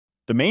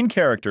The main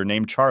character,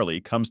 named Charlie,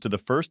 comes to the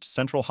first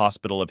central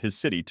hospital of his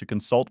city to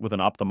consult with an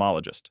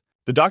ophthalmologist.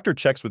 The doctor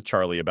checks with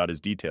Charlie about his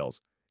details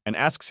and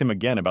asks him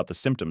again about the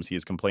symptoms he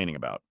is complaining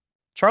about.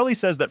 Charlie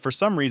says that for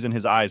some reason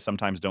his eyes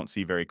sometimes don't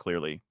see very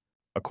clearly.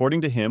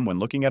 According to him, when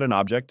looking at an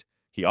object,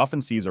 he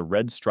often sees a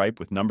red stripe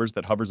with numbers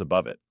that hovers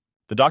above it.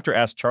 The doctor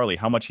asks Charlie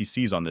how much he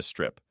sees on this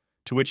strip,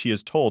 to which he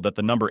is told that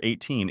the number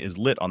 18 is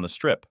lit on the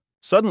strip.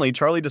 Suddenly,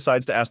 Charlie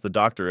decides to ask the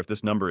doctor if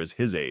this number is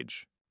his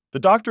age. The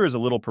doctor is a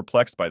little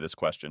perplexed by this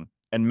question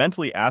and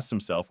mentally asks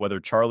himself whether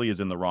Charlie is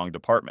in the wrong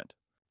department.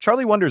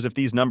 Charlie wonders if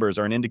these numbers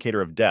are an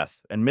indicator of death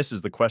and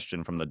misses the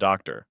question from the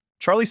doctor.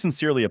 Charlie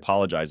sincerely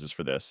apologizes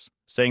for this,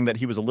 saying that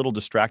he was a little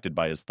distracted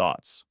by his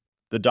thoughts.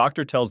 The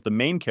doctor tells the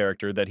main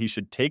character that he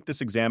should take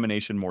this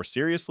examination more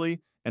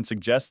seriously and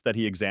suggests that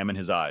he examine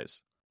his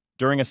eyes.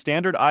 During a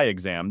standard eye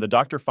exam, the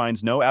doctor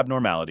finds no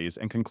abnormalities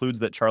and concludes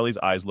that Charlie's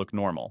eyes look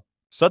normal.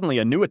 Suddenly,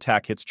 a new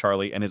attack hits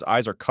Charlie and his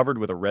eyes are covered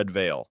with a red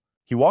veil.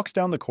 He walks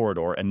down the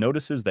corridor and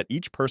notices that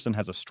each person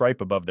has a stripe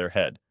above their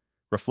head,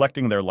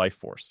 reflecting their life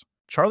force.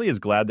 Charlie is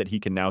glad that he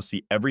can now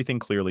see everything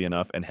clearly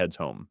enough and heads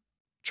home.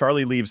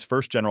 Charlie leaves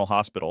First General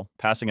Hospital,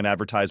 passing an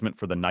advertisement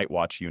for the Night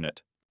Watch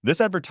unit. This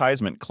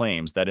advertisement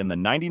claims that in the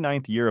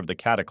 99th year of the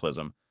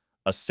Cataclysm,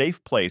 a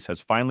safe place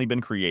has finally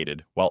been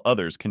created while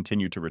others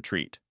continue to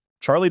retreat.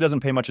 Charlie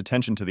doesn't pay much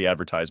attention to the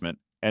advertisement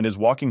and is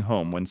walking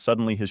home when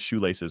suddenly his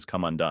shoelaces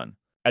come undone.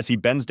 As he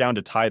bends down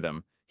to tie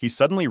them, he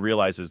suddenly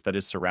realizes that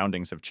his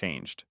surroundings have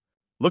changed.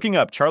 Looking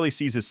up, Charlie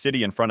sees his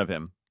city in front of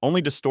him,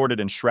 only distorted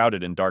and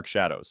shrouded in dark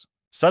shadows.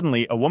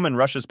 Suddenly, a woman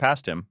rushes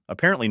past him,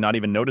 apparently not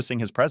even noticing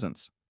his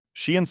presence.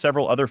 She and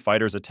several other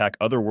fighters attack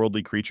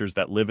otherworldly creatures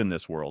that live in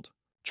this world.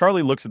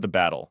 Charlie looks at the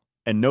battle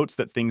and notes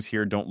that things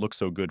here don't look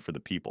so good for the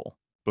people.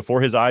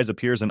 Before his eyes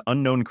appears an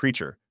unknown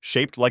creature,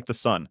 shaped like the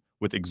sun,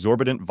 with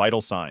exorbitant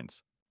vital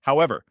signs.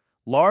 However,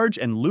 large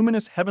and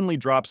luminous heavenly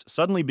drops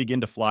suddenly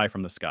begin to fly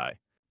from the sky.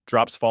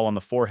 Drops fall on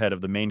the forehead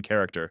of the main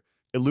character,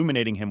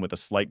 illuminating him with a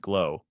slight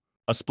glow.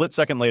 A split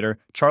second later,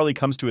 Charlie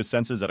comes to his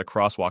senses at a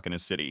crosswalk in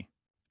his city.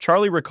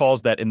 Charlie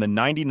recalls that in the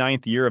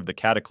 99th year of the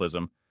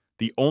Cataclysm,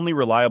 the only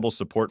reliable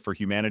support for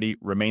humanity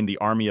remained the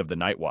army of the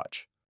Night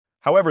Watch.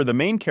 However, the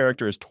main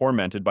character is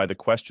tormented by the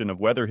question of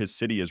whether his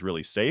city is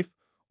really safe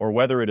or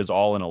whether it is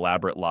all an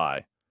elaborate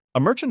lie. A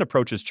merchant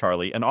approaches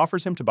Charlie and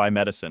offers him to buy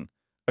medicine,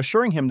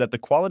 assuring him that the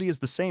quality is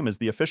the same as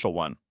the official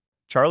one.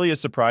 Charlie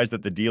is surprised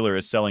that the dealer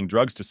is selling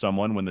drugs to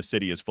someone when the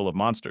city is full of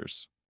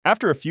monsters.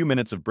 After a few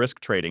minutes of brisk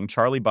trading,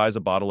 Charlie buys a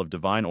bottle of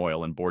divine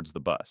oil and boards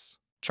the bus.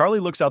 Charlie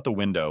looks out the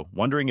window,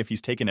 wondering if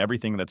he's taken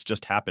everything that's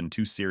just happened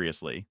too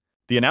seriously.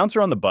 The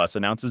announcer on the bus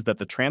announces that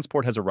the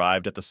transport has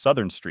arrived at the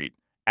southern street,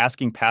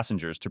 asking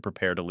passengers to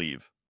prepare to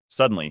leave.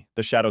 Suddenly,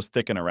 the shadows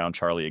thicken around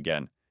Charlie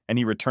again, and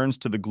he returns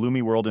to the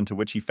gloomy world into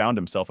which he found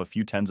himself a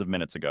few tens of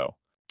minutes ago.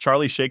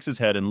 Charlie shakes his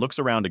head and looks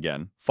around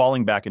again,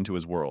 falling back into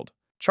his world.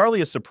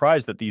 Charlie is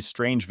surprised that these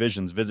strange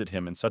visions visit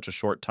him in such a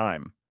short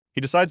time. He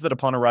decides that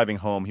upon arriving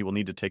home, he will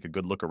need to take a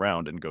good look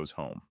around and goes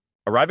home.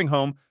 Arriving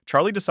home,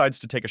 Charlie decides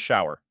to take a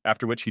shower,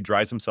 after which he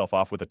dries himself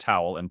off with a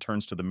towel and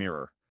turns to the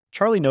mirror.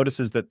 Charlie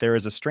notices that there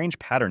is a strange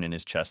pattern in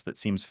his chest that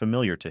seems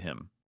familiar to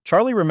him.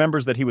 Charlie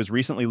remembers that he was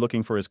recently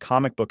looking for his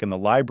comic book in the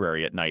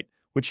library at night,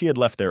 which he had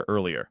left there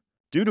earlier.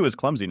 Due to his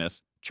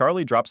clumsiness,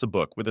 Charlie drops a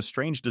book with a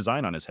strange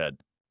design on his head.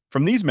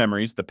 From these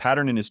memories, the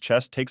pattern in his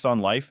chest takes on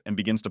life and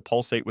begins to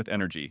pulsate with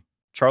energy.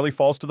 Charlie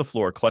falls to the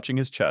floor, clutching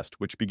his chest,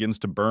 which begins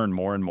to burn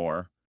more and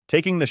more.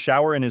 Taking the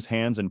shower in his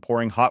hands and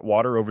pouring hot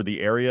water over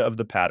the area of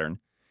the pattern,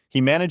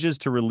 he manages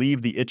to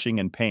relieve the itching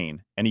and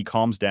pain, and he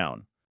calms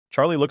down.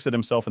 Charlie looks at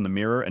himself in the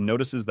mirror and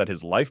notices that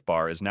his life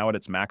bar is now at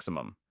its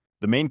maximum.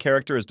 The main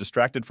character is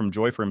distracted from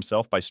joy for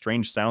himself by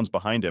strange sounds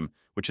behind him,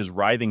 which his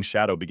writhing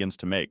shadow begins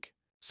to make.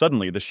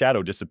 Suddenly, the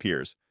shadow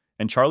disappears,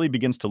 and Charlie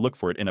begins to look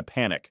for it in a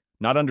panic,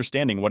 not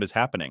understanding what is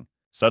happening.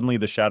 Suddenly,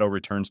 the shadow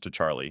returns to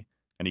Charlie,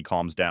 and he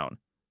calms down,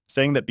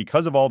 saying that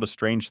because of all the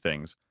strange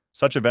things,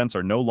 such events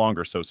are no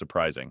longer so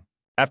surprising.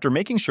 After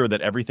making sure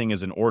that everything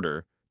is in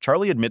order,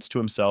 Charlie admits to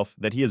himself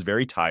that he is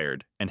very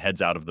tired and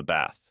heads out of the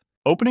bath.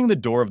 Opening the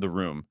door of the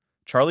room,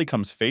 Charlie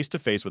comes face to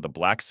face with a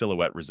black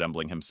silhouette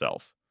resembling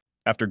himself.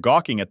 After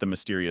gawking at the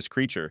mysterious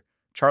creature,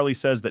 Charlie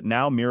says that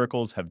now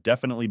miracles have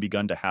definitely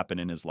begun to happen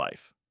in his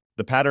life.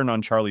 The pattern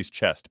on Charlie's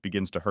chest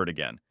begins to hurt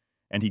again,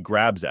 and he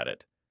grabs at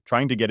it,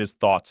 trying to get his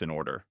thoughts in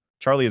order.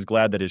 Charlie is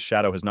glad that his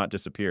shadow has not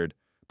disappeared,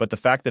 but the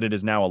fact that it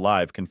is now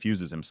alive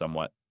confuses him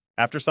somewhat.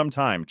 After some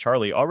time,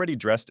 Charlie, already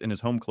dressed in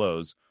his home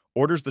clothes,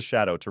 orders the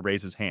shadow to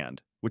raise his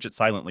hand, which it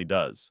silently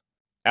does.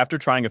 After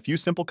trying a few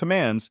simple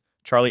commands,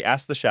 Charlie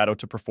asks the shadow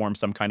to perform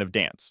some kind of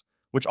dance,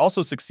 which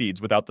also succeeds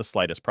without the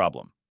slightest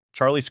problem.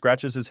 Charlie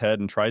scratches his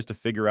head and tries to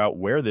figure out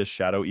where this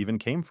shadow even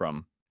came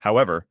from.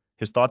 However,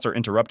 his thoughts are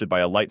interrupted by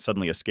a light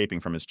suddenly escaping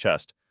from his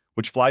chest,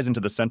 which flies into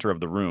the center of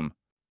the room.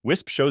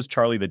 Wisp shows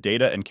Charlie the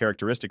data and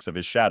characteristics of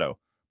his shadow,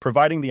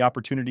 providing the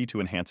opportunity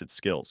to enhance its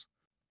skills.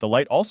 The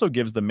light also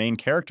gives the main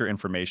character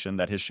information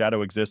that his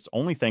shadow exists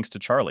only thanks to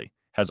Charlie,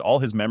 has all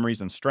his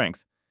memories and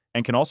strength,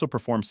 and can also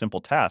perform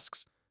simple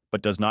tasks,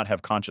 but does not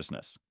have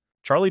consciousness.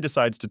 Charlie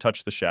decides to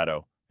touch the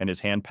shadow, and his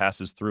hand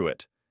passes through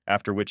it,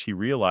 after which he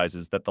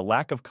realizes that the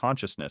lack of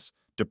consciousness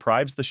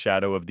deprives the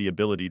shadow of the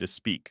ability to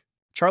speak.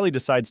 Charlie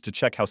decides to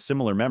check how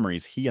similar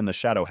memories he and the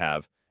shadow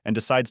have, and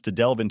decides to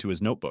delve into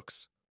his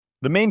notebooks.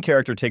 The main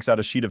character takes out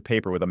a sheet of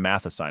paper with a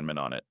math assignment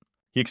on it.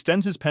 He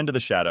extends his pen to the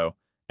shadow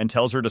and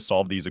tells her to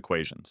solve these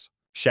equations.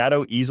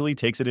 Shadow easily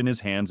takes it in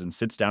his hands and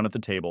sits down at the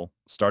table,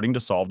 starting to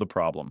solve the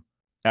problem.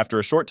 After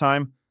a short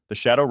time, the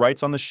shadow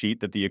writes on the sheet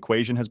that the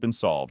equation has been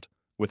solved,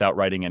 without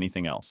writing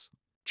anything else.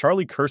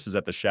 Charlie curses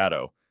at the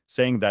shadow,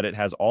 saying that it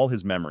has all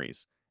his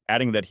memories,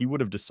 adding that he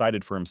would have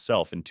decided for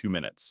himself in 2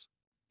 minutes.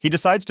 He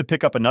decides to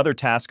pick up another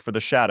task for the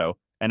shadow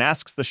and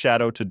asks the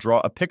shadow to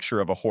draw a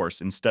picture of a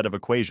horse instead of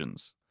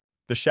equations.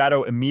 The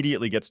shadow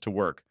immediately gets to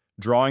work,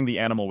 drawing the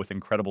animal with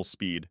incredible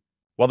speed.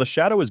 While the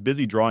shadow is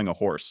busy drawing a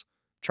horse,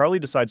 Charlie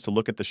decides to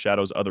look at the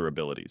shadow's other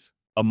abilities.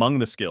 Among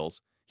the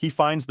skills, he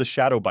finds the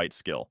shadow bite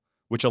skill,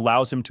 which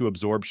allows him to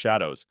absorb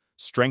shadows,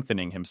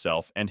 strengthening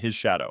himself and his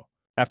shadow.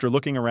 After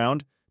looking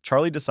around,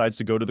 Charlie decides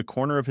to go to the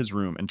corner of his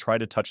room and try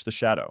to touch the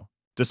shadow.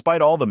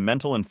 Despite all the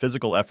mental and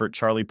physical effort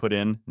Charlie put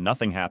in,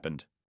 nothing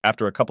happened.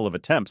 After a couple of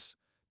attempts,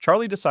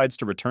 Charlie decides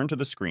to return to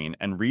the screen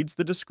and reads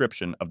the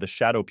description of the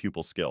shadow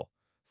pupil skill,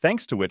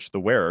 thanks to which the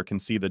wearer can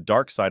see the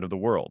dark side of the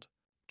world.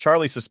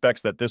 Charlie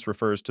suspects that this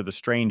refers to the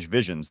strange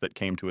visions that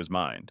came to his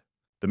mind.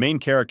 The main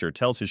character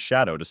tells his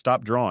shadow to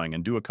stop drawing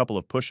and do a couple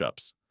of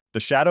push-ups. The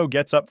shadow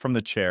gets up from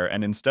the chair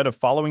and, instead of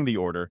following the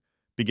order,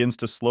 begins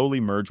to slowly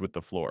merge with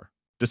the floor.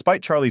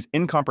 Despite Charlie's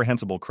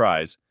incomprehensible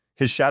cries,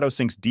 his shadow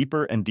sinks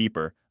deeper and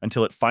deeper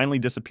until it finally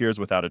disappears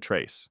without a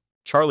trace.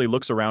 Charlie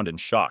looks around in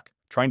shock,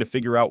 trying to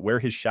figure out where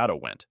his shadow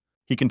went.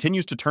 He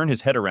continues to turn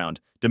his head around,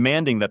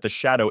 demanding that the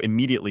shadow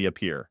immediately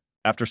appear.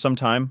 After some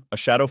time, a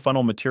shadow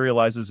funnel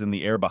materializes in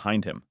the air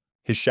behind him.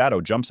 His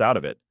shadow jumps out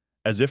of it,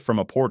 as if from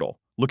a portal,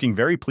 looking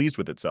very pleased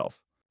with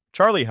itself.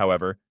 Charlie,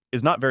 however,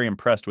 is not very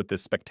impressed with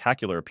this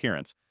spectacular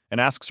appearance and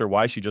asks her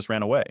why she just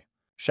ran away.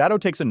 Shadow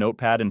takes a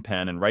notepad and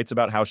pen and writes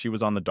about how she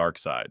was on the dark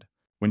side.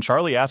 When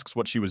Charlie asks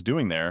what she was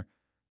doing there,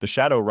 the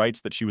shadow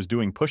writes that she was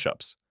doing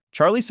push-ups.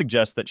 Charlie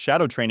suggests that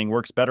shadow training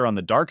works better on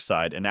the dark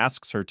side and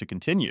asks her to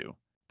continue.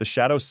 The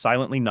shadow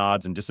silently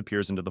nods and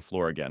disappears into the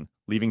floor again,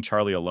 leaving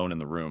Charlie alone in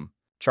the room.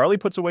 Charlie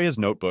puts away his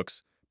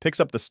notebooks, picks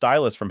up the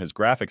stylus from his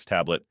graphics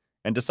tablet,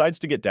 and decides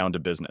to get down to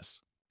business.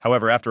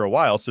 However, after a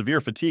while,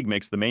 severe fatigue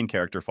makes the main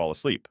character fall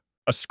asleep.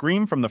 A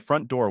scream from the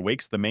front door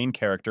wakes the main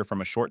character from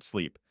a short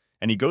sleep,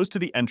 and he goes to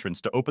the entrance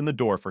to open the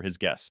door for his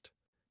guest.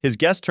 His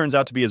guest turns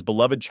out to be his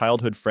beloved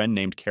childhood friend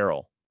named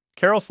Carol.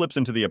 Carol slips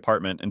into the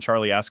apartment, and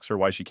Charlie asks her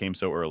why she came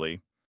so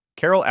early.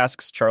 Carol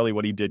asks Charlie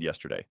what he did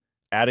yesterday,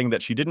 adding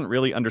that she didn't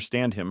really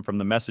understand him from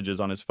the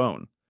messages on his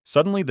phone.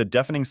 Suddenly, the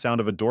deafening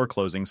sound of a door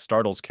closing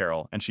startles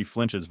Carol, and she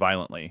flinches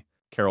violently.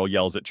 Carol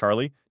yells at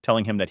Charlie,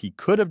 telling him that he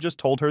could have just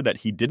told her that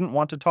he didn't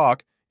want to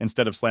talk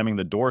instead of slamming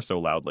the door so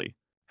loudly.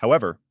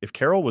 However, if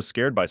Carol was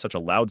scared by such a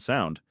loud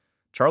sound,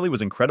 Charlie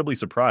was incredibly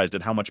surprised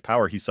at how much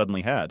power he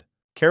suddenly had.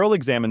 Carol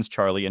examines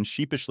Charlie and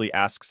sheepishly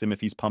asks him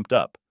if he's pumped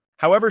up.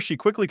 However, she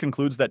quickly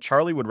concludes that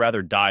Charlie would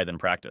rather die than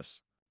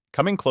practice.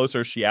 Coming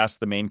closer, she asks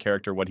the main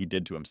character what he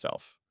did to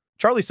himself.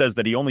 Charlie says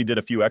that he only did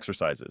a few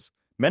exercises,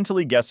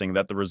 mentally guessing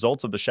that the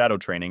results of the shadow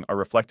training are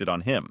reflected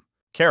on him.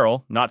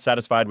 Carol, not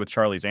satisfied with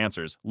Charlie's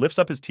answers, lifts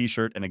up his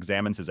t-shirt and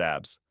examines his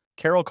abs.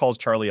 Carol calls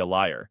Charlie a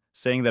liar,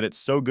 saying that it's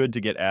so good to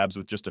get abs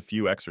with just a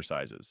few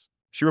exercises.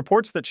 She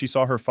reports that she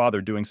saw her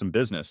father doing some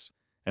business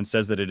and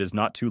says that it is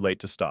not too late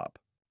to stop.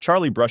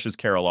 Charlie brushes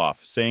Carol off,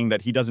 saying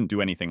that he doesn't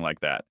do anything like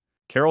that.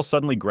 Carol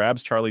suddenly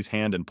grabs Charlie's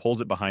hand and pulls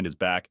it behind his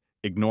back,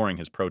 ignoring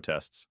his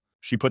protests.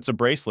 She puts a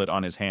bracelet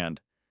on his hand,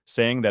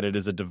 saying that it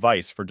is a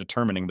device for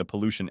determining the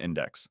pollution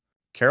index.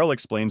 Carol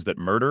explains that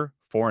murder,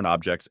 foreign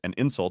objects, and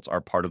insults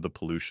are part of the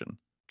pollution.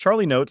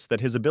 Charlie notes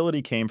that his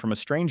ability came from a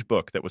strange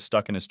book that was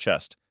stuck in his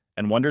chest,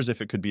 and wonders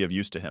if it could be of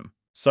use to him.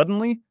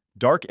 Suddenly,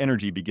 dark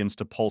energy begins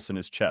to pulse in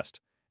his chest,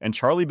 and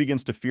Charlie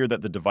begins to fear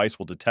that the device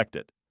will detect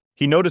it.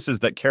 He notices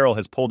that Carol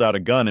has pulled out a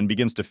gun and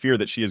begins to fear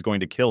that she is going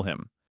to kill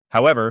him.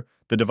 However,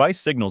 the device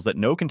signals that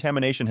no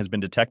contamination has been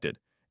detected,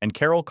 and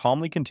Carol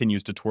calmly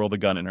continues to twirl the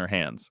gun in her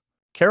hands.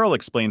 Carol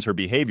explains her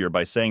behavior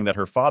by saying that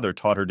her father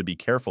taught her to be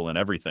careful in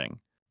everything.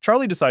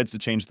 Charlie decides to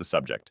change the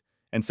subject,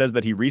 and says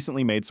that he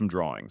recently made some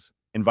drawings,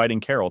 inviting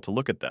Carol to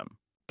look at them.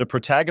 The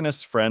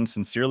protagonist's friend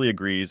sincerely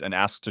agrees and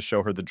asks to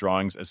show her the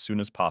drawings as soon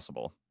as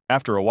possible.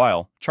 After a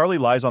while, Charlie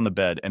lies on the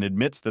bed and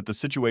admits that the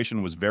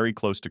situation was very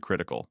close to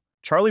critical.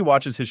 Charlie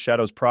watches his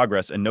shadow's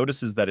progress and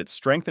notices that its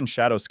strength and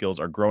shadow skills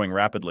are growing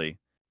rapidly.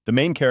 The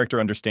main character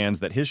understands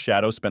that his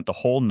shadow spent the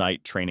whole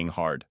night training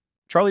hard.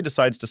 Charlie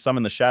decides to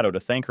summon the shadow to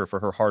thank her for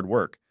her hard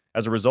work,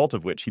 as a result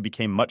of which he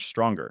became much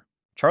stronger.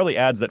 Charlie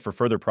adds that for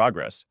further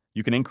progress,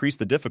 you can increase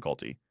the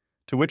difficulty,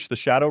 to which the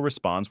shadow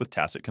responds with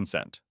tacit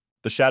consent.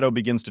 The shadow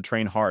begins to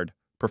train hard,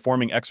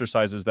 performing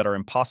exercises that are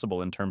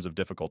impossible in terms of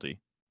difficulty.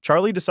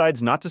 Charlie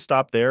decides not to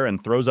stop there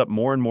and throws up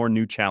more and more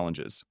new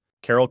challenges.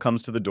 Carol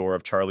comes to the door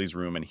of Charlie's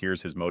room and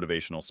hears his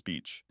motivational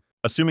speech.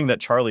 Assuming that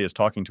Charlie is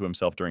talking to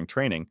himself during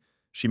training,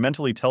 she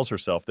mentally tells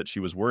herself that she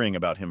was worrying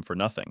about him for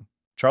nothing.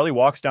 Charlie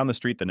walks down the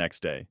street the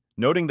next day,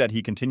 noting that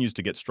he continues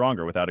to get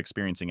stronger without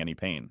experiencing any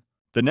pain.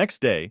 The next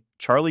day,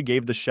 Charlie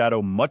gave the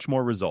shadow much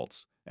more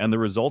results, and the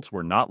results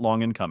were not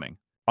long in coming.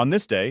 On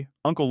this day,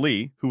 Uncle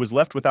Lee, who was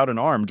left without an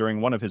arm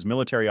during one of his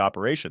military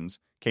operations,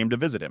 came to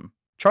visit him.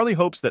 Charlie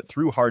hopes that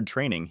through hard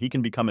training he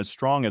can become as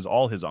strong as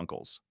all his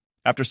uncles.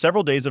 After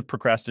several days of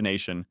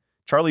procrastination,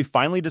 Charlie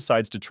finally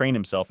decides to train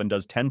himself and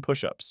does 10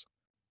 push-ups.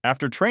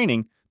 After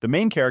training, the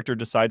main character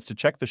decides to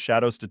check the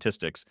shadow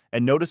statistics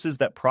and notices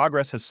that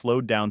progress has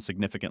slowed down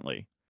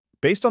significantly.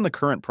 Based on the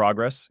current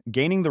progress,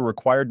 gaining the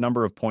required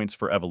number of points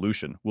for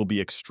evolution will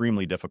be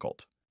extremely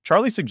difficult.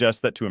 Charlie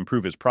suggests that to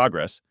improve his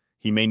progress,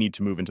 he may need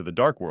to move into the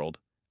dark world,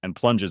 and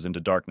plunges into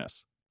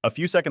darkness. A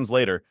few seconds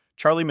later,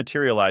 Charlie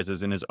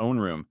materializes in his own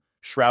room,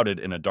 shrouded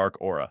in a dark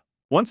aura.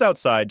 Once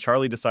outside,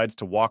 Charlie decides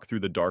to walk through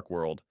the dark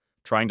world,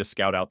 trying to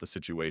scout out the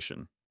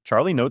situation.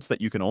 Charlie notes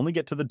that you can only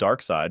get to the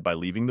dark side by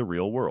leaving the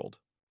real world.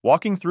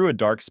 Walking through a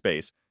dark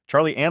space,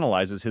 Charlie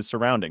analyzes his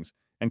surroundings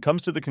and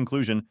comes to the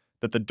conclusion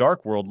that the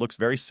dark world looks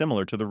very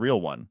similar to the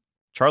real one.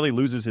 Charlie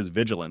loses his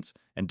vigilance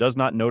and does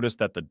not notice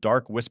that the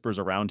dark whispers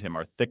around him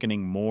are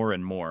thickening more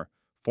and more,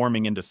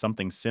 forming into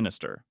something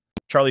sinister.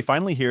 Charlie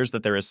finally hears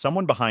that there is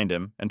someone behind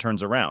him and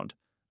turns around,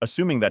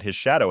 assuming that his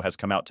shadow has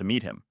come out to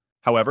meet him.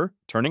 However,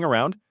 turning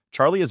around,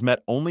 Charlie is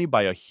met only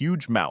by a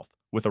huge mouth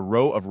with a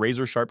row of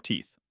razor-sharp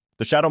teeth.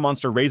 The shadow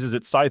monster raises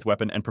its scythe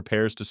weapon and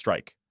prepares to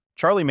strike.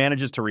 Charlie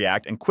manages to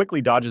react and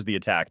quickly dodges the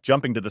attack,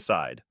 jumping to the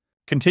side.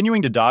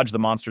 Continuing to dodge the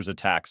monster's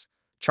attacks,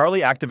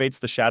 Charlie activates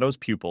the shadow's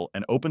pupil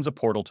and opens a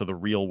portal to the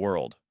real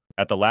world.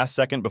 At the last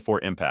second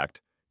before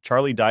impact,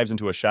 Charlie dives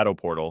into a shadow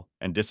portal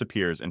and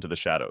disappears into the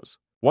shadows.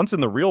 Once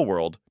in the real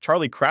world,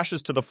 Charlie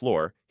crashes to the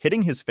floor,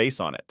 hitting his face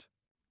on it.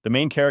 The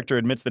main character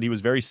admits that he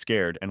was very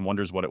scared and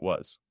wonders what it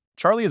was.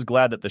 Charlie is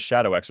glad that the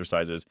shadow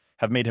exercises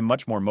have made him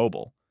much more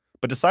mobile,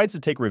 but decides to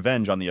take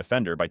revenge on the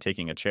offender by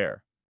taking a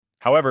chair.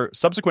 However,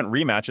 subsequent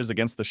rematches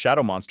against the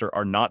shadow monster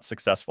are not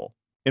successful.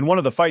 In one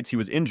of the fights, he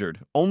was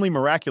injured, only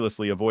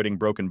miraculously avoiding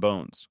broken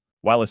bones.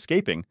 While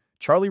escaping,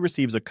 Charlie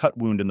receives a cut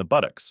wound in the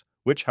buttocks,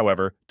 which,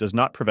 however, does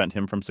not prevent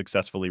him from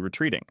successfully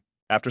retreating.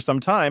 After some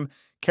time,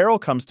 Carol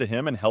comes to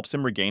him and helps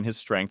him regain his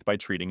strength by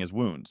treating his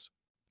wounds.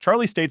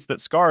 Charlie states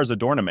that scars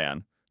adorn a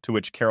man, to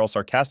which Carol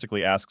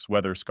sarcastically asks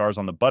whether scars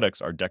on the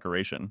buttocks are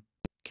decoration.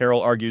 Carol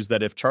argues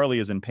that if Charlie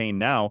is in pain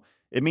now,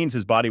 it means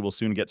his body will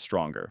soon get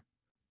stronger.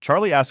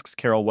 Charlie asks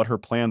Carol what her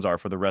plans are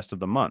for the rest of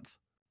the month.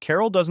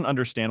 Carol doesn't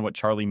understand what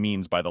Charlie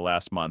means by the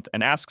last month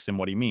and asks him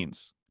what he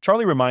means.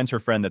 Charlie reminds her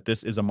friend that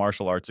this is a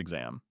martial arts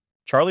exam.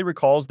 Charlie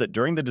recalls that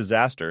during the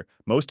disaster,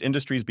 most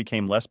industries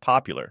became less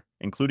popular,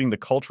 including the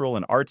cultural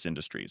and arts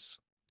industries.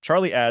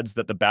 Charlie adds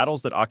that the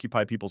battles that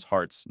occupy people's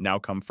hearts now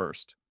come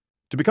first.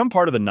 To become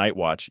part of the Night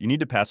Watch, you need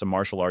to pass a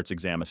martial arts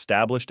exam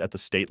established at the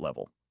state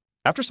level.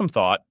 After some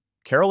thought,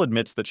 Carol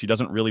admits that she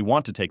doesn't really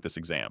want to take this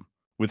exam.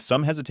 With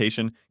some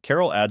hesitation,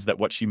 Carol adds that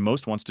what she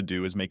most wants to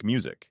do is make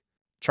music.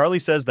 Charlie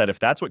says that if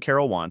that's what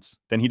Carol wants,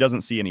 then he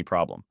doesn't see any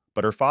problem,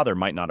 but her father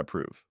might not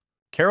approve.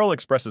 Carol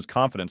expresses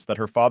confidence that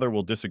her father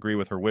will disagree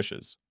with her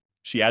wishes.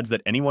 She adds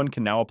that anyone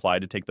can now apply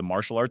to take the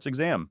martial arts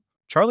exam.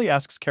 Charlie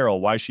asks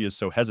Carol why she is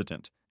so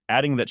hesitant,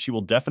 adding that she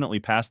will definitely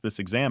pass this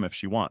exam if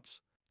she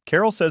wants.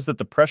 Carol says that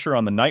the pressure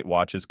on the Night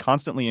Watch is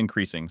constantly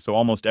increasing, so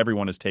almost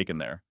everyone is taken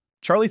there.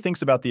 Charlie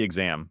thinks about the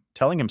exam,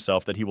 telling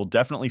himself that he will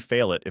definitely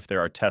fail it if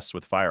there are tests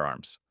with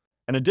firearms.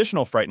 An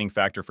additional frightening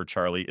factor for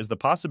Charlie is the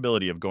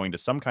possibility of going to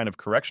some kind of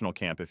correctional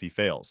camp if he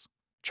fails.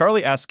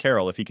 Charlie asks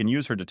Carol if he can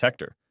use her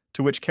detector,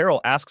 to which Carol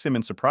asks him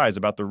in surprise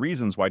about the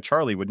reasons why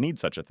Charlie would need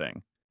such a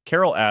thing.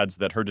 Carol adds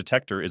that her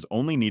detector is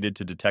only needed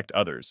to detect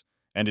others,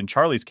 and in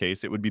Charlie's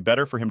case, it would be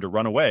better for him to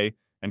run away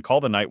and call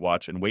the Night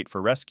Watch and wait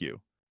for rescue.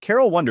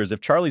 Carol wonders if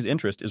Charlie's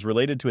interest is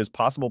related to his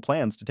possible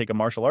plans to take a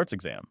martial arts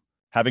exam.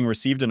 Having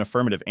received an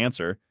affirmative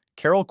answer,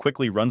 Carol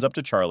quickly runs up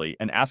to Charlie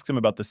and asks him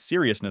about the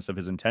seriousness of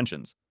his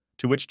intentions,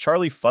 to which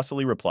Charlie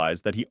fussily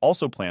replies that he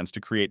also plans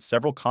to create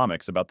several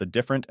comics about the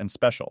different and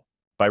special.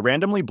 By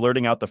randomly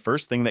blurting out the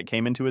first thing that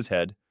came into his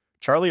head,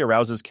 Charlie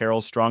arouses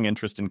Carol's strong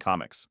interest in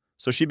comics,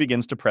 so she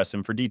begins to press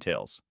him for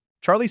details.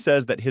 Charlie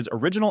says that his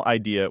original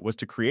idea was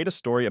to create a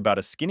story about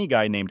a skinny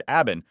guy named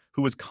Abin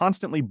who was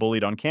constantly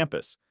bullied on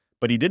campus,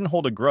 but he didn't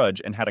hold a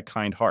grudge and had a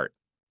kind heart.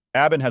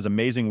 Abin has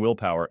amazing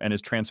willpower and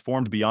is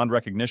transformed beyond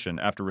recognition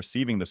after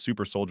receiving the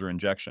super soldier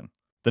injection.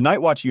 The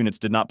Night Watch units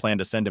did not plan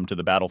to send him to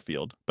the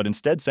battlefield, but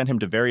instead sent him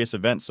to various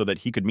events so that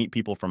he could meet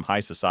people from high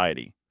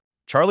society.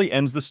 Charlie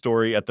ends the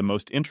story at the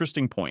most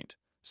interesting point,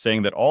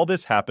 saying that all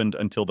this happened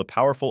until the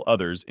powerful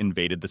others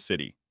invaded the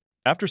city.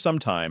 After some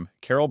time,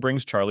 Carol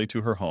brings Charlie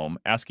to her home,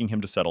 asking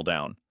him to settle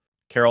down.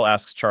 Carol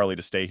asks Charlie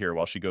to stay here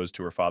while she goes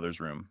to her father's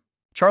room.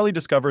 Charlie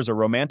discovers a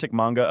romantic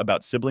manga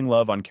about sibling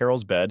love on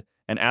Carol's bed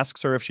and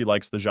asks her if she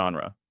likes the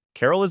genre.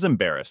 Carol is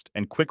embarrassed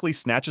and quickly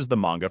snatches the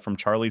manga from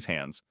Charlie's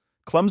hands,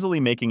 clumsily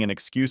making an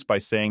excuse by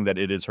saying that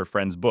it is her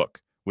friend's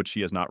book, which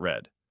she has not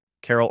read.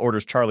 Carol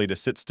orders Charlie to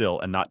sit still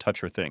and not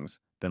touch her things,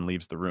 then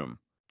leaves the room.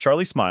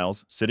 Charlie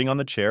smiles, sitting on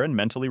the chair, and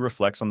mentally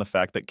reflects on the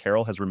fact that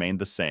Carol has remained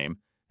the same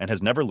and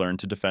has never learned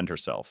to defend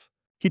herself.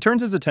 He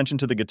turns his attention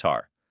to the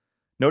guitar,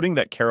 noting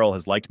that Carol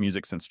has liked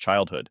music since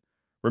childhood,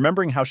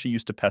 remembering how she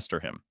used to pester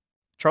him.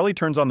 Charlie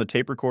turns on the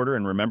tape recorder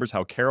and remembers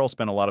how Carol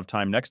spent a lot of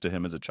time next to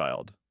him as a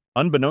child.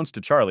 Unbeknownst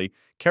to Charlie,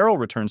 Carol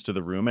returns to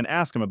the room and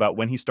asks him about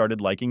when he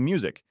started liking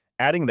music,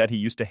 adding that he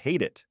used to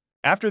hate it.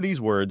 After these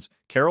words,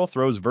 Carol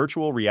throws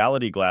virtual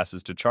reality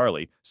glasses to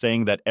Charlie,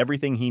 saying that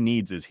everything he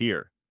needs is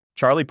here.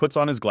 Charlie puts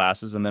on his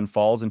glasses and then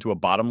falls into a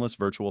bottomless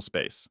virtual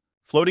space.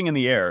 Floating in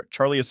the air,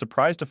 Charlie is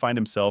surprised to find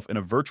himself in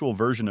a virtual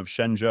version of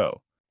Shenzhou.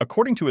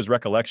 According to his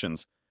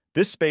recollections,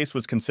 this space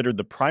was considered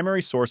the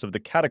primary source of the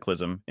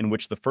cataclysm in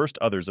which the first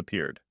others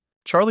appeared.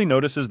 Charlie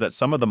notices that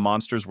some of the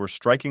monsters were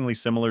strikingly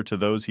similar to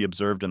those he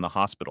observed in the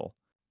hospital.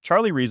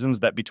 Charlie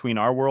reasons that between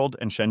our world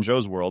and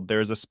Shenzhou's world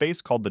there is a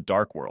space called the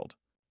Dark World.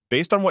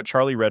 Based on what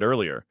Charlie read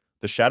earlier,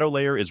 the shadow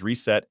layer is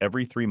reset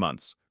every 3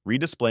 months,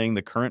 redisplaying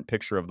the current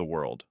picture of the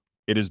world.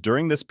 It is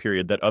during this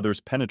period that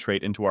others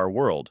penetrate into our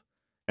world,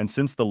 and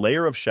since the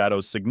layer of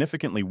shadows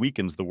significantly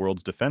weakens the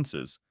world's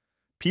defenses,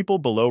 people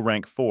below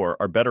rank 4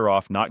 are better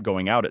off not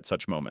going out at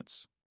such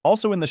moments.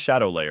 Also in the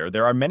shadow layer,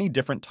 there are many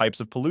different types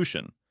of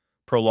pollution,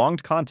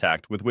 prolonged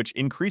contact with which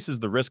increases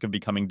the risk of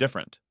becoming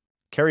different.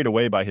 Carried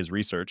away by his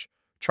research,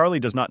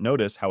 Charlie does not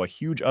notice how a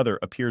huge other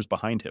appears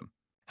behind him.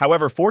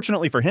 However,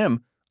 fortunately for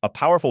him, a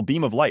powerful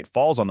beam of light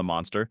falls on the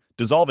monster,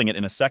 dissolving it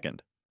in a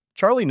second.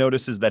 Charlie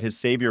notices that his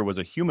savior was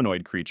a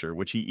humanoid creature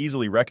which he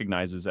easily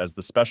recognizes as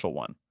the Special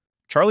One.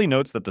 Charlie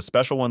notes that the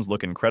Special Ones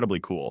look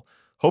incredibly cool,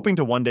 hoping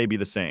to one day be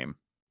the same.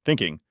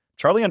 Thinking,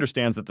 Charlie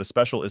understands that the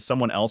Special is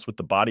someone else with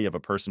the body of a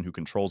person who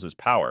controls his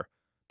power,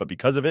 but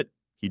because of it,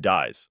 he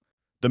dies.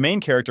 The main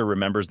character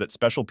remembers that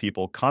special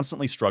people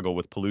constantly struggle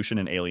with pollution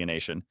and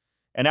alienation,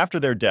 and after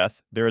their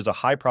death, there is a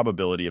high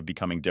probability of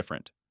becoming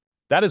different.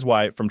 That is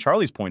why, from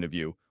Charlie's point of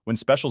view, when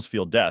specials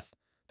feel death,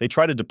 they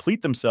try to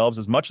deplete themselves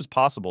as much as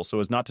possible so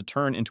as not to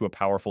turn into a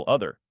powerful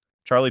other.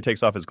 Charlie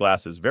takes off his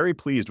glasses, very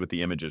pleased with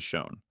the images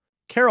shown.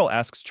 Carol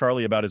asks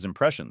Charlie about his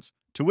impressions,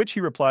 to which he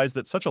replies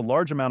that such a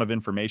large amount of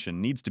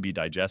information needs to be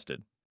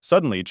digested.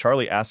 Suddenly,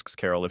 Charlie asks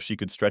Carol if she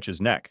could stretch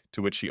his neck,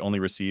 to which she only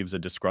receives a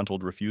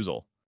disgruntled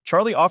refusal.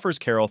 Charlie offers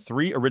Carol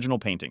 3 original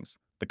paintings,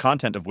 the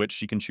content of which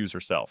she can choose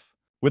herself.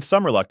 With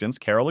some reluctance,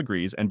 Carol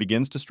agrees and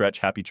begins to stretch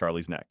Happy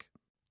Charlie's neck.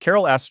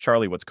 Carol asks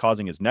Charlie what's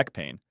causing his neck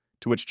pain,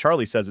 to which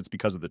Charlie says it's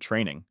because of the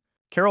training.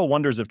 Carol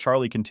wonders if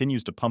Charlie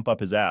continues to pump up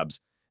his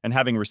abs, and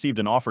having received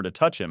an offer to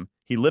touch him,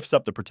 he lifts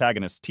up the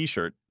protagonist's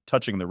t-shirt,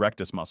 touching the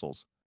rectus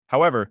muscles.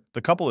 However,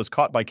 the couple is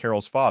caught by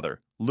Carol's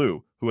father,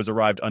 Lou, who has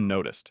arrived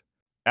unnoticed.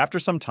 After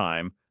some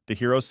time, the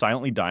heroes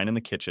silently dine in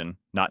the kitchen,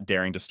 not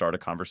daring to start a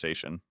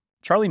conversation.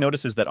 Charlie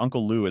notices that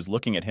Uncle Lou is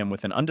looking at him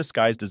with an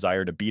undisguised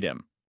desire to beat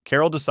him.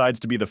 Carol decides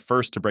to be the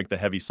first to break the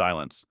heavy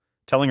silence,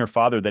 telling her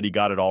father that he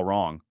got it all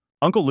wrong.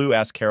 Uncle Lou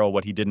asks Carol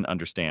what he didn't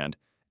understand,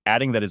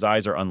 adding that his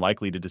eyes are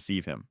unlikely to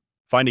deceive him.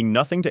 Finding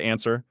nothing to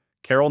answer,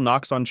 Carol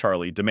knocks on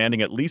Charlie,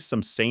 demanding at least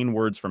some sane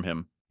words from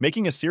him.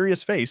 Making a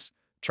serious face,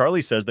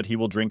 Charlie says that he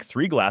will drink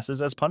 3 glasses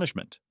as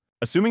punishment.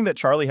 Assuming that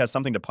Charlie has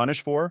something to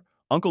punish for,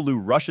 Uncle Lou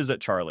rushes at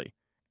Charlie,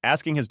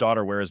 asking his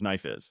daughter where his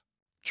knife is.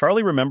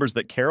 Charlie remembers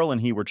that Carol and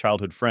he were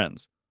childhood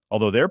friends,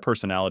 although their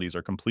personalities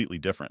are completely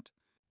different.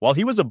 While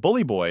he was a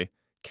bully boy,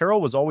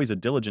 Carol was always a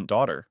diligent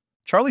daughter.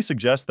 Charlie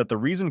suggests that the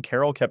reason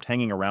Carol kept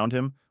hanging around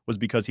him was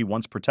because he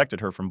once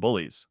protected her from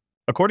bullies.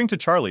 According to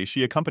Charlie,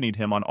 she accompanied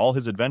him on all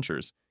his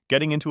adventures,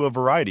 getting into a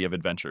variety of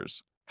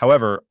adventures.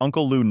 However,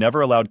 Uncle Lou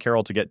never allowed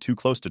Carol to get too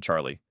close to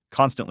Charlie,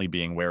 constantly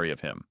being wary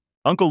of him.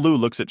 Uncle Lou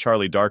looks at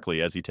Charlie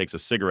darkly as he takes a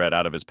cigarette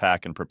out of his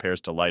pack and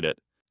prepares to light it.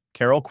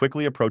 Carol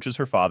quickly approaches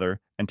her father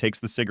and takes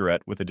the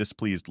cigarette with a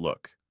displeased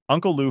look.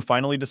 Uncle Lou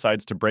finally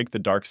decides to break the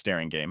dark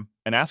staring game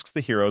and asks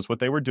the heroes what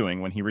they were doing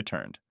when he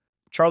returned.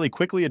 Charlie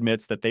quickly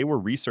admits that they were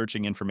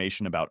researching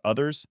information about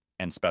others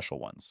and special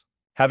ones.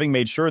 Having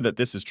made sure that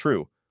this is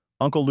true,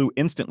 Uncle Lou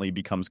instantly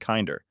becomes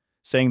kinder,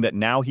 saying that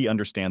now he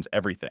understands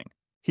everything.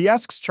 He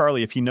asks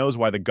Charlie if he knows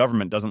why the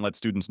government doesn't let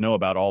students know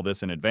about all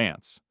this in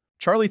advance.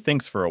 Charlie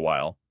thinks for a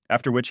while,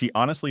 after which he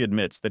honestly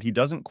admits that he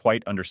doesn't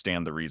quite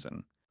understand the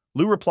reason.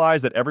 Lou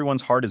replies that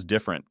everyone's heart is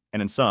different,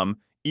 and in some,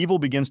 evil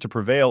begins to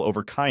prevail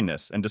over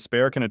kindness and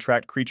despair can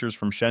attract creatures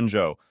from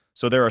Shenzhou,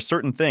 so there are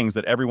certain things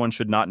that everyone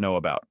should not know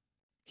about.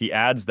 He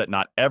adds that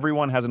not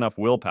everyone has enough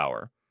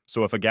willpower,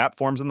 so if a gap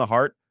forms in the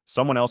heart,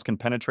 someone else can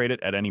penetrate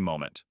it at any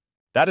moment.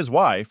 That is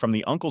why, from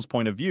the uncle's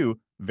point of view,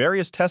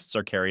 various tests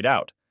are carried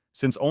out,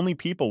 since only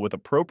people with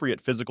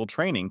appropriate physical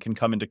training can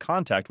come into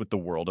contact with the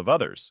world of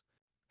others.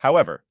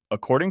 However,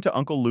 according to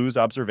Uncle Lou's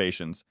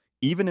observations,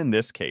 even in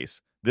this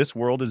case, this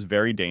world is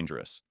very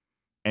dangerous,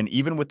 and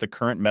even with the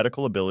current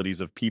medical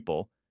abilities of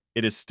people,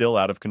 it is still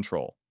out of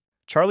control.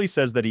 Charlie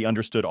says that he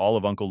understood all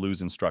of Uncle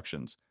Lou's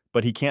instructions,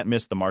 but he can't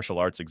miss the martial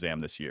arts exam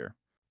this year.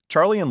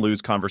 Charlie and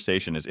Lou's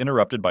conversation is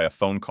interrupted by a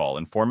phone call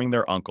informing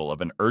their uncle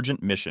of an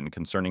urgent mission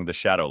concerning the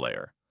shadow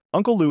layer.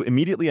 Uncle Lou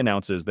immediately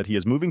announces that he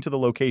is moving to the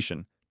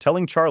location,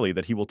 telling Charlie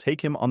that he will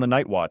take him on the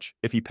night watch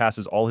if he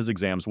passes all his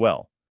exams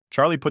well.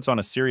 Charlie puts on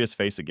a serious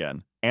face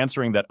again,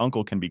 answering that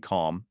Uncle can be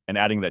calm and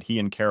adding that he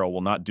and Carol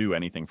will not do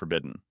anything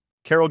forbidden.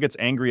 Carol gets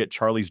angry at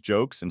Charlie's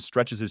jokes and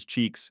stretches his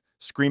cheeks,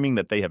 screaming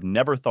that they have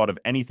never thought of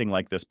anything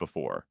like this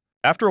before.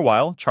 After a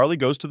while, Charlie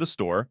goes to the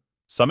store,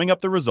 summing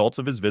up the results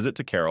of his visit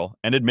to Carol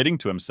and admitting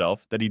to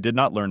himself that he did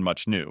not learn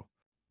much new.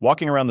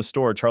 Walking around the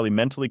store, Charlie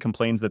mentally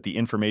complains that the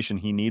information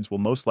he needs will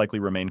most likely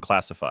remain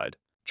classified.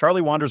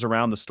 Charlie wanders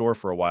around the store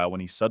for a while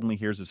when he suddenly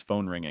hears his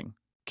phone ringing.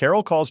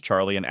 Carol calls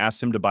Charlie and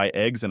asks him to buy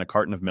eggs and a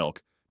carton of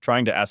milk,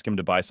 trying to ask him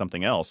to buy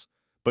something else,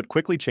 but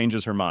quickly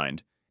changes her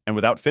mind, and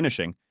without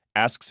finishing,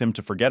 asks him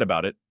to forget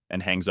about it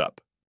and hangs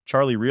up.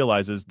 Charlie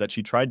realizes that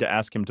she tried to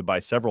ask him to buy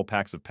several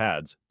packs of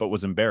pads, but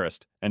was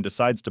embarrassed and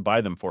decides to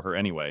buy them for her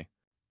anyway.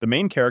 The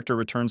main character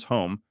returns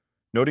home,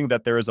 noting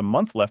that there is a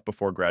month left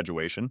before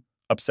graduation,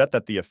 upset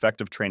that the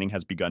effect of training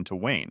has begun to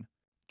wane.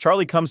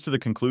 Charlie comes to the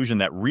conclusion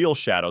that real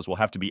shadows will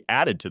have to be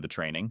added to the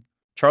training.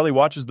 Charlie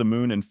watches the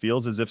moon and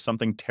feels as if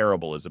something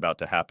terrible is about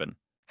to happen.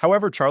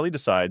 However, Charlie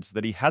decides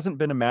that he hasn't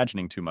been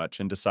imagining too much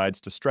and decides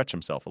to stretch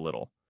himself a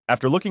little.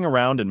 After looking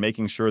around and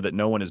making sure that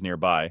no one is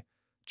nearby,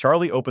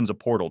 Charlie opens a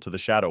portal to the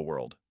shadow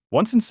world.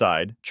 Once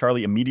inside,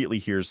 Charlie immediately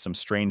hears some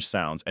strange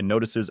sounds and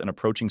notices an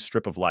approaching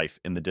strip of life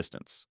in the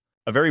distance.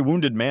 A very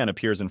wounded man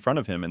appears in front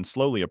of him and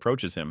slowly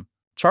approaches him.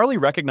 Charlie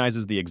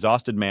recognizes the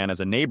exhausted man as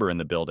a neighbor in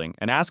the building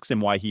and asks him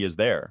why he is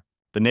there.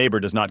 The neighbor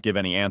does not give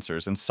any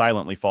answers and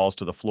silently falls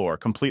to the floor,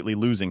 completely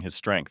losing his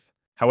strength.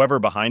 However,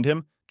 behind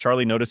him,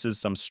 Charlie notices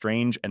some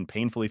strange and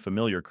painfully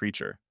familiar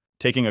creature.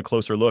 Taking a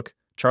closer look,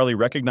 Charlie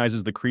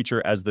recognizes the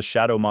creature as the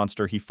shadow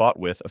monster he fought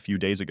with a few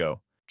days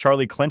ago.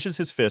 Charlie clenches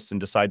his fists and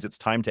decides it's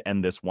time to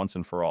end this once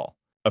and for all.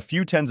 A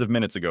few tens of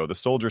minutes ago, the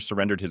soldier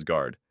surrendered his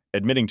guard,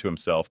 admitting to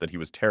himself that he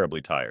was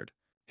terribly tired.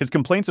 His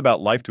complaints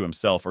about life to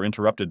himself are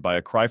interrupted by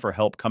a cry for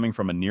help coming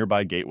from a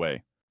nearby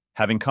gateway.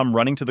 Having come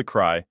running to the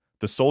cry,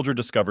 the soldier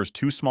discovers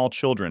two small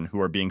children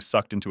who are being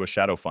sucked into a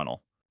shadow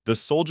funnel. The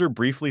soldier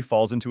briefly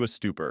falls into a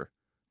stupor,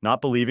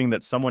 not believing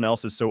that someone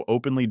else is so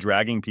openly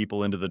dragging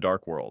people into the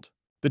dark world.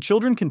 The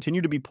children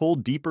continue to be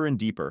pulled deeper and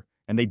deeper,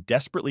 and they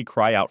desperately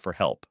cry out for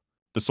help.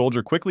 The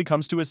soldier quickly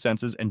comes to his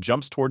senses and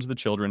jumps towards the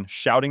children,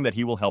 shouting that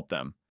he will help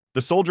them.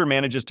 The soldier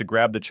manages to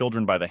grab the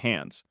children by the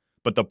hands,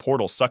 but the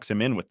portal sucks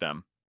him in with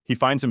them. He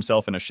finds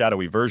himself in a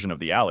shadowy version of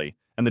the alley,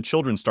 and the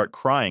children start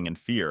crying in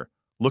fear,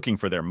 looking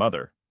for their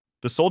mother.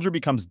 The soldier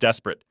becomes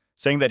desperate,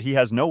 saying that he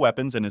has no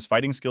weapons and his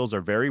fighting skills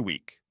are very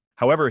weak.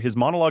 However, his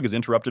monologue is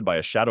interrupted by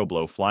a shadow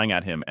blow flying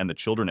at him and the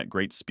children at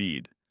great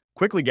speed.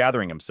 Quickly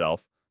gathering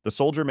himself, the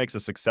soldier makes a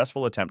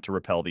successful attempt to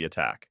repel the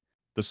attack.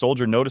 The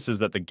soldier notices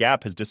that the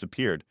gap has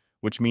disappeared,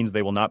 which means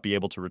they will not be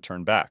able to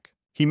return back.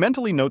 He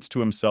mentally notes to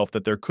himself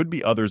that there could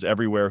be others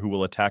everywhere who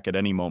will attack at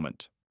any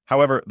moment.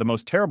 However, the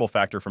most terrible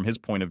factor from his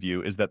point of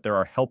view is that there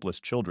are helpless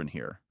children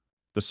here.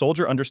 The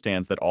soldier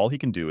understands that all he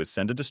can do is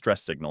send a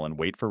distress signal and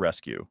wait for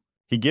rescue.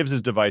 He gives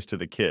his device to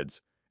the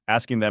kids,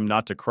 asking them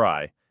not to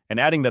cry, and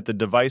adding that the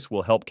device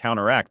will help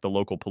counteract the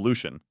local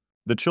pollution.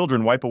 The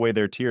children wipe away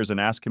their tears and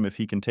ask him if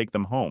he can take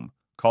them home,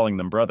 calling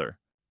them brother.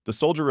 The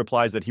soldier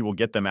replies that he will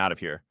get them out of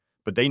here,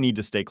 but they need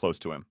to stay close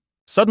to him.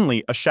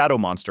 Suddenly, a shadow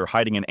monster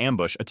hiding in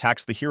ambush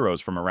attacks the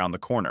heroes from around the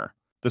corner.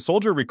 The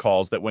soldier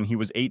recalls that when he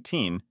was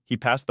 18, he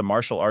passed the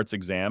martial arts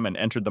exam and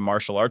entered the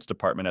martial arts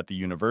department at the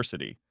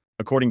university.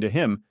 According to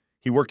him,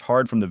 he worked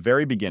hard from the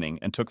very beginning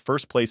and took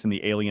first place in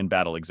the alien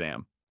battle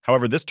exam.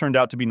 However, this turned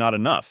out to be not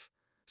enough,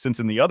 since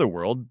in the other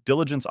world,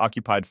 diligence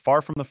occupied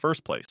far from the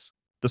first place.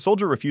 The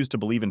soldier refused to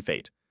believe in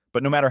fate,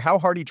 but no matter how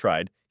hard he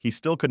tried, he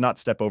still could not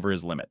step over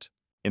his limit.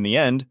 In the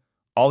end,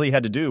 all he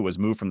had to do was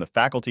move from the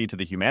faculty to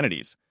the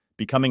humanities,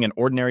 becoming an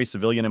ordinary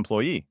civilian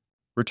employee.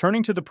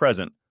 Returning to the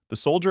present, the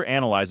soldier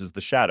analyzes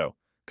the shadow,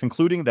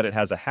 concluding that it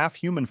has a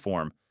half-human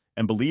form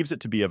and believes it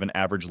to be of an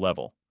average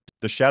level.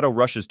 The shadow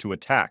rushes to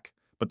attack,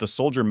 but the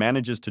soldier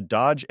manages to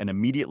dodge and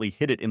immediately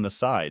hit it in the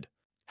side.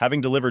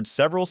 Having delivered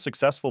several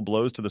successful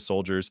blows to the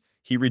soldiers,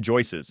 he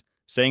rejoices,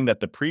 saying that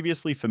the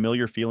previously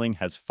familiar feeling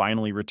has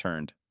finally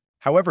returned.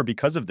 However,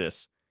 because of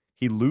this,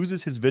 he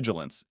loses his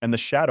vigilance and the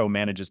shadow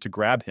manages to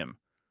grab him,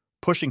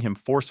 pushing him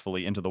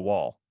forcefully into the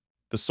wall.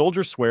 The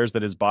soldier swears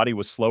that his body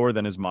was slower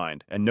than his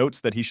mind and notes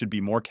that he should be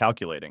more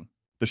calculating.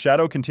 The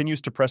shadow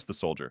continues to press the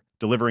soldier,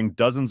 delivering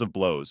dozens of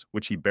blows,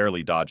 which he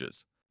barely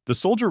dodges. The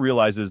soldier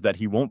realizes that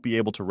he won't be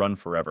able to run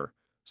forever,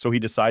 so he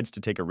decides to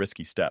take a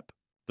risky step.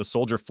 The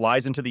soldier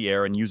flies into the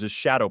air and uses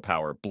shadow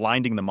power,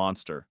 blinding the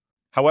monster.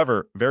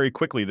 However, very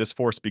quickly this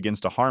force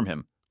begins to harm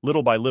him,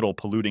 little by little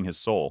polluting his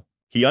soul.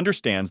 He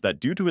understands that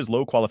due to his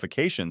low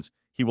qualifications,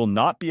 he will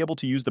not be able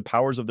to use the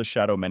powers of the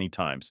shadow many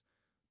times,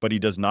 but he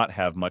does not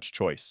have much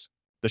choice.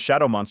 The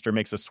shadow monster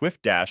makes a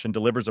swift dash and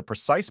delivers a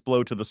precise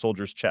blow to the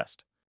soldier's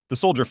chest. The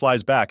soldier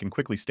flies back and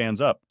quickly stands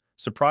up,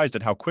 surprised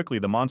at how quickly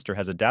the monster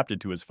has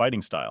adapted to his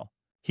fighting style.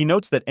 He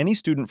notes that any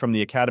student from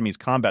the Academy's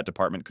combat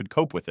department could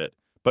cope with it,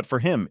 but for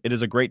him it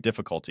is a great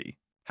difficulty.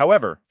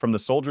 However, from the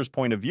soldier's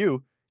point of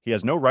view, he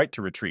has no right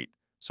to retreat,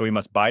 so he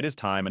must bide his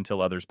time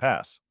until others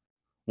pass.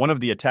 One of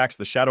the attacks,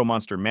 the shadow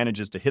monster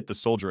manages to hit the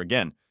soldier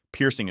again,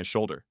 piercing his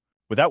shoulder.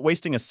 Without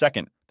wasting a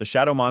second, the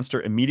shadow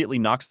monster immediately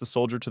knocks the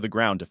soldier to the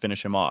ground to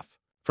finish him off.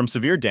 From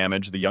severe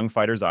damage, the young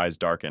fighter's eyes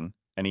darken,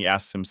 and he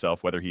asks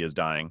himself whether he is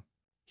dying.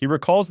 He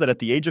recalls that at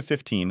the age of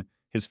 15,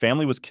 his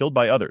family was killed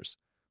by others,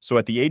 so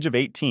at the age of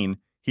 18,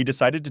 he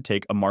decided to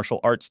take a martial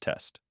arts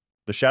test.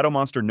 The shadow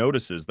monster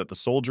notices that the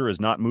soldier is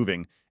not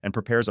moving and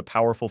prepares a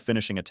powerful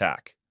finishing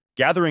attack.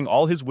 Gathering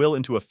all his will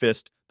into a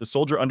fist, the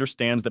soldier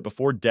understands that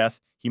before death,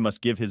 he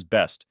must give his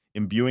best,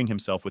 imbuing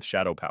himself with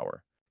shadow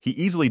power. He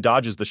easily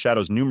dodges the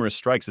shadow's numerous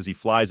strikes as he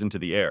flies into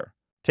the air.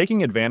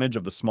 Taking advantage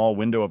of the small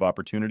window of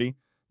opportunity,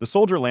 the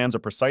soldier lands a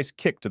precise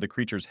kick to the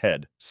creature's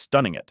head,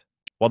 stunning it.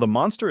 While the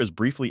monster is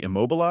briefly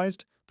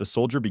immobilized, the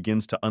soldier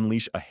begins to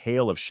unleash a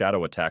hail of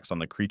shadow attacks on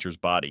the creature's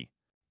body.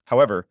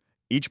 However,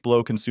 each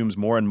blow consumes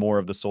more and more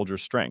of the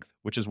soldier's strength,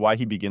 which is why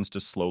he begins to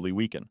slowly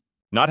weaken.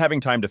 Not having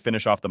time to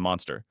finish off the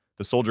monster,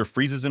 the soldier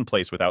freezes in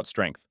place without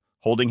strength,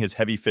 holding his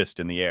heavy fist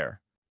in the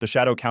air. The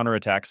shadow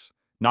counterattacks,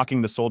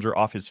 knocking the soldier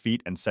off his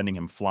feet and sending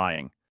him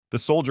flying. The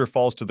soldier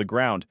falls to the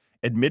ground,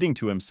 admitting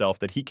to himself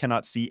that he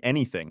cannot see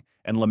anything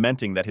and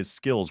lamenting that his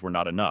skills were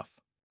not enough.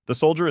 The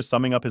soldier is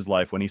summing up his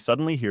life when he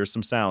suddenly hears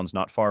some sounds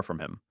not far from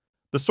him.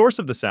 The source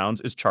of the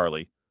sounds is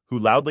Charlie, who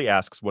loudly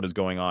asks what is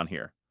going on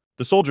here.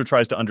 The soldier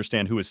tries to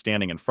understand who is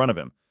standing in front of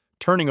him,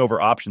 turning over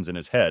options in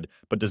his head,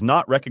 but does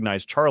not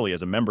recognize Charlie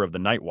as a member of the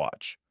Night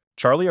Watch.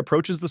 Charlie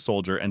approaches the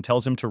soldier and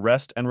tells him to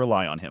rest and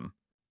rely on him.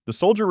 The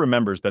soldier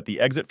remembers that the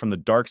exit from the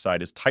dark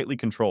side is tightly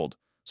controlled,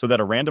 so that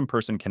a random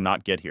person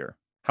cannot get here.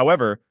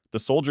 However, the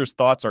soldier's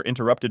thoughts are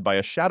interrupted by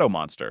a shadow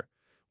monster,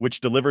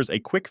 which delivers a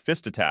quick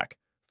fist attack,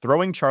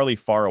 throwing Charlie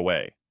far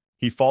away.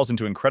 He falls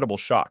into incredible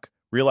shock,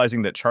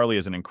 realizing that Charlie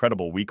is an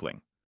incredible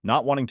weakling.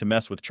 Not wanting to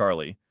mess with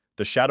Charlie,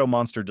 the shadow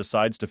monster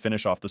decides to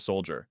finish off the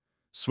soldier,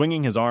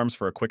 swinging his arms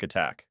for a quick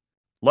attack.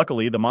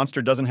 Luckily, the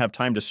monster doesn't have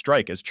time to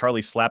strike as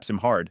Charlie slaps him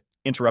hard,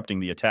 interrupting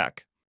the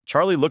attack.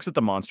 Charlie looks at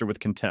the monster with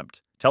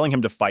contempt, telling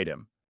him to fight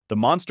him. The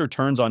monster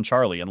turns on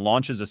Charlie and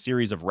launches a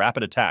series of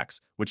rapid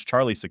attacks, which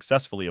Charlie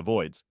successfully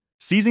avoids.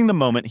 Seizing the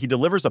moment, he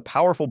delivers a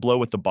powerful blow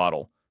with the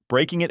bottle,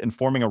 breaking it and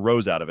forming a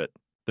rose out of it.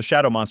 The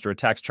shadow monster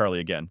attacks Charlie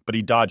again, but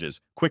he dodges,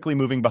 quickly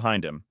moving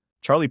behind him.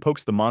 Charlie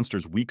pokes the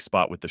monster's weak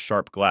spot with the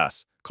sharp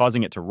glass,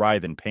 causing it to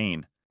writhe in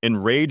pain.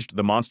 Enraged,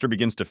 the monster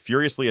begins to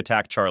furiously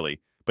attack Charlie,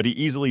 but he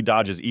easily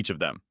dodges each of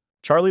them.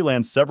 Charlie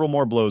lands several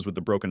more blows with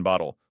the broken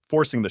bottle,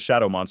 forcing the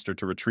shadow monster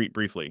to retreat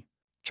briefly.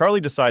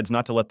 Charlie decides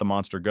not to let the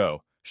monster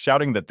go,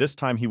 shouting that this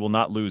time he will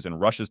not lose and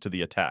rushes to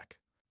the attack.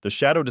 The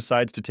shadow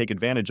decides to take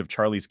advantage of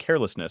Charlie's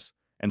carelessness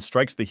and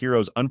strikes the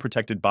hero's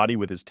unprotected body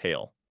with his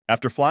tail.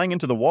 After flying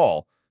into the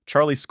wall,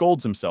 Charlie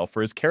scolds himself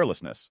for his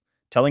carelessness,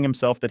 telling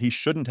himself that he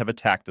shouldn't have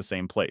attacked the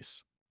same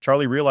place.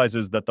 Charlie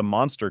realizes that the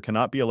monster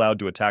cannot be allowed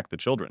to attack the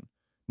children,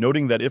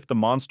 noting that if the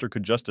monster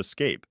could just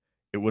escape,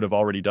 it would have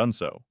already done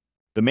so.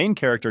 The main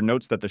character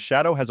notes that the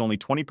shadow has only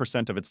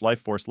 20% of its life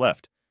force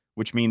left,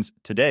 which means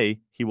today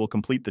he will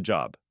complete the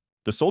job.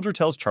 The soldier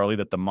tells Charlie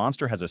that the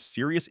monster has a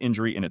serious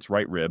injury in its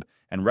right rib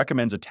and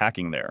recommends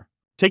attacking there.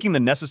 Taking the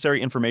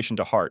necessary information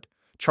to heart,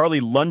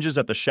 Charlie lunges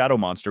at the shadow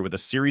monster with a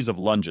series of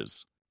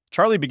lunges.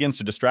 Charlie begins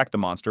to distract the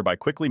monster by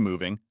quickly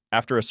moving,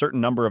 after a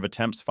certain number of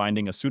attempts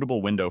finding a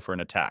suitable window for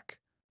an attack.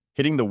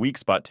 Hitting the weak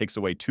spot takes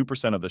away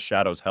 2% of the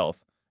shadow's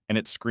health, and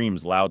it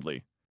screams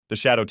loudly. The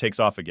shadow takes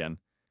off again,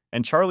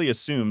 and Charlie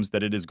assumes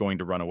that it is going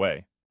to run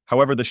away.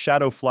 However, the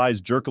shadow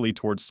flies jerkily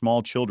towards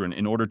small children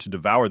in order to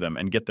devour them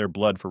and get their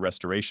blood for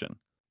restoration.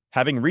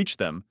 Having reached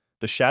them,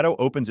 the shadow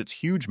opens its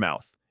huge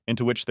mouth,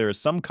 into which there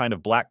is some kind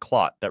of black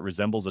clot that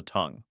resembles a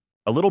tongue.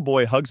 A little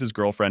boy hugs his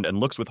girlfriend and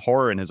looks with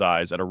horror in his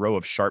eyes at a row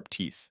of sharp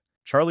teeth.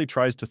 Charlie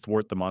tries to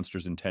thwart the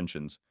monster's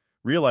intentions,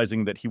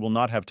 realizing that he will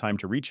not have time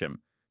to reach him,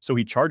 so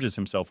he charges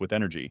himself with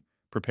energy,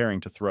 preparing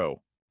to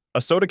throw.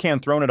 A soda can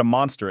thrown at a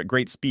monster at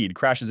great speed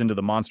crashes into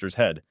the monster's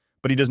head,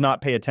 but he does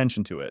not pay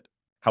attention to it.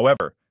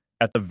 However,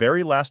 at the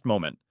very last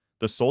moment,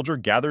 the soldier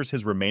gathers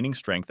his remaining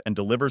strength and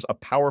delivers a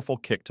powerful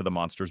kick to the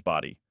monster's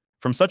body.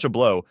 From such a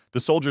blow, the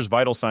soldier's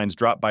vital signs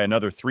drop by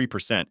another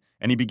 3%,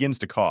 and he begins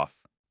to cough.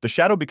 The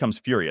shadow becomes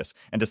furious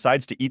and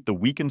decides to eat the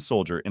weakened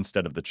soldier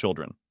instead of the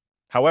children.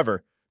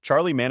 However,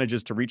 Charlie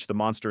manages to reach the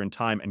monster in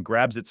time and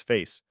grabs its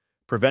face,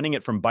 preventing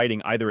it from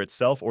biting either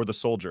itself or the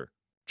soldier.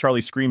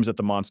 Charlie screams at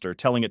the monster,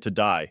 telling it to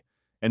die,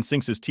 and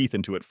sinks his teeth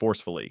into it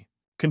forcefully.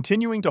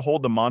 Continuing to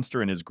hold the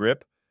monster in his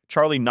grip,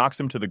 Charlie knocks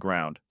him to the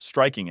ground,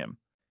 striking him.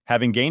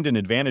 Having gained an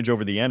advantage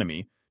over the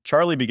enemy,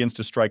 Charlie begins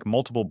to strike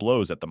multiple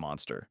blows at the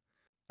monster.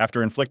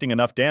 After inflicting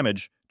enough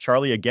damage,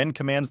 Charlie again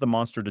commands the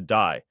monster to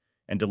die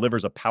and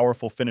delivers a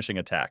powerful finishing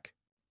attack.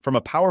 From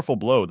a powerful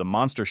blow, the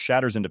monster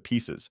shatters into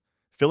pieces,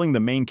 filling the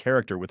main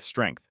character with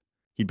strength.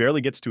 He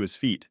barely gets to his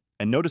feet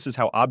and notices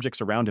how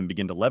objects around him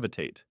begin to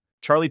levitate.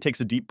 Charlie takes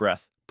a deep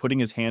breath, putting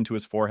his hand to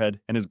his forehead,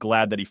 and is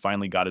glad that he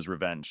finally got his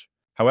revenge.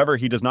 However,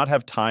 he does not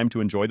have time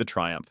to enjoy the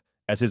triumph,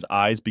 as his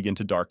eyes begin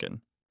to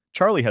darken.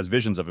 Charlie has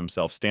visions of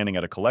himself standing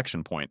at a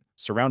collection point,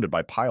 surrounded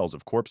by piles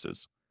of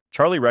corpses.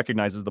 Charlie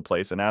recognizes the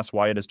place and asks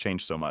why it has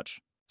changed so much.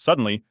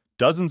 Suddenly,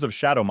 dozens of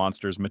shadow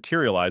monsters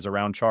materialize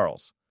around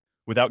Charles.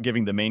 Without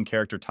giving the main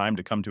character time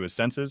to come to his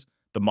senses,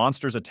 the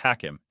monsters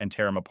attack him and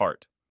tear him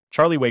apart.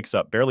 Charlie wakes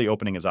up, barely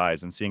opening his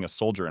eyes and seeing a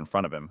soldier in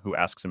front of him who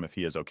asks him if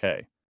he is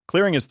okay.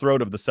 Clearing his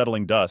throat of the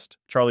settling dust,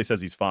 Charlie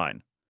says he's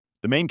fine.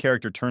 The main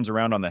character turns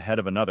around on the head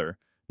of another,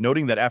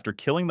 noting that after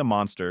killing the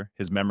monster,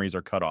 his memories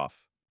are cut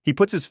off. He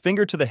puts his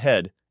finger to the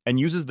head and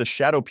uses the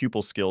shadow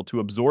pupil skill to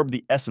absorb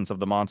the essence of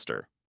the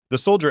monster. The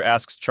soldier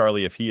asks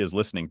Charlie if he is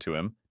listening to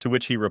him, to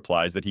which he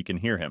replies that he can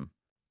hear him.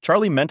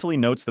 Charlie mentally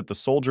notes that the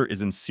soldier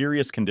is in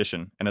serious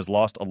condition and has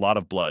lost a lot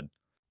of blood.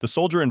 The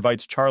soldier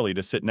invites Charlie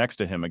to sit next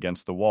to him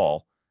against the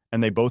wall,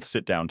 and they both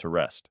sit down to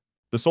rest.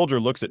 The soldier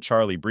looks at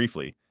Charlie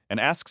briefly and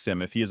asks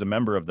him if he is a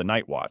member of the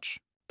Night Watch.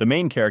 The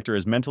main character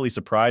is mentally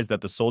surprised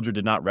that the soldier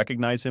did not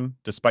recognize him,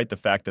 despite the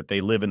fact that they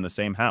live in the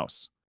same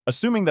house.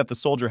 Assuming that the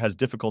soldier has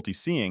difficulty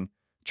seeing,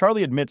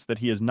 Charlie admits that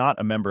he is not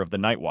a member of the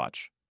Night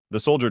Watch. The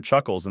soldier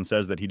chuckles and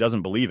says that he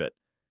doesn't believe it,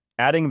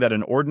 adding that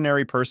an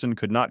ordinary person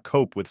could not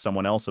cope with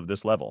someone else of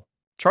this level.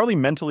 Charlie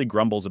mentally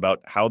grumbles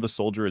about how the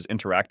soldier is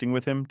interacting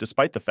with him,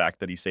 despite the fact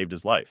that he saved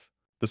his life.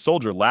 The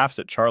soldier laughs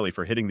at Charlie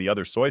for hitting the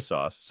other soy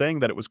sauce, saying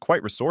that it was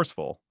quite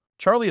resourceful.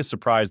 Charlie is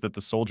surprised that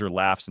the soldier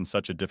laughs in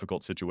such a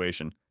difficult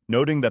situation,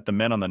 noting that the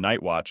men on the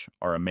Night Watch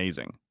are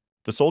amazing.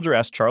 The soldier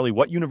asks Charlie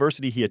what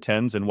university he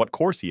attends and what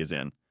course he is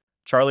in.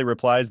 Charlie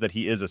replies that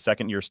he is a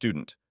second-year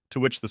student, to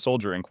which the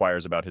soldier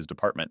inquires about his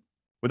department.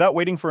 Without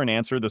waiting for an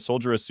answer, the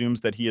soldier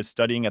assumes that he is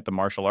studying at the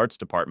martial arts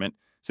department,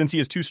 since he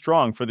is too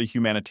strong for the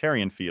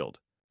humanitarian field.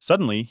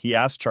 Suddenly, he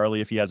asks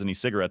Charlie if he has any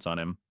cigarettes on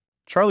him.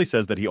 Charlie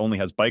says that he only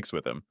has bikes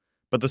with him,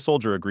 but the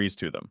soldier agrees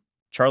to them.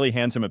 Charlie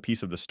hands him a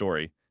piece of the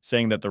story,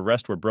 saying that the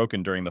rest were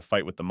broken during the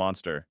fight with the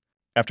monster.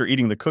 After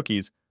eating the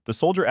cookies, the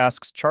soldier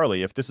asks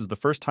Charlie if this is the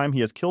first time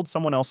he has killed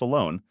someone else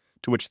alone,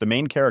 to which the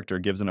main character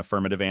gives an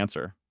affirmative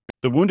answer.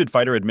 The wounded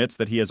fighter admits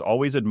that he has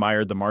always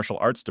admired the martial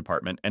arts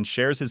department and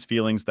shares his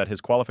feelings that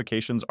his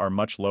qualifications are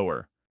much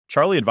lower.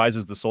 Charlie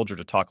advises the soldier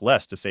to talk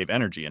less to save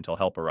energy until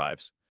help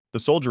arrives. The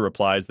soldier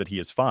replies that he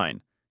is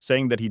fine,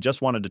 saying that he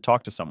just wanted to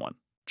talk to someone.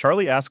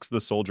 Charlie asks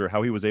the soldier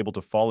how he was able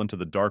to fall into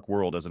the dark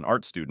world as an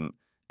art student,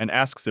 and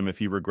asks him if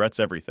he regrets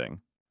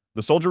everything.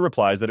 The soldier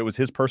replies that it was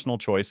his personal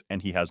choice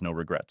and he has no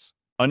regrets.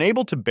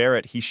 Unable to bear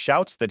it, he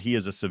shouts that he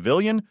is a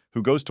civilian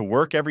who goes to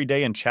work every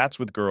day and chats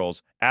with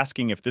girls,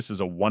 asking if this is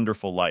a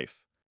wonderful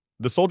life.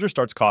 The soldier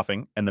starts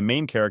coughing, and the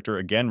main character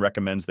again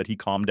recommends that he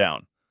calm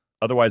down,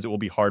 otherwise it will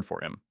be hard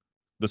for him.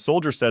 The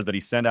soldier says that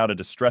he sent out a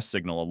distress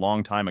signal a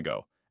long time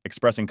ago,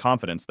 expressing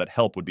confidence that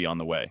help would be on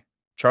the way.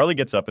 Charlie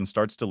gets up and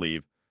starts to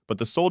leave, but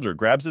the soldier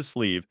grabs his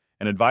sleeve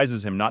and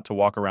advises him not to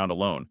walk around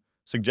alone,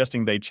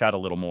 suggesting they chat a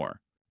little more.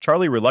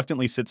 Charlie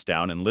reluctantly sits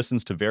down and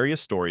listens to various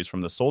stories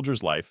from the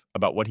soldier's life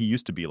about what he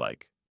used to be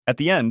like. At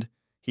the end,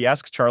 he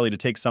asks Charlie to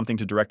take something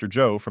to Director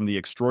Joe from the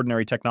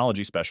Extraordinary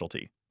Technology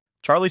Specialty.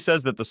 Charlie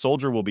says that the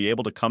soldier will be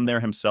able to come there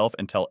himself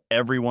and tell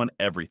everyone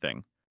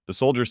everything. The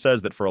soldier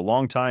says that for a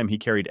long time he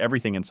carried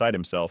everything inside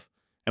himself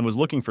and was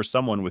looking for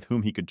someone with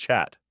whom he could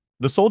chat.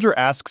 The soldier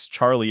asks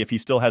Charlie if he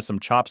still has some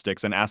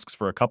chopsticks and asks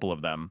for a couple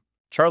of them.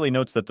 Charlie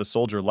notes that the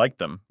soldier liked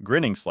them,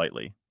 grinning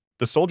slightly.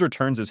 The soldier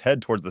turns his head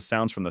towards the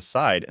sounds from the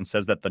side and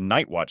says that the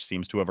Night Watch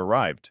seems to have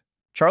arrived.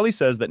 Charlie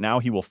says that now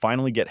he will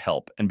finally get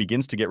help and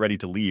begins to get ready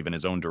to leave in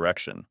his own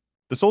direction.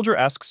 The soldier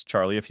asks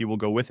Charlie if he will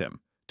go with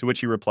him, to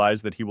which he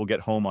replies that he will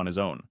get home on his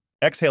own.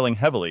 Exhaling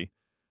heavily,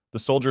 the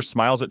soldier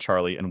smiles at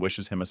Charlie and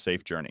wishes him a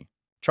safe journey.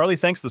 Charlie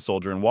thanks the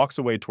soldier and walks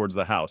away towards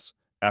the house,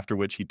 after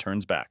which he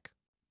turns back.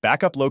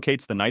 Backup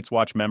locates the Night's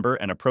Watch member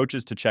and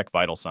approaches to check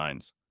vital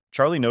signs.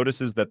 Charlie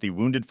notices that the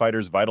wounded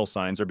fighter's vital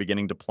signs are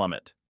beginning to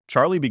plummet.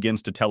 Charlie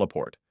begins to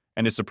teleport,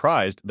 and is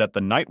surprised that the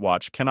Night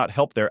Watch cannot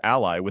help their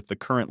ally with the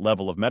current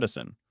level of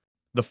medicine.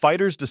 The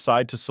fighters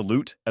decide to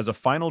salute as a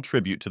final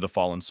tribute to the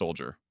fallen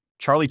soldier.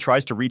 Charlie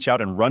tries to reach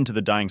out and run to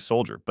the dying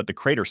soldier, but the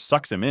crater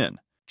sucks him in.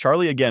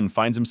 Charlie again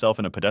finds himself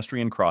in a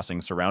pedestrian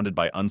crossing surrounded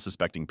by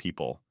unsuspecting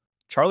people.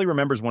 Charlie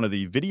remembers one of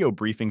the video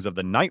briefings of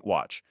the Night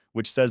Watch,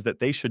 which says that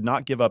they should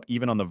not give up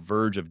even on the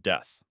verge of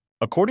death.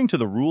 According to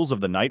the rules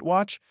of the Night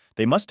Watch,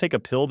 they must take a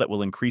pill that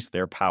will increase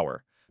their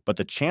power, but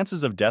the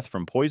chances of death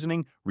from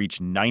poisoning reach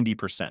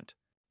 90%.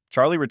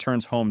 Charlie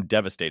returns home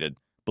devastated,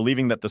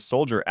 believing that the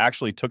soldier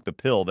actually took the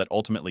pill that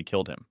ultimately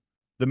killed him.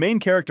 The main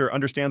character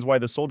understands why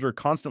the soldier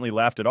constantly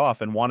laughed it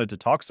off and wanted to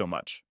talk so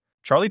much.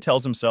 Charlie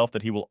tells himself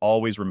that he will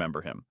always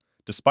remember him,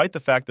 despite the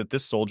fact that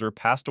this soldier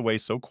passed away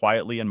so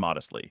quietly and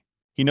modestly.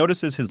 He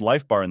notices his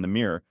life bar in the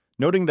mirror,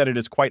 noting that it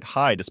is quite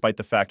high despite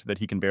the fact that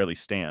he can barely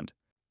stand.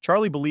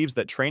 Charlie believes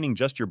that training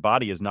just your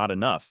body is not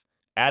enough,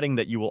 adding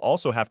that you will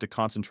also have to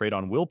concentrate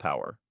on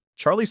willpower.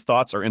 Charlie's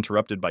thoughts are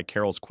interrupted by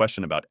Carol's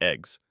question about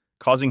eggs,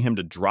 causing him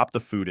to drop the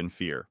food in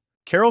fear.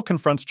 Carol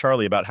confronts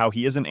Charlie about how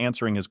he isn't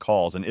answering his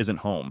calls and isn't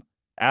home,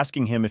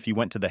 asking him if he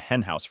went to the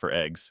hen house for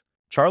eggs.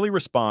 Charlie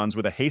responds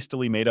with a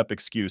hastily made-up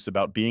excuse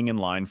about being in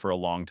line for a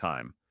long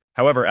time.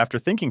 However, after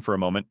thinking for a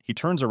moment, he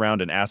turns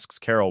around and asks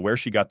Carol where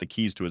she got the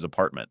keys to his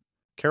apartment.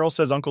 Carol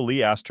says Uncle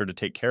Lee asked her to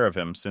take care of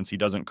him since he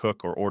doesn't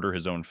cook or order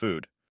his own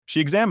food.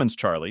 She examines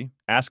Charlie,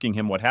 asking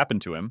him what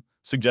happened to him,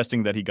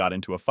 suggesting that he got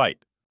into a fight.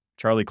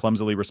 Charlie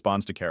clumsily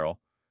responds to Carol,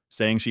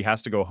 saying she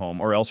has to go home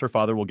or else her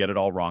father will get it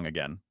all wrong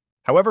again.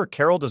 However,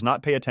 Carol does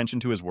not pay attention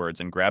to his words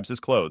and grabs his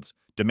clothes,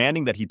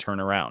 demanding that he turn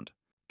around.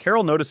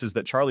 Carol notices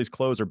that Charlie's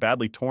clothes are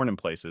badly torn in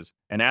places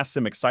and asks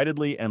him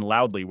excitedly and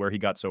loudly where he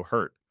got so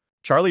hurt.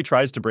 Charlie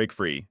tries to break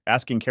free,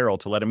 asking Carol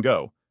to let him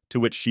go, to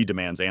which she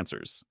demands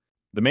answers.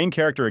 The main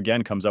character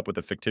again comes up with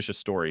a fictitious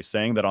story,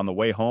 saying that on the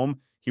way home,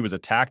 he was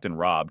attacked and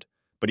robbed,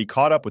 but he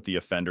caught up with the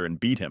offender and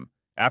beat him,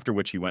 after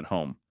which he went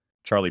home.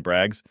 Charlie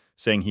brags,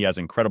 saying he has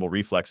incredible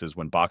reflexes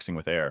when boxing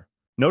with air.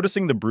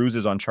 Noticing the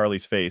bruises on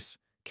Charlie's face,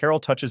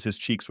 Carol touches his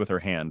cheeks with her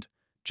hand,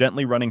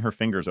 gently running her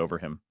fingers over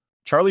him.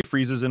 Charlie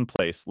freezes in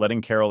place,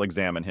 letting Carol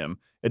examine him,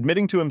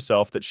 admitting to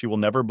himself that she will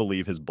never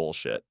believe his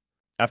bullshit.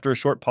 After a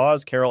short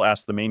pause, Carol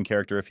asks the main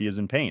character if he is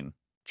in pain.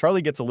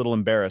 Charlie gets a little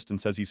embarrassed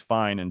and says he's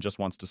fine and just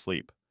wants to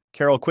sleep.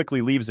 Carol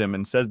quickly leaves him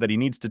and says that he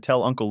needs to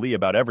tell Uncle Lee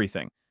about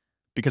everything,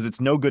 because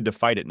it's no good to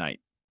fight at night.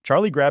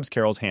 Charlie grabs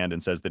Carol's hand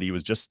and says that he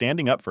was just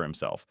standing up for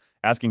himself,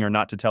 asking her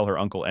not to tell her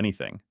uncle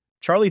anything.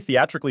 Charlie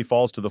theatrically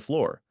falls to the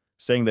floor,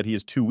 saying that he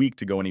is too weak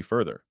to go any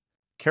further.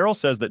 Carol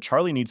says that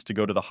Charlie needs to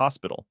go to the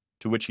hospital,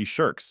 to which he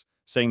shirks,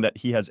 saying that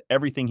he has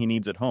everything he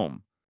needs at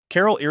home.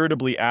 Carol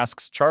irritably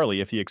asks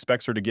Charlie if he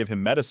expects her to give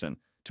him medicine,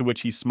 to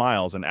which he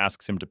smiles and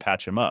asks him to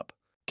patch him up.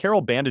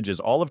 Carol bandages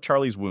all of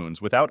Charlie's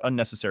wounds without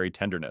unnecessary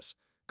tenderness,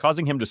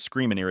 causing him to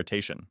scream in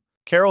irritation.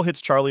 Carol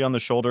hits Charlie on the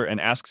shoulder and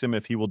asks him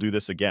if he will do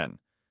this again,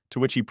 to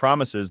which he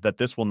promises that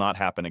this will not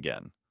happen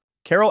again.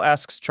 Carol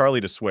asks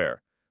Charlie to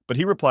swear, but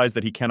he replies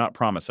that he cannot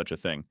promise such a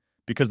thing,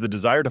 because the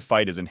desire to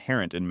fight is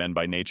inherent in men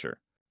by nature.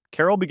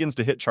 Carol begins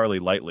to hit Charlie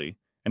lightly,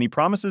 and he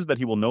promises that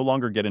he will no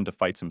longer get into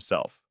fights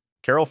himself.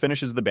 Carol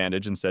finishes the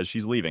bandage and says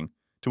she's leaving,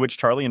 to which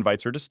Charlie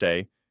invites her to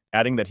stay,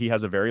 adding that he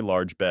has a very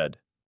large bed.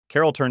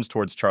 Carol turns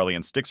towards Charlie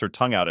and sticks her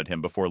tongue out at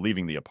him before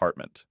leaving the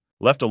apartment.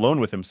 Left alone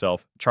with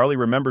himself, Charlie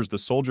remembers the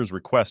soldier's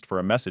request for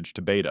a message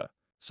to Beta.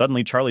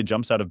 Suddenly, Charlie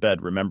jumps out of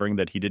bed, remembering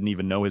that he didn't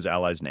even know his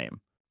ally's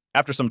name.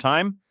 After some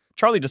time,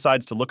 Charlie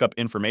decides to look up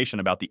information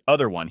about the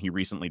other one he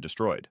recently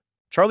destroyed.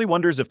 Charlie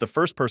wonders if the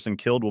first person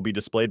killed will be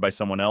displayed by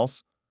someone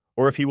else,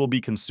 or if he will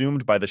be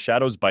consumed by the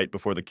shadow's bite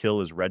before the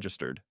kill is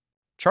registered.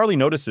 Charlie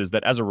notices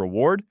that as a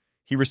reward,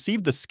 he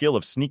received the skill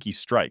of Sneaky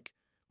Strike,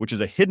 which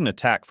is a hidden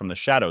attack from the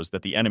shadows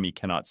that the enemy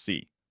cannot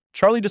see.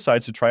 Charlie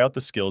decides to try out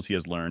the skills he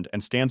has learned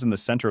and stands in the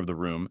center of the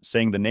room,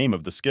 saying the name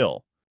of the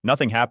skill.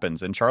 Nothing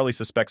happens, and Charlie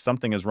suspects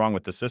something is wrong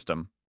with the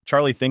system.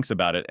 Charlie thinks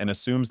about it and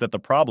assumes that the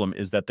problem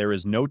is that there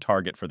is no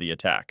target for the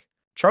attack.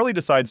 Charlie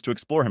decides to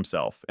explore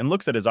himself and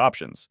looks at his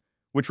options,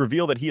 which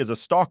reveal that he is a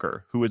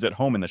stalker who is at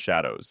home in the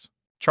shadows.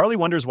 Charlie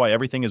wonders why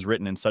everything is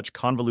written in such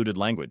convoluted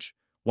language,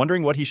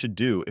 wondering what he should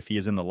do if he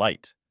is in the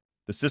light.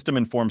 The system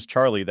informs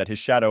Charlie that his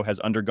shadow has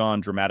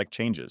undergone dramatic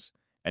changes,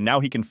 and now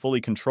he can fully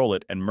control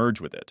it and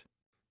merge with it.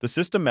 The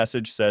system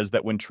message says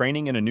that when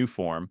training in a new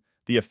form,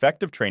 the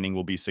effect of training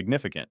will be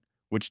significant,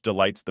 which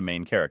delights the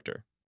main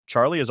character.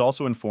 Charlie is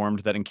also informed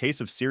that in case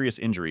of serious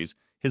injuries,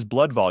 his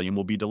blood volume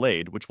will be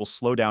delayed, which will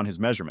slow down his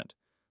measurement.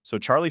 So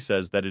Charlie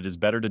says that it is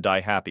better to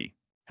die happy.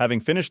 Having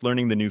finished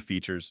learning the new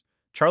features,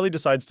 Charlie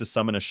decides to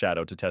summon a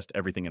shadow to test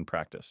everything in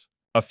practice.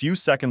 A few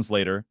seconds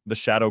later, the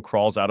shadow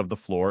crawls out of the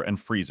floor and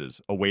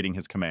freezes, awaiting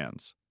his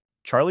commands.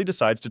 Charlie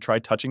decides to try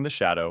touching the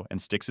shadow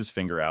and sticks his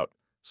finger out,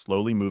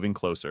 slowly moving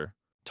closer.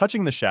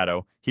 Touching the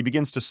shadow, he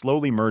begins to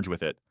slowly merge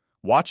with it,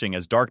 watching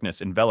as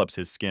darkness envelops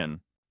his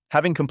skin.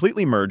 Having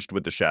completely merged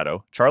with the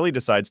shadow, Charlie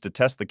decides to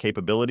test the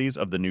capabilities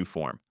of the new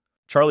form.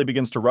 Charlie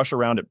begins to rush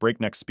around at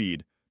breakneck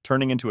speed,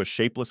 turning into a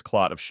shapeless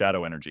clot of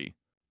shadow energy.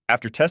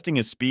 After testing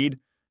his speed,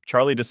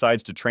 Charlie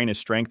decides to train his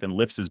strength and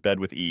lifts his bed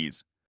with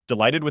ease.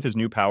 Delighted with his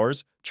new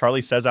powers,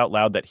 Charlie says out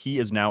loud that he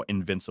is now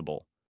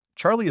invincible.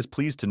 Charlie is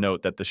pleased to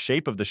note that the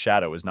shape of the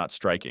shadow is not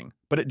striking,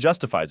 but it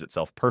justifies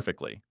itself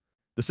perfectly.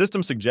 The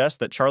system suggests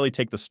that Charlie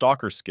take the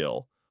Stalker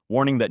skill,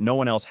 warning that no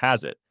one else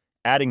has it,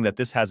 adding that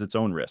this has its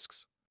own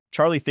risks.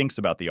 Charlie thinks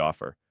about the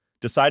offer,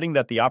 deciding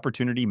that the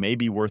opportunity may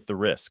be worth the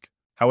risk.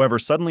 However,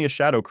 suddenly a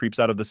shadow creeps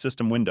out of the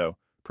system window,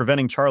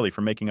 preventing Charlie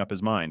from making up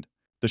his mind.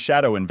 The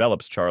shadow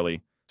envelops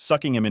Charlie,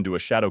 sucking him into a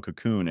shadow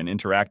cocoon and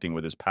interacting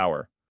with his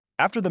power.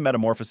 After the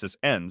metamorphosis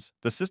ends,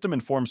 the system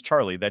informs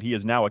Charlie that he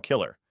is now a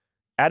killer,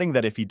 adding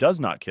that if he does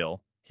not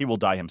kill, he will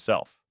die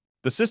himself.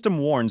 The system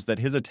warns that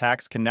his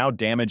attacks can now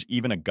damage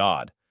even a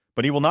god,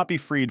 but he will not be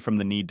freed from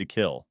the need to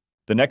kill.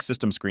 The next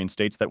system screen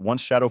states that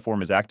once Shadow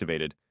Form is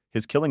activated,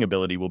 his killing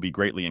ability will be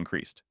greatly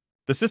increased.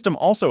 The system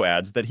also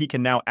adds that he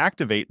can now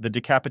activate the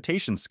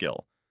Decapitation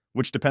skill,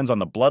 which depends on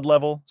the blood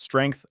level,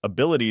 strength,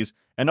 abilities,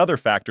 and other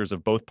factors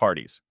of both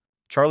parties.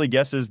 Charlie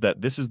guesses that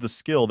this is the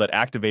skill that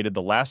activated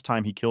the last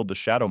time he killed the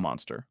shadow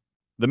monster.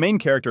 The main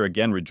character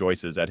again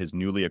rejoices at his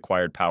newly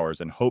acquired powers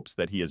and hopes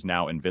that he is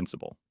now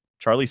invincible.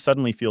 Charlie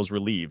suddenly feels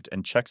relieved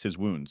and checks his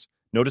wounds,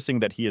 noticing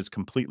that he is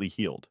completely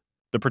healed.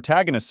 The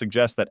protagonist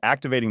suggests that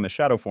activating the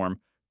shadow form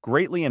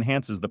greatly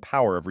enhances the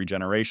power of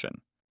regeneration.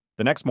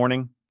 The next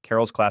morning,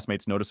 Carol's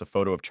classmates notice a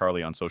photo of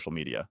Charlie on social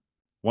media.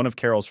 One of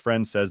Carol's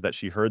friends says that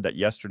she heard that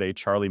yesterday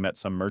Charlie met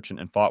some merchant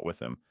and fought with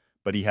him,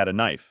 but he had a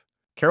knife.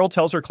 Carol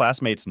tells her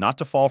classmates not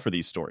to fall for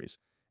these stories,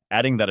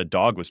 adding that a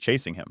dog was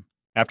chasing him.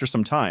 After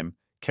some time,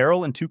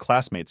 Carol and two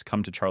classmates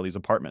come to Charlie's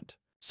apartment.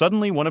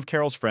 Suddenly, one of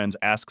Carol's friends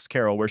asks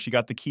Carol where she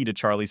got the key to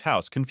Charlie's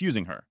house,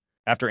 confusing her.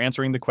 After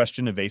answering the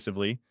question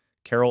evasively,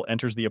 Carol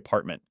enters the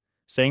apartment,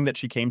 saying that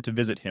she came to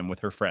visit him with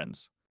her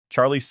friends.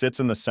 Charlie sits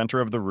in the center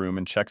of the room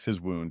and checks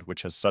his wound,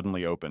 which has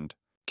suddenly opened.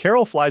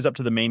 Carol flies up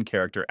to the main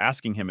character,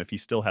 asking him if he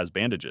still has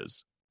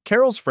bandages.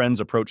 Carol's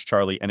friends approach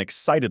Charlie and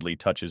excitedly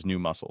touch his new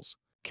muscles.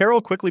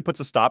 Carol quickly puts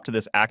a stop to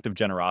this act of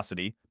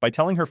generosity by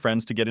telling her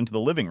friends to get into the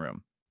living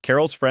room.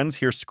 Carol's friends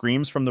hear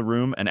screams from the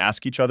room and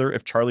ask each other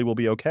if Charlie will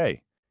be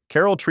okay.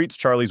 Carol treats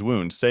Charlie's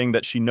wound, saying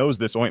that she knows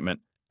this ointment,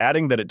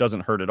 adding that it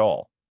doesn't hurt at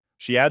all.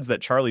 She adds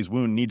that Charlie's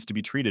wound needs to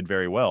be treated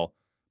very well,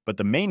 but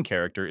the main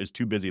character is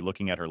too busy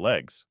looking at her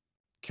legs.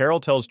 Carol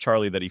tells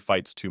Charlie that he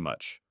fights too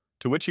much,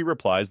 to which he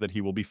replies that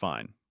he will be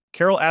fine.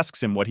 Carol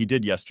asks him what he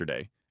did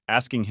yesterday,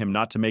 asking him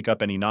not to make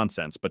up any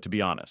nonsense but to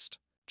be honest.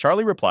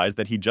 Charlie replies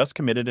that he just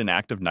committed an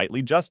act of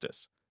knightly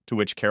justice, to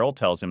which Carol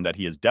tells him that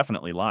he is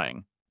definitely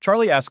lying.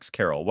 Charlie asks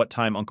Carol what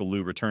time Uncle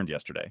Lou returned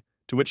yesterday,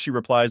 to which she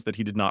replies that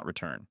he did not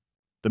return.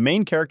 The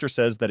main character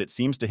says that it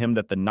seems to him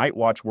that the night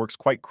watch works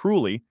quite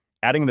cruelly,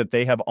 adding that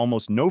they have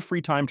almost no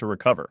free time to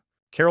recover.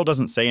 Carol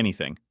doesn't say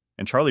anything,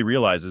 and Charlie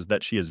realizes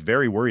that she is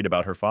very worried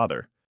about her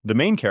father. The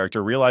main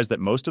character realized that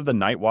most of the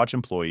night watch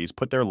employees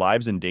put their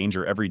lives in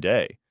danger every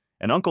day,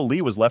 and Uncle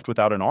Lee was left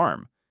without an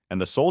arm, and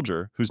the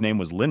soldier, whose name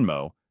was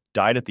Linmo,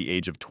 died at the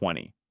age of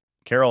 20.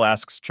 Carol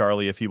asks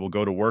Charlie if he will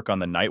go to work on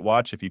the night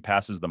watch if he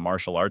passes the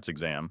martial arts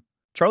exam.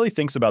 Charlie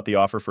thinks about the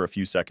offer for a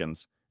few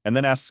seconds, and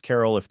then asks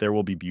Carol if there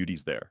will be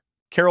beauties there.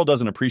 Carol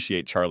doesn't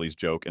appreciate Charlie's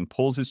joke and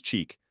pulls his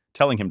cheek,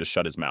 telling him to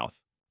shut his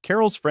mouth.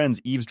 Carol's friends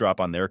eavesdrop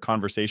on their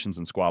conversations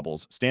and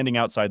squabbles, standing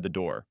outside the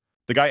door.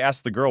 The guy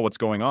asks the girl what's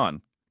going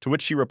on, to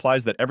which she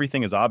replies that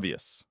everything is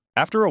obvious.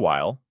 After a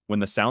while, when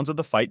the sounds of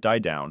the fight die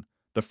down,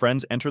 the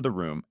friends enter the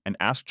room and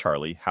ask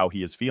Charlie how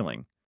he is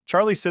feeling.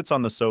 Charlie sits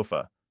on the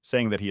sofa,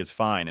 saying that he is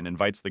fine and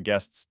invites the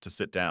guests to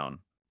sit down.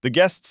 The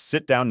guests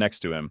sit down next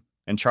to him,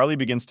 and Charlie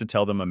begins to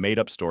tell them a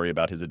made-up story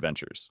about his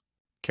adventures.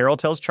 Carol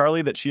tells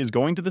Charlie that she is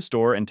going to the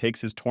store and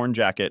takes his torn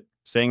jacket,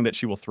 saying that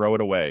she will throw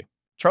it away.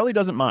 Charlie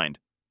doesn't mind,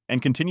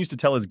 and continues to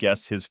tell his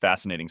guests his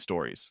fascinating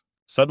stories.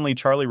 Suddenly,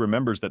 Charlie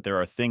remembers that there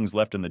are things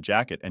left in the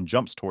jacket and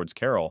jumps towards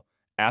Carol,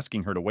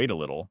 asking her to wait a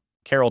little.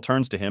 Carol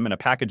turns to him and a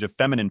package of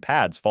feminine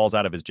pads falls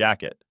out of his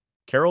jacket.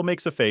 Carol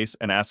makes a face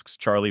and asks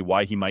Charlie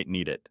why he might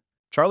need it.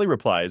 Charlie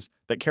replies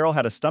that Carol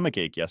had a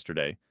stomachache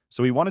yesterday,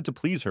 so he wanted to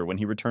please her when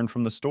he returned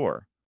from the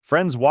store.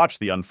 Friends watch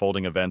the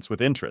unfolding events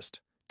with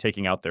interest,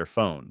 taking out their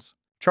phones.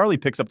 Charlie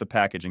picks up the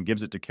package and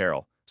gives it to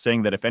Carol,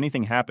 saying that if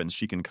anything happens,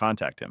 she can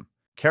contact him.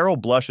 Carol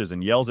blushes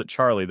and yells at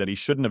Charlie that he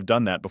shouldn't have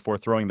done that before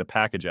throwing the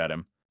package at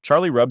him.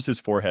 Charlie rubs his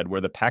forehead where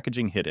the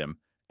packaging hit him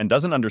and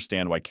doesn't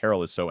understand why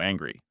Carol is so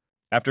angry.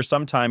 After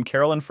some time,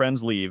 Carol and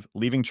friends leave,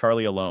 leaving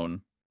Charlie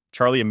alone.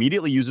 Charlie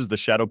immediately uses the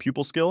shadow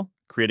pupil skill,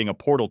 creating a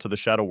portal to the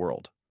shadow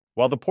world.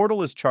 While the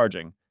portal is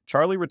charging,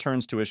 Charlie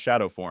returns to his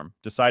shadow form,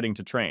 deciding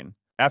to train.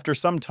 After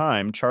some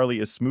time, Charlie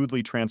is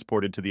smoothly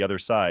transported to the other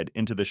side,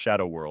 into the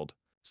shadow world.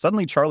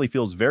 Suddenly, Charlie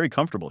feels very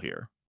comfortable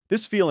here.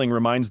 This feeling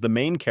reminds the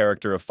main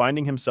character of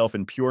finding himself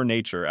in pure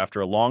nature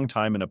after a long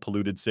time in a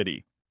polluted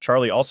city.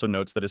 Charlie also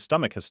notes that his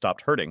stomach has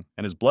stopped hurting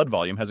and his blood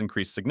volume has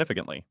increased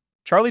significantly.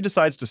 Charlie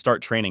decides to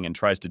start training and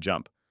tries to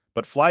jump,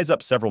 but flies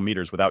up several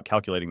meters without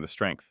calculating the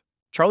strength.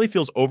 Charlie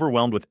feels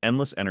overwhelmed with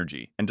endless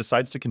energy and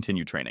decides to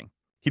continue training.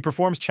 He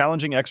performs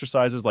challenging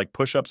exercises like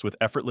push-ups with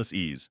effortless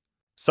ease.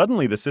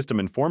 Suddenly, the system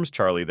informs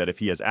Charlie that if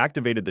he has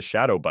activated the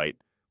shadow bite,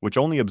 which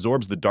only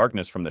absorbs the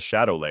darkness from the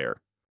shadow layer.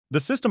 The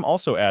system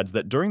also adds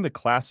that during the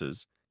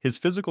classes, his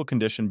physical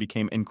condition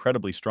became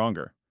incredibly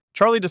stronger.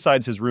 Charlie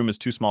decides his room is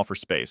too small for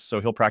space,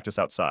 so he'll practice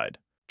outside.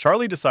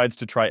 Charlie decides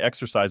to try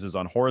exercises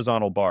on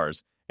horizontal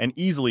bars and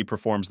easily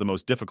performs the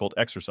most difficult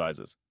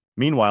exercises.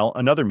 Meanwhile,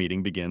 another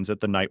meeting begins at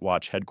the Night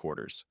Watch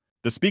headquarters.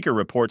 The speaker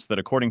reports that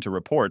according to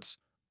reports,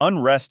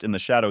 unrest in the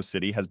Shadow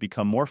City has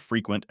become more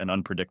frequent and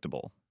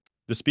unpredictable.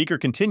 The speaker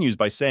continues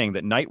by saying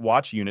that Night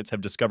Watch units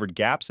have discovered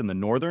gaps in the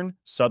northern,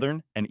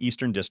 southern, and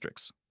eastern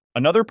districts.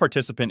 Another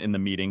participant in the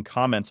meeting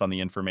comments on the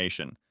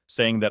information,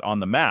 saying that on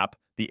the map,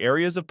 the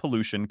areas of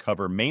pollution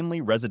cover mainly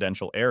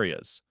residential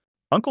areas.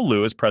 Uncle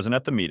Lou is present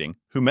at the meeting,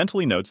 who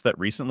mentally notes that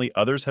recently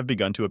others have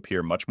begun to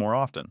appear much more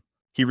often.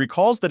 He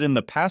recalls that in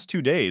the past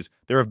 2 days,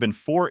 there have been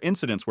 4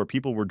 incidents where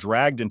people were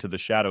dragged into the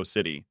Shadow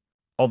City.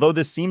 Although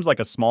this seems like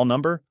a small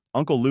number,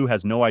 Uncle Lou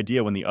has no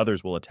idea when the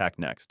others will attack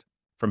next.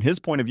 From his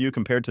point of view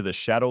compared to the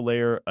Shadow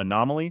Layer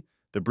anomaly,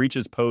 the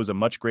breaches pose a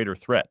much greater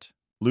threat.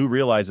 Lou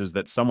realizes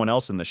that someone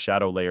else in the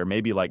Shadow Layer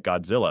may be like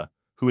Godzilla,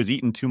 who has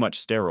eaten too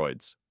much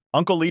steroids.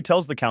 Uncle Lee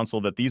tells the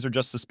council that these are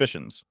just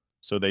suspicions,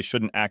 so they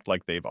shouldn't act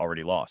like they've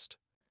already lost.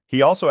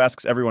 He also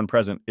asks everyone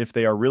present if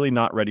they are really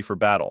not ready for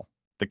battle.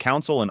 The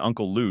council and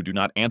Uncle Lou do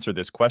not answer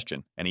this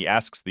question, and he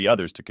asks the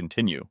others to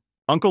continue.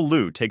 Uncle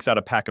Lou takes out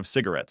a pack of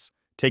cigarettes,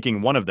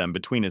 taking one of them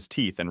between his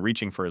teeth and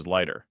reaching for his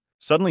lighter.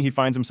 Suddenly, he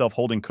finds himself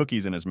holding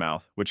cookies in his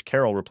mouth, which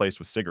Carol replaced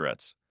with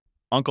cigarettes.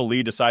 Uncle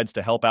Lee decides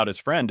to help out his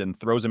friend and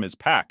throws him his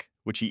pack,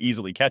 which he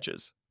easily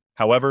catches.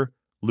 However,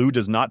 Lou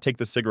does not take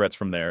the cigarettes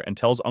from there and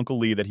tells Uncle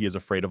Lee that he is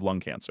afraid of lung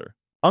cancer.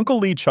 Uncle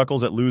Lee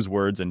chuckles at Lou's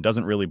words and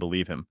doesn't really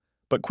believe him,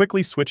 but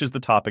quickly switches the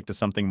topic to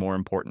something more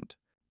important.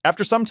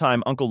 After some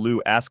time, Uncle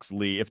Lou asks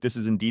Lee if this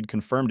is indeed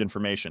confirmed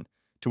information,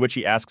 to which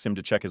he asks him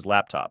to check his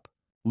laptop.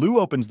 Lou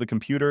opens the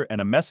computer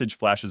and a message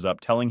flashes up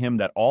telling him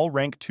that all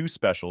Rank 2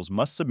 specials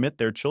must submit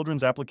their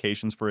children's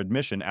applications for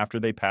admission after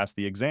they pass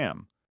the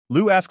exam.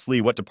 Lou asks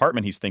Lee what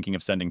department he's thinking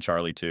of sending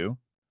Charlie to.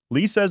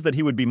 Lee says that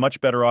he would be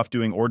much better off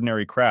doing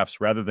ordinary crafts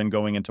rather than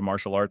going into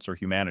martial arts or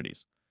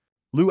humanities.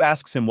 Lou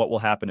asks him what will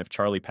happen if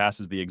Charlie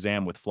passes the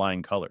exam with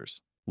flying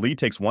colors. Lee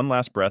takes one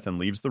last breath and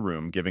leaves the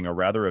room, giving a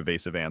rather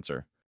evasive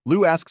answer.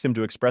 Lou asks him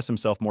to express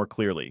himself more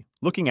clearly,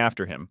 looking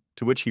after him,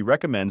 to which he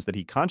recommends that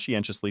he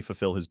conscientiously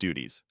fulfill his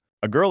duties.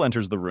 A girl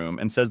enters the room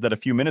and says that a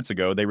few minutes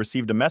ago they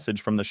received a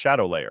message from the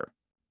shadow layer.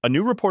 A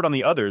new report on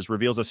the others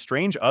reveals a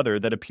strange other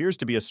that appears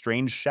to be a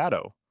strange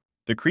shadow.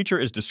 The creature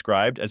is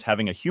described as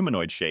having a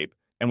humanoid shape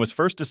and was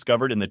first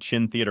discovered in the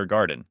Chin Theater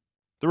Garden.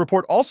 The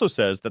report also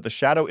says that the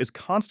shadow is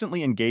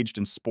constantly engaged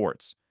in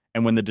sports,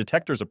 and when the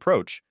detectors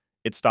approach,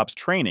 it stops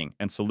training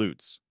and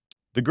salutes.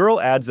 The girl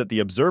adds that the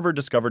observer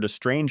discovered a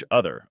strange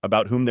other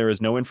about whom there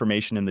is no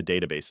information in the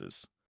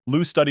databases.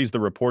 Lou studies the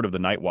report of the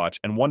Night Watch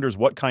and wonders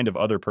what kind of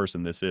other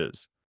person this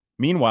is.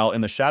 Meanwhile,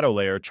 in the shadow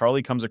layer,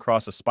 Charlie comes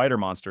across a spider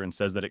monster and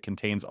says that it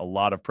contains a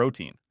lot of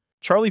protein.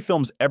 Charlie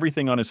films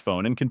everything on his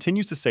phone and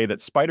continues to say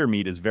that spider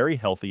meat is very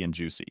healthy and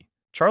juicy.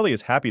 Charlie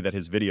is happy that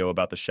his video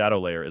about the shadow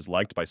layer is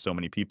liked by so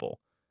many people,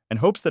 and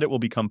hopes that it will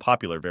become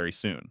popular very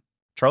soon.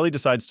 Charlie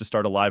decides to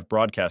start a live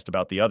broadcast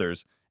about the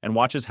others and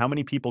watches how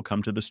many people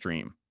come to the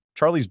stream.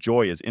 Charlie's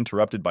joy is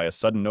interrupted by a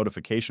sudden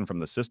notification from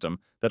the system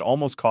that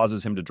almost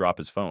causes him to drop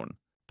his phone.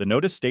 The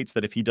notice states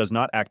that if he does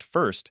not act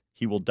first,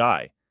 he will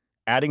die,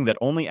 adding that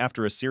only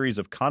after a series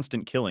of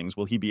constant killings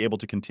will he be able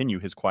to continue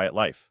his quiet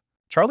life.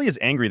 Charlie is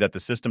angry that the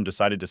system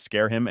decided to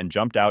scare him and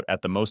jumped out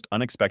at the most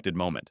unexpected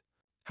moment.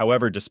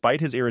 However,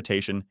 despite his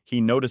irritation, he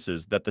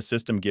notices that the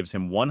system gives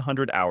him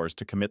 100 hours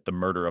to commit the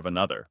murder of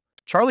another.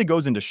 Charlie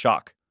goes into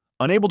shock,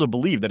 unable to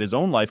believe that his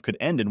own life could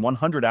end in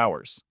 100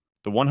 hours.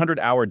 The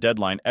 100-hour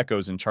deadline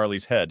echoes in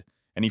Charlie's head,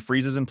 and he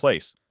freezes in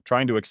place,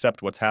 trying to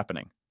accept what's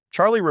happening.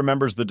 Charlie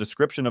remembers the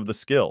description of the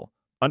skill,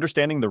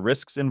 understanding the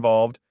risks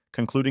involved,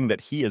 concluding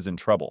that he is in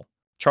trouble.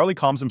 Charlie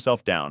calms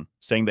himself down,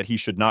 saying that he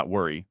should not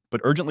worry,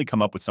 but urgently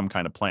come up with some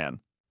kind of plan.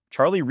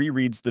 Charlie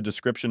rereads the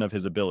description of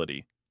his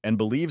ability, and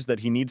believes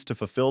that he needs to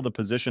fulfill the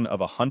position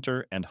of a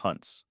hunter and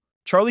hunts.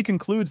 Charlie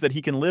concludes that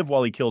he can live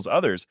while he kills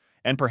others,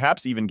 and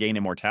perhaps even gain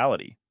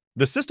immortality.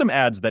 The system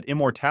adds that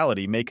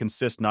immortality may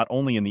consist not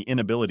only in the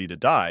inability to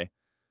die,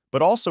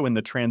 but also in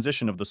the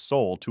transition of the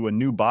soul to a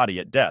new body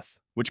at death,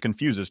 which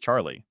confuses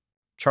Charlie.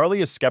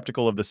 Charlie is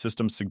skeptical of the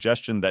system's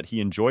suggestion that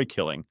he enjoy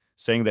killing,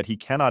 saying that he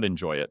cannot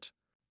enjoy it.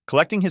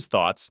 Collecting his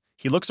thoughts,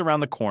 he looks around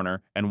the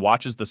corner and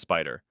watches the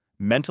spider,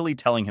 mentally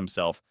telling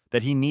himself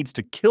that he needs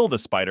to kill the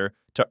spider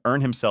to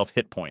earn himself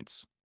hit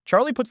points.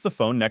 Charlie puts the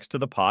phone next to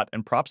the pot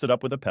and props it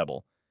up with a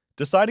pebble,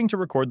 deciding to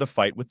record the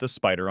fight with the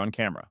spider on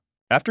camera.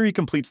 After he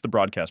completes the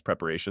broadcast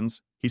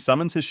preparations, he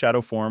summons his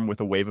shadow form with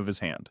a wave of his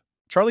hand.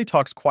 Charlie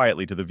talks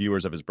quietly to the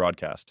viewers of his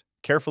broadcast,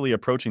 carefully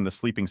approaching the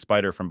sleeping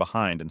spider from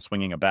behind and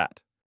swinging a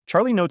bat.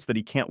 Charlie notes that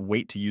he can't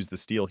wait to use the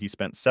steel he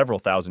spent several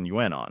thousand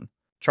yuan on.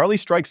 Charlie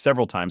strikes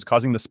several times,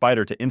 causing the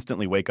spider to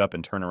instantly wake up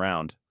and turn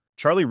around.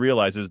 Charlie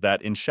realizes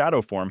that in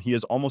shadow form he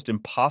is almost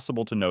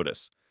impossible to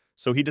notice,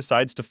 so he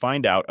decides to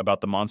find out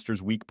about the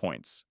monster's weak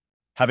points.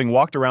 Having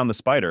walked around the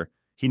spider,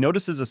 he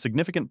notices a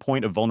significant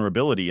point of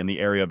vulnerability in the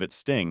area of its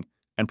sting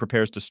and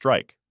prepares to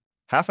strike.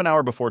 Half an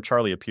hour before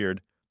Charlie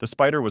appeared, the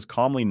spider was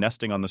calmly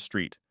nesting on the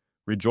street,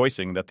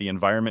 rejoicing that the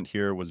environment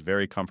here was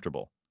very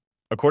comfortable.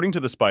 According to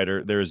the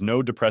spider, there is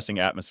no depressing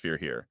atmosphere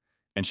here,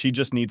 and she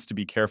just needs to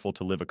be careful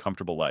to live a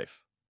comfortable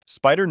life.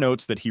 Spider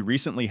notes that he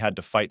recently had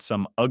to fight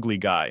some ugly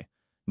guy,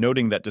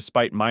 noting that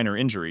despite minor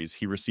injuries,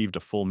 he received a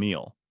full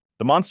meal.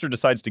 The monster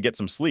decides to get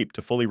some sleep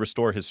to fully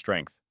restore his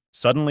strength.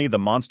 Suddenly, the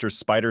monster's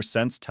spider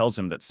sense tells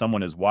him that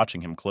someone is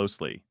watching him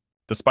closely.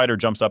 The spider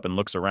jumps up and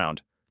looks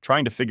around,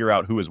 trying to figure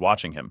out who is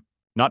watching him.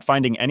 Not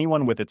finding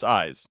anyone with its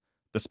eyes,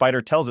 the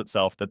spider tells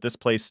itself that this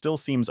place still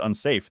seems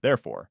unsafe,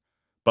 therefore,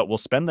 but will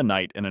spend the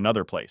night in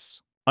another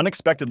place.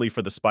 Unexpectedly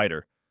for the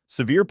spider,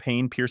 severe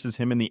pain pierces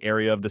him in the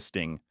area of the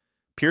sting,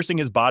 piercing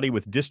his body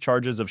with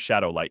discharges of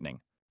shadow lightning.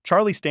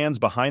 Charlie stands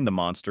behind the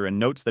monster and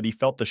notes that he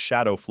felt the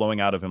shadow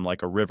flowing out of him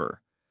like a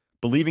river,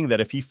 believing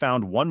that if he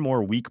found one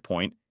more weak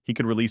point, he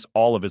could release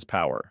all of his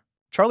power.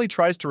 Charlie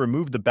tries to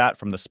remove the bat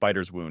from the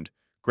spider's wound,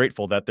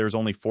 grateful that there's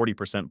only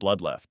 40%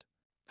 blood left.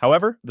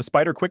 However, the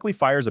spider quickly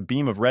fires a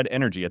beam of red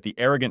energy at the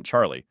arrogant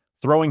Charlie,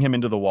 throwing him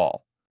into the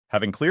wall.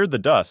 Having cleared the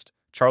dust,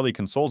 Charlie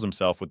consoles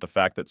himself with the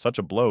fact that such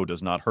a blow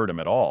does not hurt him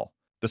at all.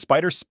 The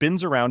spider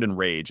spins around in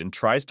rage and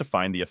tries to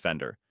find the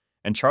offender,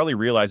 and Charlie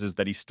realizes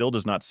that he still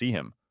does not see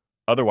him.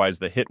 Otherwise,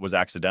 the hit was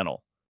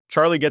accidental.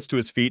 Charlie gets to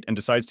his feet and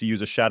decides to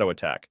use a shadow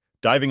attack,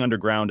 diving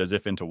underground as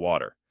if into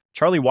water.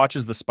 Charlie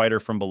watches the spider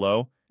from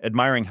below,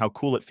 admiring how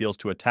cool it feels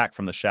to attack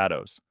from the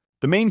shadows.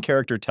 The main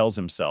character tells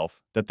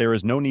himself that there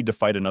is no need to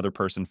fight another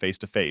person face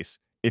to face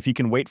if he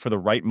can wait for the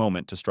right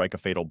moment to strike a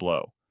fatal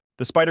blow.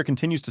 The spider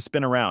continues to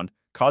spin around,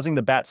 causing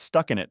the bat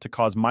stuck in it to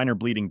cause minor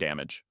bleeding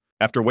damage.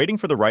 After waiting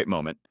for the right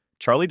moment,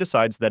 Charlie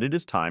decides that it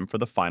is time for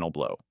the final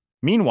blow.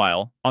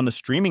 Meanwhile, on the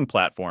streaming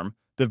platform,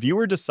 the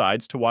viewer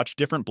decides to watch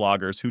different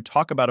bloggers who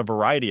talk about a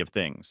variety of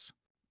things.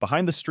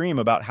 Behind the stream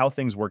about how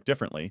things work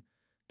differently,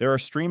 there are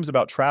streams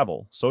about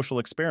travel, social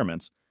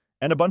experiments,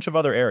 and a bunch of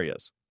other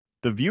areas.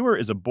 The viewer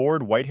is a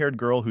bored, white-haired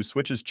girl who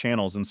switches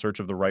channels in search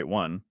of the right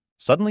one.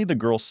 Suddenly, the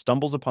girl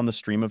stumbles upon the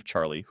stream of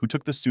Charlie, who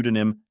took the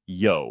pseudonym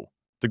Yo.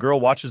 The girl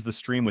watches the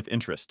stream with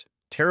interest,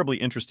 terribly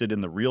interested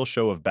in the real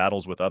show of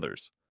battles with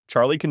others.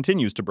 Charlie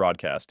continues to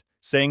broadcast,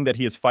 saying that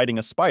he is fighting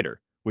a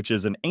spider, which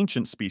is an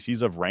ancient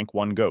species of rank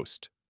 1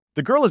 ghost.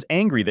 The girl is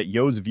angry that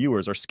Yo's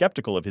viewers are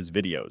skeptical of his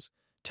videos,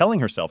 telling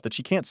herself that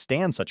she can't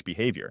stand such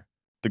behavior.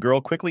 The girl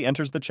quickly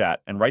enters the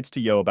chat and writes to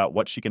Yo about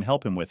what she can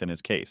help him with in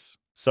his case.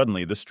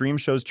 Suddenly, the stream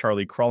shows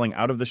Charlie crawling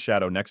out of the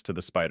shadow next to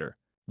the spider.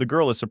 The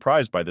girl is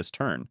surprised by this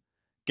turn,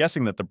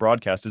 guessing that the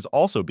broadcast is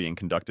also being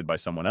conducted by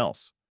someone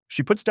else.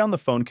 She puts down the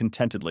phone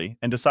contentedly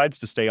and decides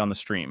to stay on the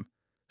stream,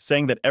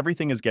 saying that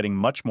everything is getting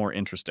much more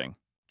interesting.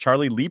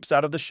 Charlie leaps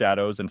out of the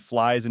shadows and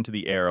flies into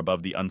the air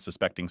above the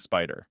unsuspecting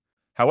spider.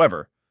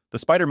 However, the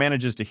spider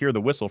manages to hear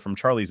the whistle from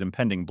Charlie's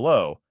impending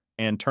blow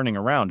and, turning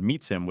around,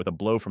 meets him with a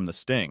blow from the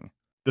sting.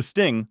 The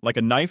sting, like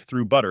a knife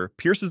through butter,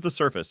 pierces the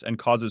surface and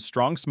causes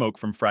strong smoke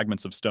from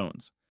fragments of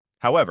stones.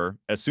 However,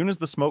 as soon as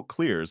the smoke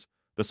clears,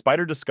 the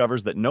spider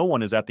discovers that no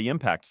one is at the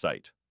impact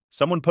site.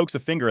 Someone pokes a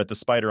finger at the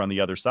spider on the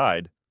other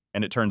side,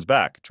 and it turns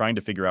back, trying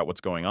to figure out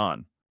what's going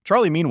on.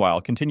 Charlie,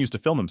 meanwhile, continues to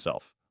film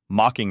himself,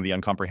 mocking the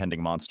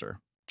uncomprehending monster.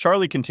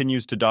 Charlie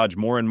continues to dodge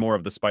more and more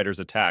of the spider's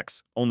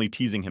attacks, only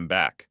teasing him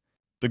back.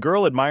 The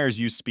girl admires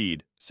Yu's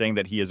speed, saying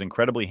that he is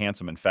incredibly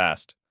handsome and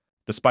fast.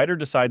 The spider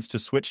decides to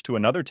switch to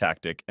another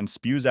tactic and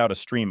spews out a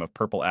stream of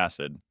purple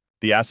acid.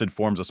 The acid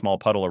forms a small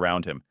puddle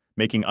around him,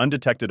 making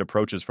undetected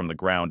approaches from the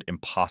ground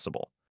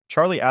impossible.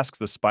 Charlie asks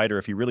the spider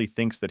if he really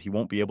thinks that he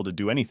won't be able to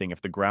do anything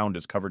if the ground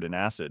is covered in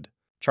acid.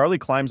 Charlie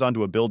climbs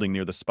onto a building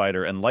near the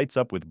spider and lights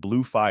up with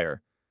blue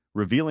fire,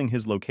 revealing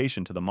his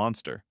location to the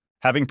monster.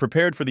 Having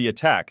prepared for the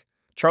attack,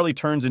 Charlie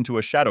turns into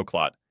a shadow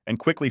clot and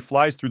quickly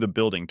flies through the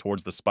building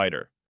towards the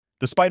spider.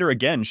 The spider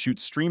again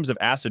shoots streams of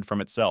acid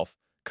from itself,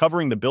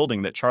 covering the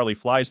building that Charlie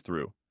flies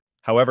through.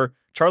 However,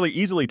 Charlie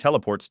easily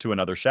teleports to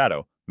another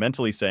shadow,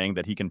 mentally saying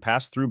that he can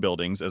pass through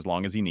buildings as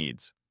long as he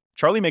needs.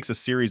 Charlie makes a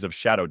series of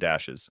shadow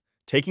dashes,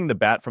 taking the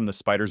bat from the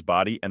spider's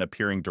body and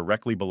appearing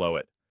directly below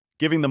it.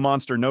 Giving the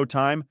monster no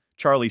time,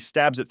 Charlie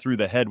stabs it through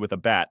the head with a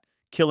bat,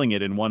 killing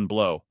it in one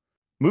blow.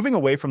 Moving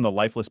away from the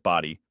lifeless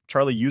body,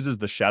 Charlie uses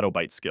the Shadow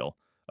Bite skill,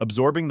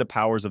 absorbing the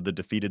powers of the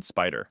defeated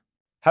spider.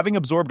 Having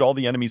absorbed all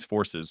the enemy's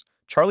forces,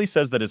 Charlie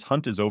says that his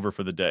hunt is over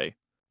for the day.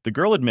 The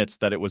girl admits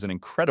that it was an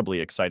incredibly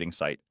exciting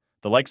sight,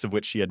 the likes of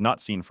which she had not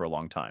seen for a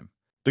long time.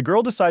 The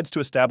girl decides to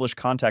establish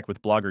contact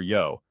with blogger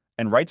Yo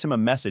and writes him a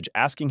message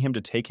asking him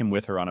to take him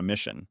with her on a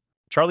mission.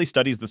 Charlie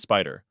studies the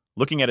spider,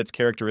 looking at its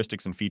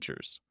characteristics and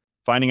features.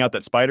 Finding out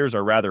that spiders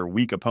are rather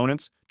weak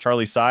opponents,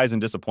 Charlie sighs in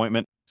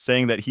disappointment,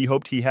 saying that he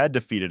hoped he had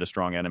defeated a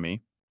strong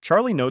enemy.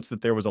 Charlie notes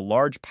that there was a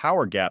large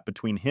power gap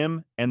between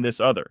him and this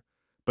other,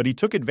 but he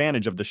took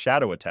advantage of the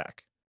shadow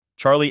attack.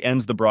 Charlie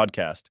ends the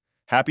broadcast,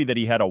 happy that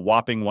he had a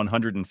whopping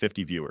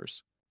 150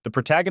 viewers. The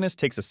protagonist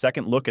takes a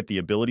second look at the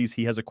abilities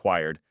he has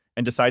acquired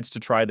and decides to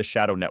try the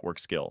Shadow Network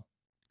skill.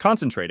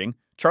 Concentrating,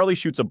 Charlie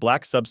shoots a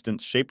black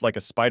substance shaped like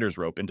a spider's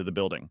rope into the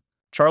building.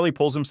 Charlie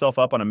pulls himself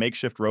up on a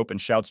makeshift rope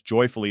and shouts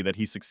joyfully that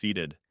he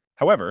succeeded.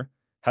 However,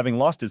 having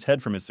lost his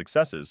head from his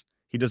successes,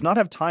 he does not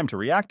have time to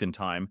react in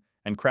time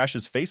and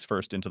crashes face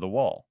first into the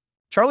wall.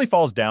 Charlie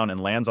falls down and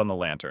lands on the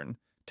lantern,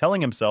 telling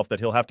himself that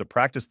he'll have to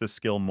practice this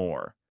skill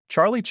more.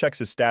 Charlie checks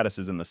his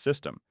statuses in the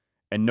system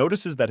and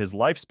notices that his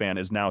lifespan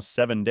is now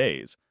 7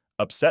 days,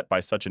 upset by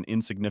such an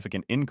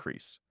insignificant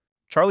increase.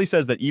 Charlie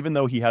says that even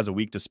though he has a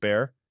week to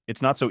spare,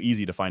 it's not so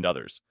easy to find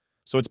others,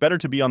 so it's better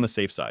to be on the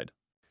safe side.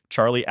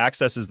 Charlie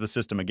accesses the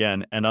system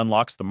again and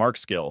unlocks the mark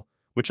skill,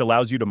 which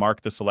allows you to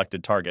mark the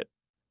selected target.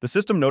 The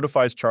system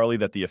notifies Charlie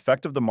that the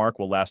effect of the mark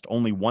will last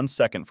only 1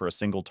 second for a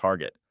single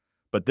target,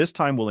 but this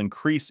time will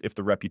increase if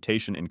the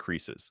reputation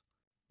increases.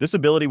 This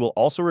ability will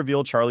also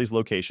reveal Charlie's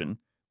location,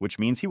 which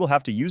means he will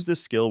have to use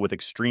this skill with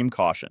extreme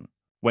caution.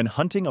 When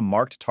hunting a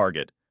marked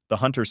target, the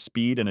hunter's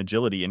speed and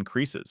agility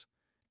increases,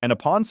 and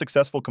upon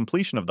successful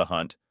completion of the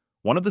hunt,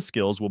 one of the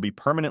skills will be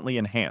permanently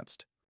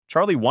enhanced.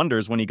 Charlie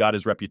wonders when he got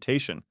his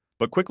reputation,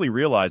 but quickly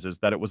realizes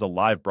that it was a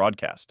live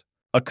broadcast.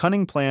 A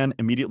cunning plan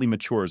immediately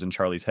matures in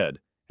Charlie's head,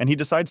 and he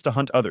decides to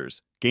hunt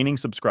others, gaining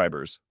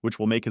subscribers, which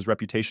will make his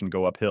reputation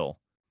go uphill.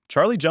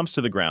 Charlie jumps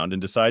to the ground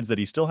and decides that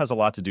he still has a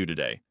lot to do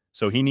today,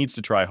 so he needs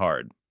to try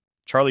hard.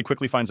 Charlie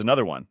quickly finds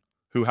another one,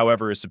 who,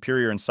 however, is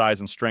superior in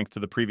size and strength to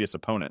the previous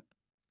opponent.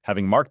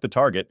 Having marked the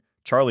target,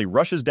 Charlie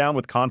rushes down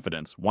with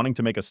confidence, wanting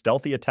to make a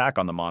stealthy attack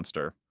on the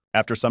monster.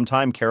 After some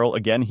time, Carol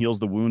again heals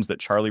the wounds that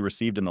Charlie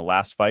received in the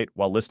last fight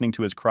while listening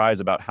to his cries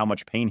about how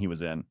much pain he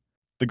was in.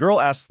 The girl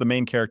asks the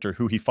main character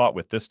who he fought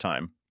with this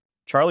time.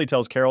 Charlie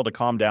tells Carol to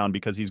calm down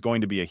because he's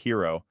going to be a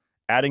hero,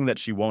 adding that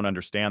she won't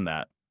understand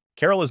that.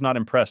 Carol is not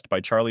impressed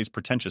by Charlie's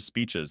pretentious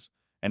speeches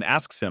and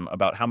asks him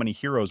about how many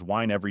heroes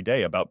whine every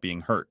day about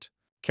being hurt.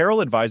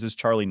 Carol advises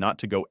Charlie not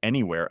to go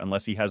anywhere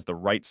unless he has the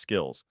right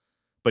skills,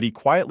 but he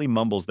quietly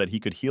mumbles that he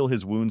could heal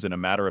his wounds in a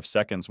matter of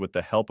seconds with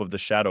the help of the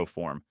shadow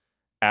form,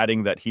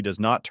 adding that he does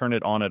not turn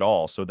it on at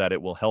all so that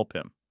it will help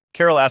him.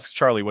 Carol asks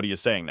Charlie, "What are you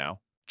saying now?"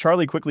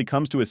 Charlie quickly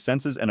comes to his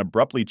senses and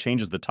abruptly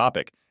changes the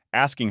topic,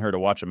 asking her to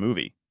watch a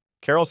movie.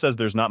 Carol says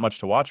there's not much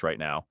to watch right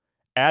now,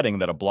 adding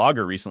that a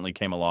blogger recently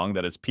came along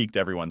that has piqued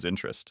everyone's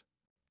interest.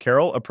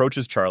 Carol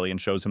approaches Charlie and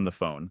shows him the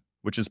phone,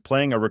 which is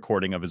playing a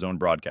recording of his own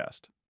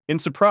broadcast. In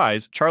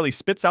surprise, Charlie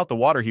spits out the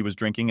water he was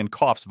drinking and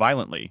coughs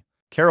violently.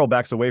 Carol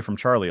backs away from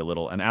Charlie a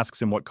little and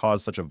asks him what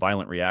caused such a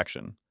violent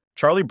reaction.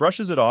 Charlie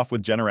brushes it off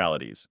with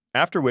generalities,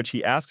 after which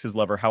he asks his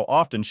lover how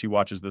often she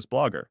watches this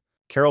blogger.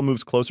 Carol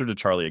moves closer to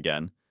Charlie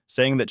again,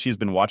 saying that she's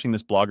been watching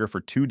this blogger for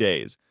 2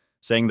 days,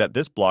 saying that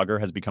this blogger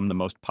has become the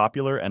most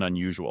popular and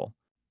unusual.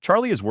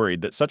 Charlie is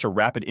worried that such a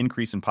rapid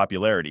increase in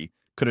popularity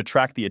could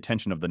attract the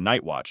attention of the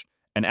Night Watch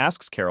and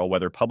asks Carol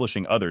whether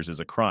publishing others is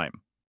a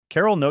crime.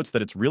 Carol notes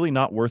that it's really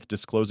not worth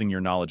disclosing your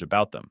knowledge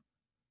about them.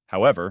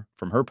 However,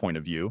 from her point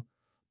of view,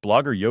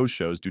 blogger Yo's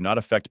shows do not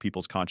affect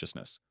people's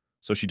consciousness,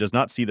 so she does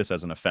not see this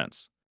as an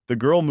offense. The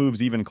girl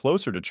moves even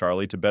closer to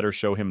Charlie to better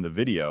show him the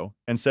video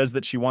and says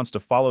that she wants to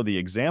follow the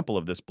example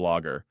of this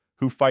blogger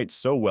who fights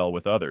so well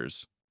with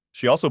others.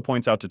 She also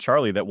points out to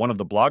Charlie that one of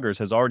the bloggers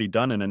has already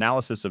done an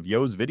analysis of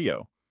Yo's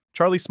video.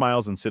 Charlie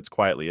smiles and sits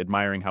quietly,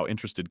 admiring how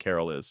interested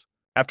Carol is.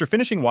 After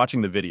finishing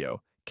watching the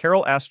video,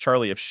 Carol asks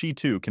Charlie if she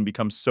too can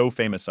become so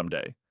famous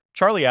someday.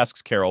 Charlie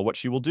asks Carol what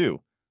she will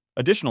do,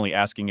 additionally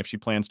asking if she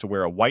plans to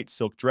wear a white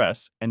silk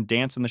dress and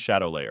dance in the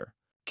shadow layer.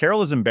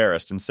 Carol is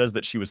embarrassed and says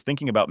that she was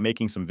thinking about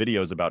making some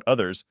videos about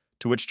others,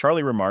 to which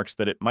Charlie remarks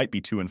that it might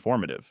be too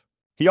informative.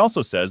 He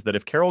also says that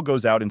if Carol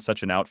goes out in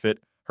such an outfit,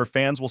 her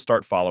fans will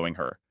start following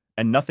her,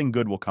 and nothing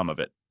good will come of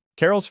it.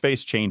 Carol's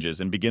face changes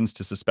and begins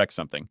to suspect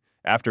something,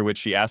 after which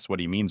she asks what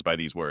he means by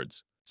these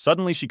words.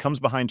 Suddenly, she comes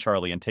behind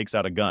Charlie and takes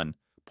out a gun,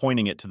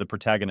 pointing it to the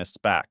protagonist's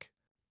back.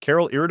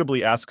 Carol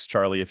irritably asks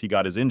Charlie if he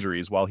got his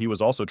injuries while he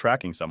was also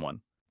tracking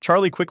someone.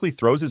 Charlie quickly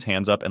throws his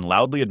hands up and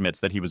loudly admits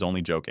that he was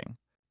only joking.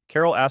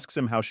 Carol asks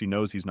him how she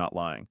knows he's not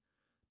lying,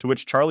 to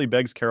which Charlie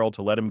begs Carol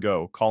to let him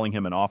go, calling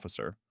him an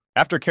officer.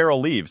 After Carol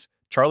leaves,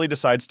 Charlie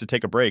decides to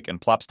take a break and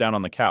plops down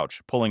on the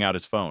couch, pulling out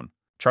his phone.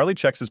 Charlie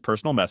checks his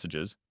personal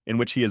messages, in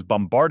which he is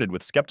bombarded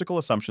with skeptical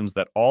assumptions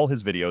that all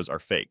his videos are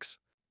fakes.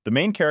 The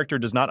main character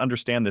does not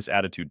understand this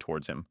attitude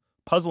towards him,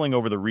 puzzling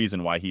over the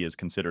reason why he is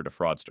considered a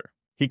fraudster.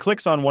 He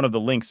clicks on one of the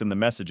links in the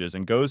messages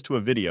and goes to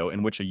a video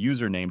in which a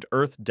user named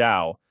Earth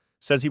Tao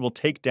says he will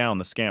take down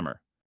the scammer.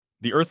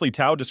 The Earthly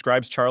Tao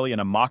describes Charlie in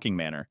a mocking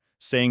manner,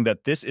 saying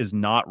that this is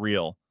not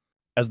real.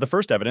 As the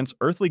first evidence,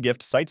 Earthly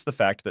Gift cites the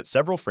fact that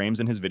several frames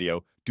in his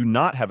video do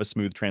not have a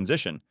smooth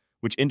transition,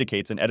 which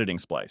indicates an editing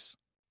splice.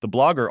 The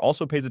blogger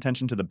also pays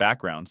attention to the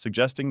background,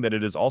 suggesting that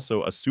it is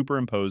also a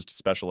superimposed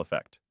special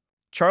effect.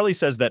 Charlie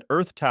says that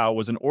Earth Tao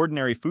was an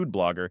ordinary food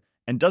blogger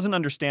and doesn't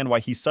understand why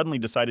he suddenly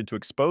decided to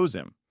expose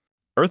him.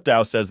 Earth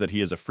Tao says that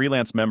he is a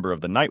freelance member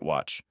of the Night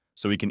Watch,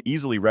 so he can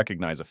easily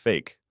recognize a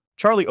fake.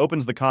 Charlie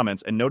opens the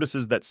comments and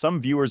notices that some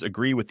viewers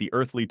agree with the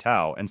Earthly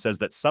Tao and says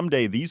that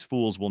someday these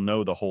fools will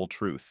know the whole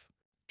truth.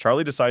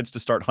 Charlie decides to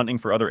start hunting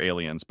for other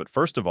aliens, but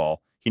first of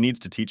all, he needs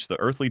to teach the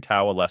Earthly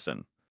Tao a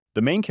lesson.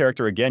 The main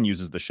character again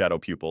uses the shadow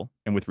pupil,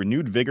 and with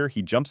renewed vigor,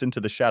 he jumps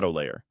into the shadow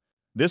layer.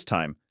 This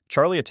time,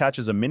 Charlie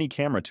attaches a mini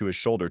camera to his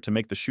shoulder to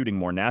make the shooting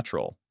more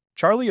natural.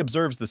 Charlie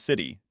observes the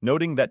city,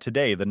 noting that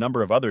today the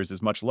number of others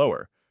is much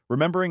lower,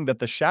 remembering that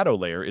the shadow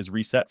layer is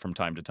reset from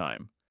time to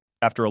time.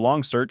 After a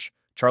long search,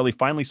 Charlie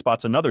finally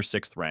spots another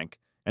 6th rank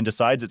and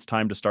decides it's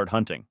time to start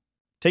hunting.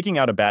 Taking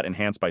out a bat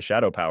enhanced by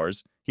shadow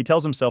powers, he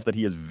tells himself that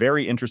he is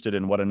very interested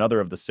in what another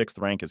of the 6th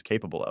rank is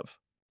capable of.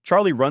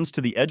 Charlie runs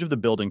to the edge of the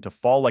building to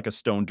fall like a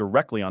stone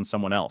directly on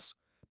someone else,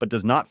 but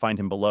does not find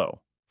him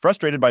below.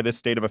 Frustrated by this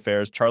state of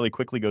affairs, Charlie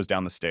quickly goes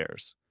down the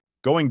stairs.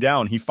 Going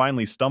down, he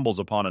finally stumbles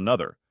upon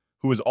another,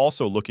 who is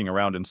also looking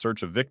around in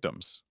search of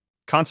victims.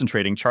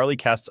 Concentrating, Charlie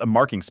casts a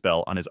marking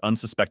spell on his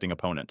unsuspecting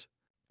opponent.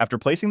 After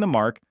placing the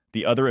mark,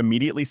 the other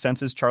immediately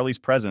senses Charlie's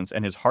presence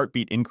and his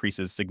heartbeat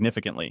increases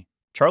significantly.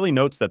 Charlie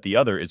notes that the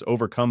other is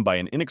overcome by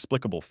an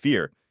inexplicable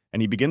fear,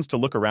 and he begins to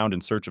look around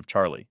in search of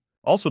Charlie.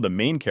 Also, the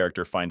main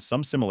character finds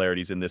some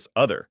similarities in this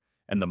other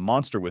and the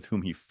monster with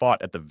whom he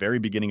fought at the very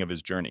beginning of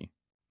his journey.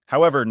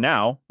 However,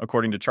 now,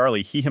 according to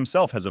Charlie, he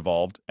himself has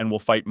evolved and will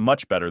fight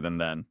much better than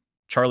then.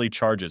 Charlie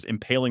charges,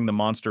 impaling the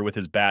monster with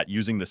his bat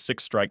using the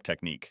 6-strike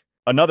technique.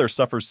 Another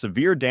suffers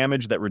severe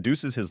damage that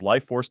reduces his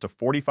life force to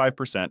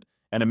 45%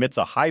 and emits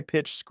a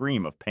high-pitched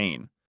scream of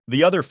pain.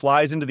 The other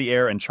flies into the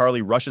air and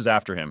Charlie rushes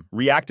after him,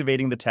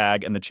 reactivating the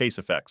tag and the chase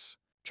effects.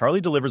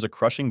 Charlie delivers a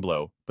crushing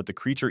blow, but the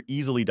creature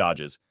easily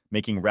dodges,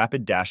 making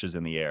rapid dashes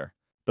in the air.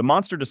 The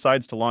monster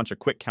decides to launch a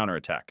quick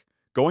counterattack,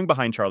 going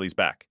behind Charlie's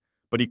back,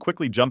 but he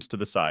quickly jumps to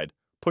the side,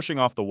 pushing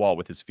off the wall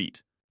with his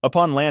feet.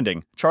 Upon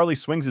landing, Charlie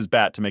swings his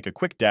bat to make a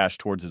quick dash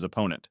towards his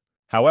opponent.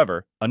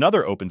 However,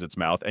 another opens its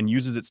mouth and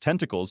uses its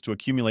tentacles to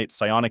accumulate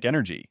psionic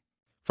energy.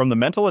 From the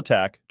mental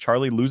attack,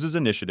 Charlie loses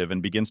initiative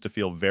and begins to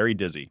feel very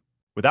dizzy.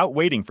 Without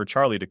waiting for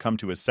Charlie to come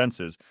to his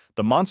senses,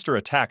 the monster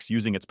attacks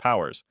using its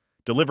powers,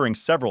 delivering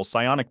several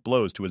psionic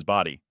blows to his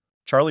body.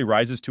 Charlie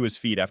rises to his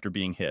feet after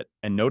being hit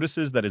and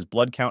notices that his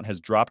blood count has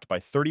dropped by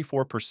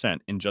 34%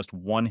 in just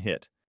one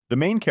hit. The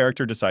main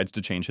character decides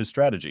to change his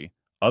strategy,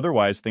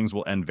 otherwise things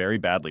will end very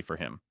badly for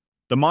him.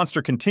 The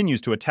monster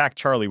continues to attack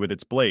Charlie with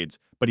its blades,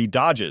 but he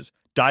dodges,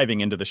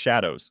 diving into the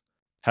shadows.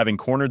 Having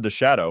cornered the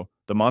shadow,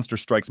 the monster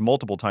strikes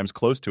multiple times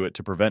close to it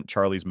to prevent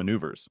Charlie's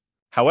maneuvers.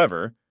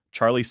 However,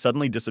 Charlie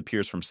suddenly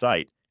disappears from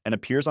sight and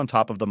appears on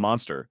top of the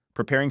monster,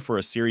 preparing for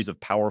a series of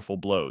powerful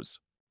blows.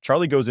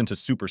 Charlie goes into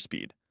super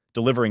speed,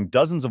 delivering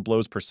dozens of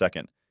blows per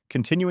second,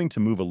 continuing to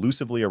move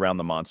elusively around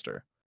the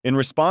monster. In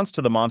response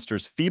to the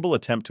monster's feeble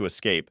attempt to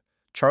escape,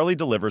 Charlie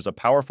delivers a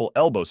powerful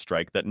elbow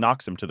strike that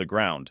knocks him to the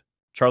ground.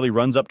 Charlie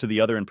runs up to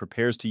the other and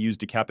prepares to use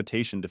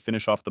decapitation to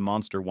finish off the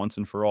monster once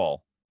and for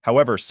all.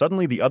 However,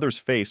 suddenly the other's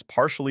face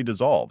partially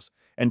dissolves,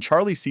 and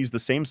Charlie sees the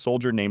same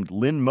soldier named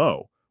Lin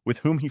Mo, with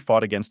whom he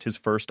fought against his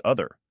first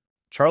other.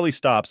 Charlie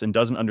stops and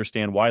doesn't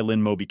understand why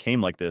Lin Mo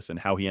became like this and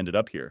how he ended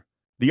up here.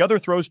 The other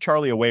throws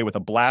Charlie away with a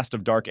blast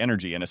of dark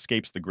energy and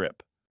escapes the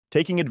grip.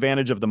 Taking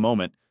advantage of the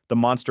moment, the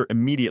monster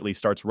immediately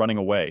starts running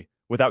away,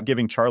 without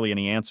giving Charlie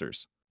any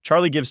answers.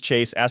 Charlie gives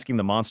chase, asking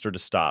the monster to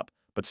stop,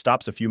 but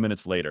stops a few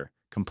minutes later,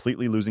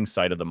 completely losing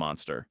sight of the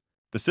monster.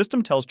 The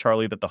system tells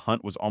Charlie that the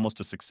hunt was almost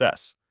a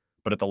success,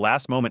 but at the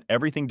last moment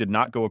everything did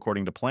not go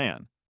according to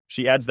plan.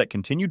 She adds that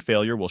continued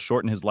failure will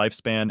shorten his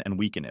lifespan and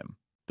weaken him.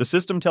 The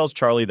system tells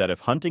Charlie that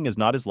if hunting is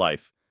not his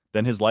life,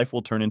 then his life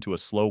will turn into a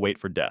slow wait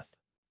for death.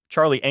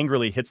 Charlie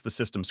angrily hits the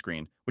system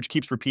screen, which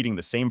keeps repeating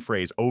the same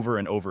phrase over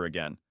and over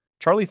again.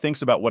 Charlie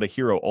thinks about what a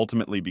hero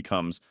ultimately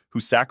becomes, who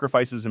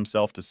sacrifices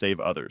himself to save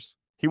others.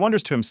 He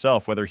wonders to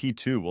himself whether he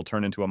too will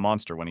turn into a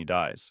monster when he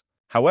dies.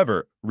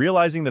 However,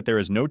 realizing that there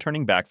is no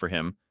turning back for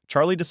him,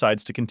 Charlie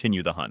decides to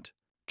continue the hunt.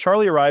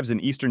 Charlie arrives in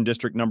Eastern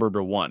District Number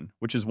 1,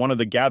 which is one of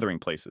the gathering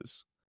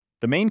places.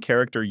 The main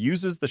character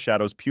uses the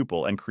shadow's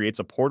pupil and creates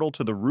a portal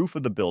to the roof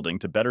of the building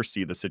to better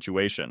see the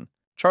situation.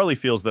 Charlie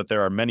feels that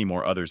there are many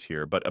more others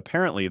here, but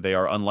apparently they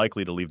are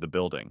unlikely to leave the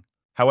building.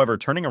 However,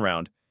 turning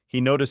around,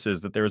 he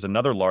notices that there is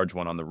another large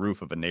one on the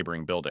roof of a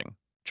neighboring building.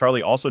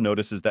 Charlie also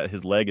notices that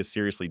his leg is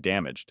seriously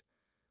damaged,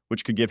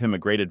 which could give him a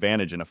great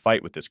advantage in a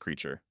fight with this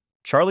creature.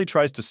 Charlie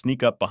tries to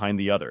sneak up behind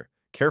the other,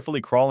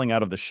 carefully crawling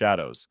out of the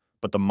shadows,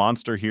 but the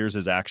monster hears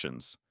his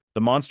actions.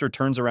 The monster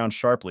turns around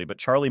sharply, but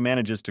Charlie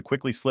manages to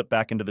quickly slip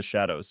back into the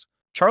shadows.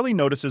 Charlie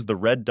notices the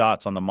red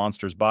dots on the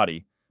monster's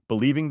body,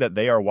 believing that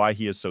they are why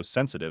he is so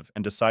sensitive,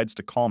 and decides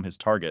to calm his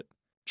target.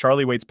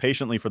 Charlie waits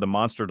patiently for the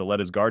monster to let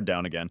his guard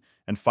down again,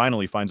 and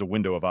finally finds a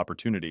window of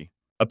opportunity.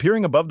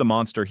 Appearing above the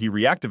monster, he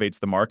reactivates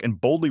the mark and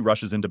boldly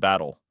rushes into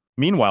battle.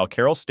 Meanwhile,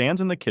 Carol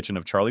stands in the kitchen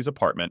of Charlie's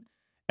apartment,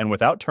 and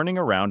without turning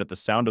around at the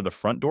sound of the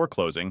front door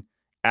closing,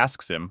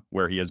 asks him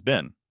where he has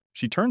been.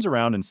 She turns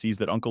around and sees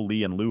that Uncle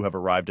Lee and Lou have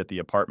arrived at the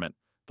apartment,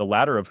 the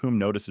latter of whom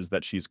notices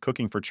that she's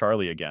cooking for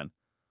Charlie again,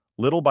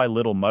 little by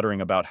little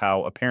muttering about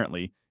how,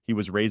 apparently, he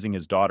was raising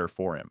his daughter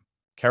for him.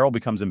 Carol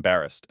becomes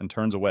embarrassed and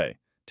turns away,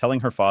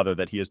 telling her father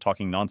that he is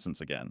talking nonsense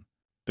again.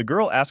 The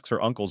girl asks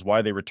her uncles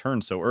why they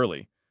returned so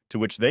early, to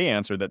which they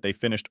answer that they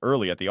finished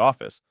early at the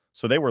office,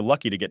 so they were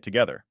lucky to get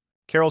together.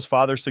 Carol's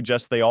father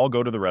suggests they all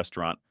go to the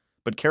restaurant,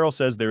 but Carol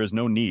says there is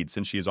no need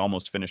since she is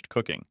almost finished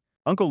cooking.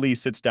 Uncle Lee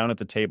sits down at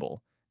the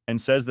table and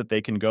says that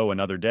they can go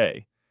another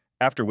day,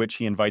 after which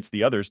he invites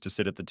the others to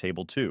sit at the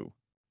table too.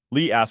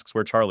 Lee asks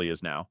where Charlie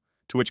is now,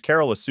 to which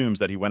Carol assumes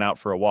that he went out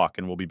for a walk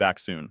and will be back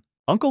soon.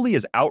 Uncle Lee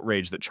is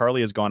outraged that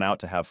Charlie has gone out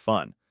to have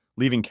fun,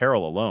 leaving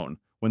Carol alone,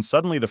 when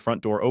suddenly the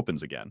front door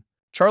opens again.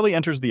 Charlie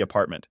enters the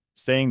apartment,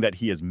 saying that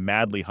he is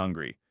madly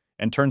hungry,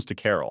 and turns to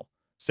Carol,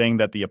 saying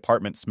that the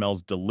apartment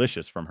smells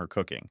delicious from her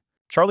cooking.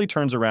 Charlie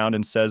turns around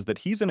and says that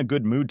he's in a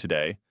good mood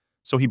today,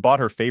 so he bought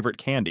her favorite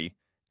candy,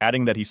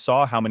 adding that he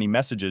saw how many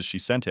messages she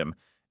sent him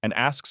and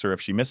asks her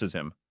if she misses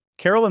him.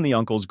 Carol and the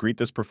uncles greet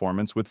this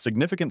performance with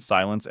significant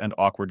silence and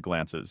awkward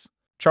glances.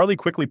 Charlie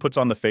quickly puts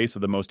on the face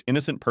of the most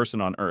innocent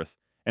person on earth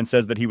and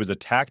says that he was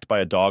attacked by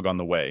a dog on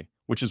the way,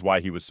 which is why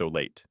he was so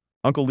late.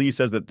 Uncle Lee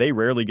says that they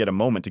rarely get a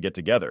moment to get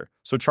together,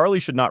 so Charlie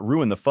should not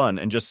ruin the fun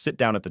and just sit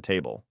down at the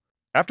table.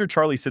 After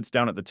Charlie sits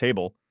down at the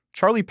table,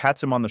 Charlie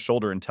pats him on the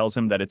shoulder and tells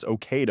him that it's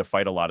okay to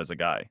fight a lot as a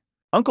guy.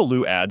 Uncle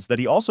Lou adds that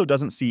he also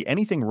doesn't see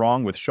anything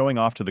wrong with showing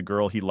off to the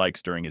girl he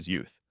likes during his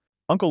youth.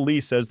 Uncle Lee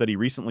says that he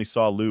recently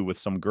saw Lou with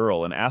some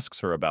girl and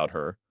asks her about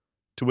her,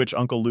 to which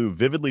Uncle Lou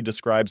vividly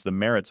describes the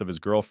merits of his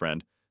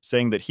girlfriend,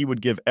 saying that he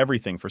would give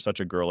everything for such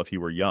a girl if he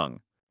were young.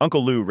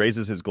 Uncle Lou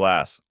raises his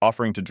glass,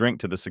 offering to drink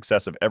to the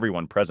success of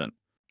everyone present.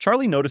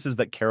 Charlie notices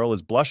that Carol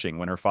is blushing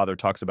when her father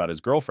talks about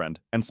his girlfriend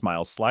and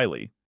smiles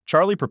slyly.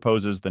 Charlie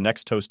proposes the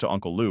next toast to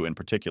Uncle Lou in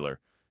particular,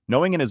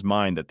 knowing in his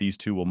mind that these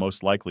two will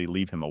most likely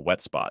leave him a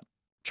wet spot.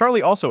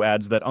 Charlie also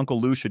adds that Uncle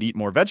Lou should eat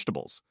more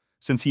vegetables,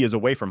 since he is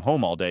away from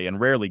home all day and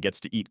rarely gets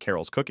to eat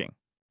Carol's cooking.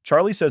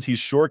 Charlie says he's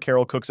sure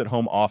Carol cooks at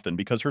home often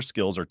because her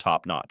skills are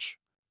top-notch.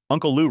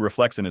 Uncle Lou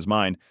reflects in his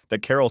mind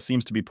that Carol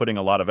seems to be putting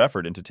a lot of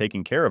effort into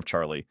taking care of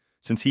Charlie,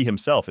 since he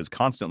himself is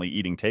constantly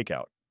eating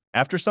takeout.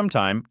 After some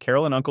time,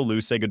 Carol and Uncle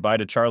Lou say goodbye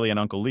to Charlie and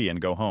Uncle Lee and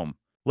go home.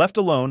 Left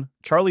alone,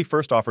 Charlie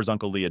first offers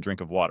Uncle Lee a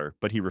drink of water,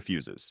 but he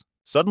refuses.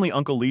 Suddenly,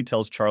 Uncle Lee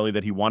tells Charlie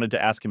that he wanted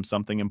to ask him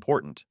something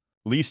important.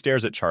 Lee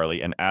stares at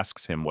Charlie and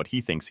asks him what he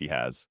thinks he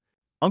has.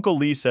 Uncle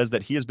Lee says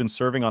that he has been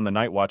serving on the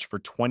night watch for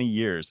 20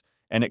 years,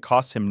 and it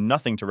costs him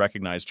nothing to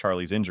recognize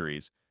Charlie's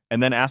injuries,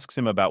 and then asks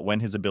him about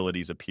when his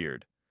abilities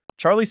appeared.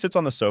 Charlie sits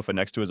on the sofa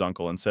next to his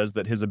uncle and says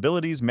that his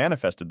abilities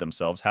manifested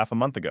themselves half a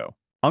month ago.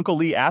 Uncle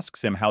Lee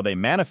asks him how they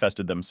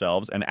manifested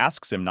themselves and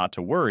asks him not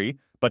to worry,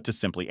 but to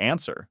simply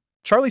answer.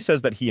 Charlie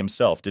says that he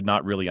himself did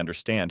not really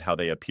understand how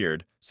they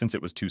appeared, since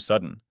it was too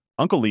sudden.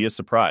 Uncle Lee is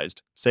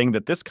surprised, saying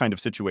that this kind of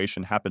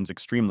situation happens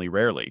extremely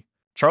rarely.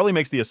 Charlie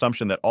makes the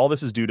assumption that all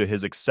this is due to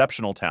his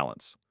exceptional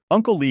talents.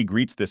 Uncle Lee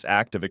greets this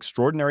act of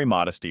extraordinary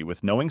modesty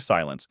with knowing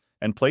silence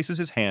and places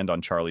his hand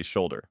on Charlie's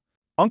shoulder.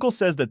 Uncle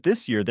says that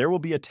this year there will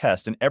be a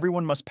test and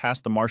everyone must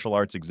pass the martial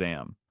arts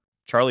exam.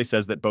 Charlie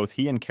says that both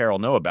he and Carol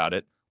know about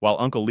it, while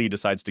Uncle Lee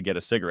decides to get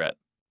a cigarette.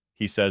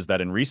 He says that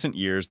in recent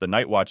years, the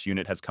Night Watch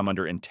unit has come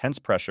under intense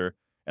pressure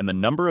and the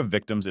number of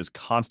victims is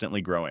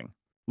constantly growing.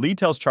 Lee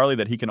tells Charlie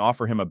that he can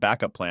offer him a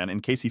backup plan in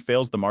case he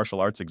fails the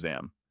martial arts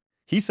exam.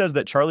 He says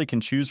that Charlie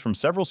can choose from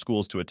several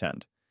schools to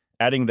attend,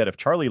 adding that if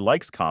Charlie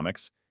likes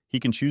comics, he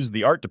can choose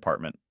the art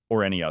department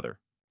or any other.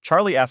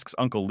 Charlie asks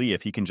Uncle Lee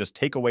if he can just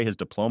take away his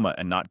diploma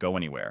and not go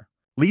anywhere.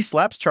 Lee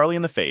slaps Charlie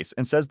in the face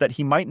and says that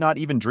he might not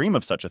even dream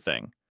of such a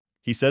thing.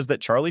 He says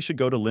that Charlie should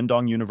go to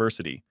Lindong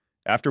University,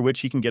 after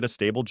which he can get a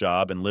stable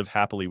job and live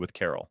happily with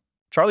Carol.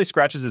 Charlie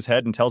scratches his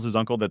head and tells his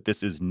uncle that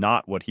this is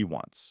not what he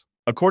wants.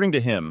 According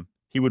to him,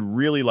 he would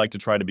really like to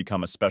try to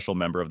become a special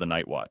member of the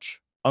Night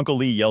Watch. Uncle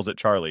Lee yells at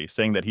Charlie,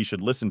 saying that he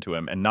should listen to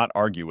him and not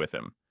argue with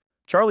him.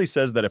 Charlie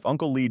says that if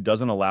Uncle Lee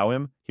doesn't allow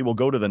him, he will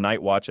go to the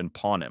Night Watch and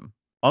pawn him.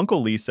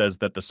 Uncle Lee says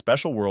that the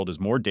special world is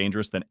more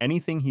dangerous than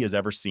anything he has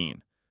ever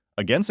seen,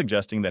 again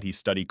suggesting that he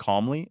study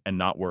calmly and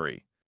not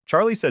worry.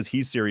 Charlie says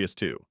he's serious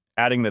too,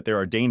 adding that there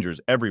are dangers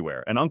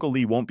everywhere and Uncle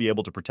Lee won't be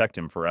able to protect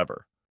him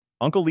forever.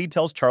 Uncle Lee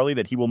tells Charlie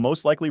that he will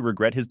most likely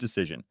regret his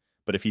decision,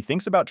 but if he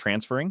thinks about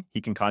transferring, he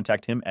can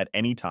contact him at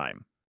any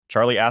time.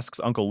 Charlie asks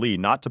Uncle Lee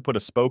not to put a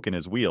spoke in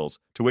his wheels,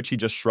 to which he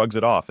just shrugs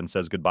it off and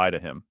says goodbye to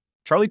him.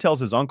 Charlie tells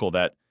his uncle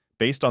that,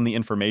 based on the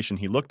information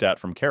he looked at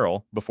from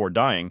Carol before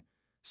dying,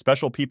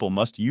 special people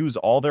must use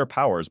all their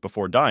powers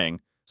before dying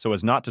so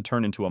as not to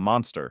turn into a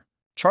monster.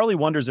 Charlie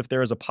wonders if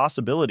there is a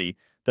possibility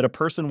that a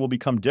person will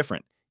become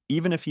different,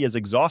 even if he has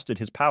exhausted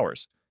his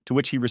powers, to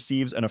which he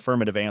receives an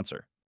affirmative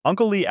answer.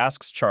 Uncle Lee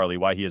asks Charlie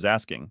why he is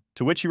asking,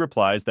 to which he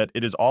replies that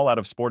it is all out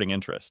of sporting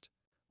interest.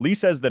 Lee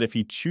says that if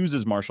he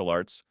chooses martial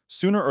arts,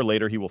 sooner or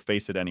later he will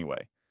face it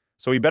anyway,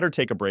 so he better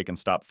take a break and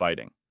stop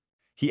fighting.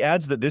 He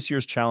adds that this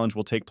year's challenge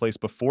will take place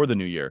before the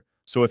new year,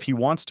 so if he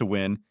wants to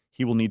win,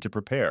 he will need to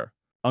prepare.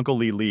 Uncle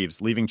Lee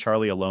leaves, leaving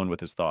Charlie alone with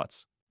his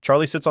thoughts.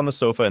 Charlie sits on the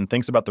sofa and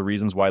thinks about the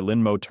reasons why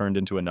Lin Mo turned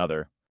into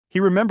another. He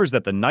remembers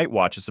that the Night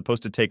Watch is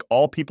supposed to take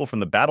all people from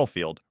the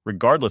battlefield,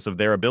 regardless of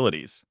their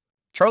abilities.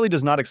 Charlie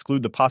does not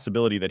exclude the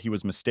possibility that he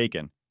was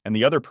mistaken, and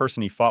the other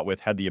person he fought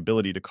with had the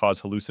ability to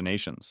cause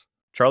hallucinations.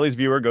 Charlie's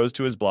viewer goes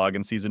to his blog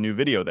and sees a new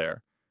video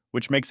there,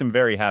 which makes him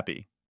very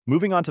happy.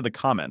 Moving on to the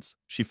comments,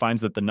 she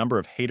finds that the number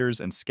of haters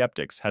and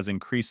skeptics has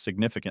increased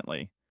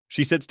significantly.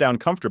 She sits down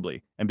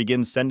comfortably and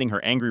begins sending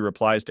her angry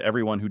replies to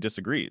everyone who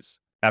disagrees.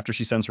 After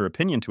she sends her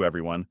opinion to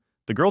everyone,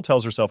 the girl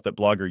tells herself that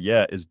blogger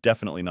Ye is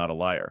definitely not a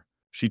liar.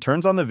 She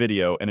turns on the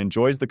video and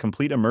enjoys the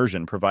complete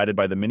immersion provided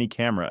by the mini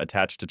camera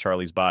attached to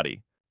Charlie's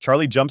body.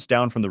 Charlie jumps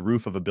down from the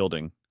roof of a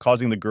building,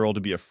 causing the girl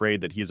to be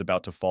afraid that he is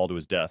about to fall to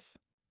his death.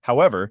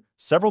 However,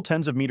 several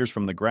tens of meters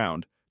from the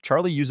ground,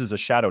 Charlie uses a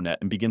shadow net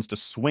and begins to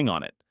swing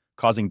on it,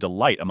 causing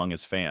delight among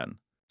his fan.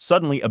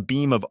 Suddenly, a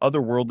beam of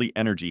otherworldly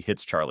energy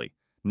hits Charlie,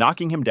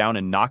 knocking him down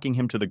and knocking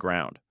him to the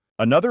ground.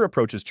 Another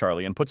approaches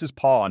Charlie and puts his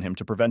paw on him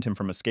to prevent him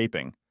from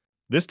escaping.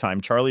 This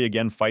time, Charlie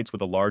again fights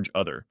with a large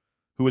other,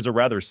 who is a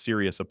rather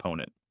serious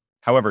opponent.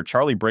 However,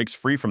 Charlie breaks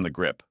free from the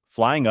grip,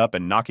 flying up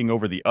and knocking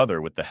over the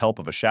other with the help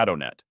of a shadow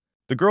net.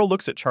 The girl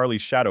looks at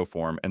Charlie's shadow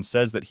form and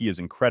says that he is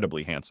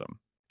incredibly handsome.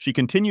 She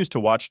continues to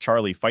watch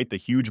Charlie fight the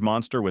huge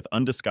monster with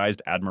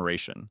undisguised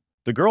admiration.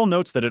 The girl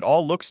notes that it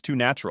all looks too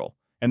natural,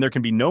 and there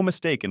can be no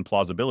mistake in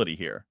plausibility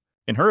here.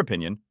 In her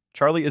opinion,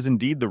 Charlie is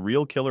indeed the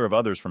real killer of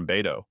others from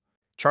Beidou.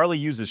 Charlie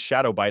uses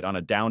Shadow Bite on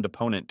a downed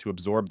opponent to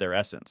absorb their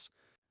essence.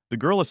 The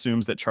girl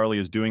assumes that Charlie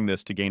is doing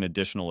this to gain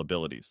additional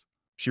abilities.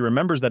 She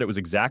remembers that it was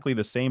exactly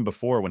the same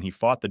before when he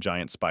fought the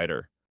giant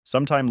spider.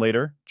 Sometime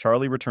later,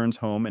 Charlie returns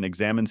home and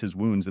examines his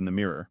wounds in the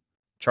mirror.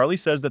 Charlie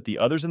says that the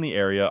others in the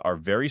area are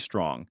very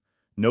strong,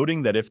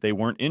 noting that if they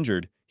weren't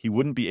injured, he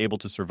wouldn't be able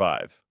to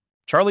survive.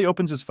 Charlie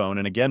opens his phone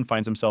and again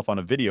finds himself on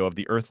a video of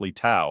the earthly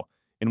Tao,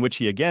 in which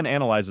he again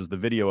analyzes the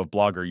video of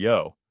blogger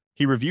Yo.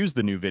 He reviews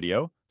the new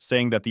video,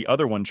 saying that the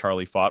other one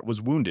Charlie fought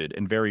was wounded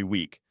and very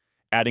weak,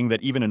 adding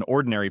that even an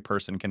ordinary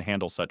person can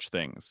handle such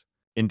things.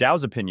 In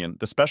Dao's opinion,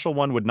 the special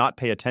one would not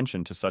pay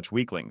attention to such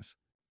weaklings.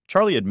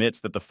 Charlie admits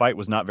that the fight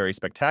was not very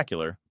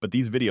spectacular, but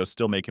these videos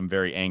still make him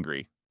very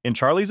angry. In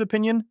Charlie's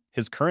opinion,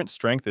 his current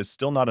strength is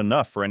still not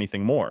enough for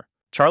anything more.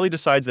 Charlie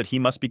decides that he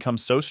must become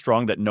so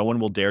strong that no one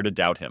will dare to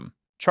doubt him.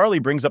 Charlie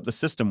brings up the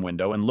system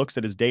window and looks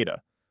at his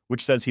data,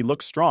 which says he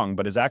looks strong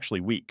but is actually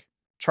weak.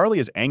 Charlie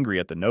is angry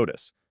at the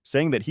notice,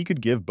 saying that he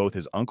could give both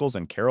his uncles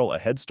and Carol a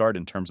head start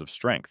in terms of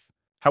strength.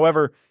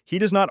 However, he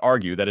does not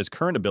argue that his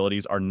current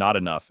abilities are not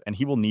enough and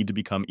he will need to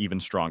become even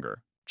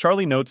stronger.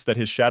 Charlie notes that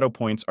his shadow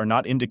points are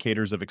not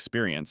indicators of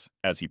experience,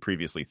 as he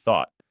previously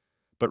thought,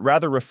 but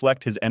rather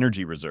reflect his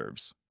energy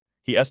reserves.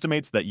 He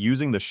estimates that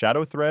using the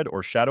shadow thread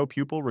or shadow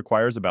pupil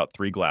requires about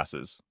 3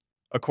 glasses.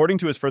 According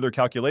to his further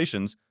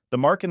calculations, the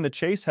mark and the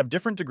chase have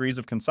different degrees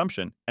of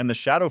consumption, and the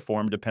shadow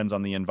form depends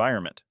on the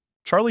environment.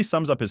 Charlie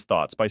sums up his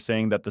thoughts by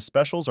saying that the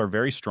specials are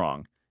very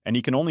strong, and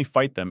he can only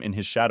fight them in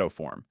his shadow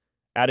form,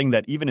 adding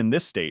that even in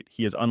this state,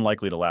 he is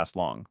unlikely to last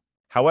long.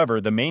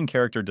 However, the main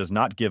character does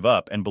not give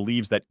up and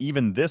believes that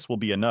even this will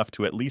be enough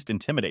to at least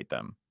intimidate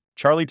them.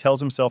 Charlie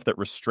tells himself that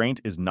restraint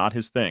is not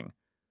his thing,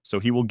 so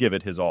he will give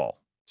it his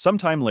all.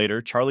 Sometime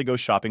later, Charlie goes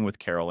shopping with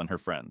Carol and her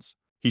friends.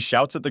 He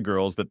shouts at the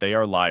girls that they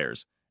are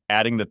liars,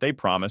 adding that they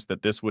promised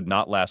that this would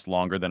not last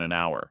longer than an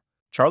hour.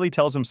 Charlie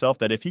tells himself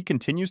that if he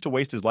continues to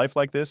waste his life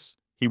like this,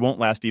 he won't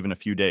last even a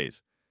few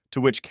days, to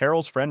which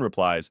Carol's friend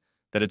replies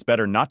that it's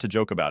better not to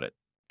joke about it.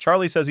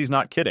 Charlie says he's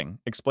not kidding,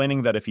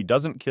 explaining that if he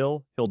doesn't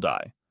kill, he'll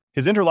die.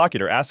 His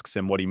interlocutor asks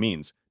him what he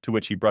means, to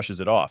which he brushes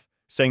it off,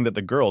 saying that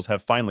the girls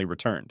have finally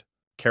returned.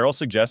 Carol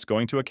suggests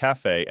going to a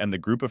cafe and the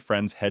group of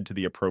friends head to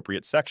the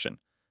appropriate section,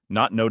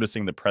 not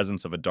noticing the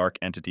presence of a dark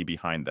entity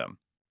behind them.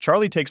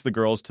 Charlie takes the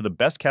girls to the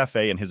best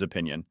cafe in his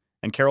opinion,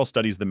 and Carol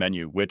studies the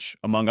menu, which,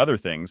 among other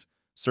things,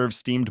 serves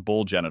steamed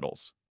bull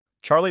genitals.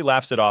 Charlie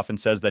laughs it off and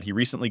says that he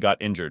recently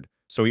got injured,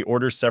 so he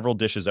orders several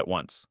dishes at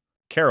once.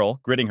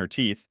 Carol, gritting her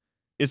teeth,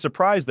 is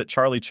surprised that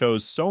Charlie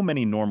chose so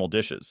many normal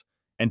dishes,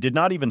 and did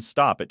not even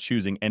stop at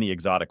choosing any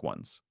exotic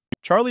ones.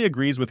 Charlie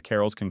agrees with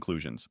Carol's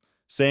conclusions,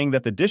 saying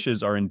that the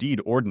dishes are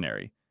indeed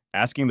ordinary,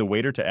 asking the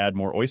waiter to add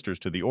more oysters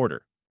to the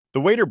order.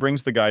 The waiter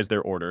brings the guys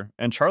their order,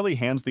 and Charlie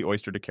hands the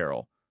oyster to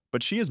Carol,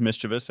 but she is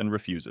mischievous and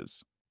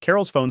refuses.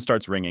 Carol's phone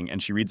starts ringing,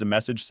 and she reads a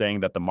message saying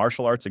that the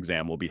martial arts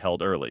exam will be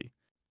held early.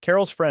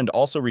 Carol's friend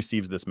also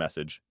receives this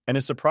message, and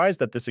is surprised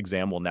that this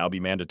exam will now be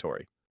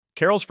mandatory.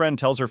 Carol's friend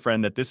tells her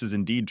friend that this is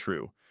indeed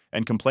true,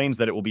 and complains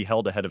that it will be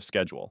held ahead of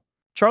schedule.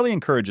 Charlie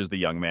encourages the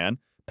young man,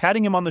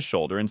 patting him on the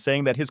shoulder and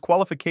saying that his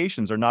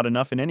qualifications are not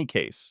enough in any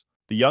case.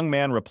 The young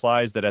man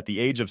replies that at the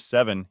age of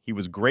 7, he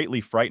was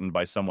greatly frightened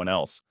by someone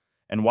else,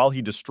 and while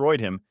he destroyed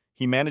him,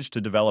 he managed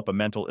to develop a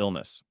mental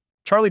illness.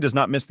 Charlie does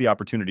not miss the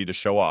opportunity to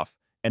show off,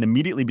 and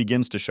immediately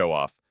begins to show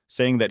off,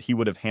 saying that he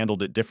would have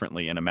handled it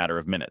differently in a matter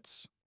of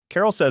minutes.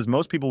 Carol says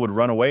most people would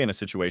run away in a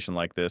situation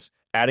like this,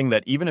 adding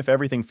that even if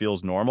everything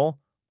feels normal,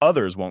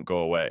 others won't go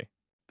away.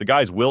 The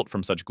guys wilt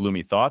from such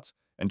gloomy thoughts,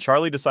 and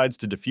Charlie decides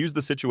to defuse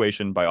the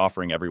situation by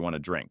offering everyone a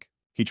drink.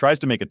 He tries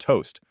to make a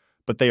toast,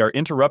 but they are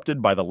interrupted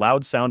by the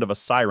loud sound of a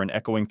siren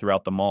echoing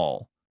throughout the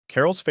mall.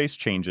 Carol's face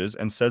changes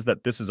and says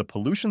that this is a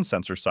pollution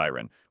sensor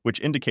siren,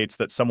 which indicates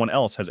that someone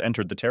else has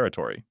entered the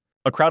territory.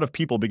 A crowd of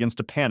people begins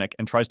to panic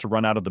and tries to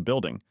run out of the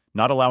building,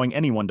 not allowing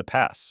anyone to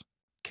pass.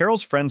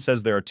 Carol's friend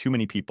says there are too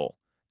many people,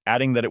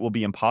 adding that it will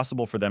be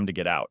impossible for them to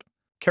get out.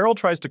 Carol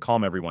tries to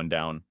calm everyone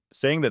down,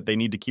 saying that they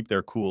need to keep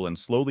their cool and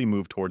slowly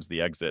move towards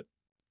the exit.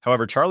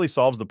 However, Charlie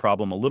solves the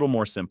problem a little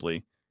more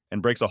simply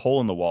and breaks a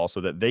hole in the wall so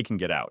that they can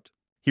get out.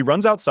 He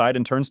runs outside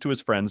and turns to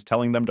his friends,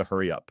 telling them to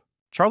hurry up.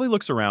 Charlie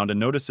looks around and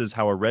notices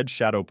how a red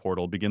shadow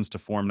portal begins to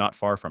form not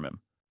far from him.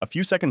 A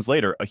few seconds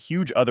later, a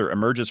huge other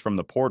emerges from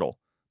the portal,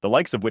 the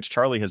likes of which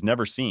Charlie has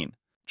never seen.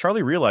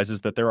 Charlie realizes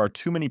that there are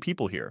too many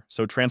people here,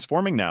 so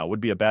transforming now would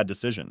be a bad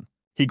decision.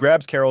 He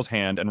grabs Carol's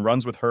hand and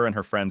runs with her and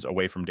her friends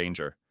away from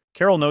danger.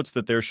 Carol notes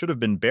that there should have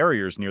been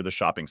barriers near the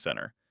shopping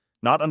center,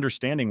 not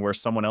understanding where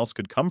someone else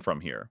could come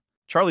from here.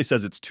 Charlie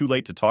says it's too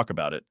late to talk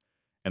about it,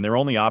 and their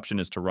only option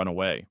is to run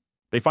away.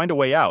 They find a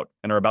way out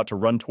and are about to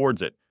run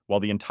towards it, while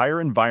the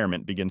entire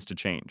environment begins to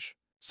change.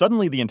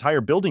 Suddenly, the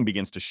entire building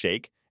begins to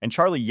shake, and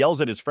Charlie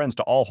yells at his friends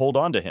to all hold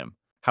on to him.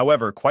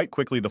 However, quite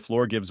quickly the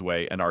floor gives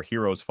way and our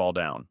heroes fall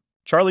down.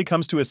 Charlie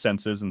comes to his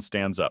senses and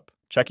stands up,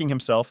 checking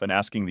himself and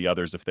asking the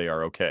others if they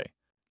are okay.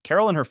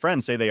 Carol and her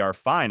friend say they are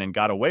fine and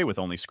got away with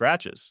only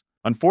scratches.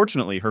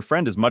 Unfortunately, her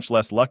friend is much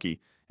less lucky,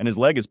 and his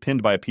leg is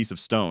pinned by a piece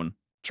of stone.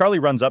 Charlie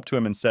runs up to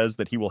him and says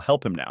that he will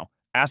help him now,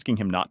 asking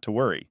him not to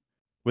worry.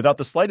 Without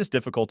the slightest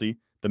difficulty,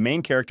 the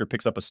main character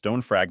picks up a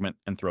stone fragment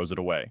and throws it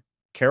away.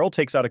 Carol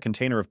takes out a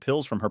container of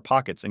pills from her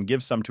pockets and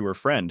gives some to her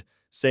friend,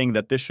 saying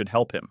that this should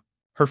help him.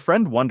 Her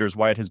friend wonders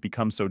why it has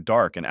become so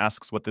dark and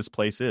asks what this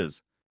place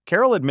is.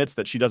 Carol admits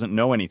that she doesn't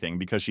know anything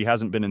because she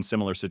hasn't been in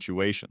similar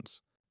situations.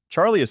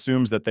 Charlie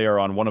assumes that they are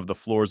on one of the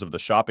floors of the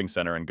shopping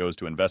center and goes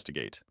to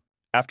investigate.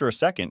 After a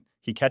second,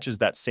 he catches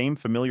that same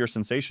familiar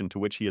sensation to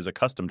which he is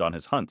accustomed on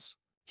his hunts.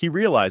 He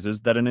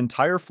realizes that an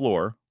entire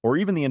floor, or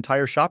even the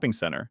entire shopping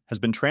center, has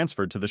been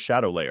transferred to the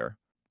shadow layer.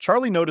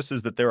 Charlie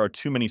notices that there are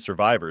too many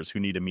survivors who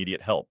need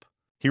immediate help.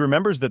 He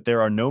remembers that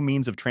there are no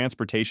means of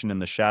transportation in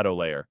the shadow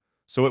layer,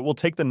 so it will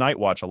take the Night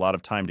Watch a lot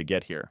of time to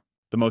get here.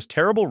 The most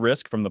terrible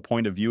risk from the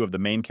point of view of the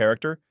main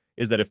character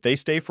is that if they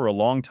stay for a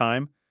long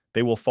time,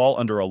 they will fall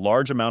under a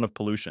large amount of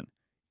pollution,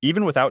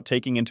 even without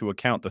taking into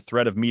account the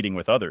threat of meeting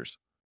with others.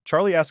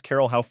 Charlie asks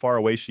Carol how far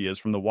away she is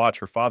from the watch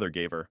her father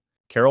gave her.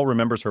 Carol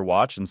remembers her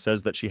watch and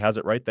says that she has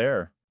it right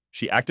there.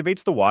 She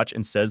activates the watch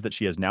and says that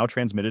she has now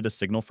transmitted a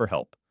signal for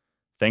help,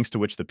 thanks to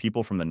which the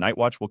people from the Night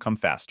Watch will come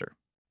faster.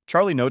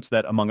 Charlie notes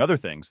that, among other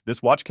things,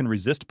 this watch can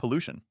resist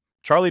pollution.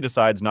 Charlie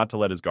decides not to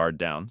let his guard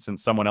down,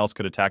 since someone else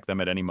could attack them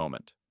at any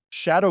moment.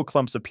 Shadow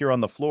clumps appear on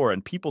the floor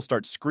and people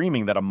start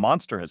screaming that a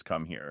monster has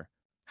come here.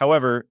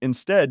 However,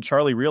 instead,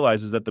 Charlie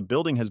realizes that the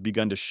building has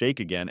begun to shake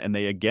again and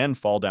they again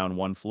fall down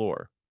one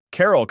floor.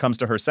 Carol comes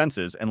to her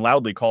senses and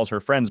loudly calls her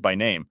friends by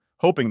name,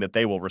 hoping that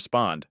they will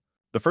respond.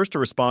 The first to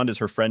respond is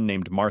her friend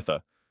named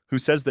Martha, who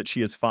says that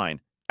she is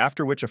fine,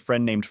 after which a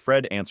friend named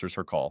Fred answers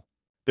her call.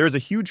 There is a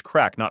huge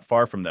crack not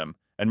far from them,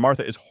 and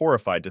Martha is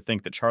horrified to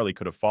think that Charlie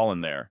could have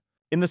fallen there.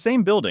 In the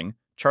same building,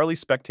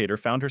 Charlie's spectator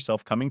found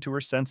herself coming to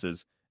her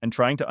senses and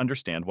trying to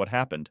understand what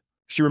happened.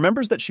 She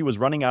remembers that she was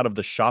running out of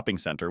the shopping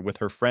center with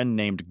her friend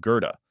named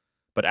Gerda,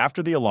 but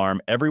after the alarm,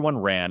 everyone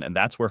ran and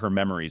that's where her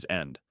memories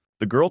end.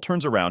 The girl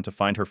turns around to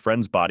find her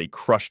friend's body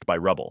crushed by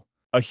rubble.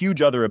 A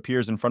huge other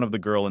appears in front of the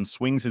girl and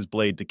swings his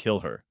blade to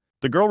kill her.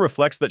 The girl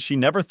reflects that she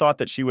never thought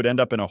that she would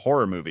end up in a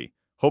horror movie,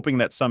 hoping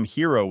that some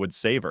hero would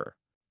save her.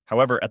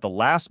 However, at the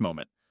last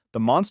moment, the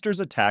monster's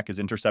attack is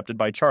intercepted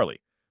by Charlie,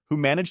 who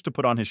managed to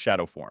put on his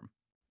shadow form.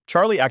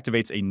 Charlie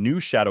activates a new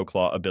Shadow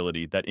Claw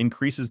ability that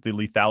increases the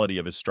lethality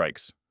of his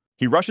strikes.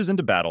 He rushes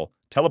into battle,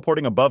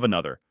 teleporting above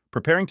another,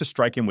 preparing to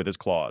strike him with his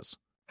claws.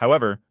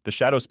 However, the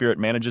Shadow Spirit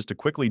manages to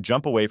quickly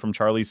jump away from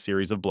Charlie's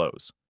series of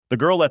blows. The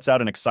girl lets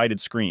out an excited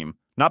scream,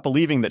 not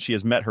believing that she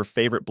has met her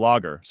favorite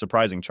blogger,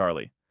 surprising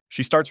Charlie.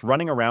 She starts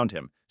running around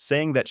him,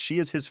 saying that she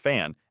is his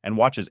fan and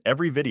watches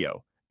every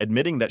video,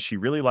 admitting that she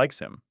really likes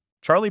him.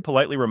 Charlie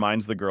politely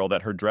reminds the girl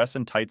that her dress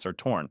and tights are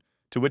torn,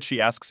 to which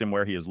she asks him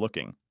where he is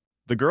looking.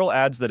 The girl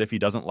adds that if he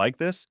doesn't like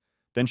this,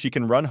 then she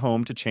can run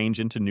home to change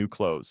into new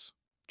clothes.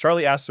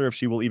 Charlie asks her if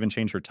she will even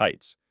change her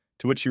tights,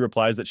 to which she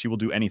replies that she will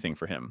do anything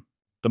for him.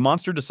 The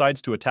monster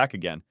decides to attack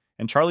again,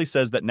 and Charlie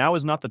says that now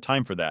is not the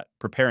time for that,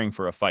 preparing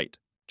for a fight.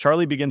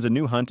 Charlie begins a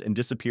new hunt and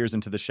disappears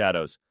into the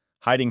shadows,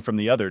 hiding from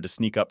the other to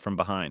sneak up from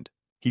behind.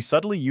 He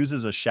subtly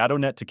uses a shadow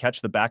net to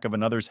catch the back of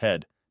another's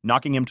head,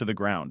 knocking him to the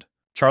ground.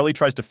 Charlie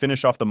tries to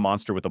finish off the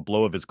monster with a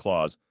blow of his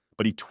claws,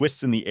 but he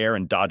twists in the air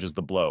and dodges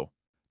the blow.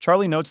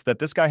 Charlie notes that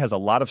this guy has a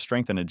lot of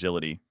strength and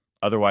agility,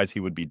 otherwise he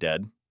would be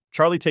dead.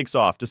 Charlie takes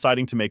off,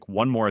 deciding to make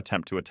one more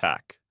attempt to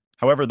attack.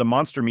 However, the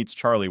monster meets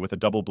Charlie with a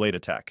double blade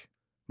attack,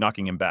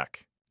 knocking him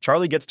back.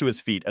 Charlie gets to his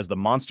feet as the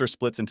monster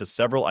splits into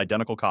several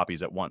identical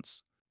copies at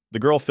once. The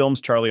girl films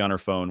Charlie on her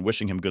phone,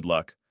 wishing him good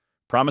luck,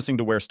 promising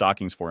to wear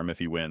stockings for him if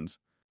he wins.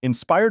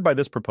 Inspired by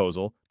this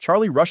proposal,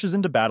 Charlie rushes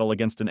into battle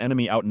against an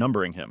enemy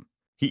outnumbering him.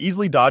 He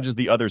easily dodges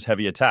the other's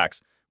heavy attacks,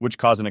 which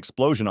cause an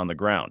explosion on the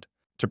ground.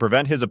 To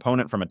prevent his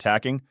opponent from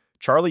attacking,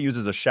 Charlie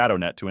uses a shadow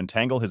net to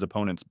entangle his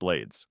opponent's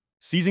blades.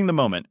 Seizing the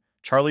moment,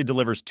 Charlie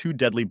delivers 2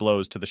 deadly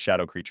blows to the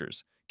shadow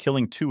creatures,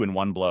 killing 2 in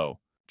one blow.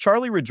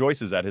 Charlie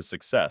rejoices at his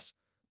success,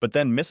 but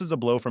then misses a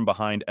blow from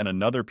behind and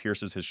another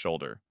pierces his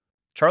shoulder.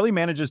 Charlie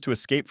manages to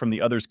escape from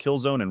the other's kill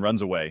zone and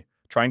runs away,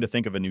 trying to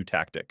think of a new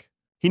tactic.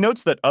 He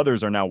notes that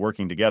others are now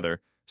working together,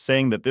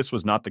 saying that this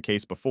was not the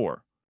case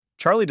before.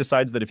 Charlie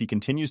decides that if he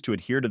continues to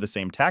adhere to the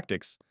same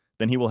tactics,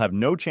 then he will have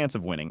no chance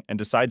of winning and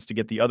decides to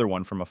get the other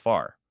one from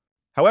afar.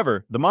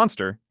 However, the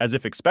monster, as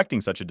if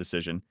expecting such a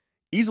decision,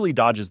 easily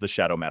dodges the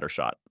shadow matter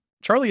shot.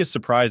 Charlie is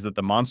surprised that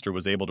the monster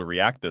was able to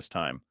react this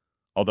time,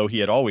 although he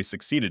had always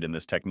succeeded in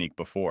this technique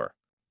before.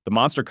 The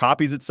monster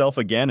copies itself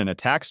again and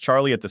attacks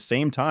Charlie at the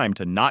same time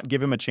to not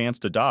give him a chance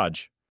to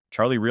dodge.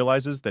 Charlie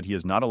realizes that he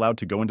is not allowed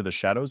to go into the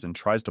shadows and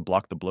tries to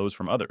block the blows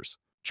from others.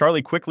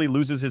 Charlie quickly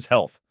loses his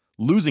health,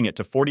 losing it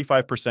to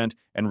 45%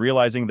 and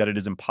realizing that it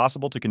is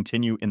impossible to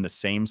continue in the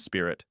same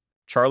spirit.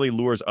 Charlie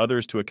lures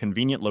others to a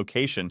convenient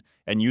location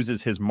and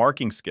uses his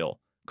marking skill,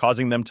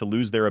 causing them to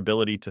lose their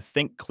ability to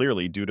think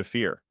clearly due to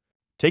fear.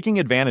 Taking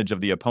advantage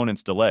of the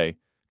opponent's delay,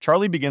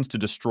 Charlie begins to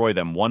destroy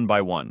them one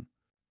by one.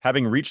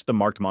 Having reached the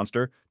marked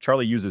monster,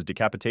 Charlie uses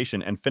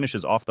decapitation and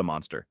finishes off the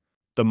monster.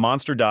 The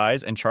monster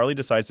dies, and Charlie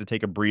decides to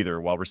take a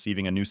breather while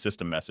receiving a new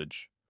system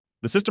message.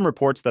 The system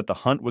reports that the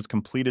hunt was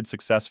completed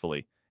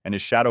successfully, and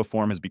his shadow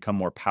form has become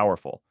more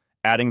powerful,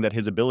 adding that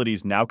his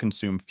abilities now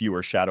consume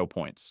fewer shadow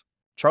points.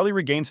 Charlie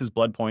regains his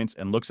blood points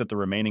and looks at the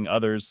remaining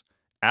others,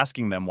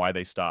 asking them why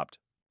they stopped.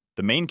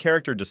 The main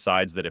character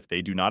decides that if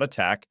they do not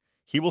attack,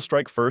 he will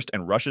strike first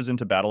and rushes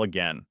into battle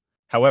again.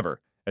 However,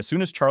 as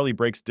soon as Charlie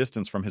breaks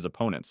distance from his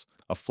opponents,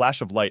 a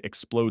flash of light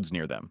explodes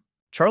near them.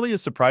 Charlie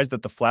is surprised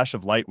that the flash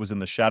of light was in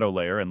the shadow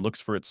layer and looks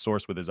for its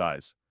source with his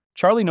eyes.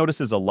 Charlie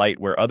notices a light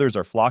where others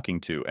are flocking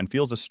to and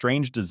feels a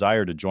strange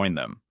desire to join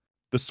them.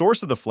 The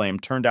source of the flame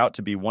turned out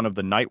to be one of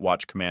the Night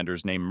Watch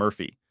commanders named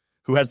Murphy,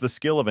 who has the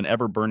skill of an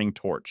ever-burning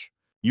torch.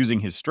 Using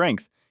his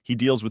strength, he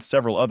deals with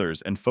several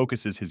others and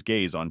focuses his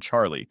gaze on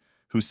Charlie,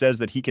 who says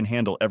that he can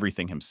handle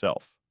everything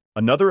himself.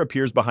 Another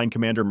appears behind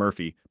Commander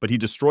Murphy, but he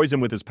destroys him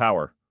with his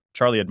power.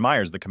 Charlie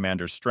admires the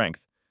commander's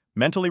strength,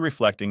 mentally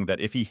reflecting that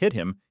if he hit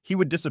him, he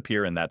would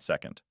disappear in that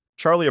second.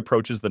 Charlie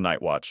approaches the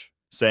Night Watch,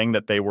 saying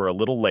that they were a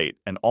little late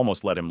and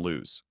almost let him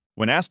lose.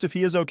 When asked if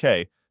he is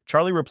okay,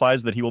 Charlie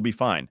replies that he will be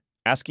fine,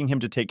 asking him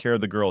to take care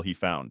of the girl he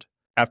found.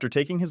 After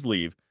taking his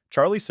leave,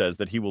 Charlie says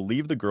that he will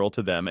leave the girl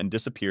to them and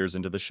disappears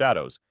into the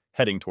shadows,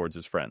 heading towards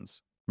his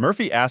friends.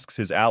 Murphy asks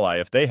his ally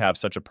if they have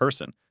such a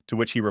person, to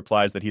which he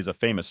replies that he is a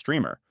famous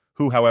streamer,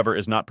 who, however,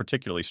 is not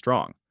particularly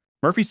strong.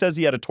 Murphy says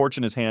he had a torch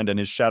in his hand and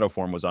his shadow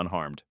form was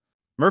unharmed.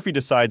 Murphy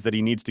decides that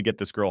he needs to get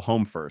this girl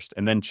home first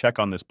and then check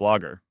on this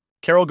blogger.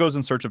 Carol goes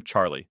in search of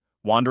Charlie,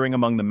 wandering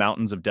among the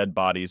mountains of dead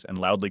bodies and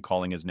loudly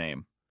calling his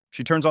name.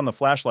 She turns on the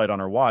flashlight on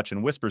her watch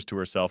and whispers to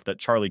herself that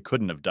Charlie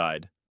couldn't have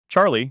died.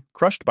 Charlie,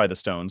 crushed by the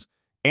stones,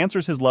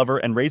 answers his lover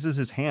and raises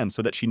his hand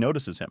so that she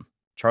notices him.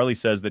 Charlie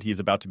says that he is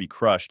about to be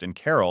crushed, and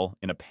Carol,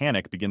 in a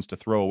panic, begins to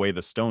throw away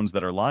the stones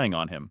that are lying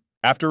on him.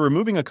 After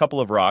removing a couple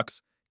of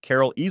rocks,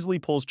 Carol easily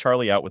pulls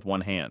Charlie out with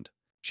one hand.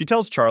 She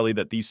tells Charlie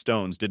that these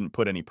stones didn't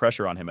put any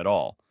pressure on him at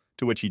all,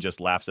 to which he just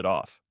laughs it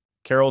off.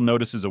 Carol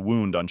notices a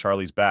wound on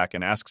Charlie's back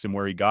and asks him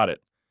where he got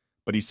it,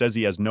 but he says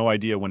he has no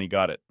idea when he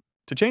got it.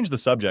 To change the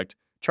subject,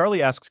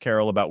 Charlie asks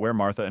Carol about where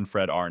Martha and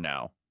Fred are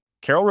now.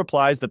 Carol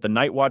replies that the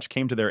Night Watch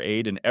came to their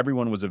aid and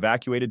everyone was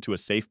evacuated to a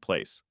safe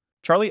place.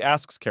 Charlie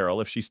asks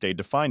Carol if she stayed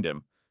to find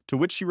him, to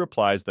which she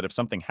replies that if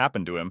something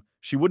happened to him,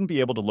 she wouldn't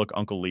be able to look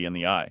Uncle Lee in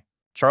the eye.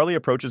 Charlie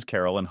approaches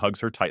Carol and hugs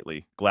her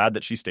tightly, glad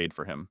that she stayed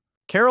for him.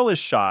 Carol is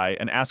shy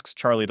and asks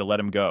Charlie to let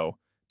him go,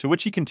 to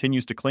which he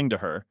continues to cling to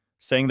her,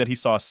 saying that he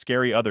saw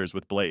scary others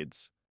with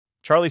blades.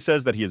 Charlie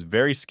says that he is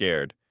very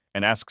scared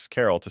and asks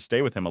Carol to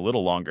stay with him a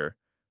little longer,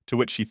 to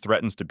which she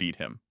threatens to beat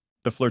him.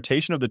 The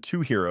flirtation of the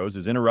two heroes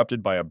is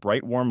interrupted by a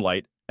bright warm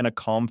light and a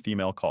calm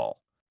female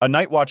call. A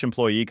Night Watch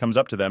employee comes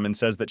up to them and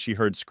says that she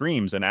heard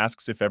screams and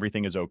asks if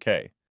everything is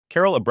okay.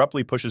 Carol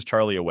abruptly pushes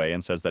Charlie away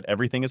and says that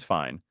everything is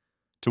fine,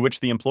 to which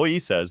the employee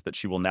says that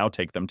she will now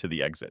take them to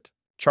the exit.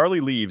 Charlie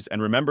leaves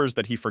and remembers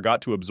that he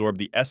forgot to absorb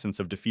the essence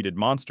of defeated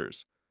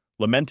monsters,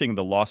 lamenting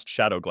the lost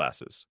shadow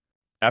glasses.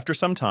 After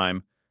some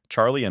time,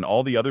 Charlie and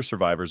all the other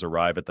survivors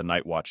arrive at the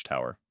Night Watch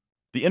Tower.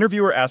 The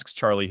interviewer asks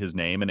Charlie his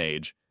name and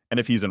age, and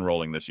if he's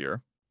enrolling this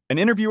year. An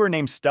interviewer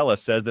named Stella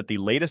says that the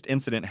latest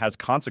incident has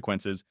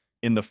consequences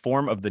in the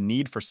form of the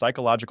need for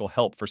psychological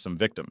help for some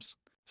victims.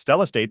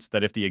 Stella states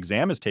that if the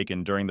exam is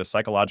taken during the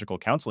psychological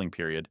counseling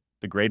period,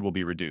 the grade will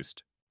be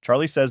reduced.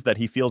 Charlie says that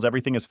he feels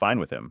everything is fine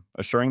with him,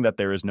 assuring that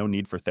there is no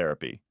need for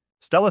therapy.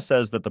 Stella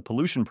says that the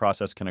pollution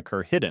process can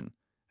occur hidden,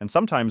 and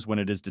sometimes when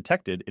it is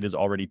detected, it is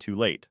already too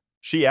late.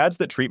 She adds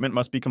that treatment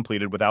must be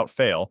completed without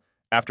fail,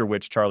 after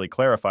which Charlie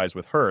clarifies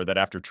with her that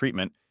after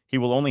treatment, he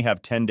will only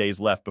have 10 days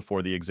left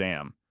before the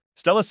exam.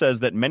 Stella says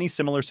that many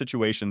similar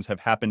situations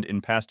have happened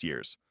in past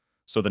years,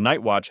 so the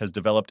Night Watch has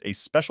developed a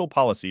special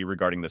policy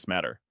regarding this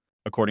matter.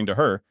 According to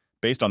her,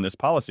 based on this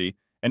policy,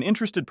 an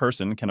interested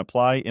person can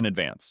apply in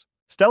advance.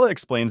 Stella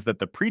explains that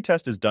the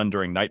pretest is done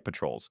during night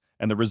patrols,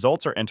 and the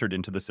results are entered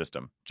into the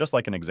system, just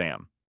like an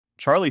exam.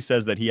 Charlie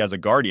says that he has a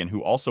guardian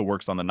who also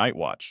works on the Night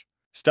Watch.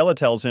 Stella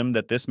tells him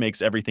that this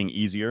makes everything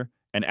easier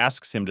and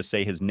asks him to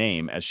say his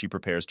name as she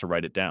prepares to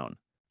write it down.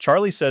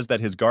 Charlie says that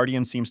his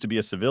guardian seems to be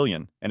a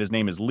civilian, and his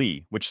name is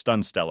Lee, which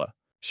stuns Stella.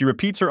 She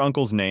repeats her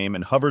uncle's name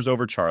and hovers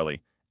over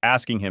Charlie,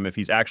 asking him if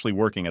he's actually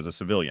working as a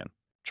civilian.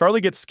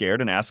 Charlie gets scared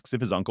and asks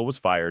if his uncle was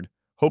fired,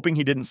 hoping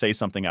he didn't say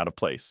something out of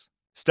place.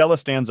 Stella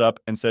stands up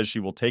and says she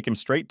will take him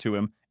straight to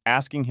him,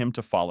 asking him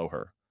to follow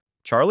her.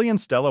 Charlie and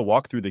Stella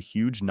walk through the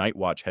huge Night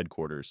Watch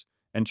headquarters,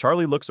 and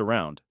Charlie looks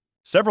around.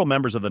 Several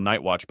members of the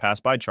Night Watch pass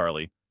by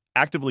Charlie,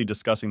 actively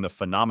discussing the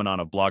phenomenon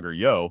of blogger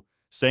Yo,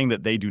 saying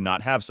that they do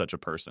not have such a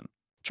person.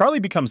 Charlie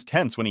becomes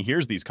tense when he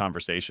hears these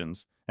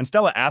conversations, and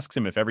Stella asks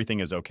him if everything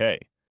is okay.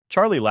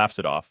 Charlie laughs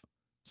it off,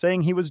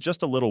 saying he was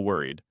just a little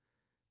worried,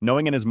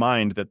 knowing in his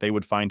mind that they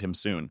would find him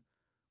soon,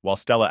 while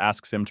Stella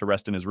asks him to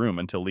rest in his room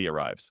until Lee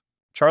arrives.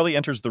 Charlie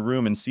enters the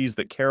room and sees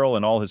that Carol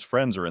and all his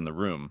friends are in the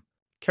room.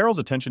 Carol's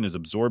attention is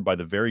absorbed by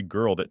the very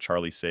girl that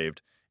Charlie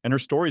saved, and her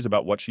stories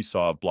about what she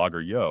saw of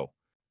blogger Yo.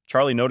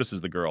 Charlie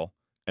notices the girl,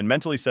 and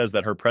mentally says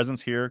that her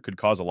presence here could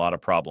cause a lot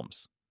of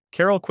problems.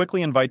 Carol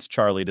quickly invites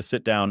Charlie to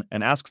sit down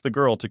and asks the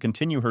girl to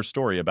continue her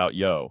story about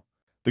Yo.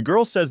 The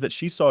girl says that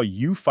she saw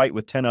you fight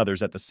with 10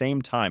 others at the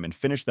same time and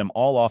finish them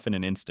all off in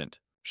an instant.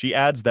 She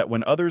adds that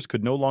when others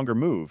could no longer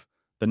move,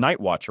 the Night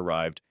Watch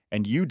arrived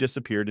and you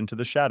disappeared into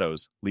the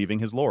shadows, leaving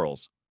his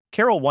laurels.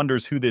 Carol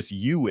wonders who this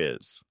you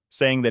is,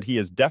 saying that he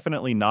is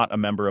definitely not a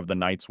member of the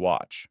Night's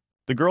Watch.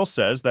 The girl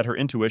says that her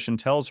intuition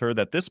tells her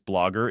that this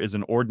blogger is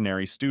an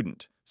ordinary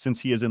student,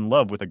 since he is in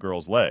love with a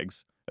girl's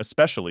legs,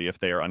 especially if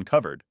they are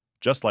uncovered,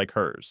 just like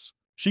hers.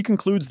 She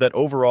concludes that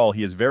overall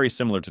he is very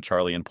similar to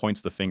Charlie and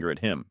points the finger at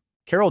him.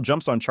 Carol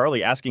jumps on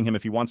Charlie asking him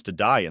if he wants to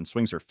die and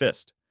swings her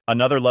fist.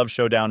 Another love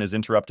showdown is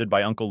interrupted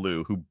by Uncle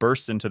Lou, who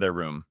bursts into their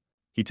room.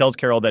 He tells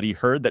Carol that he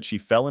heard that she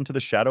fell into the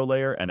shadow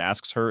layer and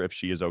asks her if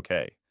she is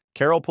okay.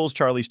 Carol pulls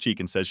Charlie's cheek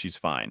and says she's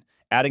fine,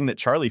 adding that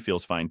Charlie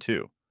feels fine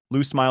too.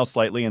 Lou smiles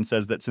slightly and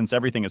says that since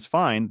everything is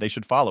fine, they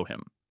should follow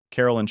him.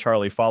 Carol and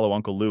Charlie follow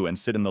Uncle Lou and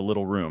sit in the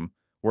little room,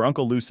 where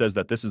Uncle Lou says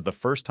that this is the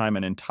first time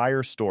an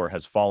entire store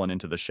has fallen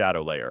into the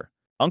shadow layer.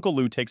 Uncle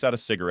Lou takes out a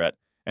cigarette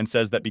and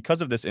says that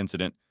because of this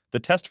incident, the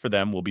test for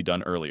them will be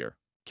done earlier.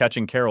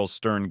 Catching Carol's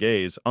stern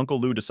gaze, Uncle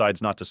Lou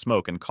decides not to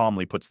smoke and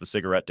calmly puts the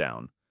cigarette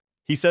down.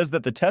 He says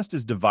that the test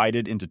is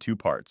divided into two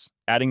parts,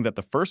 adding that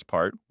the first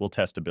part will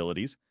test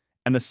abilities,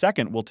 and the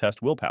second will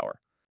test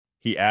willpower.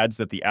 He adds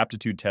that the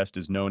aptitude test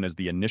is known as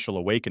the initial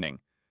awakening,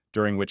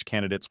 during which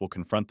candidates will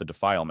confront the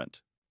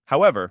defilement.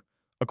 However,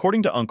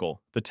 according to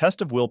Uncle, the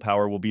test of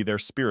willpower will be their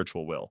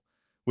spiritual will,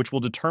 which will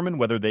determine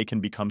whether they can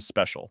become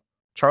special.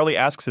 Charlie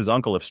asks his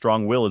uncle if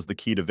strong will is the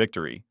key to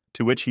victory,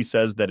 to which he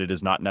says that it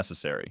is not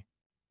necessary.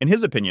 In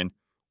his opinion,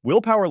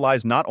 willpower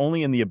lies not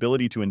only in the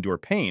ability to endure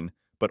pain,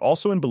 but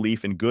also in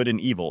belief in good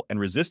and evil and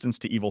resistance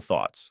to evil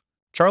thoughts.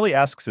 Charlie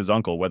asks his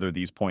uncle whether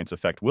these points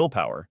affect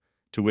willpower,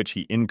 to which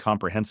he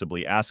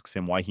incomprehensibly asks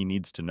him why he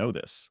needs to know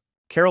this.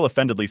 Carol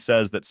offendedly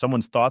says that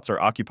someone's thoughts are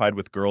occupied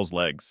with girls'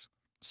 legs.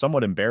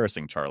 Somewhat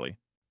embarrassing, Charlie.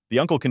 The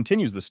uncle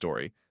continues the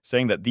story,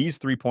 saying that these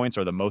 3 points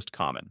are the most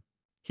common.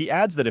 He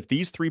adds that if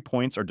these 3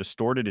 points are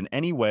distorted in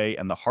any way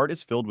and the heart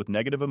is filled with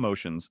negative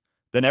emotions,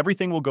 then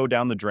everything will go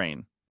down the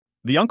drain.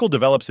 The uncle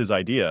develops his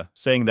idea,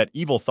 saying that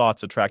evil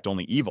thoughts attract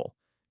only evil,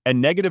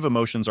 and negative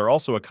emotions are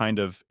also a kind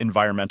of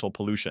environmental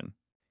pollution.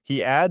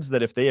 He adds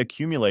that if they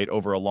accumulate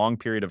over a long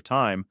period of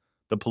time,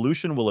 the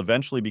pollution will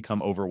eventually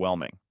become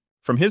overwhelming.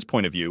 From his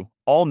point of view,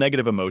 all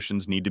negative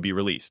emotions need to be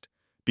released,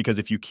 because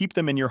if you keep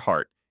them in your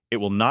heart, it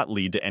will not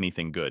lead to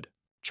anything good.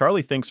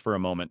 Charlie thinks for a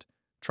moment,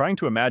 trying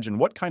to imagine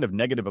what kind of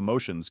negative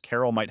emotions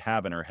Carol might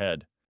have in her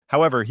head.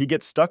 However, he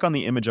gets stuck on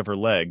the image of her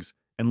legs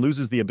and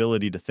loses the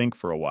ability to think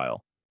for a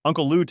while.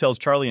 Uncle Lou tells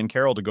Charlie and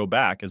Carol to go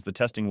back as the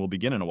testing will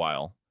begin in a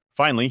while.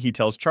 Finally, he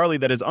tells Charlie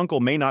that his uncle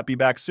may not be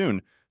back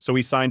soon, so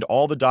he signed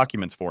all the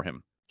documents for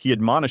him. He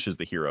admonishes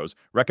the heroes,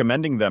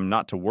 recommending them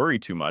not to worry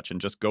too much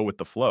and just go with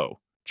the flow.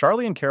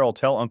 Charlie and Carol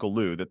tell Uncle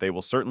Lou that they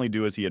will certainly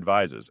do as he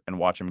advises and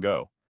watch him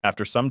go.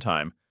 After some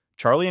time,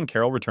 Charlie and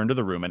Carol return to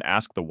the room and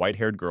ask the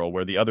white-haired girl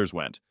where the others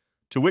went,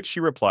 to which she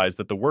replies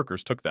that the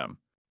workers took them.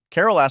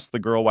 Carol asks the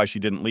girl why she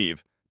didn't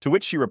leave, to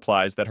which she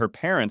replies that her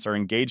parents are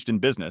engaged in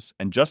business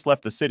and just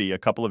left the city a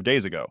couple of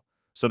days ago,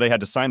 so they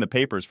had to sign the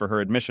papers for her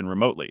admission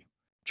remotely.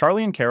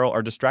 Charlie and Carol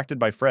are distracted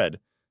by Fred,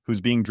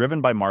 who's being driven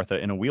by Martha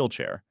in a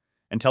wheelchair,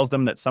 and tells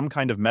them that some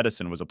kind of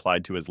medicine was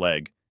applied to his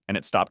leg, and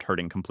it stopped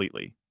hurting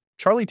completely.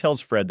 Charlie tells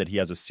Fred that he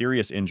has a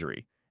serious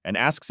injury, and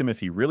asks him if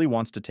he really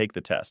wants to take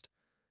the test,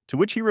 to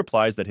which he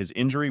replies that his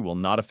injury will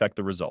not affect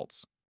the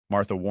results.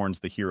 Martha warns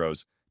the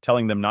heroes,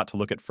 telling them not to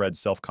look at Fred's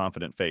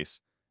self-confident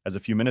face, as a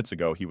few minutes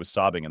ago he was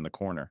sobbing in the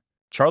corner.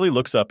 Charlie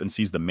looks up and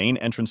sees the main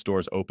entrance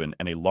doors open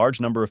and a large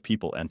number of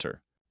people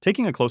enter.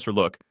 Taking a closer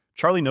look,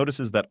 Charlie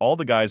notices that all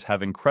the guys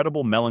have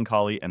incredible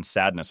melancholy and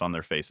sadness on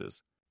their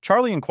faces.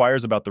 Charlie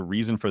inquires about the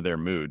reason for their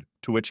mood,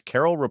 to which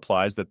Carol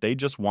replies that they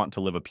just want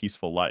to live a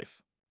peaceful life.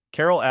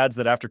 Carol adds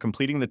that after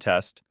completing the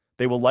test,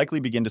 they will likely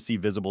begin to see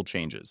visible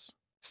changes.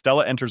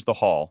 Stella enters the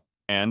hall,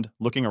 and,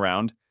 looking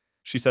around,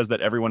 she says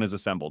that everyone is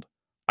assembled.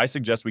 I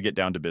suggest we get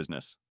down to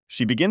business.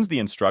 She begins the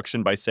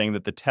instruction by saying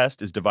that the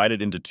test is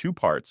divided into 2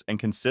 parts and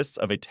consists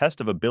of a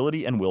test of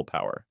ability and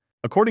willpower.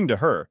 According to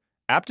her,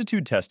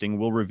 aptitude testing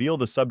will reveal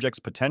the subject's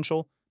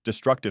potential,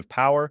 destructive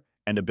power,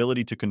 and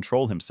ability to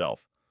control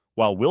himself,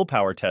 while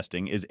willpower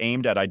testing is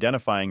aimed at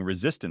identifying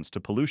resistance to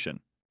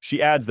pollution.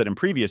 She adds that in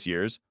previous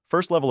years,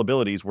 first-level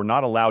abilities were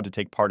not allowed to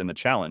take part in the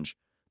challenge,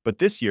 but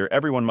this year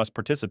everyone must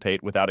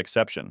participate without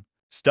exception.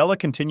 Stella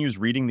continues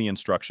reading the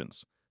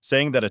instructions,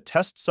 saying that a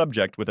test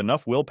subject with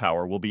enough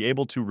willpower will be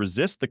able to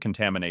resist the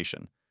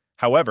contamination.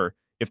 However,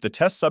 if the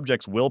test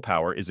subject's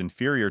willpower is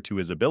inferior to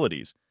his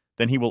abilities,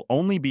 then he will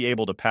only be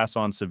able to pass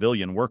on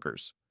civilian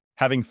workers.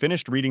 Having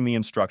finished reading the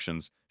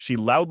instructions, she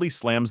loudly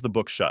slams the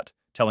book shut,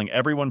 telling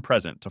everyone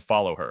present to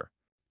follow her.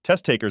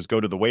 Test takers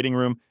go to the waiting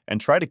room and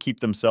try to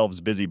keep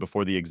themselves busy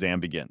before the exam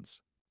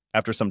begins.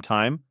 After some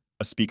time,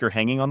 a speaker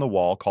hanging on the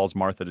wall calls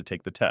Martha to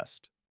take the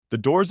test. The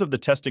doors of the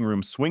testing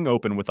room swing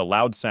open with a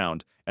loud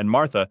sound, and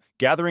Martha,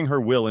 gathering her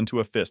will into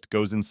a fist,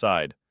 goes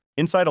inside.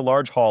 Inside a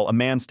large hall, a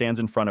man stands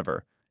in front of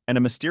her, and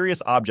a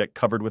mysterious object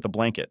covered with a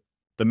blanket.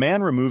 The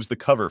man removes the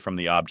cover from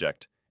the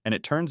object, and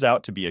it turns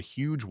out to be a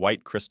huge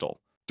white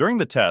crystal. During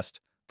the test,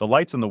 the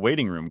lights in the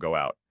waiting room go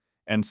out,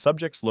 and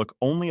subjects look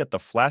only at the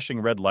flashing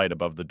red light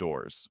above the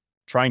doors.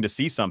 Trying to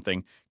see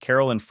something,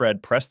 Carol and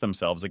Fred press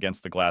themselves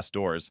against the glass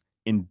doors,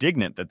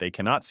 indignant that they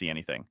cannot see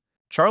anything.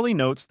 Charlie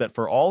notes that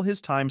for all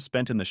his time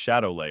spent in the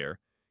shadow layer,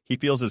 he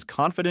feels as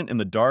confident in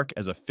the dark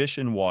as a fish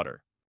in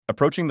water.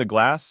 Approaching the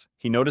glass,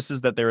 he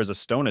notices that there is a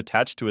stone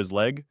attached to his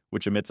leg,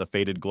 which emits a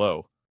faded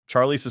glow.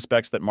 Charlie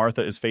suspects that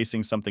Martha is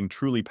facing something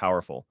truly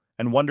powerful,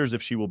 and wonders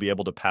if she will be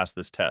able to pass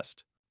this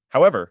test.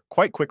 However,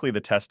 quite quickly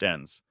the test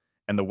ends,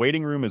 and the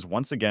waiting room is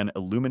once again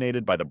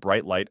illuminated by the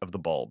bright light of the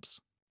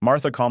bulbs.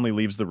 Martha calmly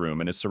leaves the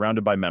room and is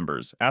surrounded by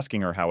members,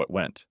 asking her how it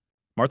went.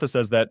 Martha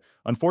says that,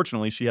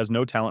 unfortunately, she has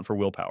no talent for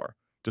willpower,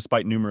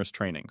 despite numerous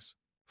trainings.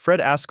 Fred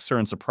asks her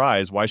in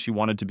surprise why she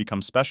wanted to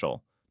become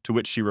special, to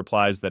which she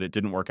replies that it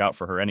didn't work out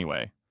for her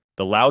anyway.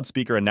 The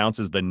loudspeaker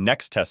announces the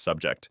next test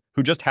subject,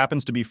 who just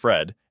happens to be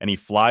Fred, and he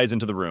flies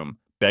into the room,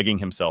 begging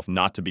himself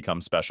not to become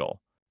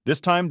special.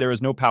 This time, there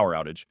is no power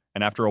outage,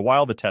 and after a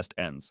while the test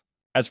ends.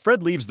 As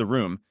Fred leaves the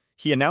room,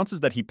 he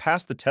announces that he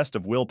passed the test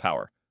of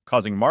willpower,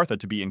 causing Martha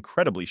to be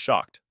incredibly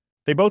shocked.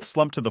 They both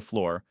slump to the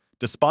floor,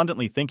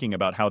 despondently thinking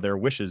about how their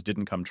wishes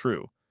didn't come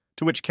true,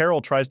 to which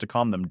Carol tries to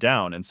calm them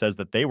down and says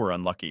that they were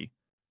unlucky.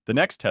 The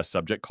next test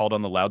subject called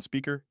on the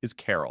loudspeaker is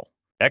Carol.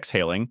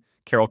 Exhaling,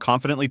 Carol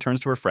confidently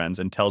turns to her friends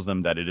and tells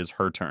them that it is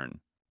her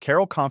turn.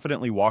 Carol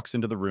confidently walks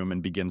into the room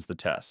and begins the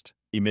test,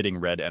 emitting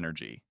red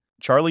energy.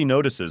 Charlie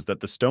notices that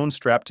the stone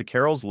strapped to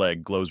Carol's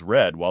leg glows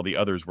red while the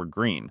others were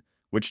green,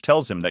 which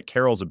tells him that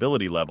Carol's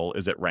ability level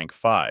is at rank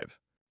 5.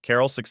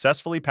 Carol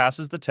successfully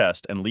passes the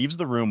test and leaves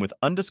the room with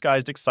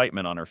undisguised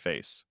excitement on her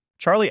face.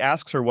 Charlie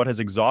asks her what has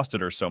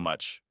exhausted her so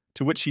much,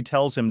 to which she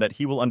tells him that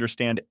he will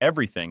understand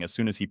everything as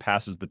soon as he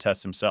passes the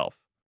test himself.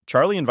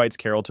 Charlie invites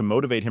Carol to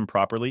motivate him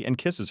properly and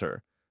kisses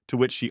her, to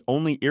which she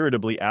only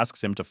irritably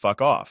asks him to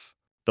fuck off.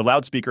 The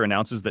loudspeaker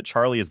announces that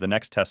Charlie is the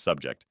next test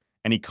subject,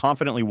 and he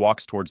confidently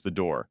walks towards the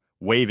door,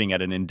 waving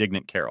at an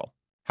indignant Carol.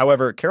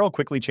 However, Carol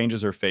quickly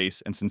changes her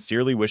face and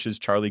sincerely wishes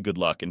Charlie good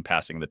luck in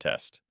passing the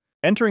test.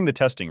 Entering the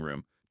testing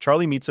room,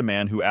 Charlie meets a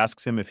man who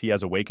asks him if he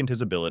has awakened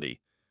his ability,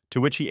 to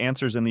which he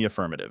answers in the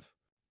affirmative.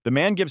 The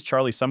man gives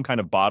Charlie some kind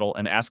of bottle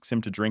and asks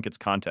him to drink its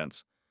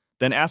contents,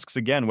 then asks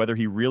again whether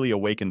he really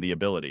awakened the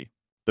ability.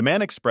 The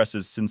man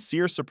expresses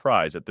sincere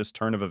surprise at this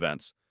turn of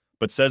events,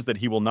 but says that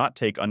he will not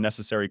take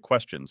unnecessary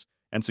questions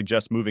and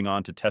suggests moving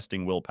on to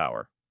testing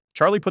willpower.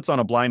 Charlie puts on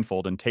a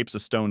blindfold and tapes a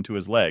stone to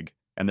his leg,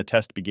 and the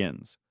test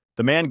begins.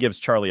 The man gives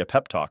Charlie a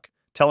pep talk,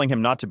 telling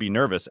him not to be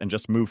nervous and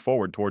just move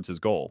forward towards his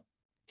goal.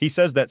 He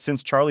says that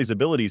since Charlie's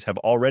abilities have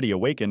already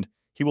awakened,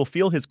 he will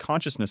feel his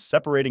consciousness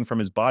separating from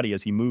his body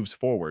as he moves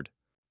forward.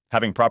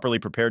 Having properly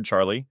prepared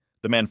Charlie,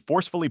 the man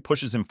forcefully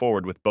pushes him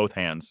forward with both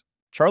hands.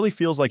 Charlie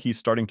feels like he's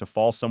starting to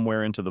fall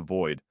somewhere into the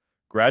void,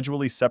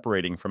 gradually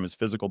separating from his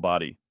physical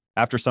body.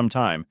 After some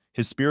time,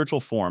 his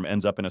spiritual form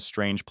ends up in a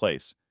strange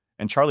place,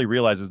 and Charlie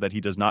realizes that he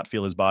does not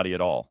feel his body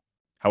at all.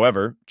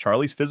 However,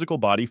 Charlie's physical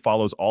body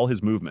follows all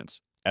his movements,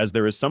 as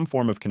there is some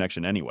form of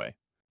connection anyway.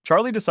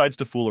 Charlie decides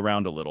to fool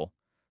around a little,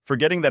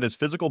 forgetting that his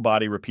physical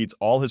body repeats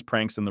all his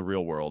pranks in the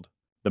real world.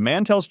 The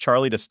man tells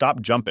Charlie to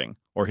stop jumping,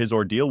 or his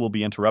ordeal will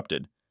be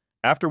interrupted,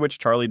 after which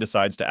Charlie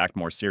decides to act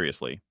more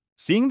seriously.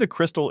 Seeing the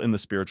crystal in the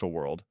spiritual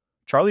world,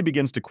 Charlie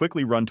begins to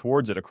quickly run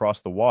towards it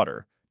across the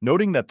water,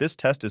 noting that this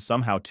test is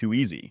somehow too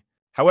easy.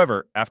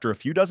 However, after a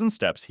few dozen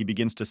steps, he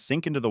begins to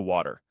sink into the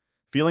water,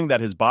 feeling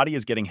that his body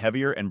is getting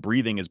heavier and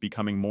breathing is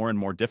becoming more and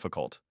more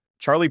difficult.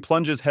 Charlie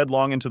plunges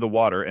headlong into the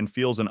water and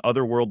feels an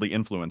otherworldly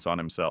influence on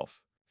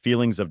himself.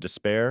 Feelings of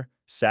despair,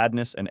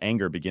 sadness, and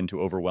anger begin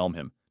to overwhelm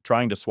him,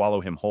 trying to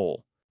swallow him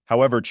whole.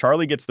 However,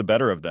 Charlie gets the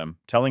better of them,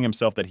 telling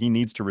himself that he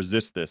needs to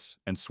resist this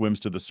and swims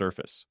to the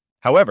surface.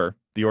 However,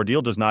 the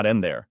ordeal does not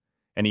end there,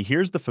 and he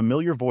hears the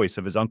familiar voice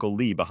of his Uncle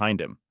Lee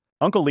behind him.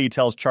 Uncle Lee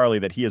tells Charlie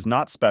that he is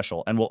not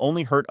special and will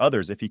only hurt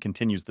others if he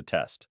continues the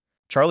test.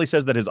 Charlie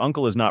says that his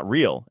uncle is not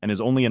real and is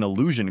only an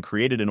illusion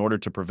created in order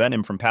to prevent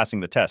him from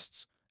passing the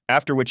tests,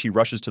 after which he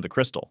rushes to the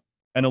crystal.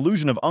 An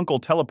illusion of Uncle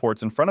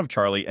teleports in front of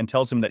Charlie and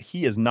tells him that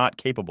he is not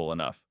capable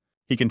enough.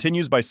 He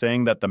continues by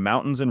saying that the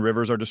mountains and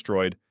rivers are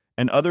destroyed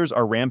and others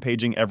are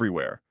rampaging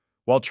everywhere,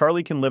 while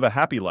Charlie can live a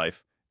happy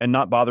life and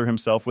not bother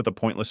himself with a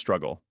pointless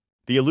struggle.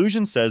 The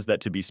illusion says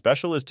that to be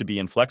special is to be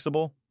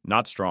inflexible,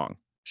 not strong.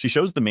 She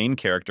shows the main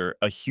character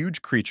a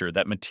huge creature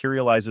that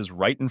materializes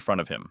right in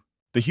front of him.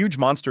 The huge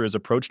monster is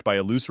approached by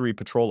illusory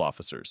patrol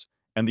officers,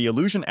 and the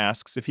illusion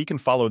asks if he can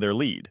follow their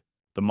lead.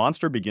 The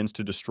monster begins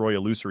to destroy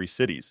illusory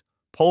cities,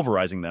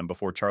 pulverizing them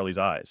before Charlie's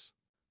eyes.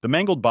 The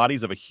mangled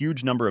bodies of a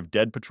huge number of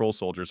dead patrol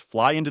soldiers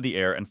fly into the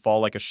air and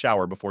fall like a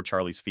shower before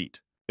Charlie's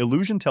feet.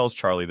 Illusion tells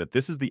Charlie that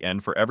this is the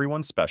end for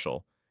everyone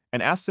special,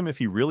 and asks him if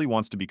he really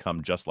wants to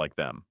become just like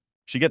them.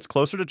 She gets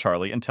closer to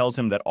Charlie and tells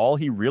him that all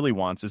he really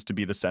wants is to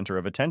be the center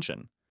of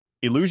attention.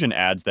 Illusion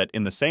adds that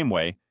in the same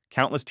way,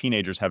 countless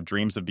teenagers have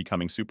dreams of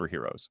becoming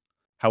superheroes.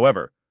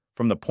 However,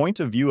 from the point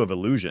of view of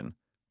Illusion,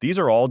 these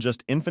are all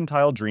just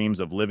infantile dreams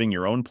of living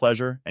your own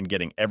pleasure and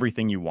getting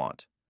everything you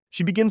want.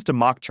 She begins to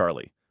mock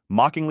Charlie,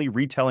 mockingly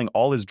retelling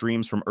all his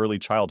dreams from early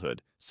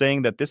childhood,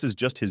 saying that this is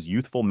just his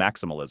youthful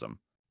maximalism.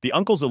 The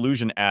uncle's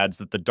illusion adds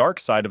that the dark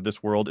side of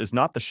this world is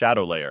not the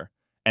shadow layer,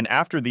 and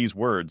after these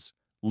words,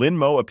 Lin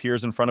Mo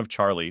appears in front of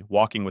Charlie,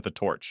 walking with a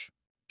torch.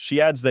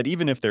 She adds that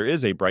even if there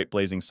is a bright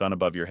blazing sun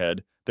above your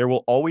head, there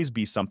will always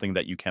be something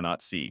that you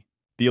cannot see.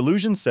 The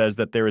illusion says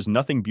that there is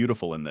nothing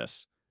beautiful in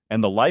this,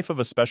 and the life of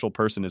a special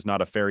person is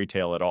not a fairy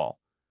tale at all.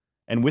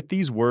 And with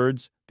these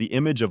words, the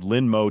image of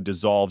Lin Mo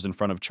dissolves in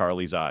front of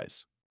Charlie's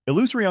eyes.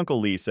 Illusory Uncle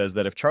Lee says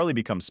that if Charlie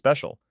becomes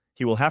special,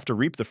 he will have to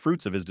reap the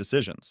fruits of his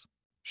decisions.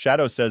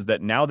 Shadow says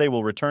that now they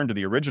will return to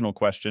the original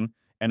question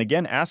and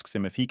again asks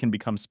him if he can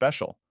become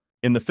special.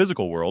 In the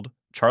physical world,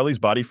 Charlie's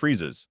body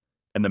freezes,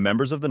 and the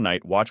members of the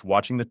Night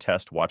watching the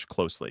test watch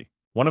closely.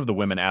 One of the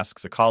women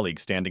asks a colleague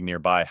standing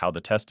nearby how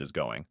the test is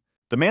going.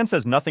 The man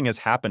says nothing has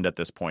happened at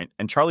this point,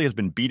 and Charlie has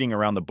been beating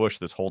around the bush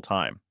this whole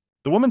time.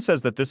 The woman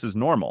says that this is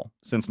normal,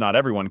 since not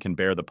everyone can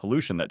bear the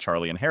pollution that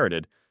Charlie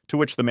inherited, to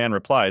which the man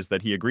replies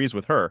that he agrees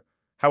with her.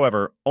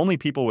 However, only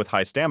people with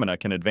high stamina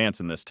can advance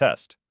in this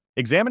test.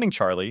 Examining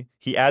Charlie,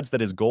 he adds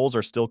that his goals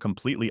are still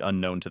completely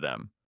unknown to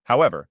them.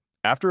 However,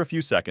 after a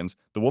few seconds,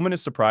 the woman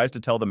is surprised to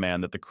tell the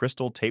man that the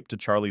crystal taped to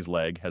Charlie's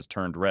leg has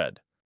turned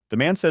red. The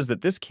man says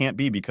that this can't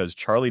be because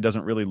Charlie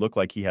doesn't really look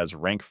like he has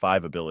rank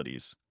 5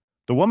 abilities.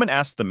 The woman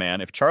asks the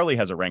man if Charlie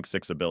has a rank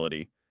 6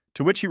 ability,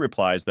 to which he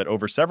replies that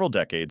over several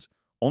decades,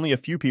 only a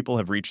few people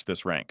have reached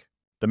this rank.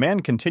 The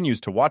man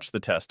continues to watch the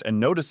test and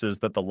notices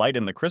that the light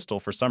in the crystal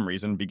for some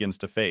reason begins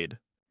to fade.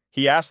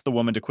 He asks the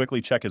woman to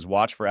quickly check his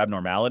watch for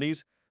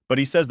abnormalities, but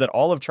he says that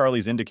all of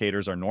Charlie's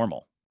indicators are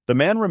normal. The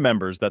man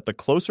remembers that the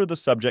closer the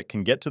subject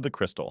can get to the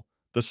crystal,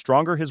 the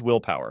stronger his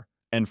willpower,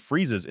 and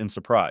freezes in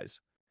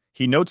surprise.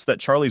 He notes that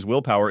Charlie's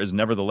willpower is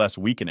nevertheless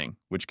weakening,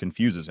 which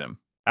confuses him.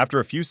 After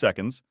a few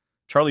seconds,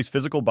 Charlie's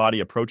physical body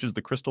approaches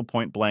the crystal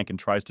point blank and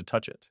tries to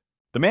touch it.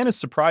 The man is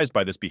surprised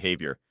by this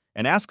behavior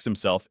and asks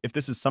himself if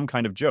this is some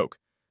kind of joke,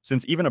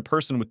 since even a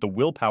person with the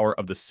willpower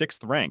of the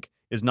 6th rank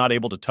is not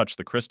able to touch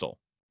the crystal.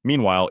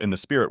 Meanwhile, in the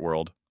spirit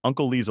world,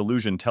 Uncle Lee's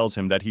illusion tells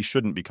him that he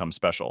shouldn't become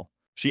special.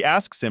 She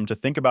asks him to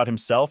think about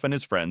himself and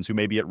his friends who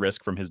may be at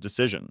risk from his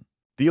decision.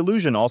 The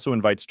illusion also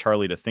invites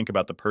Charlie to think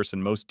about the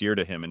person most dear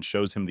to him and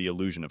shows him the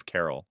illusion of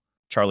Carol.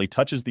 Charlie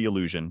touches the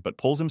illusion but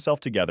pulls himself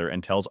together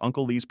and tells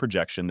Uncle Lee's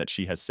projection that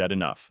she has said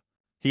enough.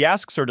 He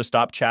asks her to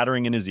stop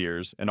chattering in his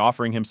ears and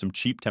offering him some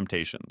cheap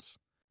temptations.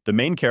 The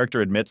main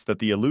character admits that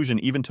the illusion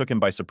even took him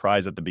by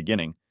surprise at the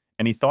beginning,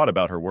 and he thought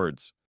about her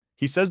words.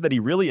 He says that he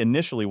really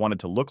initially wanted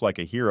to look like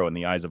a hero in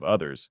the eyes of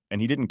others,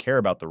 and he didn't care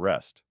about the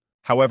rest.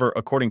 However,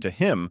 according to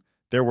him,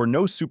 there were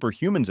no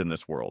superhumans in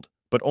this world,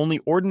 but only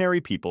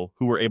ordinary people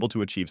who were able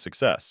to achieve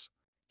success.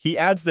 He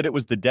adds that it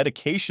was the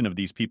dedication of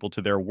these people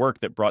to their work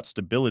that brought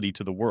stability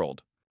to the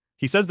world.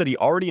 He says that he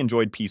already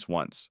enjoyed peace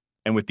once,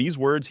 and with these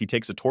words he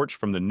takes a torch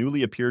from the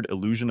newly appeared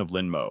illusion of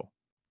Lin Mo.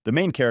 The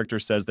main character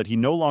says that he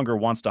no longer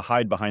wants to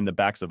hide behind the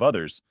backs of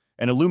others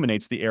and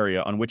illuminates the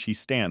area on which he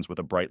stands with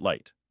a bright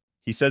light.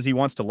 He says he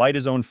wants to light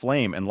his own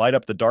flame and light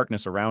up the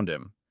darkness around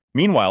him.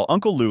 Meanwhile,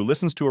 Uncle Lou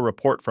listens to a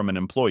report from an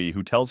employee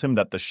who tells him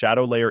that the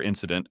shadow layer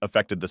incident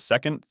affected the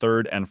 2nd,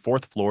 3rd, and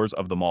 4th floors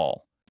of the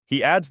mall.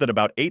 He adds that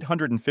about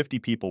 850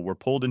 people were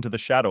pulled into the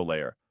shadow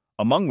layer,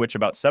 among which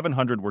about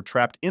 700 were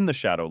trapped in the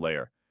shadow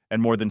layer,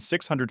 and more than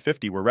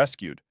 650 were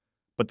rescued.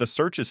 But the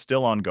search is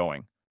still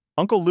ongoing.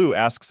 Uncle Lou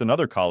asks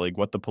another colleague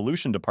what the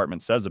pollution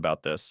department says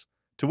about this,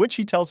 to which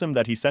he tells him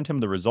that he sent him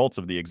the results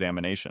of the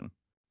examination.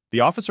 The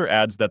officer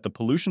adds that the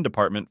pollution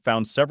department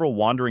found several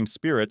wandering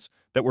spirits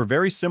that were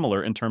very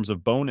similar in terms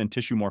of bone and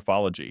tissue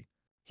morphology.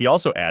 He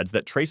also adds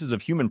that traces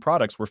of human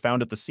products were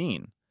found at the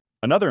scene.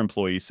 Another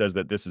employee says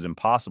that this is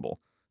impossible,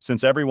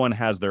 since everyone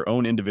has their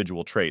own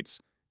individual traits,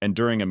 and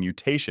during a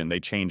mutation they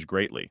change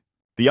greatly.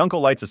 The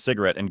uncle lights a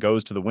cigarette and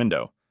goes to the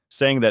window,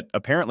 saying that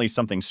apparently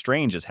something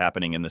strange is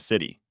happening in the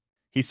city.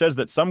 He says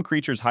that some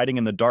creatures hiding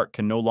in the dark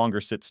can no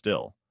longer sit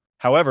still.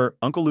 However,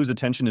 Uncle Lou's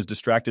attention is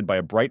distracted by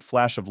a bright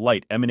flash of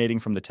light emanating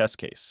from the test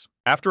case.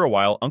 After a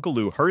while, Uncle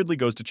Lou hurriedly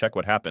goes to check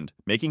what happened,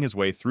 making his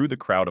way through the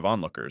crowd of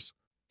onlookers.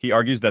 He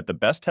argues that the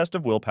best test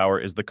of willpower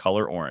is the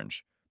color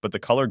orange, but the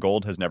color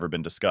gold has never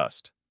been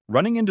discussed.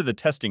 Running into the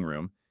testing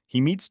room,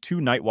 he meets 2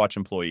 Night Watch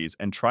employees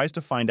and tries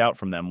to find out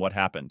from them what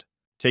happened.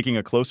 Taking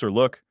a closer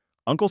look,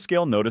 Uncle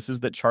Scale notices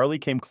that Charlie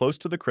came close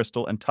to the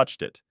crystal and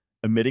touched it,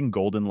 emitting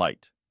golden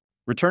light.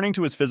 Returning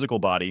to his physical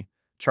body,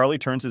 Charlie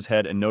turns his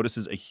head and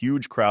notices a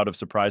huge crowd of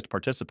surprised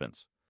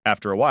participants.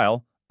 After a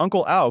while,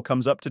 Uncle Ao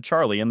comes up to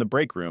Charlie in the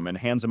break room and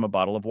hands him a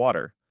bottle of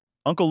water.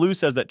 Uncle Lou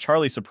says that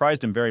Charlie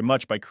surprised him very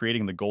much by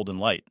creating the golden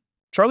light.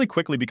 Charlie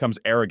quickly becomes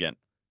arrogant,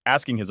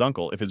 asking his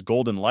uncle if his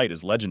golden light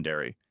is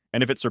legendary,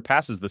 and if it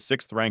surpasses the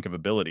 6th rank of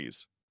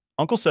abilities.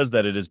 Uncle says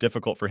that it is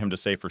difficult for him to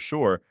say for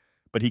sure,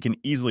 but he can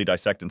easily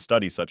dissect and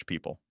study such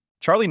people.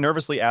 Charlie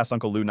nervously asks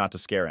Uncle Lou not to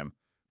scare him,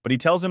 but he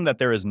tells him that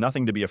there is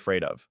nothing to be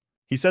afraid of.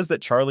 He says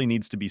that Charlie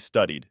needs to be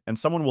studied, and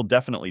someone will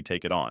definitely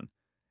take it on,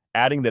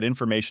 adding that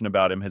information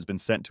about him has been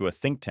sent to a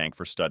think tank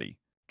for study.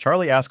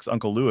 Charlie asks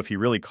Uncle Lou if he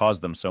really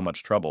caused them so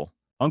much trouble.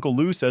 Uncle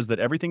Lou says that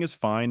everything is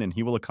fine and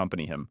he will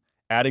accompany him,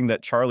 adding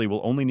that Charlie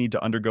will only need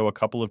to undergo a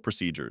couple of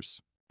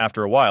procedures.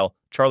 After a while,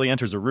 Charlie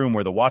enters a room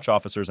where the watch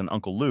officers and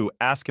Uncle Lou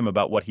ask him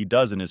about what he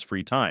does in his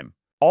free time.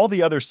 All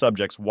the other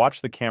subjects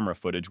watch the camera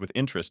footage with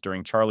interest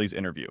during Charlie's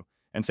interview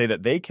and say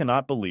that they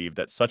cannot believe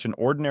that such an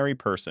ordinary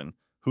person,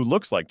 who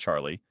looks like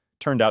Charlie,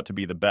 turned out to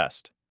be the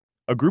best.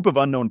 A group of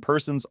unknown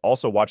persons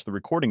also watch the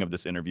recording of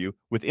this interview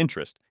with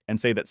interest and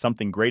say that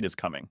something great is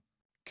coming.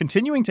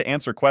 Continuing to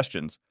answer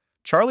questions,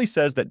 Charlie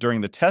says that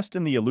during the test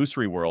in the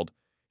illusory world,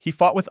 he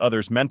fought with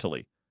others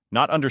mentally,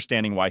 not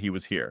understanding why he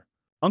was here.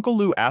 Uncle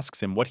Lou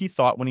asks him what he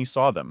thought when he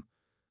saw them,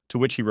 to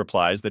which he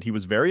replies that he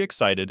was very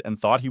excited and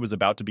thought he was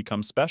about to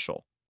become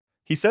special.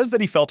 He says that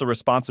he felt a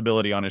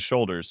responsibility on his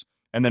shoulders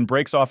and then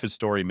breaks off his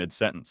story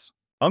mid-sentence.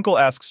 Uncle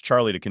asks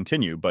Charlie to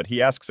continue, but he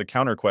asks a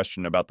counter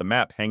question about the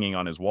map hanging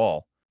on his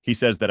wall. He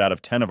says that out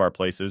of 10 of our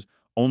places,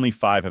 only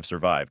 5 have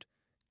survived,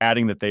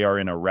 adding that they are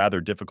in a rather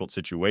difficult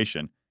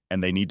situation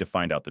and they need to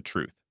find out the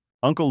truth.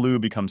 Uncle Lou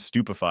becomes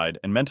stupefied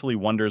and mentally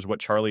wonders what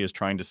Charlie is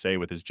trying to say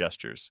with his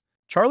gestures.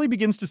 Charlie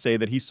begins to say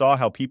that he saw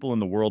how people in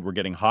the world were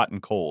getting hot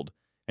and cold,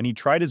 and he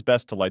tried his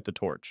best to light the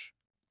torch.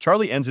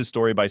 Charlie ends his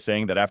story by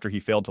saying that after he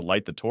failed to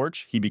light the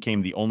torch, he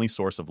became the only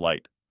source of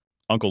light.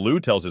 Uncle Lou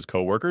tells his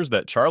coworkers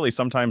that Charlie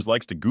sometimes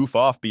likes to goof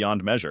off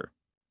beyond measure.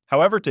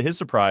 However, to his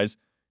surprise,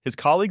 his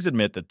colleagues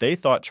admit that they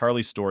thought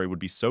Charlie's story would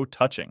be so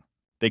touching.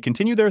 They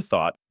continue their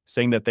thought,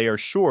 saying that they are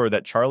sure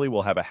that Charlie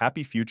will have a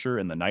happy future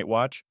in the Night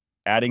Watch,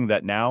 adding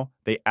that now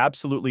they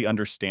absolutely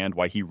understand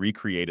why he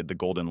recreated the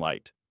golden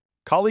light.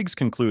 Colleagues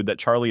conclude that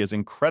Charlie is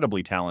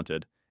incredibly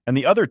talented, and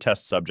the other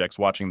test subjects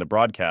watching the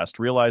broadcast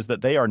realize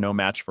that they are no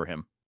match for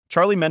him.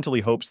 Charlie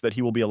mentally hopes that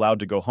he will be allowed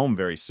to go home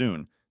very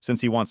soon,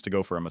 since he wants to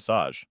go for a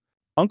massage.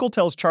 Uncle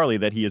tells Charlie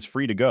that he is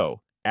free to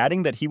go,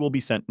 adding that he will be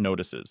sent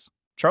notices.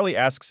 Charlie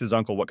asks his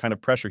uncle what kind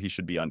of pressure he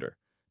should be under,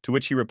 to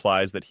which he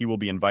replies that he will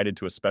be invited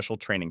to a special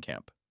training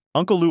camp.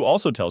 Uncle Lou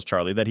also tells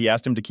Charlie that he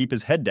asked him to keep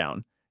his head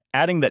down,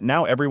 adding that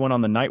now everyone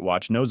on the Night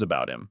Watch knows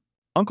about him.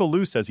 Uncle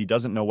Lou says he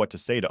doesn't know what to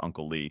say to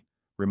Uncle Lee,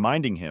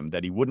 reminding him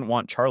that he wouldn't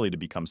want Charlie to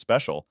become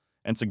special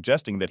and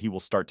suggesting that he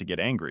will start to get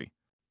angry.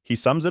 He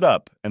sums it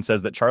up and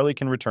says that Charlie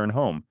can return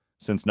home,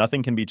 since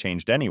nothing can be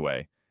changed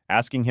anyway,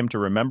 asking him to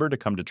remember to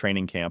come to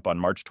training camp on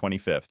March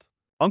 25th.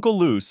 Uncle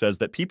Lou says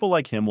that people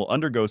like him will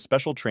undergo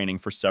special training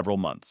for several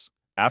months,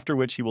 after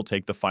which he will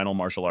take the final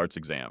martial arts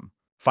exam.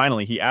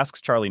 Finally, he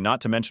asks Charlie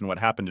not to mention what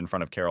happened in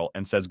front of Carol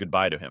and says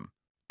goodbye to him.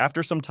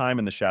 After some time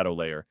in the shadow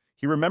layer,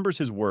 he remembers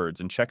his words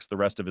and checks the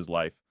rest of his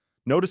life,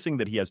 noticing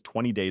that he has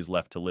 20 days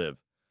left to live.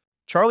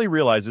 Charlie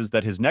realizes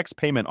that his next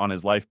payment on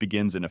his life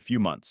begins in a few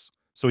months,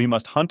 so he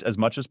must hunt as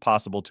much as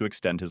possible to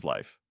extend his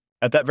life.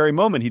 At that very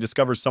moment, he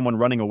discovers someone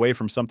running away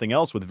from something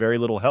else with very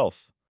little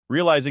health.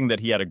 Realizing that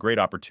he had a great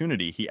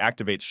opportunity, he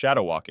activates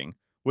shadow walking,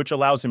 which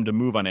allows him to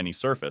move on any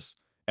surface,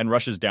 and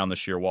rushes down the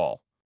sheer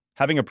wall.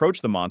 Having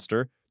approached the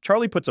monster,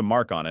 Charlie puts a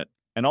mark on it,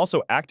 and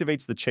also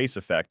activates the chase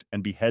effect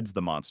and beheads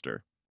the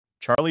monster.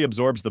 Charlie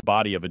absorbs the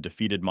body of a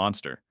defeated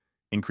monster,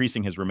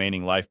 increasing his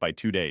remaining life by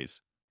 2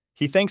 days.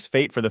 He thanks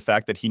fate for the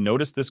fact that he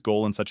noticed this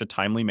goal in such a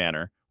timely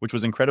manner, which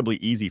was incredibly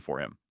easy for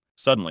him.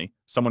 Suddenly,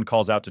 someone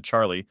calls out to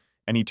Charlie,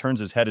 and he turns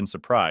his head in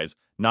surprise,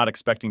 not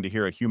expecting to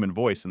hear a human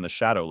voice in the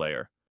shadow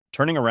layer.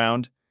 Turning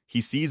around,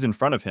 he sees in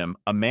front of him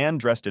a man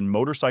dressed in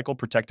motorcycle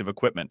protective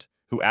equipment,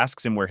 who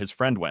asks him where his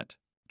friend went.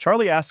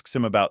 Charlie asks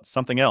him about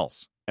something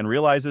else, and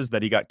realizes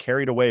that he got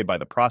carried away by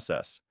the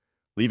process,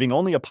 leaving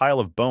only a pile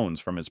of bones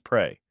from his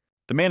prey.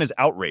 The man is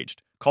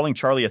outraged, calling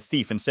Charlie a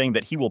thief and saying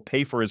that he will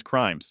pay for his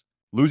crimes.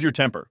 Lose your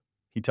temper.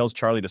 He tells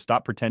Charlie to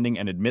stop pretending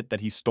and admit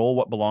that he stole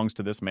what belongs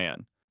to this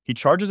man. He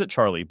charges at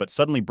Charlie, but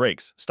suddenly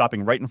brakes,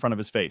 stopping right in front of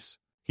his face.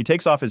 He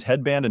takes off his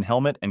headband and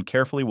helmet and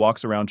carefully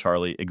walks around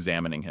Charlie,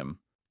 examining him.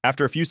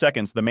 After a few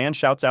seconds, the man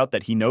shouts out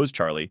that he knows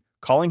Charlie,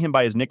 calling him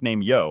by his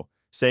nickname Yo,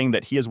 saying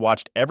that he has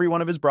watched every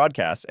one of his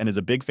broadcasts and is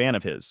a big fan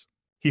of his.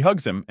 He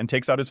hugs him and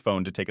takes out his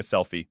phone to take a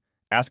selfie,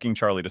 asking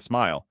Charlie to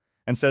smile,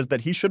 and says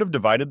that he should have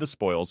divided the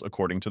spoils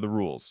according to the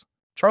rules.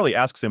 Charlie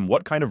asks him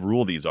what kind of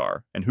rule these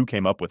are and who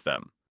came up with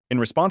them. In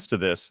response to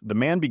this, the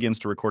man begins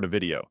to record a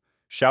video,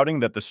 shouting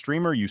that the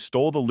streamer you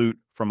stole the loot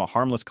from a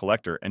harmless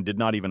collector and did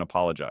not even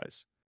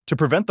apologize. To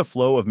prevent the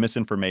flow of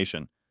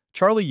misinformation,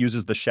 Charlie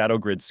uses the shadow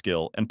grid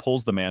skill and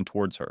pulls the man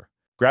towards her.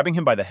 Grabbing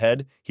him by the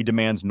head, he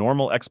demands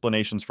normal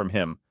explanations from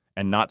him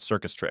and not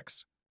circus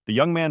tricks. The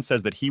young man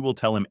says that he will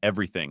tell him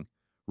everything,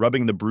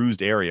 rubbing the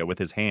bruised area with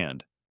his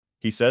hand.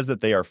 He says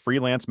that they are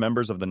freelance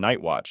members of the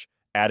Night Watch,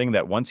 adding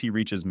that once he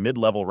reaches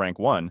mid-level rank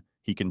 1,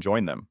 he can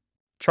join them.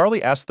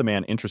 Charlie asks the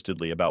man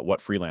interestedly about what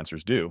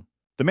freelancers do.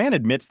 The man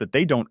admits that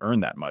they don't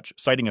earn that much,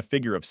 citing a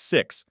figure of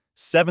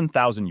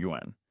 7,000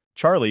 yuan.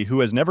 Charlie, who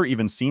has never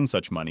even seen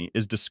such money,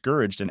 is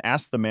discouraged and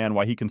asks the man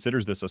why he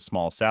considers this a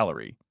small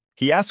salary.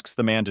 He asks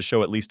the man to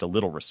show at least a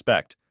little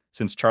respect,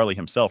 since Charlie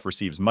himself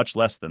receives much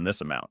less than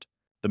this amount.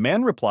 The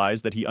man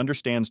replies that he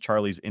understands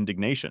Charlie's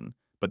indignation,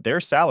 but their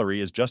salary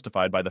is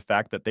justified by the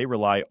fact that they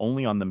rely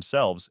only on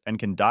themselves and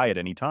can die at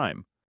any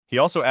time. He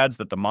also adds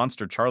that the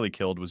monster Charlie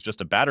killed was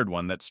just a battered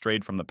one that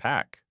strayed from the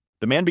pack.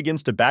 The man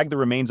begins to bag the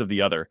remains of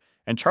the other,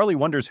 and Charlie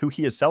wonders who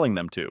he is selling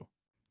them to.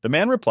 The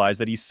man replies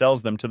that he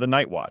sells them to the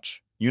Night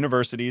Watch,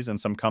 universities, and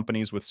some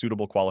companies with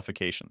suitable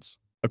qualifications.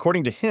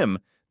 According to him,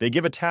 they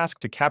give a task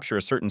to capture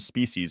a certain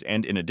species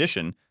and, in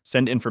addition,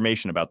 send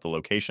information about the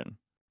location.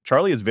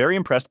 Charlie is very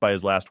impressed by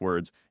his last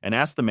words and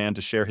asks the man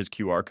to share his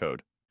QR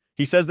code.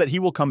 He says that he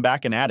will come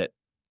back and add it,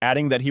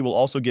 adding that he will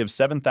also give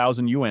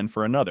 7,000 yuan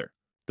for another.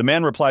 The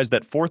man replies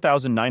that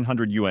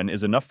 4,900 yuan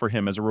is enough for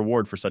him as a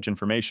reward for such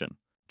information.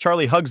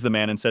 Charlie hugs the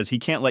man and says he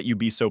can't let you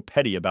be so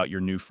petty about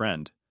your new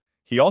friend.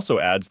 He also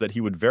adds that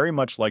he would very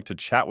much like to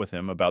chat with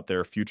him about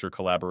their future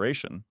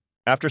collaboration.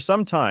 After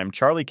some time,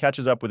 Charlie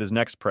catches up with his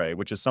next prey,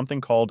 which is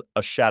something called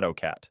a shadow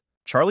cat.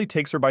 Charlie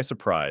takes her by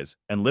surprise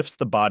and lifts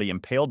the body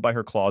impaled by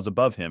her claws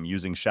above him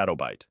using shadow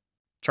bite.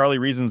 Charlie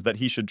reasons that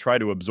he should try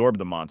to absorb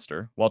the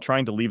monster, while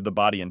trying to leave the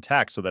body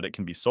intact so that it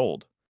can be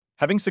sold.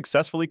 Having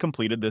successfully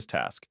completed this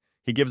task,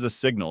 he gives a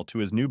signal to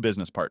his new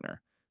business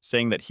partner,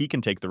 saying that he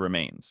can take the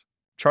remains.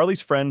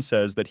 Charlie's friend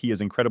says that he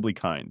is incredibly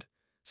kind,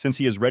 since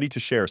he is ready to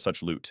share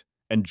such loot,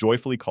 and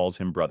joyfully calls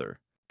him brother.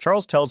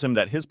 Charles tells him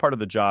that his part of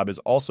the job is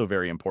also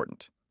very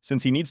important,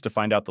 since he needs to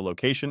find out the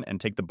location and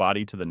take the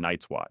body to the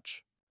Night's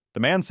Watch. The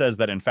man says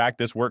that in fact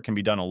this work can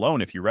be done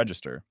alone if you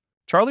register.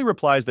 Charlie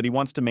replies that he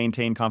wants to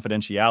maintain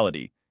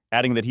confidentiality,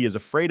 adding that he is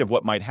afraid of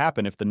what might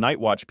happen if the Night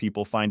Watch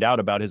people find out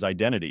about his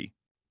identity.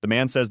 The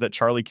man says that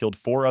Charlie killed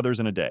 4 others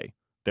in a day,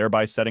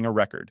 thereby setting a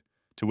record,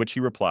 to which he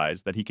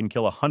replies that he can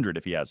kill 100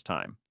 if he has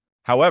time.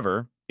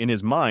 However, in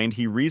his mind,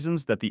 he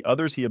reasons that the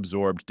others he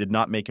absorbed did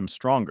not make him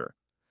stronger,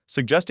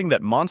 suggesting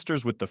that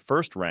monsters with the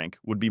first rank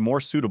would be more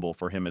suitable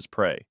for him as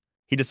prey.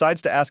 He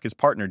decides to ask his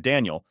partner,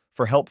 Daniel,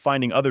 for help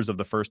finding others of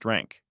the first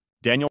rank.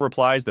 Daniel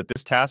replies that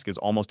this task is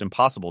almost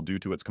impossible due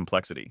to its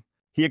complexity.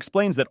 He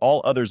explains that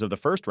all others of the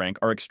first rank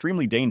are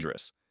extremely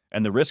dangerous,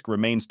 and the risk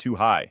remains too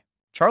high.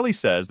 Charlie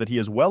says that he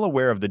is well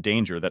aware of the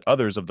danger that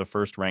others of the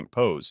first rank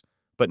pose,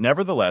 but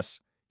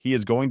nevertheless, he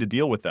is going to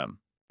deal with them.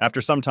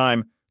 After some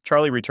time,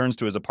 Charlie returns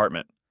to his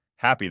apartment,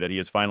 happy that he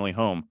is finally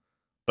home,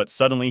 but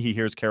suddenly he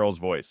hears Carol's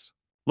voice.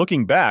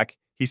 Looking back,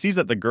 he sees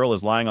that the girl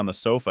is lying on the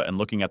sofa and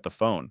looking at the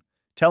phone,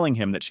 telling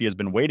him that she has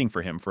been waiting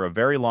for him for a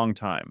very long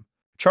time.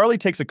 Charlie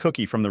takes a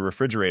cookie from the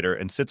refrigerator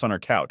and sits on her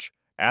couch,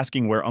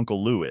 asking where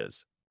Uncle Lou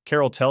is.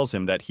 Carol tells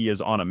him that he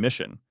is on a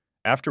mission,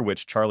 after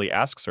which Charlie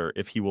asks her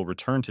if he will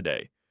return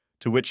today,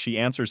 to which she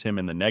answers him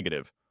in the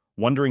negative,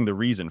 wondering the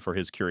reason for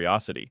his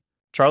curiosity.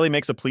 Charlie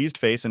makes a pleased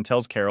face and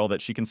tells Carol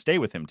that she can stay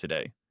with him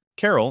today.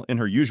 Carol, in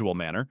her usual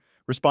manner,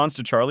 responds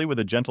to Charlie with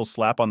a gentle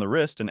slap on the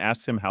wrist and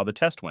asks him how the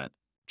test went.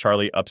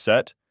 Charlie,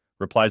 upset,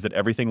 replies that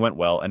everything went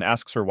well and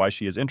asks her why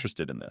she is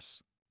interested in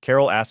this.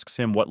 Carol asks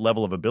him what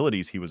level of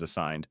abilities he was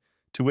assigned,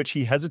 to which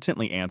he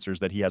hesitantly answers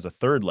that he has a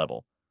 3rd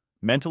level,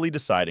 mentally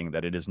deciding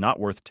that it is not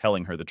worth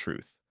telling her the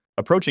truth.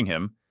 Approaching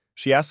him,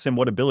 she asks him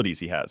what abilities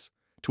he has,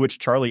 to which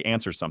Charlie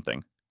answers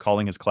something,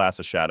 calling his class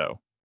a shadow.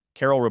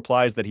 Carol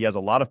replies that he has a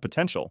lot of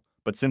potential,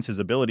 but since his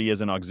ability is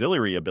an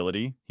auxiliary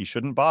ability, he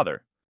shouldn't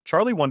bother.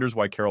 Charlie wonders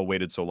why Carol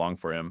waited so long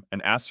for him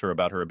and asks her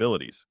about her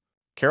abilities.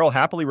 Carol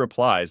happily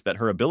replies that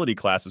her ability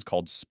class is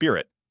called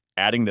Spirit,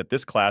 adding that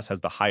this class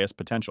has the highest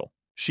potential.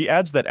 She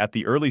adds that at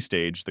the early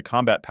stage, the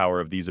combat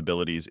power of these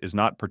abilities is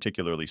not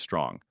particularly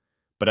strong,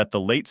 but at the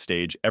late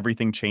stage,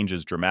 everything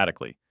changes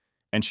dramatically,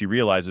 and she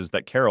realizes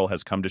that Carol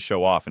has come to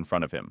show off in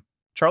front of him.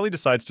 Charlie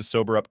decides to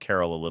sober up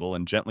Carol a little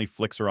and gently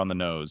flicks her on the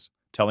nose,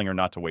 telling her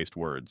not to waste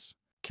words.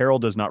 Carol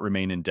does not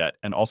remain in debt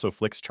and also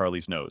flicks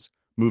Charlie's nose,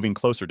 moving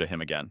closer to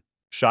him again.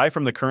 Shy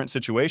from the current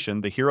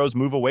situation, the heroes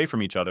move away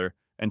from each other,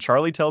 and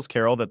Charlie tells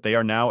Carol that they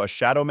are now a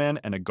Shadow Man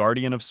and a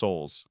Guardian of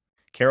Souls.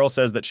 Carol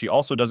says that she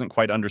also doesn't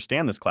quite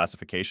understand this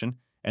classification,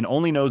 and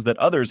only knows that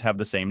others have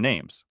the same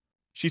names.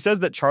 She says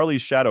that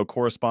Charlie's shadow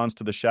corresponds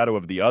to the shadow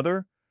of the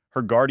other,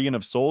 her Guardian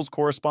of Souls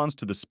corresponds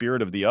to the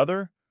spirit of the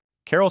other.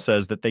 Carol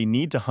says that they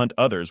need to hunt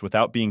others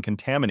without being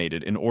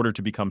contaminated in order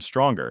to become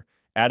stronger,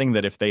 adding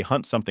that if they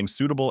hunt something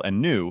suitable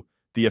and new,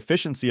 the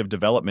efficiency of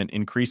development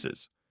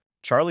increases.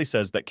 Charlie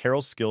says that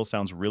Carol's skill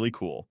sounds really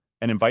cool,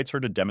 and invites her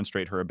to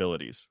demonstrate her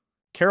abilities.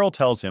 Carol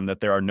tells him that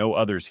there are no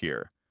others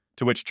here,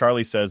 to which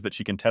Charlie says that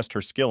she can test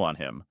her skill on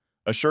him,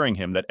 assuring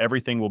him that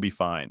everything will be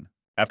fine.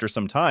 After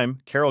some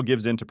time, Carol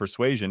gives in to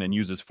persuasion and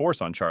uses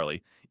force on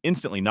Charlie,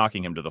 instantly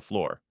knocking him to the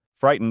floor.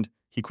 Frightened,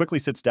 he quickly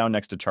sits down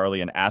next to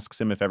Charlie and asks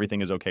him if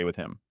everything is okay with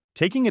him.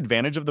 Taking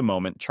advantage of the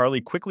moment,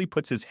 Charlie quickly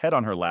puts his head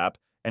on her lap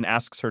and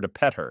asks her to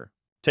pet her.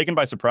 Taken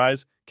by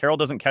surprise, Carol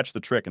doesn't catch the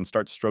trick and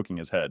starts stroking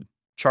his head.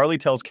 Charlie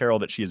tells Carol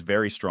that she is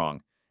very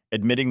strong,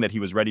 admitting that he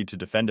was ready to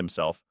defend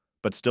himself,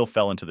 but still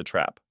fell into the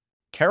trap.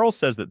 Carol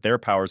says that their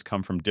powers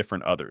come from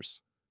different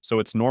others, so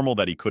it's normal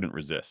that he couldn't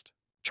resist.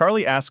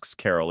 Charlie asks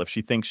Carol if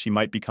she thinks she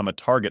might become a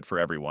target for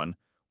everyone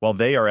while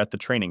they are at the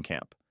training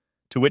camp,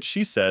 to which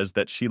she says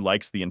that she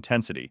likes the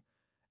intensity,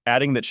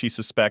 adding that she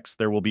suspects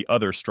there will be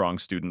other strong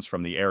students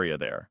from the area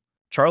there.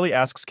 Charlie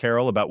asks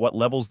Carol about what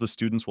levels the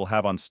students will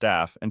have on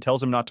staff and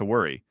tells him not to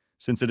worry,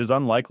 since it is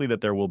unlikely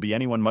that there will be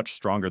anyone much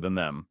stronger than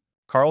them.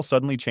 Carl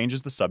suddenly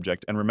changes the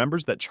subject and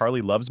remembers that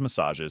Charlie loves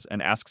massages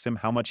and asks him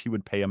how much he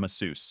would pay a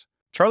masseuse.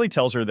 Charlie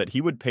tells her that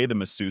he would pay the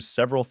masseuse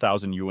several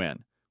thousand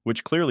yuan,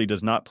 which clearly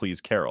does not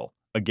please Carol,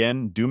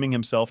 again dooming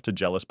himself to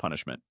jealous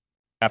punishment.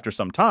 After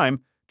some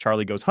time,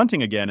 Charlie goes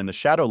hunting again in the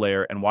shadow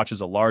lair and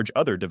watches a large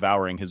other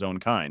devouring his own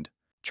kind.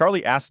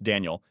 Charlie asks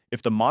Daniel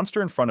if the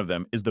monster in front of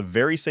them is the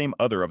very same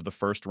other of the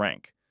first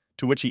rank,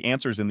 to which he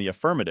answers in the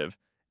affirmative,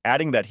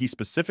 adding that he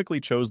specifically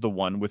chose the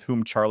one with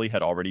whom Charlie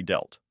had already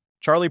dealt.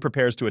 Charlie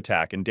prepares to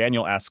attack and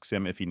Daniel asks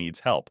him if he needs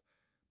help,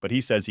 but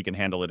he says he can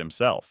handle it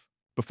himself.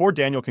 Before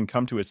Daniel can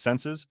come to his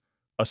senses,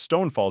 a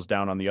stone falls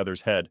down on the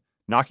other's head,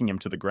 knocking him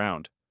to the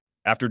ground.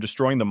 After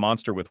destroying the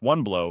monster with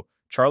one blow,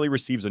 Charlie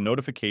receives a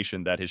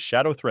notification that his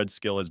shadow thread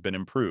skill has been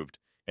improved,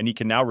 and he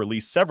can now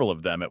release several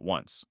of them at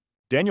once.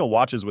 Daniel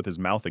watches with his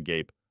mouth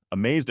agape,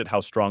 amazed at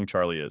how strong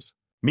Charlie is.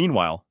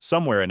 Meanwhile,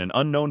 somewhere in an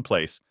unknown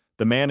place,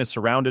 the man is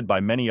surrounded by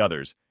many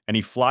others, and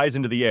he flies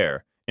into the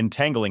air,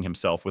 entangling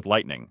himself with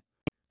lightning.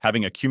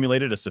 Having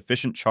accumulated a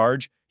sufficient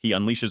charge, he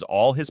unleashes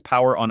all his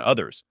power on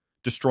others,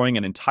 destroying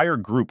an entire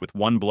group with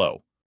one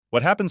blow.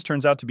 What happens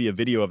turns out to be a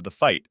video of the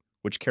fight,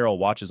 which Carol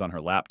watches on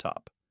her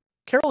laptop.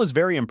 Carol is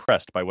very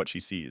impressed by what she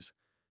sees,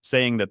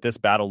 saying that this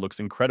battle looks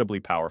incredibly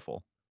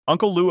powerful.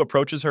 Uncle Lou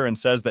approaches her and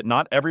says that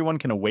not everyone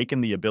can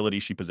awaken the ability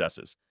she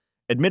possesses,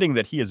 admitting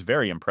that he is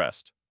very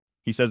impressed.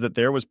 He says that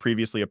there was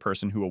previously a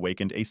person who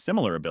awakened a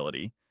similar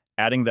ability,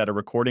 adding that a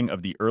recording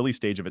of the early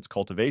stage of its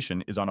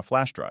cultivation is on a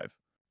flash drive.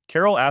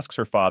 Carol asks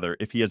her father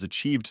if he has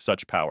achieved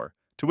such power,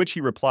 to which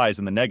he replies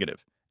in the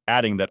negative,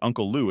 adding that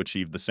Uncle Lou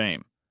achieved the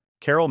same.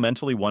 Carol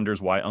mentally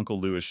wonders why Uncle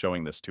Lou is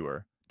showing this to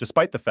her,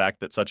 despite the fact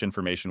that such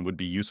information would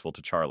be useful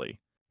to Charlie.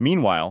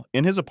 Meanwhile,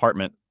 in his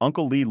apartment,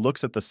 Uncle Lee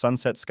looks at the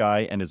sunset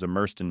sky and is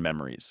immersed in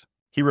memories.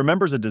 He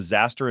remembers a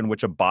disaster in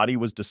which a body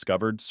was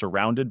discovered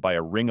surrounded by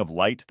a ring of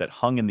light that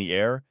hung in the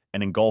air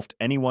and engulfed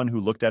anyone who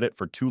looked at it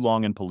for too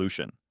long in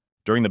pollution.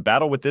 During the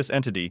battle with this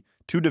entity,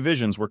 2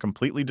 divisions were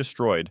completely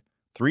destroyed,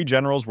 3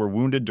 generals were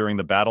wounded during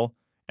the battle,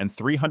 and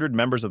 300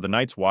 members of the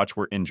Night's Watch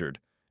were injured,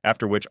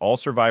 after which all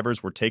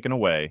survivors were taken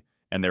away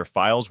and their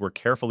files were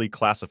carefully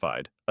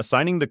classified,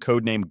 assigning the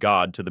codename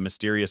God to the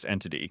mysterious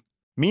entity.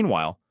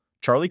 Meanwhile,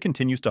 Charlie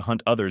continues to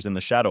hunt others in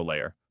the shadow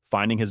layer,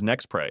 finding his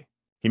next prey.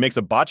 He makes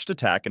a botched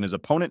attack and his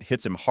opponent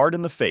hits him hard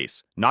in the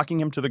face, knocking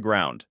him to the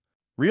ground.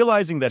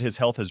 Realizing that his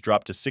health has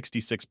dropped to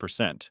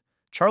 66%,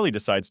 Charlie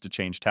decides to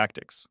change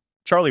tactics.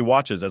 Charlie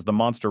watches as the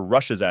monster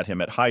rushes at him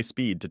at high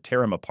speed to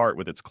tear him apart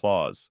with its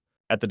claws.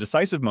 At the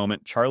decisive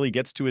moment, Charlie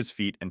gets to his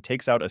feet and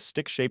takes out a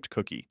stick-shaped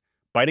cookie,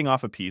 biting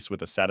off a piece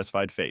with a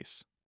satisfied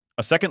face.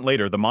 A second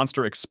later, the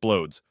monster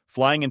explodes,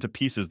 flying into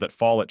pieces that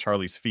fall at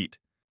Charlie's feet.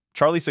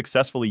 Charlie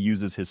successfully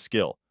uses his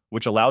skill,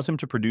 which allows him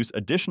to produce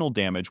additional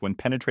damage when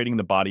penetrating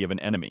the body of an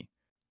enemy.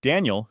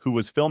 Daniel, who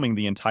was filming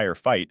the entire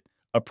fight,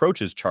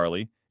 approaches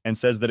Charlie and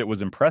says that it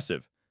was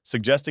impressive,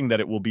 suggesting that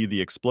it will be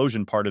the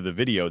explosion part of the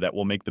video that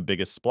will make the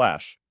biggest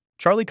splash.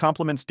 Charlie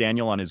compliments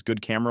Daniel on his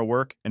good camera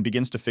work and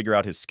begins to figure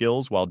out his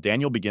skills while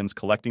Daniel begins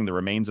collecting the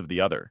remains of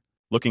the other.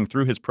 Looking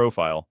through his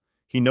profile,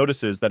 he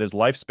notices that his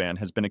lifespan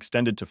has been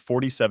extended to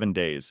 47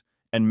 days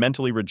and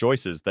mentally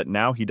rejoices that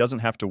now he doesn't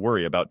have to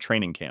worry about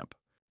training camp.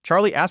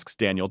 Charlie asks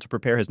Daniel to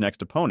prepare his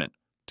next opponent,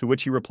 to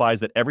which he replies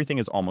that everything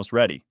is almost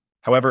ready.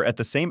 However, at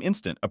the same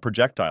instant, a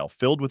projectile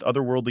filled with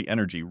otherworldly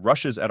energy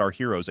rushes at our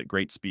heroes at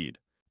great speed.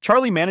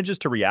 Charlie manages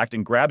to react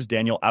and grabs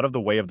Daniel out of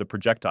the way of the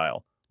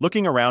projectile,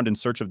 looking around in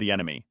search of the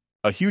enemy.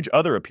 A huge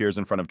other appears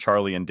in front of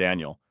Charlie and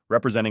Daniel,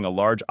 representing a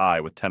large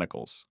eye with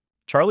tentacles.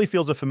 Charlie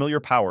feels a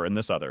familiar power in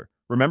this other,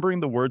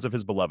 remembering the words of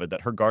his beloved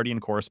that her guardian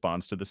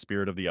corresponds to the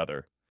spirit of the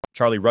other.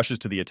 Charlie rushes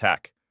to the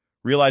attack,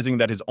 realizing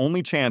that his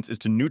only chance is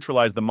to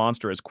neutralize the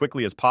monster as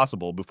quickly as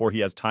possible before he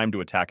has time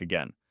to attack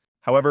again.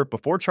 However,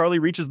 before Charlie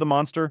reaches the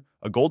monster,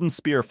 a golden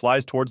spear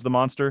flies towards the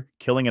monster,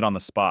 killing it on the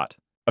spot.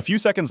 A few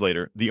seconds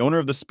later, the owner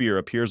of the spear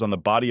appears on the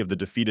body of the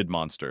defeated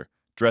monster,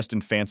 dressed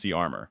in fancy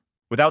armor.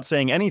 Without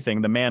saying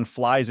anything, the man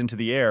flies into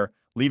the air,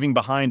 leaving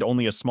behind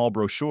only a small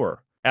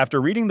brochure.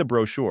 After reading the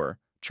brochure,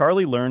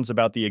 Charlie learns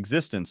about the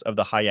existence of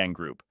the Haiyan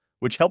group,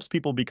 which helps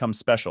people become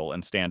special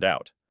and stand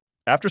out.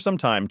 After some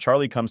time,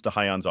 Charlie comes to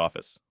Haiyan's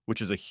office,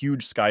 which is a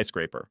huge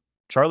skyscraper.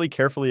 Charlie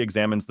carefully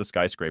examines the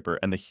skyscraper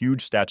and the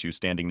huge statue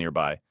standing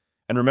nearby,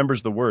 and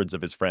remembers the words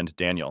of his friend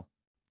Daniel.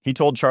 He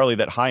told Charlie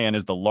that Haiyan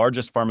is the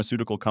largest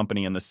pharmaceutical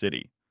company in the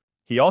city.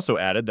 He also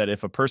added that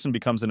if a person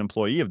becomes an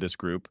employee of this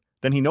group,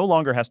 then he no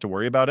longer has to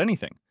worry about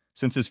anything,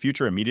 since his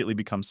future immediately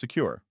becomes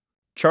secure.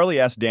 Charlie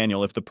asked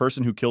Daniel if the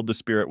person who killed the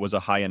spirit was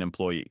a Haiyan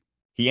employee.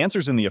 He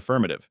answers in the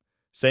affirmative,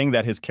 saying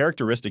that his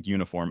characteristic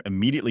uniform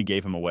immediately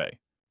gave him away.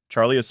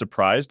 Charlie is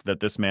surprised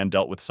that this man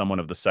dealt with someone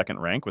of the second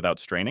rank without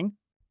straining.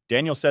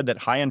 Daniel said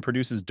that Haiyan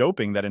produces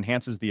doping that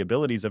enhances the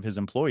abilities of his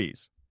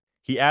employees.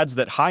 He adds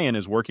that Haiyan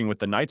is working with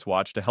the Night's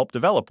Watch to help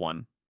develop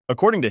one.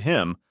 According to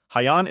him,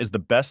 Haiyan is the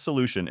best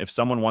solution if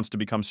someone wants to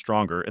become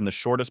stronger in the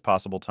shortest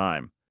possible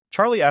time.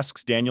 Charlie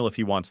asks Daniel if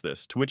he wants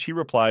this, to which he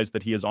replies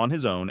that he is on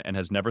his own and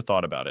has never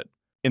thought about it.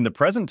 In the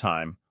present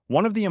time,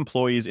 one of the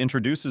employees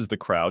introduces the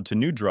crowd to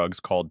new drugs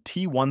called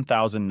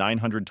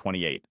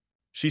T-1928.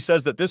 She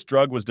says that this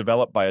drug was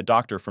developed by a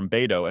doctor from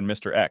Beidou and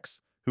Mr. X,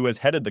 who has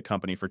headed the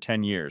company for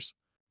 10 years.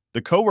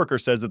 The coworker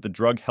says that the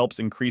drug helps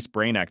increase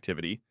brain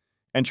activity,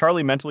 and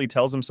Charlie mentally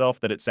tells himself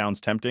that it sounds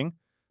tempting,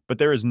 but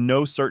there is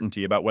no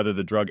certainty about whether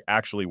the drug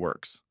actually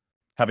works.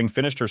 Having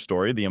finished her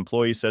story, the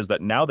employee says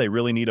that now they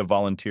really need a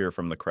volunteer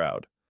from the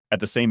crowd. At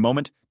the same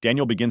moment,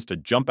 Daniel begins to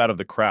jump out of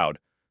the crowd,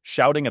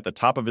 shouting at the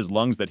top of his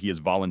lungs that he is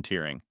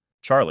volunteering.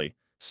 Charlie,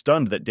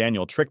 stunned that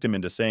Daniel tricked him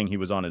into saying he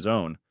was on his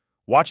own,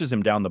 watches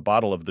him down the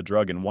bottle of the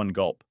drug in one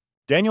gulp.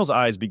 Daniel's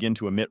eyes begin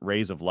to emit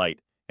rays of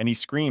light, and he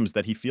screams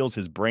that he feels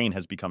his brain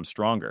has become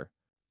stronger.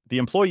 The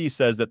employee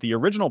says that the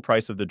original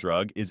price of the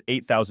drug is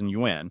 8,000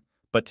 yuan,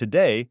 but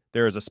today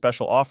there is a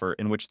special offer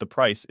in which the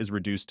price is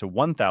reduced to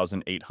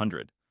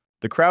 1,800.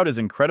 The crowd is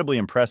incredibly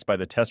impressed by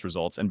the test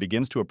results and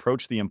begins to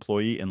approach the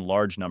employee in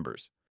large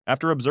numbers.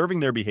 After observing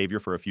their behavior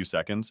for a few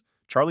seconds,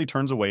 Charlie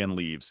turns away and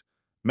leaves,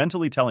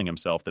 mentally telling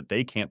himself that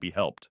they can't be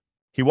helped.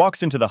 He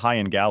walks into the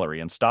Hyen gallery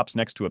and stops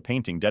next to a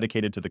painting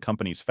dedicated to the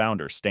company's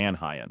founder, Stan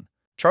Hyen.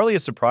 Charlie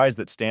is surprised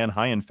that Stan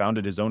Hyen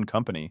founded his own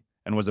company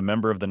and was a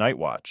member of the Night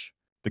Watch.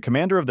 The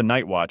commander of the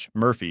Night Watch,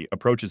 Murphy,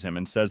 approaches him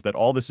and says that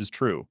all this is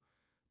true,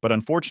 but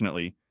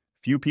unfortunately,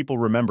 few people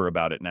remember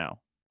about it now.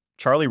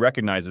 Charlie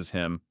recognizes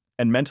him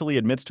and mentally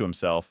admits to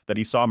himself that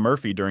he saw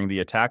Murphy during the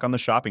attack on the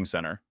shopping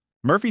center.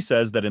 Murphy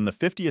says that in the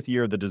 50th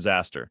year of the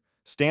disaster,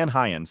 Stan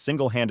Hyen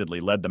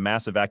single-handedly led the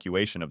mass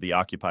evacuation of the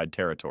occupied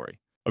territory.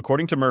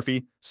 According to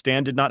Murphy,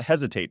 Stan did not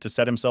hesitate to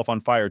set himself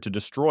on fire to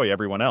destroy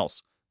everyone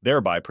else,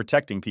 thereby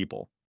protecting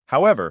people.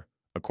 However,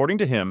 according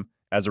to him,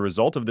 as a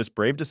result of this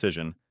brave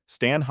decision,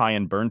 Stan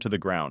Hyen burned to the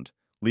ground,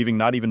 leaving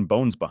not even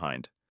bones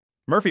behind.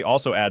 Murphy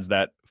also adds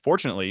that,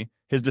 fortunately,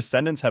 his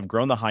descendants have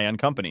grown the Hyen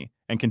company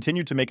and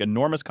continue to make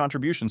enormous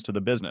contributions to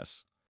the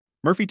business.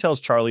 Murphy tells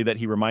Charlie that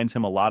he reminds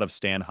him a lot of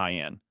Stan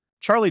Hyen.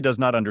 Charlie does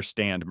not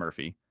understand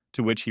Murphy,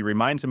 to which he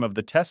reminds him of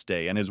the test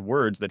day and his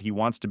words that he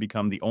wants to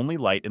become the only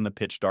light in the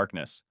pitch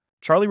darkness.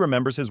 Charlie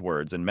remembers his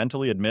words and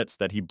mentally admits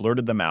that he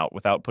blurted them out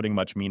without putting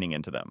much meaning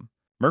into them.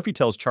 Murphy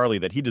tells Charlie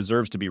that he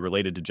deserves to be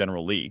related to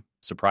General Lee,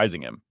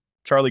 surprising him.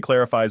 Charlie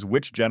clarifies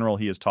which general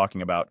he is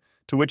talking about,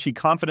 to which he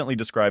confidently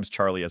describes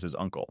Charlie as his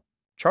uncle.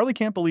 Charlie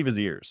can't believe his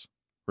ears,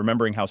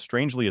 remembering how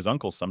strangely his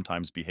uncle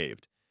sometimes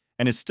behaved,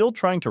 and is still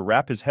trying to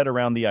wrap his head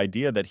around the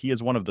idea that he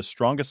is one of the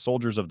strongest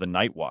soldiers of the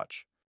Night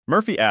Watch.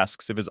 Murphy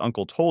asks if his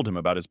uncle told him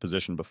about his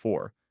position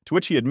before, to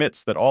which he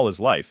admits that all his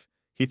life,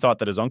 he thought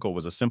that his uncle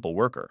was a simple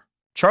worker.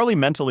 Charlie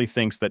mentally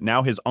thinks that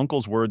now his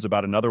uncle's words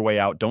about another way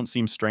out don't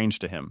seem strange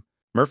to him.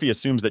 Murphy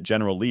assumes that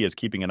General Lee is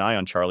keeping an eye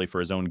on Charlie for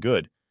his own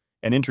good,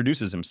 and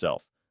introduces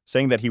himself,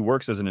 saying that he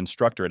works as an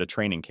instructor at a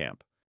training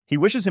camp. He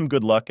wishes him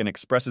good luck and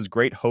expresses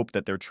great hope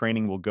that their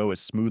training will go as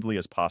smoothly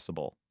as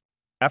possible.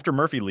 After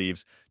Murphy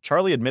leaves,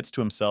 Charlie admits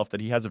to himself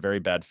that he has a very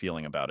bad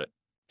feeling about it.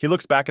 He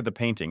looks back at the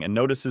painting and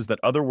notices that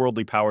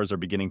otherworldly powers are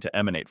beginning to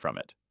emanate from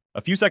it.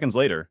 A few seconds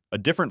later, a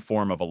different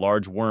form of a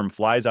large worm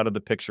flies out of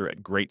the picture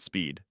at great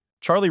speed.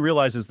 Charlie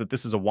realizes that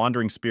this is a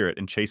wandering spirit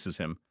and chases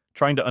him,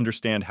 trying to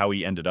understand how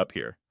he ended up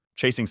here.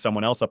 Chasing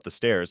someone else up the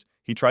stairs,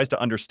 he tries to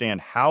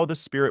understand how the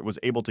spirit was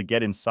able to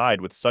get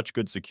inside with such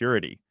good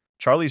security.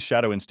 Charlie's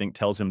shadow instinct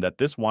tells him that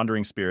this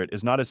wandering spirit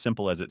is not as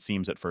simple as it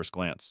seems at first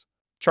glance.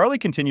 Charlie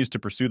continues to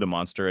pursue the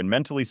monster and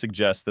mentally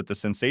suggests that the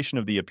sensation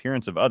of the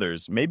appearance of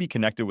others may be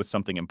connected with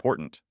something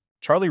important.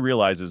 Charlie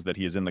realizes that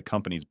he is in the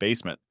company's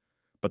basement,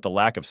 but the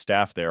lack of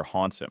staff there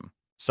haunts him.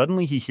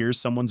 Suddenly he hears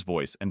someone's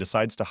voice and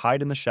decides to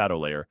hide in the shadow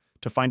layer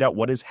to find out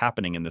what is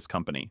happening in this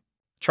company.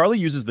 Charlie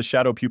uses the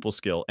shadow pupil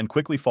skill and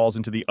quickly falls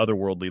into the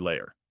otherworldly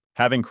layer.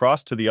 Having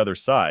crossed to the other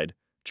side,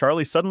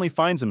 Charlie suddenly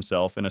finds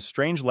himself in a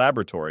strange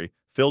laboratory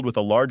filled with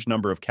a large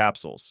number of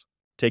capsules.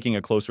 Taking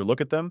a closer look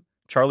at them,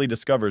 Charlie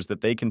discovers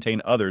that they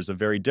contain others of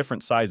very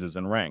different sizes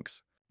and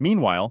ranks.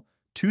 Meanwhile,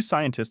 two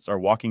scientists are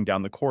walking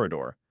down the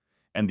corridor,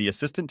 and the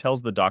assistant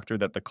tells the doctor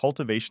that the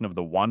cultivation of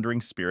the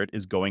wandering spirit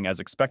is going as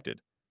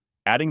expected,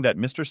 adding that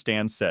Mr.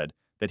 Stan said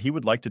that he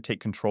would like to take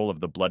control of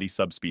the bloody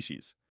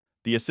subspecies.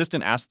 The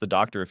assistant asks the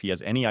doctor if he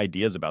has any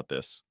ideas about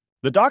this.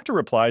 The doctor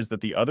replies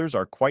that the others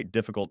are quite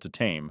difficult to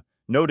tame,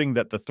 noting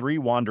that the three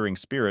wandering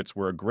spirits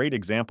were a great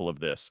example of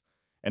this,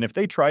 and if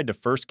they tried to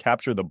first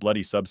capture the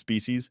bloody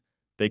subspecies,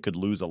 they could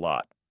lose a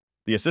lot.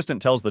 The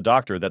assistant tells the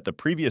doctor that the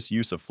previous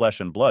use of flesh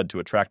and blood to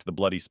attract the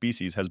bloody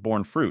species has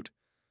borne fruit,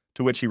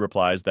 to which he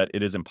replies that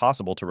it is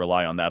impossible to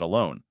rely on that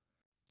alone.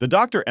 The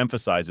doctor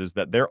emphasizes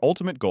that their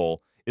ultimate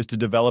goal is to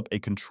develop a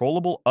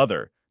controllable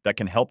other that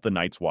can help the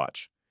Night's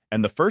Watch,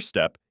 and the first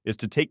step is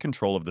to take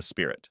control of the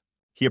spirit.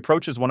 He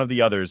approaches one of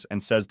the others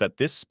and says that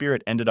this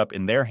spirit ended up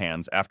in their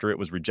hands after it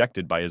was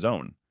rejected by his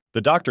own.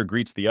 The doctor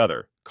greets the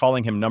other,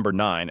 calling him number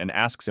 9 and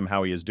asks him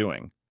how he is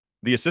doing.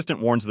 The assistant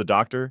warns the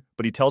doctor,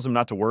 but he tells him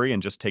not to worry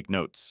and just take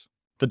notes.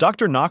 The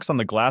doctor knocks on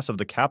the glass of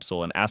the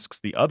capsule and asks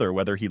the other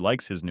whether he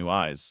likes his new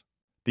eyes.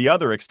 The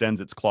other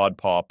extends its clawed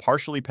paw,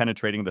 partially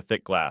penetrating the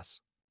thick glass.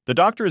 The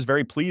doctor is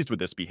very pleased with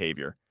this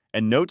behavior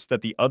and notes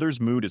that the other's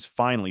mood is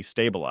finally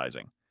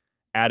stabilizing,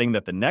 adding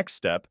that the next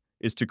step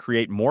is to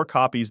create more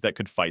copies that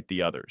could fight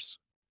the others.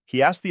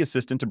 He asks the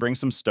assistant to bring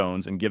some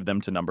stones and give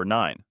them to number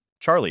 9.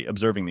 Charlie,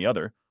 observing the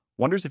other,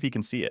 wonders if he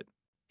can see it.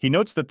 He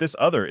notes that this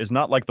other is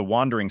not like the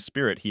wandering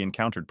spirit he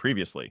encountered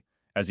previously,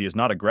 as he is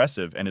not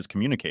aggressive and is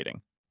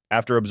communicating.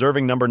 After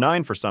observing number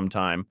 9 for some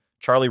time,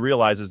 Charlie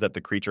realizes that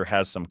the creature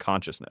has some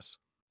consciousness.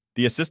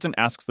 The assistant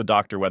asks the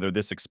doctor whether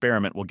this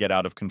experiment will get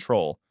out of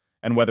control,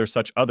 and whether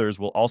such others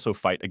will also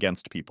fight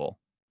against people.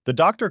 The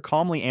doctor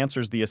calmly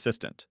answers the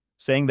assistant,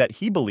 saying that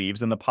he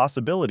believes in the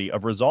possibility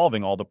of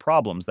resolving all the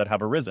problems that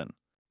have arisen.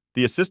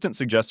 The assistant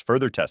suggests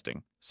further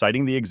testing,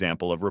 citing the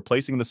example of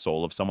replacing the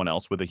soul of someone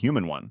else with a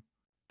human one.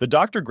 The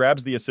doctor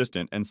grabs the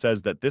assistant and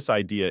says that this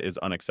idea is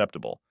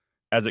unacceptable,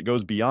 as it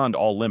goes beyond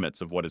all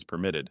limits of what is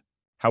permitted.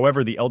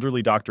 However, the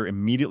elderly doctor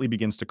immediately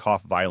begins to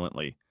cough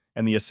violently,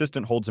 and the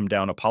assistant holds him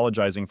down,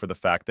 apologizing for the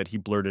fact that he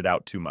blurted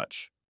out too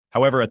much.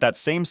 However, at that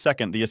same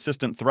second, the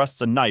assistant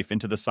thrusts a knife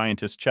into the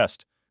scientist's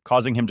chest,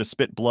 causing him to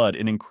spit blood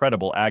in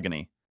incredible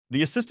agony.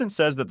 The assistant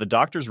says that the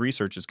doctor's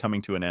research is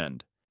coming to an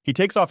end. He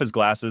takes off his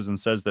glasses and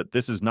says that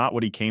this is not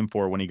what he came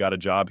for when he got a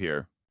job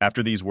here.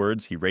 After these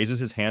words, he raises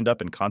his hand up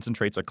and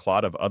concentrates a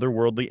clot of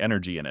otherworldly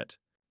energy in it.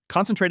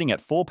 Concentrating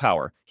at full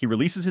power, he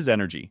releases his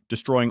energy,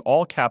 destroying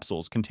all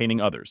capsules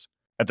containing others.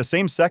 At the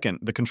same second,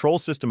 the control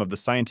system of the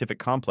scientific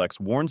complex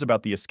warns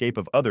about the escape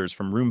of others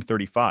from room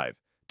 35,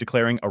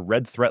 declaring a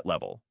red threat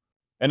level.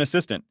 An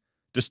assistant,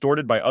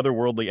 distorted by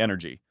otherworldly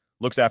energy,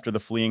 looks after the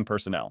fleeing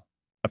personnel.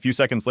 A few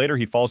seconds later,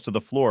 he falls to the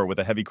floor with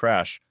a heavy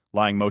crash,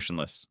 lying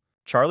motionless.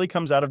 Charlie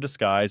comes out of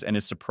disguise and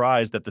is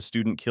surprised that the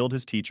student killed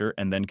his teacher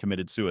and then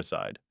committed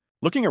suicide.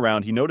 Looking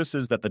around, he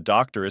notices that the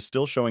doctor is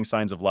still showing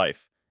signs of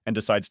life and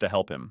decides to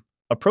help him.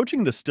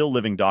 Approaching the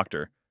still-living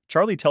doctor,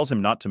 Charlie tells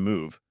him not to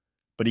move,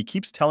 but he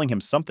keeps telling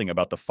him something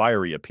about the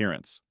fiery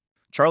appearance.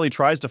 Charlie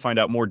tries to find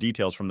out more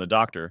details from the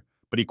doctor,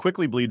 but he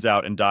quickly bleeds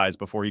out and dies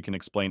before he can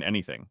explain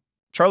anything.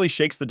 Charlie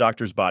shakes the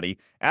doctor's body,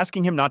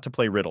 asking him not to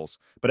play riddles,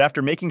 but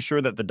after making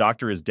sure that the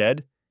doctor is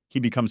dead, he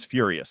becomes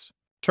furious.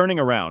 Turning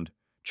around,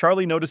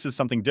 Charlie notices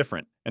something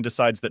different and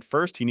decides that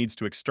first he needs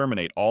to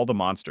exterminate all the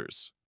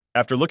monsters.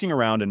 After looking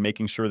around and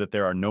making sure that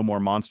there are no more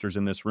monsters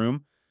in this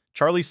room,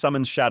 Charlie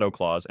summons Shadow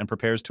Claws and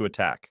prepares to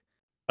attack.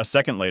 A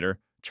second later,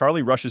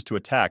 Charlie rushes to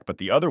attack, but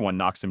the other one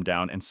knocks him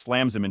down and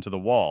slams him into the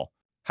wall.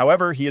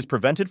 However, he is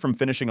prevented from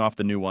finishing off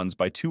the new ones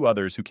by two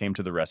others who came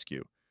to the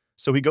rescue,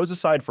 so he goes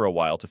aside for a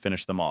while to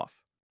finish them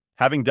off.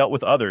 Having dealt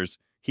with others,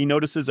 he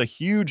notices a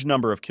huge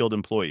number of killed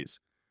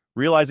employees,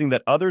 realizing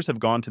that others have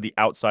gone to the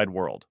outside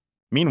world.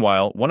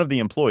 Meanwhile, one of the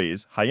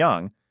employees,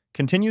 Hyang,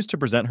 continues to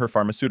present her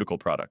pharmaceutical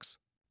products.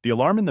 The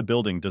alarm in the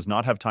building does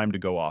not have time to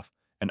go off,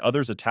 and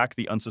others attack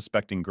the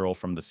unsuspecting girl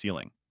from the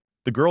ceiling.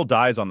 The girl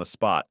dies on the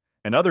spot,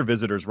 and other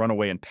visitors run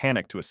away in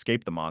panic to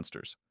escape the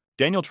monsters.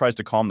 Daniel tries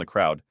to calm the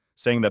crowd,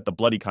 saying that the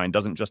bloody kind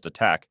doesn't just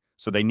attack,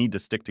 so they need to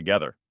stick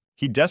together.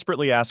 He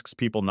desperately asks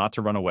people not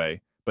to run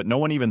away, but no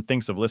one even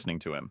thinks of listening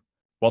to him.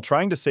 While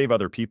trying to save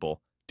other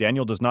people,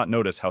 Daniel does not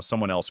notice how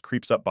someone else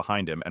creeps up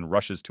behind him and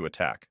rushes to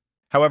attack.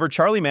 However,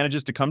 Charlie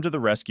manages to come to the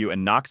rescue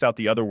and knocks out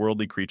the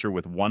otherworldly creature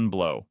with one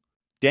blow.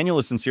 Daniel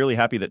is sincerely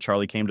happy that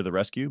Charlie came to the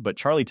rescue, but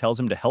Charlie tells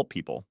him to help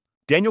people.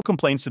 Daniel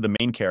complains to the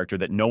main character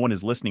that no one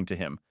is listening to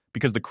him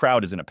because the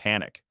crowd is in a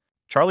panic.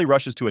 Charlie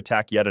rushes to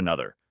attack yet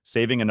another,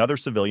 saving another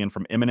civilian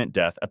from imminent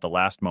death at the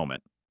last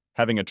moment.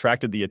 Having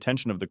attracted the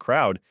attention of the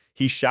crowd,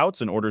 he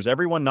shouts and orders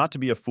everyone not to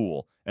be a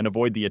fool and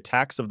avoid the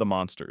attacks of the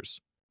monsters.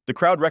 The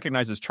crowd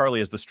recognizes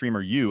Charlie as the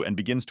streamer Yu and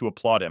begins to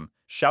applaud him,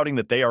 shouting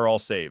that they are all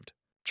saved.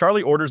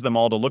 Charlie orders them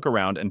all to look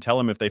around and tell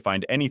him if they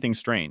find anything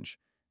strange,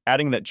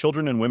 adding that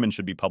children and women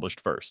should be published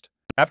first.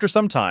 After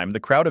some time, the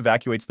crowd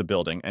evacuates the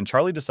building and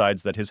Charlie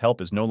decides that his help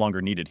is no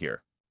longer needed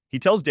here. He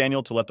tells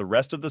Daniel to let the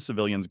rest of the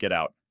civilians get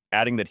out,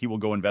 adding that he will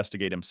go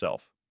investigate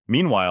himself.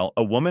 Meanwhile,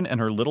 a woman and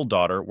her little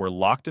daughter were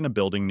locked in a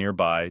building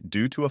nearby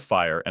due to a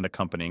fire and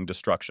accompanying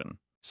destruction.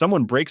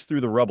 Someone breaks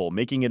through the rubble,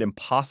 making it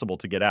impossible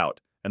to get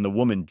out, and the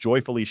woman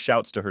joyfully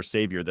shouts to her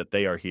savior that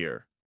they are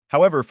here.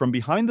 However, from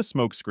behind the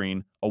smoke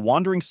screen, a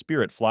wandering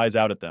spirit flies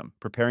out at them,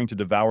 preparing to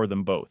devour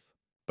them both.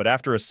 But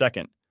after a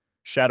second,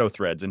 shadow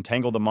threads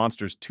entangle the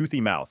monster's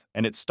toothy mouth,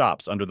 and it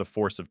stops under the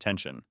force of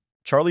tension.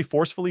 Charlie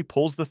forcefully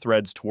pulls the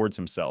threads towards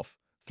himself,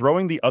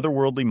 throwing the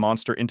otherworldly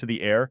monster into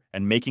the air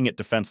and making it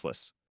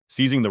defenseless.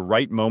 Seizing the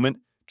right moment,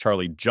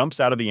 Charlie jumps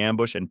out of the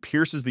ambush and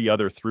pierces the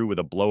other through with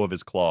a blow of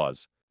his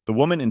claws. The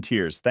woman in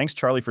tears thanks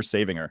Charlie for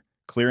saving her,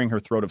 clearing her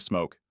throat of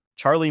smoke.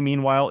 Charlie,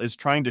 meanwhile, is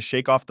trying to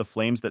shake off the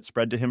flames that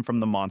spread to him from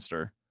the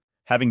monster.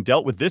 Having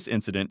dealt with this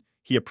incident,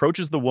 he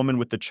approaches the woman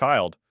with the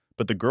child,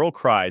 but the girl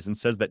cries and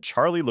says that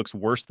Charlie looks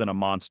worse than a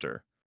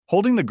monster.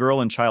 Holding the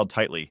girl and child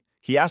tightly,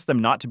 he asks them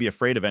not to be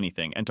afraid of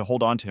anything and to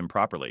hold on to him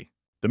properly.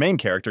 The main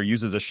character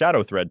uses a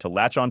shadow thread to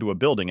latch onto a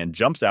building and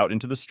jumps out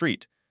into the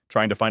street,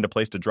 trying to find a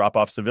place to drop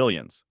off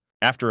civilians.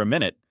 After a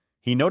minute,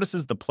 he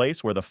notices the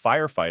place where the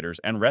firefighters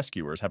and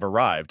rescuers have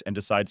arrived and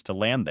decides to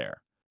land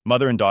there.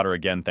 Mother and daughter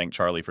again thank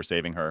Charlie for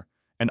saving her,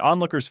 and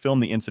onlookers film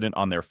the incident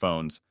on their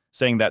phones,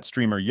 saying that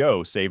streamer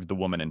Yo saved the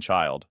woman and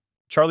child.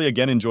 Charlie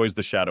again enjoys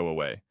the shadow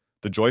away,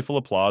 the joyful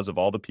applause of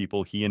all the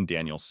people he and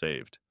Daniel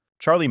saved.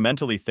 Charlie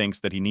mentally thinks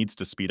that he needs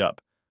to speed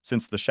up,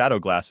 since the shadow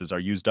glasses are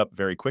used up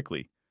very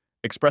quickly,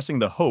 expressing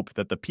the hope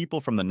that the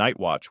people from the Night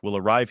Watch will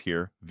arrive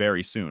here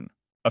very soon.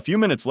 A few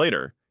minutes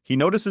later, he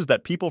notices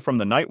that people from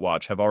the Night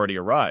Watch have already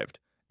arrived,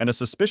 and a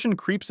suspicion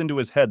creeps into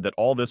his head that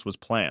all this was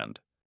planned.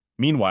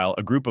 Meanwhile,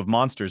 a group of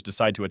monsters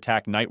decide to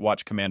attack Night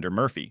Watch Commander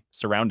Murphy,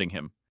 surrounding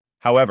him.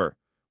 However,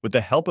 with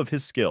the help of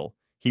his skill,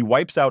 he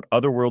wipes out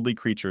otherworldly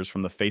creatures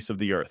from the face of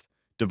the earth,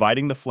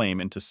 dividing the flame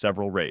into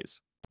several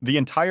rays. The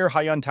entire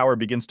Haiyan Tower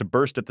begins to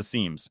burst at the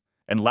seams,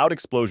 and loud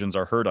explosions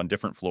are heard on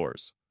different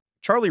floors.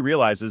 Charlie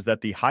realizes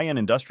that the Haiyan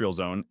Industrial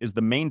Zone is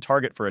the main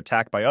target for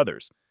attack by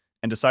others,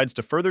 and decides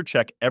to further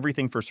check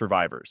everything for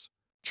survivors.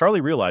 Charlie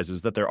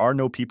realizes that there are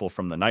no people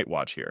from the Night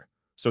Watch here,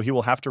 so he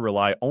will have to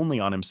rely only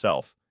on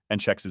himself, and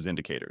checks his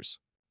indicators.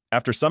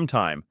 After some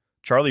time,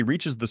 Charlie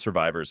reaches the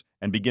survivors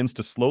and begins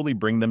to slowly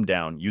bring them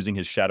down using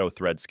his shadow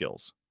thread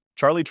skills.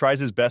 Charlie tries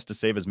his best to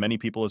save as many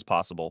people as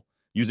possible,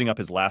 using up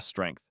his last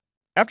strength.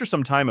 After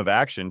some time of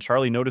action,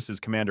 Charlie notices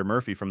Commander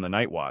Murphy from the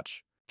Night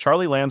Watch.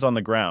 Charlie lands on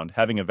the ground,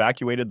 having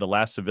evacuated the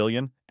last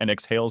civilian, and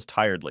exhales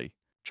tiredly.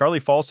 Charlie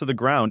falls to the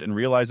ground and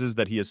realizes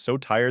that he is so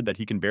tired that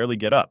he can barely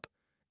get up,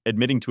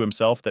 admitting to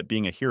himself that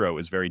being a hero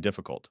is very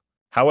difficult.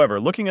 However,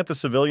 looking at the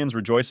civilians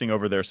rejoicing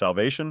over their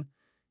salvation,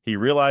 he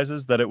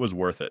realizes that it was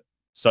worth it.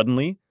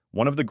 Suddenly,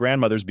 one of the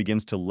grandmothers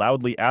begins to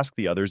loudly ask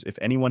the others if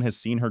anyone has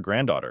seen her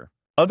granddaughter.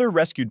 Other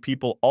rescued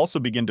people also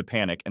begin to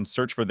panic and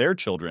search for their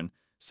children,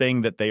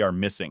 saying that they are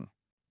missing.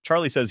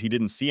 Charlie says he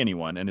didn't see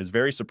anyone and is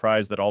very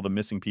surprised that all the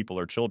missing people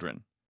are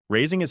children.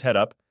 Raising his head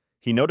up,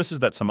 he notices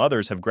that some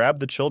others have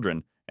grabbed the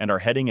children and are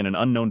heading in an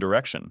unknown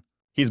direction.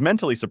 He's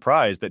mentally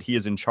surprised that he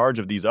is in charge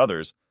of these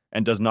others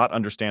and does not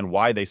understand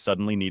why they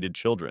suddenly needed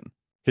children.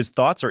 His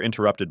thoughts are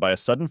interrupted by a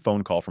sudden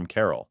phone call from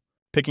Carol.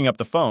 Picking up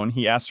the phone,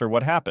 he asks her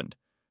what happened,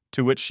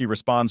 to which she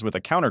responds with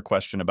a counter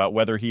question about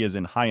whether he is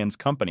in Hyen's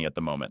company at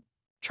the moment.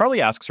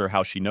 Charlie asks her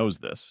how she knows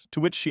this, to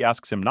which she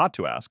asks him not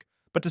to ask,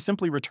 but to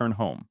simply return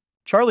home.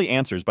 Charlie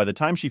answers by the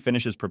time she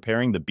finishes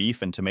preparing the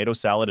beef and tomato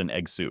salad and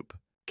egg soup.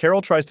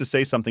 Carol tries to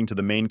say something to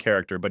the main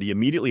character, but he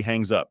immediately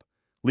hangs up,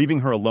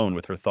 leaving her alone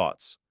with her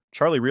thoughts.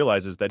 Charlie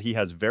realizes that he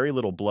has very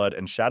little blood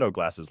and shadow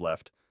glasses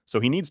left, so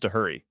he needs to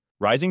hurry.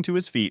 Rising to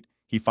his feet,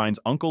 he finds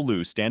Uncle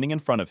Lou standing in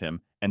front of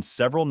him and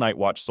several Night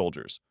Watch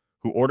soldiers,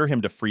 who order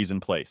him to freeze in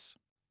place.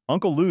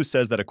 Uncle Lou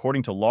says that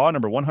according to Law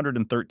Number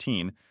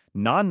 113,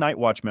 non-Night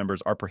Watch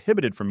members are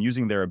prohibited from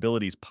using their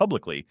abilities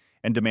publicly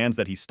and demands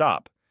that he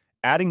stop,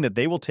 adding that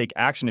they will take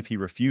action if he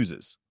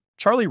refuses.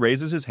 Charlie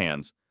raises his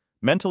hands,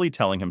 mentally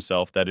telling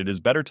himself that it is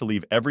better to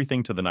leave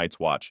everything to the Night's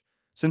Watch,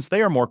 since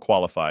they are more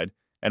qualified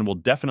and will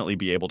definitely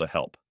be able to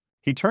help.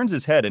 He turns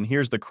his head and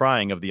hears the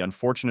crying of the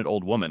unfortunate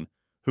old woman,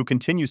 who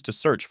continues to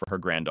search for her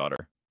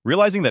granddaughter.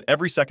 Realizing that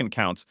every second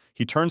counts,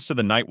 he turns to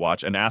the Night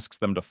Watch and asks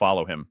them to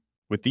follow him.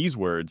 With these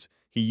words,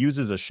 he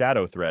uses a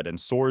shadow thread and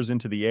soars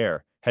into the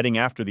air, heading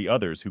after the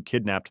others who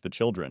kidnapped the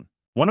children.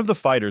 One of the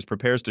fighters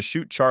prepares to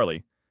shoot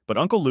Charlie, but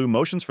Uncle Lou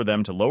motions for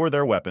them to lower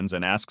their weapons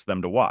and asks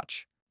them to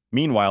watch.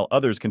 Meanwhile,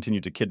 others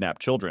continue to kidnap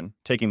children,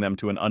 taking them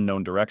to an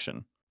unknown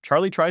direction.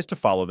 Charlie tries to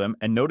follow them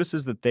and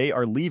notices that they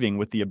are leaving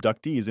with the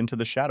abductees into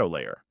the shadow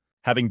layer.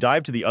 Having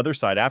dived to the other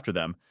side after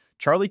them,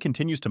 Charlie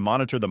continues to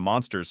monitor the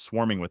monsters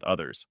swarming with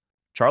others.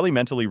 Charlie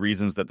mentally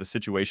reasons that the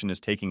situation is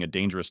taking a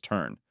dangerous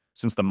turn,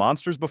 since the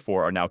monsters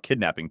before are now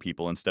kidnapping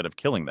people instead of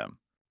killing them.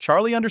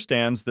 Charlie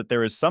understands that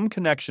there is some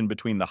connection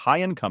between the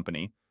Hyen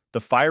Company,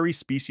 the fiery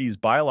species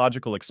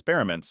biological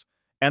experiments,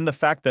 and the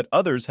fact that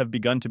others have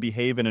begun to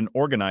behave in an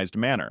organized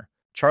manner.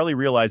 Charlie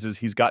realizes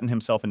he's gotten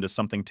himself into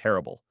something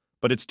terrible,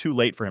 but it's too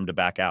late for him to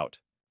back out.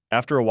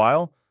 After a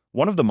while,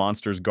 one of the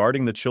monsters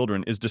guarding the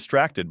children is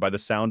distracted by the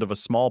sound of a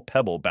small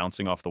pebble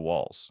bouncing off the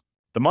walls.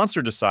 The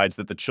monster decides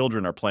that the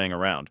children are playing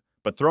around,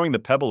 but throwing the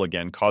pebble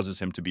again causes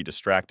him to be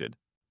distracted.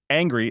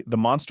 Angry, the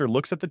monster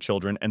looks at the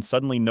children and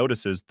suddenly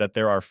notices that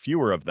there are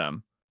fewer of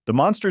them. The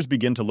monsters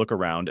begin to look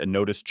around and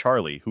notice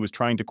Charlie, who is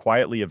trying to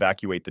quietly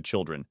evacuate the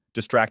children,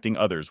 distracting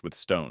others with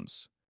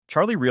stones.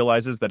 Charlie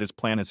realizes that his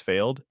plan has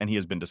failed and he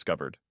has been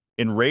discovered.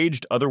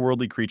 Enraged,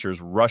 otherworldly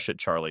creatures rush at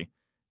Charlie,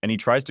 and he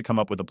tries to come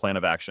up with a plan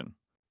of action.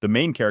 The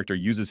main character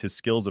uses his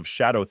skills of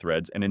shadow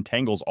threads and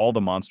entangles all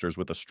the monsters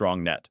with a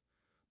strong net.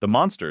 The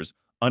monsters,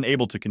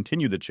 unable to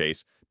continue the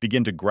chase,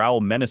 begin to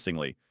growl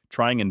menacingly,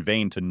 trying in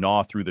vain to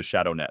gnaw through the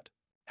shadow net.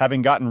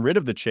 Having gotten rid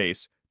of the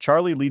chase,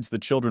 Charlie leads the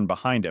children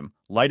behind him,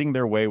 lighting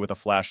their way with a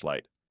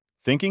flashlight.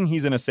 Thinking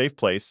he's in a safe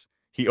place,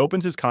 he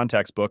opens his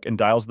contacts book and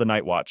dials the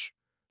Night Watch,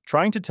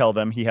 trying to tell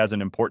them he has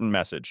an important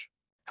message.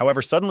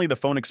 However, suddenly the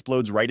phone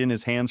explodes right in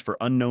his hands for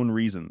unknown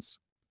reasons.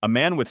 A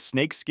man with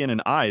snake skin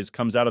and eyes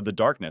comes out of the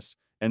darkness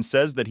and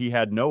says that he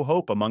had no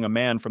hope among a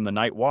man from the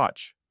Night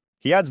Watch.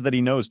 He adds that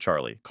he knows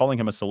Charlie, calling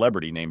him a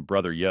celebrity named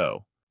Brother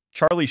Yo.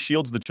 Charlie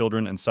shields the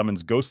children and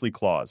summons ghostly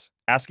claws,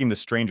 asking the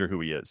stranger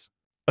who he is.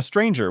 A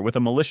stranger with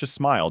a malicious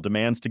smile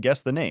demands to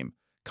guess the name,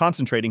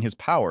 concentrating his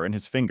power in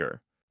his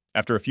finger.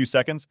 After a few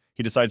seconds,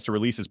 he decides to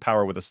release his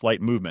power with a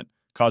slight movement,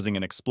 causing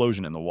an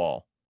explosion in the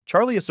wall.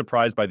 Charlie is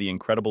surprised by the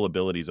incredible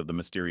abilities of the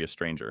mysterious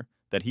stranger,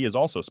 that he is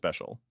also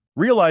special.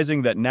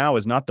 Realizing that now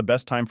is not the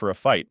best time for a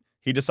fight,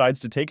 he decides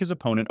to take his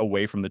opponent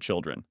away from the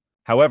children.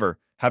 However,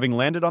 having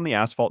landed on the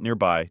asphalt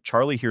nearby,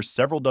 Charlie hears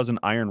several dozen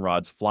iron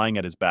rods flying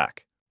at his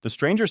back. The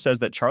stranger says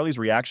that Charlie's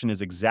reaction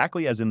is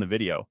exactly as in the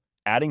video,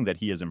 adding that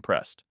he is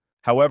impressed.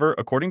 However,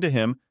 according to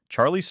him,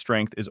 Charlie's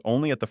strength is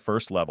only at the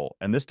first level,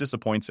 and this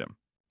disappoints him.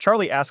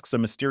 Charlie asks a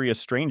mysterious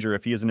stranger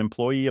if he is an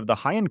employee of the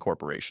Hyen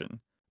Corporation.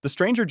 The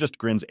stranger just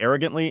grins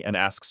arrogantly and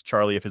asks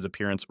Charlie if his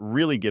appearance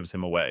really gives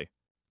him away.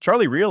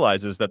 Charlie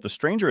realizes that the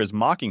stranger is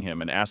mocking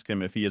him and asks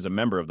him if he is a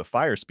member of the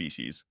fire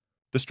species.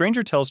 The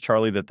stranger tells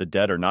Charlie that the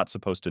dead are not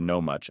supposed to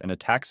know much and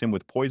attacks him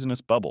with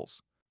poisonous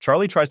bubbles.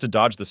 Charlie tries to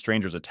dodge the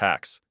stranger's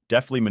attacks,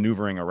 deftly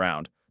maneuvering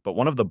around, but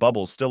one of the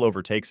bubbles still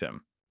overtakes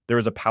him. There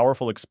is a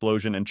powerful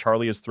explosion and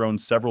Charlie is thrown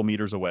several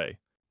meters away.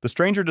 The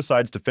stranger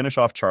decides to finish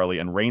off Charlie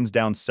and rains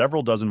down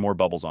several dozen more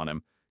bubbles on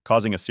him,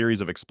 causing a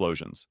series of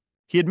explosions.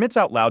 He admits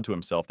out loud to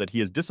himself that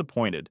he is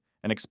disappointed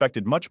and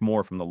expected much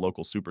more from the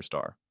local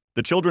superstar.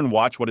 The children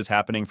watch what is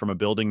happening from a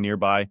building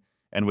nearby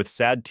and with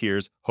sad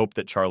tears hope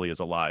that Charlie is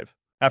alive.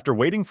 After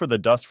waiting for the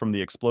dust from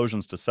the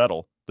explosions to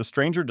settle, the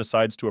stranger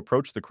decides to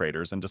approach the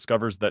craters and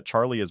discovers that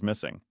Charlie is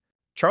missing.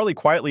 Charlie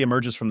quietly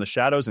emerges from the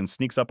shadows and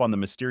sneaks up on the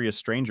mysterious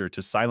stranger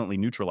to silently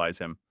neutralize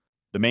him.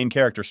 The main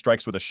character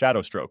strikes with a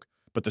shadow stroke,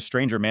 but the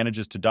stranger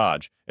manages to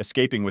dodge,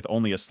 escaping with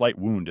only a slight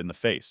wound in the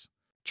face.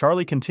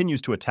 Charlie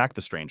continues to attack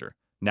the stranger,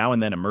 now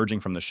and then emerging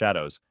from the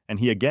shadows, and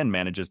he again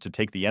manages to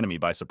take the enemy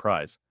by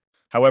surprise.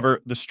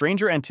 However, the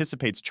stranger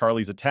anticipates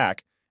Charlie's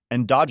attack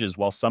and dodges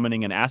while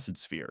summoning an acid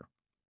sphere.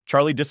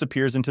 Charlie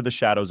disappears into the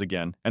shadows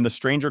again, and the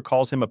stranger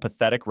calls him a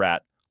pathetic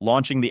rat,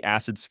 launching the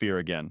acid sphere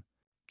again.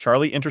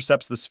 Charlie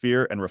intercepts the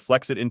sphere and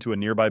reflects it into a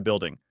nearby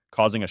building,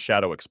 causing a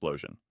shadow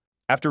explosion.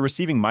 After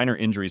receiving minor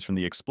injuries from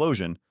the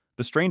explosion,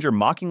 the stranger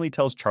mockingly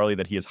tells Charlie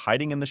that he is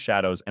hiding in the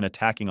shadows and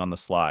attacking on the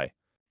sly.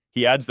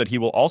 He adds that he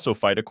will also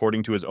fight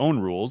according to his own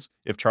rules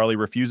if Charlie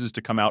refuses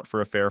to come out for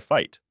a fair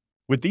fight.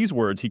 With these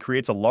words, he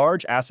creates a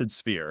large acid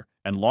sphere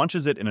and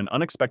launches it in an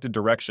unexpected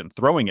direction,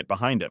 throwing it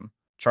behind him.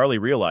 Charlie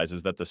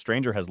realizes that the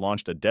stranger has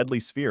launched a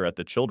deadly sphere at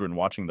the children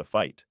watching the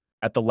fight.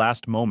 At the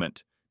last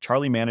moment,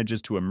 Charlie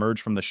manages to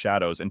emerge from the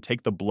shadows and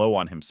take the blow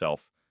on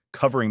himself,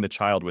 covering the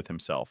child with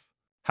himself.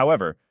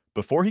 However,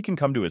 before he can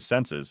come to his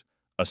senses,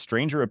 a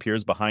stranger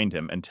appears behind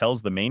him and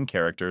tells the main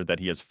character that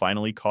he has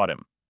finally caught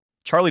him.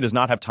 Charlie does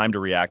not have time to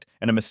react,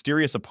 and a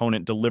mysterious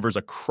opponent delivers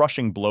a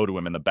crushing blow to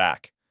him in the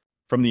back.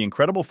 From the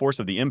incredible force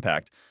of the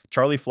impact,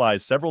 Charlie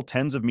flies several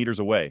tens of meters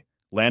away,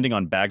 landing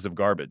on bags of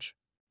garbage.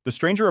 The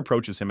stranger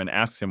approaches him and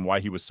asks him why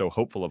he was so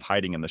hopeful of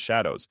hiding in the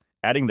shadows,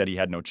 adding that he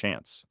had no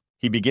chance.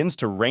 He begins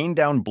to rain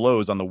down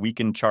blows on the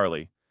weakened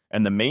Charlie,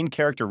 and the main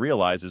character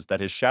realizes that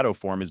his shadow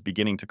form is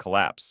beginning to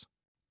collapse.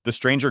 The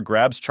stranger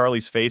grabs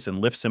Charlie's face and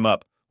lifts him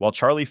up, while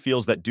Charlie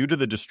feels that due to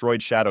the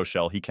destroyed shadow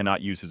shell, he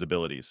cannot use his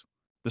abilities.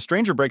 The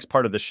stranger breaks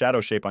part of the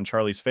shadow shape on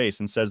Charlie's face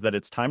and says that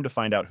it's time to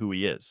find out who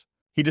he is.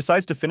 He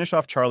decides to finish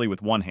off Charlie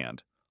with one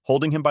hand,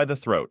 holding him by the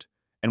throat,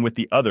 and with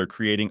the other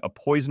creating a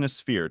poisonous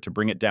sphere to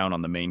bring it down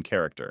on the main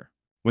character.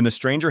 When the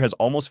stranger has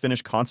almost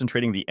finished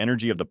concentrating the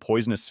energy of the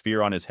poisonous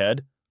sphere on his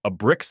head, a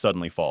brick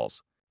suddenly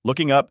falls.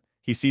 Looking up,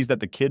 he sees that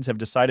the kids have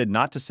decided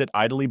not to sit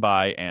idly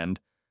by and,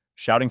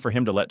 shouting for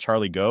him to let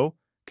Charlie go,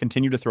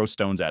 continue to throw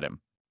stones at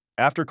him.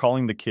 After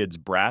calling the kids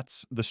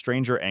brats, the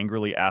stranger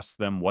angrily asks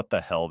them what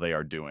the hell they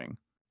are doing.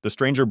 The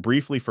stranger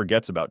briefly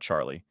forgets about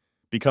Charlie,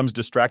 becomes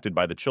distracted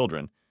by the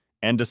children,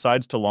 and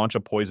decides to launch a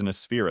poisonous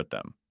sphere at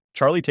them.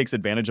 Charlie takes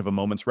advantage of a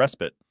moment's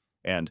respite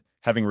and,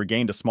 having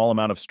regained a small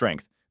amount of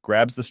strength,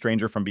 grabs the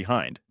stranger from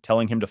behind,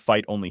 telling him to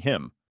fight only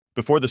him.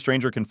 Before the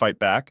stranger can fight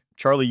back,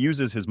 Charlie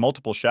uses his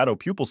multiple shadow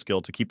pupil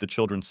skill to keep the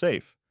children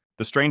safe.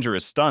 The stranger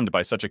is stunned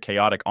by such a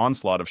chaotic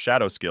onslaught of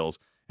shadow skills,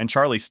 and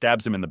Charlie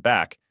stabs him in the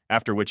back,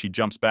 after which he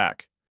jumps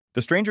back.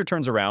 The stranger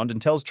turns around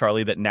and tells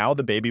Charlie that now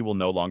the baby will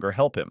no longer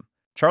help him.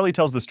 Charlie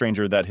tells the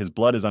stranger that his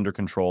blood is under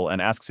control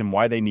and asks him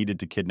why they needed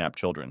to kidnap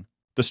children.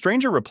 The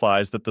stranger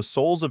replies that the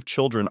souls of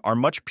children are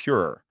much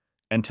purer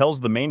and tells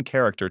the main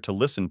character to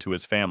listen to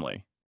his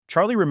family.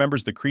 Charlie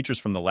remembers the creatures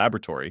from the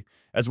laboratory,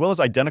 as well as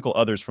identical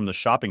others from the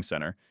shopping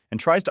center, and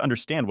tries to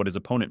understand what his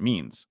opponent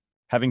means.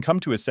 Having come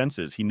to his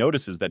senses, he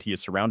notices that he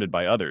is surrounded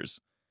by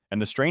others,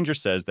 and the stranger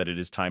says that it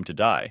is time to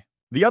die.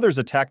 The others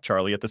attack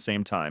Charlie at the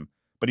same time,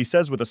 but he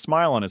says with a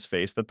smile on his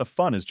face that the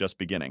fun is just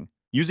beginning.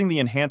 Using the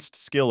enhanced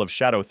skill of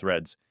shadow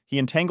threads, he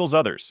entangles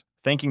others,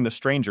 thanking the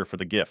stranger for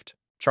the gift.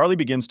 Charlie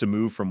begins to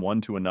move from one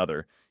to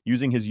another,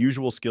 using his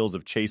usual skills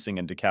of chasing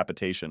and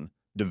decapitation,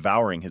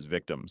 devouring his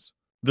victims.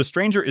 The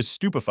stranger is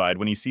stupefied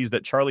when he sees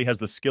that Charlie has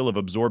the skill of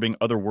absorbing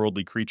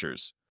otherworldly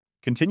creatures.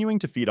 Continuing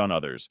to feed on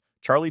others,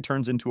 Charlie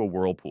turns into a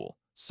whirlpool,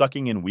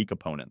 sucking in weak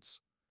opponents.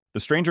 The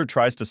stranger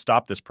tries to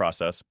stop this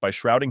process by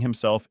shrouding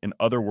himself in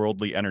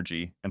otherworldly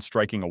energy and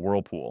striking a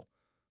whirlpool,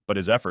 but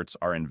his efforts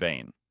are in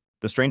vain.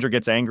 The stranger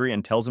gets angry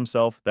and tells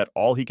himself that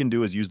all he can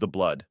do is use the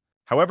blood.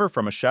 However,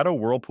 from a shadow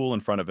whirlpool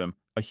in front of him,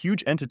 a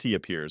huge entity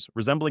appears,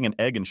 resembling an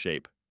egg in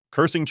shape.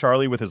 Cursing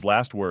Charlie with his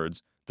last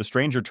words, the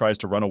stranger tries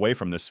to run away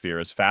from this sphere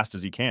as fast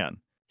as he can.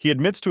 He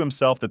admits to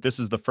himself that this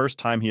is the first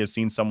time he has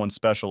seen someone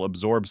special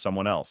absorb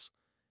someone else,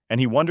 and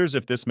he wonders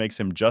if this makes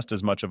him just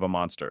as much of a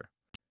monster.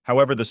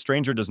 However, the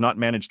stranger does not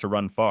manage to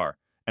run far,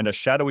 and a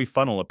shadowy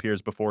funnel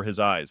appears before his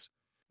eyes.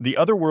 The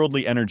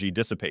otherworldly energy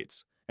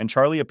dissipates, and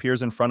Charlie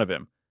appears in front of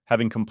him,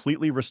 having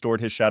completely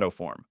restored his shadow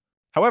form.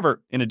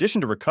 However, in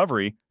addition to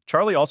recovery,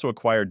 Charlie also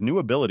acquired new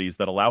abilities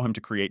that allow him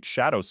to create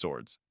shadow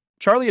swords.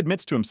 Charlie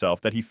admits to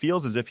himself that he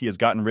feels as if he has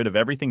gotten rid of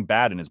everything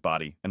bad in his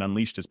body and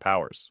unleashed his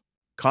powers.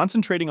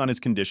 Concentrating on his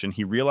condition,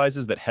 he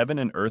realizes that heaven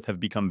and earth have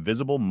become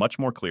visible much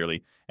more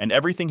clearly, and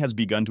everything has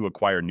begun to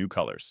acquire new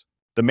colors.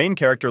 The main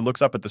character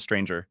looks up at the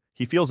stranger.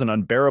 He feels an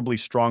unbearably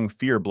strong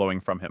fear blowing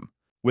from him.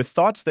 With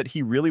thoughts that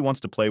he really wants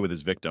to play with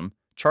his victim,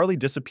 Charlie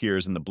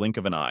disappears in the blink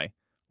of an eye,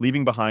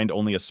 leaving behind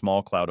only a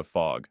small cloud of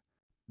fog.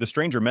 The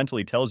stranger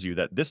mentally tells you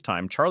that this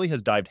time Charlie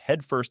has dived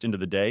headfirst into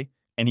the day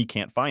and he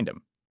can't find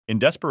him. In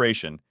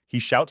desperation, he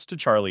shouts to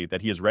Charlie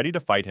that he is ready to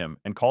fight him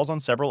and calls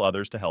on several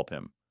others to help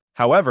him.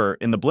 However,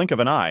 in the blink of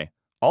an eye,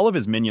 all of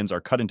his minions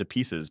are cut into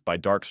pieces by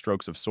dark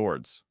strokes of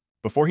swords.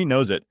 Before he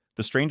knows it,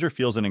 the stranger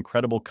feels an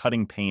incredible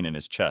cutting pain in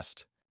his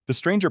chest. The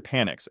stranger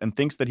panics and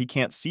thinks that he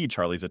can't see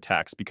Charlie's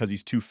attacks because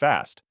he's too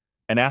fast,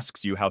 and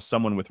asks you how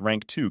someone with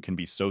rank 2 can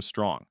be so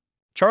strong.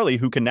 Charlie,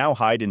 who can now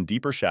hide in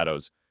deeper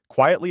shadows,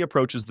 quietly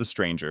approaches the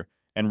stranger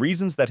and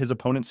reasons that his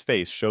opponent's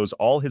face shows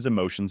all his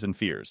emotions and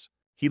fears.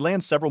 He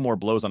lands several more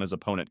blows on his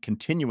opponent,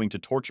 continuing to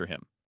torture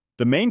him.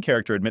 The main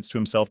character admits to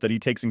himself that he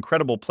takes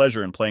incredible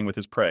pleasure in playing with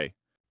his prey.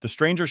 The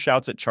stranger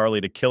shouts at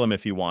Charlie to kill him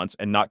if he wants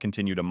and not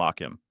continue to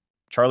mock him.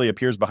 Charlie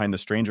appears behind the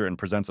stranger and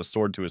presents a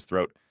sword to his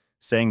throat,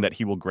 saying that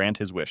he will grant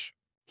his wish.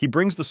 He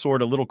brings the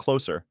sword a little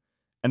closer,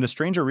 and the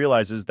stranger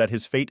realizes that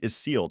his fate is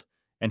sealed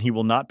and he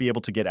will not be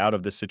able to get out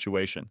of this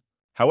situation.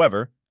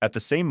 However, at the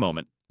same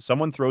moment,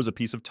 someone throws a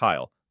piece of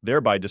tile,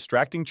 thereby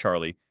distracting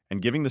Charlie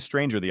and giving the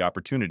stranger the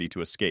opportunity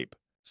to escape.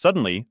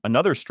 Suddenly,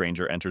 another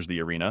stranger enters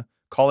the arena,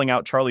 calling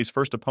out Charlie's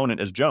first opponent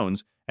as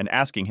Jones and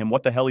asking him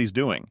what the hell he's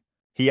doing.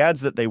 He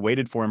adds that they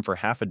waited for him for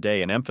half a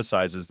day and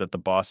emphasizes that the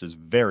boss is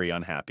very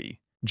unhappy.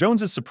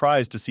 Jones is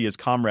surprised to see his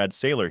comrade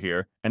Sailor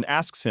here and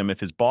asks him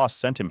if his boss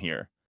sent him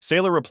here.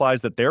 Sailor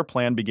replies that their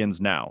plan begins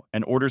now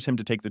and orders him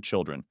to take the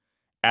children,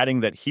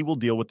 adding that he will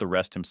deal with the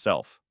rest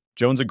himself.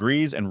 Jones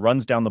agrees and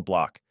runs down the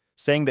block,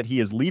 saying that he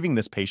is leaving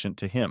this patient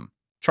to him.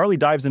 Charlie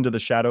dives into the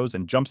shadows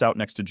and jumps out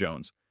next to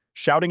Jones,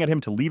 shouting at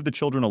him to leave the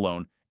children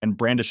alone and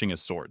brandishing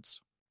his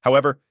swords.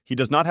 However, he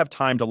does not have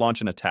time to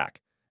launch an attack,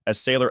 as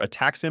Sailor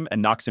attacks him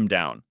and knocks him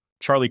down.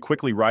 Charlie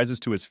quickly rises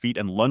to his feet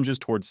and lunges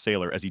towards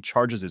Sailor as he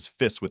charges his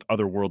fists with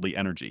otherworldly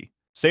energy.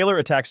 Sailor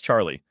attacks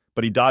Charlie,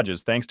 but he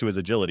dodges thanks to his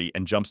agility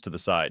and jumps to the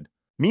side.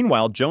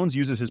 Meanwhile, Jones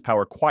uses his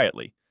power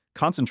quietly,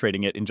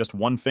 concentrating it in just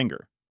one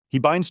finger. He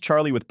binds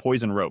Charlie with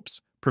poison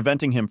ropes,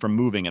 preventing him from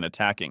moving and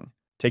attacking.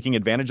 Taking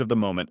advantage of the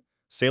moment,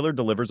 Sailor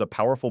delivers a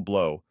powerful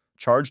blow,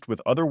 charged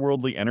with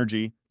otherworldly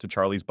energy, to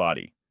Charlie's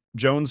body.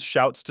 Jones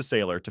shouts to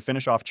Sailor to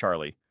finish off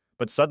Charlie,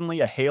 but suddenly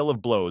a hail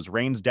of blows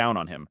rains down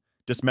on him,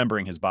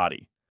 dismembering his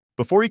body.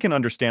 Before he can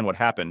understand what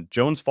happened,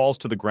 Jones falls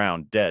to the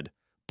ground, dead,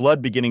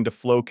 blood beginning to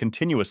flow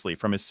continuously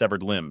from his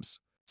severed limbs.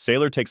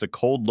 Sailor takes a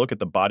cold look at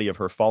the body of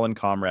her fallen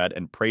comrade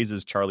and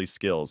praises Charlie's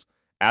skills,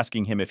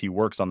 asking him if he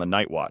works on the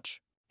night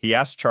watch. He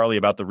asks Charlie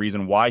about the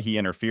reason why he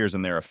interferes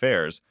in their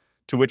affairs,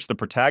 to which the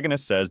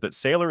protagonist says that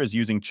Sailor is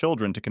using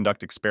children to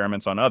conduct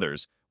experiments on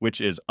others, which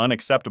is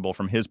unacceptable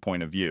from his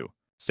point of view.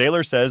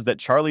 Sailor says that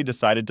Charlie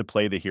decided to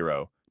play the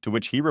hero, to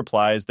which he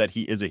replies that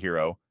he is a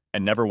hero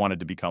and never wanted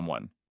to become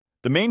one.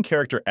 The main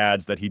character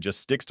adds that he just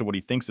sticks to what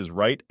he thinks is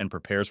right and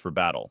prepares for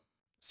battle.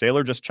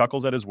 Sailor just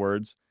chuckles at his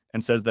words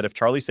and says that if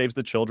Charlie saves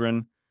the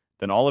children,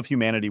 then all of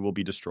humanity will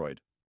be destroyed.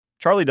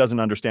 Charlie doesn't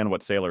understand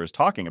what Sailor is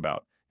talking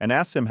about and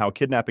asks him how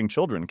kidnapping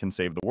children can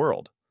save the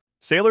world.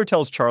 Sailor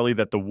tells Charlie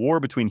that the war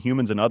between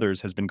humans and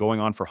others has been going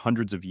on for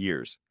hundreds of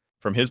years.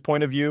 From his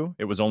point of view,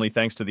 it was only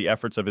thanks to the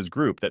efforts of his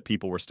group that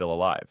people were still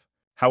alive.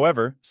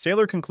 However,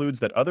 Sailor concludes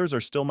that others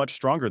are still much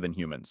stronger than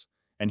humans,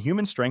 and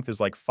human strength is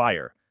like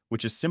fire,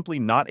 which is simply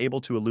not able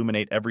to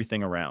illuminate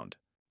everything around.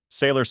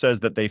 Sailor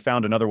says that they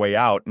found another way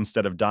out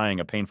instead of dying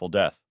a painful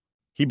death.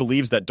 He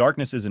believes that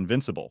darkness is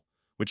invincible,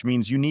 which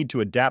means you need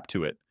to adapt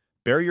to it,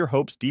 bury your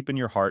hopes deep in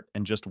your heart,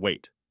 and just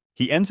wait.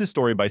 He ends his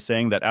story by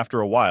saying that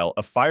after a while,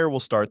 a fire will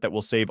start that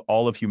will save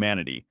all of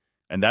humanity,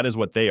 and that is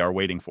what they are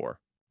waiting for.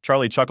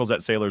 Charlie chuckles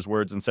at Sailor's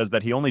words and says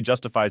that he only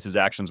justifies his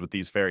actions with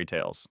these fairy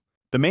tales.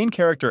 The main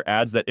character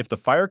adds that if the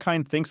fire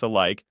kind thinks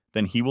alike,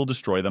 then he will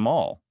destroy them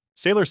all.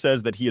 Sailor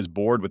says that he is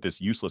bored with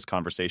this useless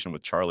conversation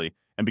with Charlie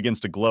and begins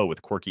to glow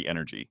with quirky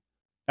energy.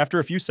 After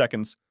a few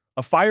seconds,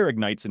 a fire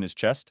ignites in his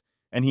chest,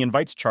 and he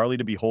invites Charlie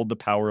to behold the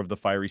power of the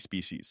fiery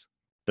species.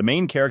 The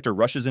main character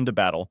rushes into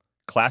battle,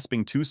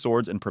 clasping two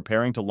swords and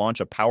preparing to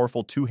launch a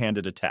powerful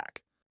two-handed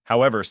attack.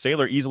 However,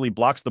 Sailor easily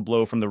blocks the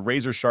blow from the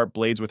razor-sharp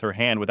blades with her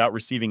hand without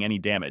receiving any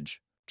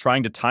damage.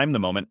 Trying to time the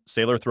moment,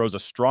 Sailor throws a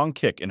strong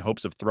kick in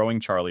hopes of throwing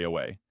Charlie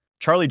away.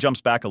 Charlie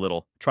jumps back a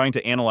little, trying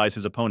to analyze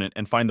his opponent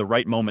and find the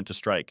right moment to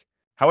strike.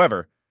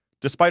 However,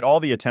 despite all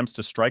the attempts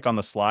to strike on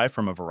the sly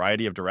from a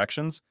variety of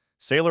directions,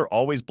 Sailor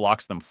always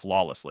blocks them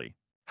flawlessly.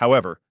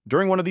 However,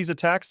 during one of these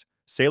attacks,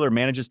 Sailor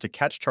manages to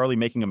catch Charlie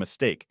making a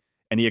mistake,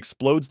 and he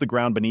explodes the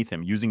ground beneath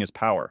him using his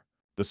power.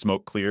 The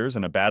smoke clears,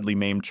 and a badly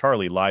maimed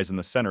Charlie lies in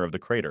the center of the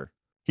crater.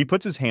 He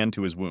puts his hand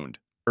to his wound,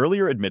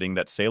 earlier admitting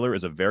that Sailor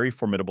is a very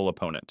formidable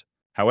opponent.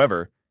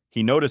 However,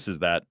 he notices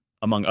that,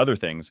 among other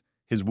things,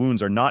 his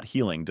wounds are not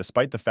healing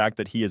despite the fact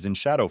that he is in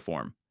shadow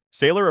form.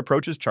 Sailor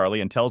approaches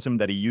Charlie and tells him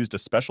that he used a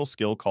special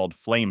skill called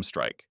Flame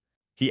Strike.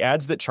 He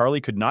adds that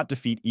Charlie could not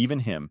defeat even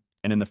him,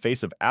 and in the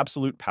face of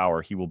absolute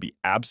power, he will be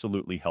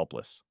absolutely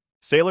helpless.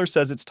 Sailor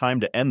says it's time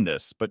to end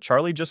this, but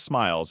Charlie just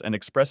smiles and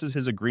expresses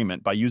his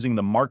agreement by using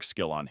the Mark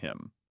skill on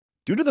him.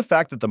 Due to the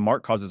fact that the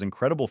mark causes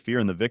incredible fear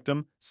in the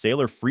victim,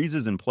 Sailor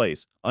freezes in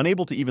place,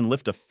 unable to even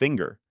lift a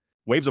finger.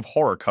 Waves of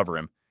horror cover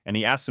him, and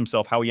he asks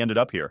himself how he ended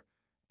up here,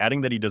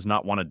 adding that he does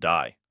not want to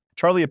die.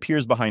 Charlie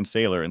appears behind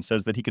Sailor and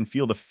says that he can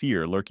feel the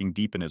fear lurking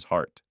deep in his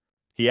heart.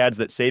 He adds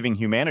that saving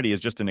humanity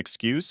is just an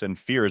excuse and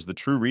fear is the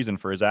true reason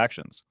for his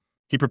actions.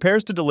 He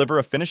prepares to deliver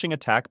a finishing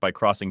attack by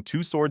crossing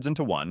two swords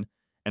into one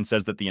and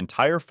says that the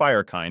entire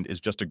fire kind is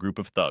just a group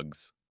of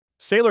thugs.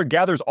 Sailor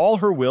gathers all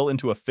her will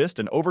into a fist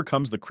and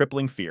overcomes the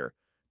crippling fear,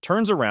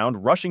 turns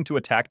around, rushing to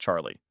attack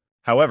Charlie.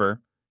 However,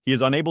 he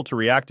is unable to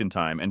react in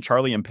time and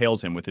Charlie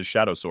impales him with his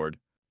shadow sword.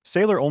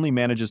 Sailor only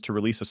manages to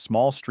release a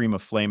small stream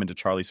of flame into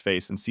Charlie's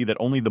face and see that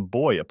only the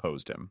boy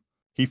opposed him.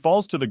 He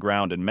falls to the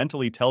ground and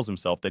mentally tells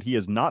himself that he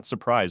is not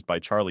surprised by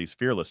Charlie's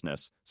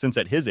fearlessness, since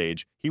at his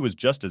age, he was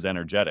just as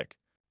energetic.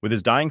 With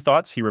his dying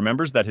thoughts, he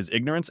remembers that his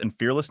ignorance and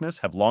fearlessness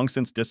have long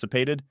since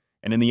dissipated,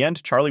 and in the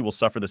end, Charlie will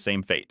suffer the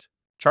same fate.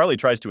 Charlie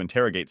tries to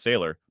interrogate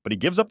Sailor, but he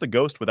gives up the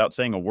ghost without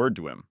saying a word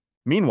to him.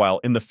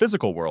 Meanwhile, in the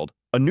physical world,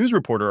 a news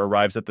reporter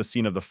arrives at the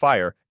scene of the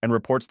fire and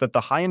reports that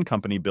the High &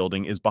 Company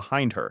building is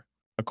behind her.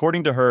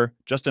 According to her,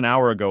 just an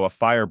hour ago a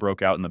fire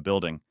broke out in the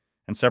building,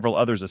 and several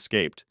others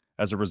escaped,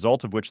 as a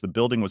result of which the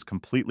building was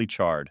completely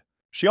charred.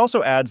 She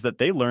also adds that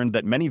they learned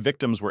that many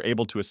victims were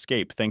able to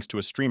escape thanks to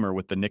a streamer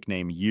with the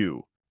nickname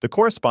You. The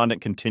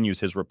correspondent continues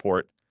his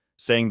report,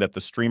 saying that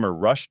the streamer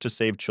rushed to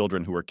save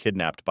children who were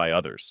kidnapped by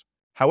others.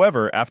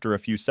 However, after a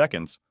few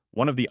seconds,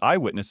 one of the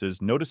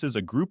eyewitnesses notices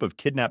a group of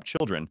kidnapped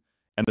children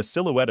and the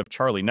silhouette of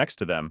Charlie next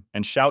to them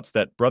and shouts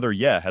that Brother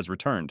Ye has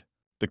returned.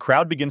 The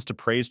crowd begins to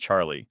praise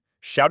Charlie,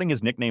 shouting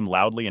his nickname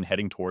loudly and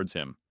heading towards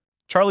him.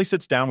 Charlie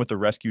sits down with the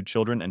rescued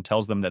children and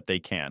tells them that they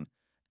can,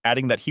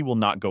 adding that he will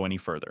not go any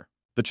further.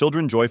 The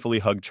children joyfully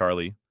hug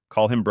Charlie,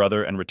 call him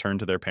brother, and return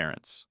to their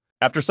parents.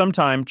 After some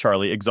time,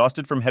 Charlie,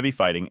 exhausted from heavy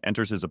fighting,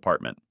 enters his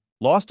apartment.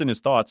 Lost in his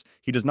thoughts,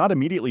 he does not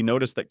immediately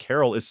notice that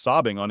Carol is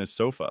sobbing on his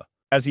sofa.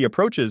 As he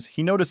approaches,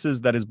 he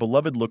notices that his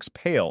beloved looks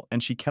pale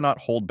and she cannot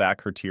hold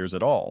back her tears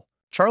at all.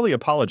 Charlie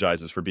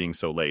apologizes for being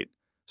so late,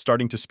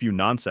 starting to spew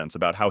nonsense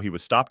about how he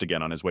was stopped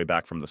again on his way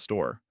back from the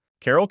store.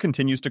 Carol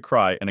continues to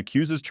cry and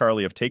accuses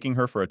Charlie of taking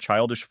her for a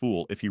childish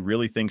fool if he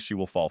really thinks she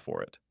will fall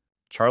for it.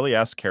 Charlie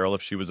asks Carol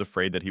if she was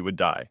afraid that he would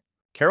die.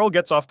 Carol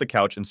gets off the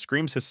couch and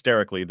screams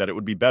hysterically that it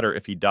would be better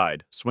if he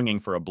died, swinging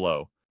for a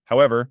blow.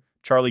 However,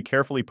 Charlie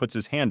carefully puts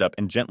his hand up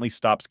and gently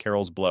stops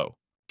Carol's blow.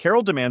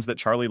 Carol demands that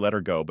Charlie let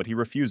her go, but he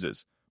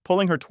refuses,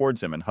 pulling her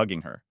towards him and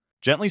hugging her.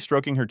 Gently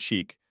stroking her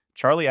cheek,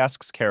 Charlie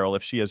asks Carol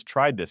if she has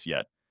tried this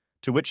yet,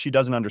 to which she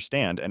doesn't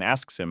understand and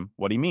asks him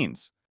what he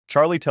means.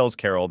 Charlie tells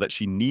Carol that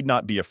she need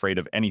not be afraid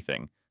of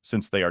anything,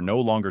 since they are no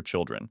longer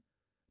children.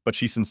 But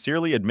she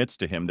sincerely admits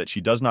to him that she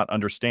does not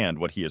understand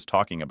what he is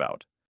talking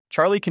about.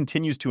 Charlie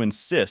continues to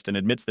insist and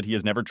admits that he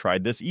has never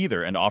tried this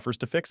either and offers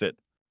to fix it.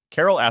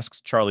 Carol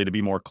asks Charlie to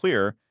be more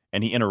clear,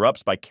 and he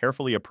interrupts by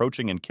carefully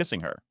approaching and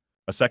kissing her.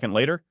 A second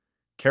later,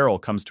 Carol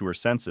comes to her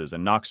senses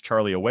and knocks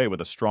Charlie away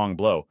with a strong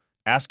blow,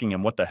 asking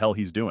him what the hell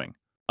he's doing.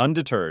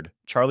 Undeterred,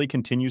 Charlie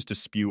continues to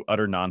spew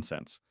utter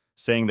nonsense,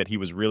 saying that he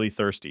was really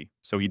thirsty,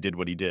 so he did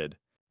what he did.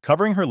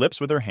 Covering her lips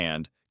with her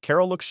hand,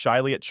 Carol looks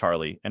shyly at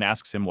Charlie and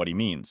asks him what he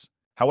means.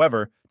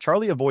 However,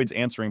 Charlie avoids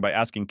answering by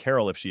asking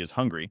Carol if she is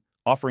hungry,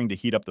 offering to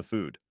heat up the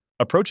food.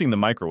 Approaching the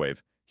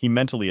microwave, he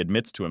mentally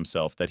admits to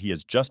himself that he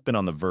has just been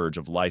on the verge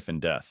of life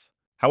and death.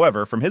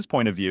 However, from his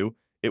point of view,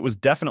 it was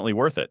definitely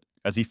worth it,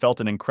 as he felt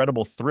an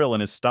incredible thrill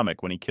in his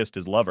stomach when he kissed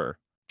his lover.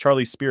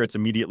 Charlie's spirits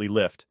immediately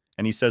lift,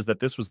 and he says that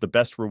this was the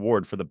best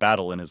reward for the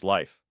battle in his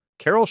life.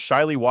 Carol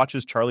shyly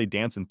watches Charlie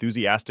dance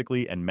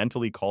enthusiastically and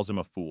mentally calls him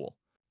a fool.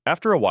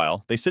 After a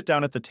while, they sit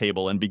down at the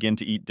table and begin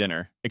to eat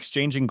dinner,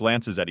 exchanging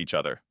glances at each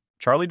other.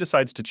 Charlie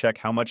decides to check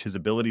how much his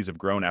abilities have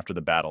grown after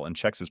the battle and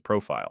checks his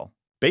profile.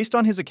 Based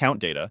on his account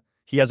data,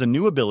 he has a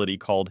new ability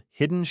called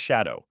Hidden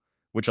Shadow,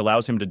 which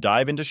allows him to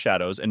dive into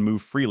shadows and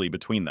move freely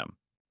between them.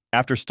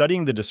 After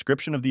studying the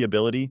description of the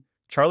ability,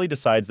 Charlie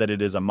decides that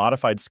it is a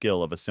modified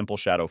skill of a simple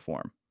shadow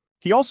form.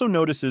 He also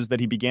notices that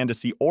he began to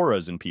see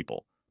auras in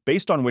people,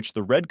 based on which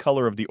the red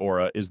color of the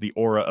aura is the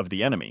aura of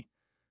the enemy,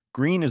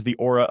 green is the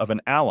aura of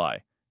an ally,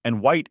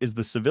 and white is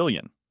the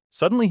civilian.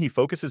 Suddenly, he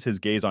focuses his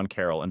gaze on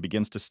Carol and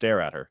begins to stare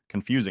at her,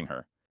 confusing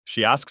her.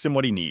 She asks him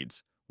what he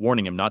needs,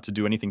 warning him not to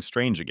do anything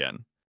strange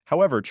again.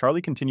 However,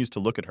 Charlie continues to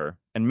look at her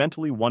and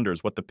mentally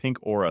wonders what the pink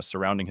aura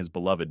surrounding his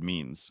beloved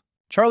means.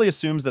 Charlie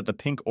assumes that the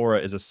pink aura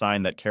is a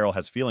sign that Carol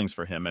has feelings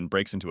for him and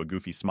breaks into a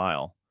goofy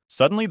smile.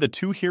 Suddenly, the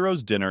two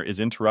heroes' dinner is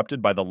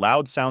interrupted by the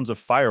loud sounds of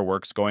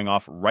fireworks going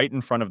off right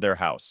in front of their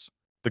house.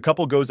 The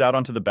couple goes out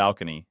onto the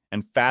balcony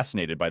and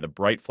fascinated by the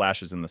bright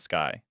flashes in the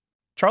sky.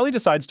 Charlie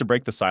decides to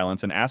break the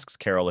silence and asks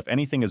Carol if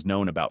anything is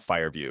known about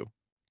Fireview.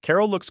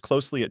 Carol looks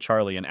closely at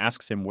Charlie and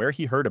asks him where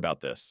he heard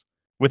about this.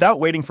 Without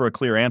waiting for a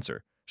clear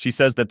answer, she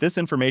says that this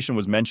information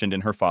was mentioned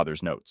in her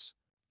father's notes.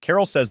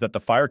 Carol says that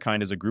the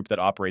Firekind is a group that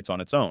operates on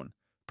its own,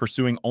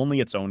 pursuing only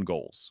its own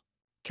goals.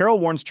 Carol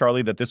warns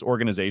Charlie that this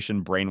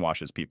organization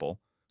brainwashes people,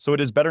 so it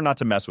is better not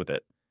to mess with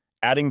it,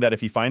 adding that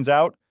if he finds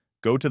out,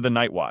 go to the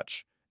Night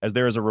Watch, as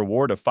there is a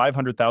reward of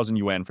 500,000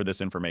 yuan for this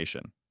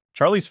information.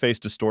 Charlie's face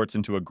distorts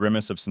into a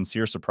grimace of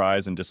sincere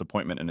surprise and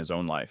disappointment in his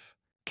own life.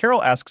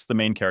 Carol asks the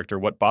main character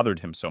what bothered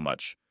him so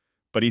much,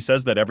 but he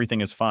says that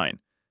everything is fine,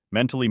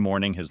 mentally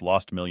mourning his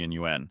lost million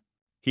yuan.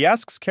 He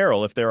asks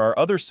Carol if there are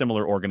other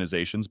similar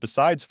organizations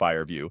besides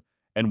Fireview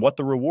and what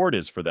the reward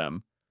is for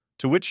them,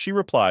 to which she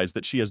replies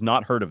that she has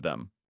not heard of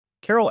them.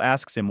 Carol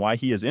asks him why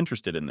he is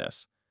interested in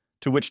this,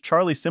 to which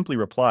Charlie simply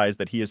replies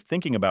that he is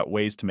thinking about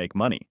ways to make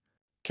money.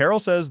 Carol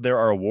says there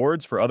are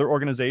awards for other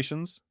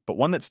organizations, but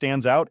one that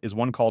stands out is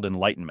one called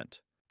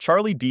Enlightenment.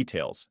 Charlie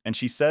details, and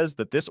she says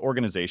that this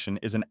organization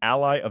is an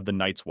ally of the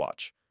Night's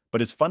Watch,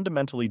 but is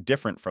fundamentally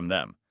different from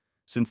them,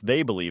 since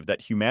they believe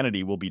that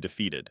humanity will be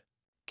defeated.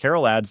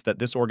 Carol adds that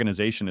this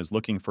organization is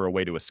looking for a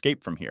way to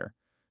escape from here,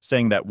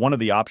 saying that one of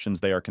the options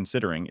they are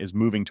considering is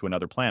moving to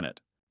another planet.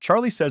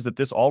 Charlie says that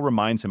this all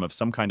reminds him of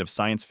some kind of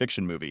science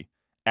fiction movie,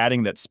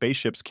 adding that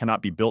spaceships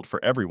cannot be built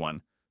for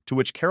everyone, to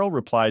which Carol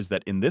replies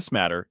that in this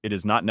matter, it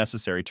is not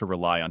necessary to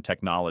rely on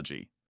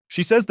technology.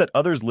 She says that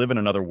others live in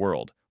another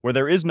world, where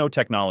there is no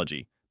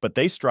technology, but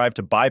they strive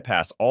to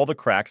bypass all the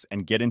cracks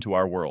and get into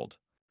our world.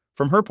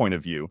 From her point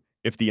of view,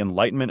 if the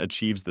Enlightenment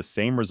achieves the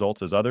same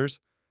results as others,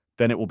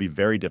 then it will be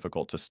very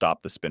difficult to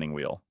stop the spinning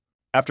wheel.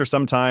 After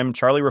some time,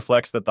 Charlie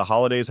reflects that the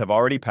holidays have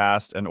already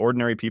passed and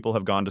ordinary people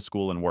have gone to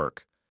school and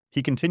work.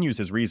 He continues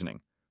his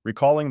reasoning,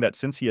 recalling that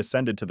since he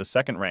ascended to the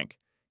second rank,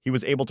 he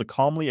was able to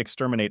calmly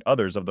exterminate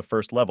others of the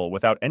first level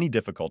without any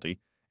difficulty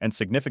and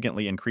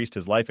significantly increased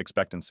his life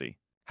expectancy.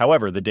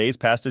 However, the days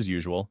passed as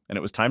usual, and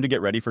it was time to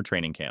get ready for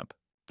training camp.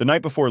 The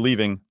night before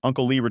leaving,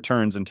 Uncle Lee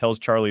returns and tells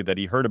Charlie that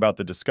he heard about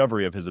the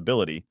discovery of his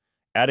ability,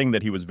 adding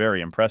that he was very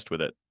impressed with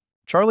it.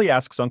 Charlie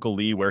asks Uncle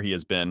Lee where he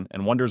has been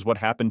and wonders what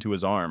happened to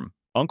his arm.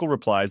 Uncle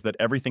replies that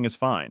everything is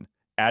fine,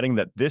 adding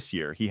that this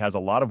year he has a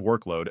lot of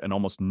workload and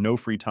almost no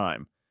free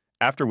time,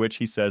 after which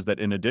he says that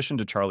in addition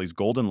to Charlie's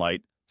golden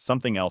light,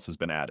 something else has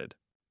been added.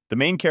 The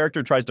main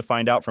character tries to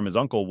find out from his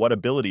uncle what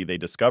ability they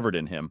discovered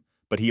in him,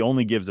 but he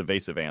only gives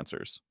evasive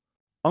answers.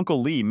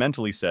 Uncle Lee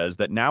mentally says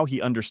that now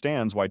he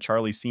understands why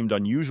Charlie seemed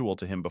unusual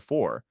to him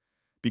before,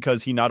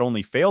 because he not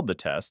only failed the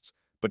tests,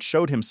 but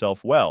showed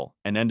himself well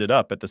and ended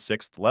up at the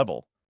 6th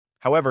level.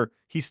 However,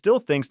 he still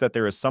thinks that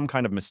there is some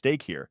kind of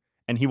mistake here,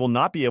 and he will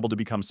not be able to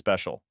become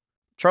special.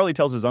 Charlie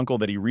tells his uncle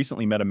that he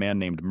recently met a man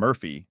named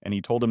Murphy, and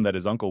he told him that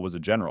his uncle was a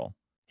general.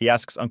 He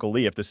asks Uncle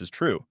Lee if this is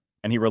true,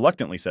 and he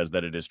reluctantly says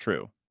that it is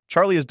true.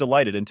 Charlie is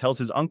delighted and tells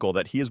his uncle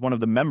that he is one of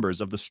the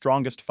members of the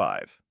strongest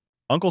 5.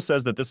 Uncle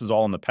says that this is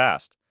all in the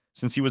past,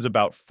 since he was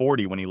about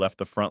 40 when he left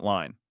the front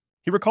line.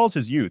 He recalls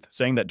his youth,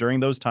 saying that during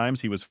those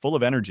times he was full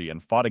of energy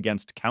and fought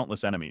against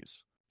countless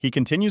enemies. He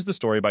continues the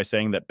story by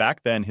saying that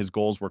back then his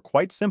goals were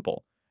quite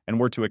simple and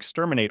were to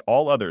exterminate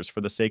all others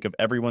for the sake of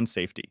everyone's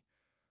safety.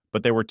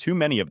 But there were too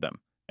many of them,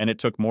 and it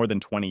took more than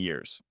 20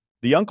 years.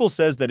 The uncle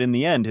says that in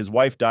the end his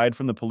wife died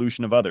from the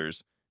pollution of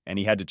others, and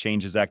he had to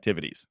change his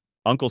activities.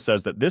 Uncle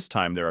says that this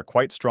time there are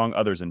quite strong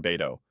others in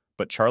Beidou,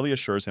 but Charlie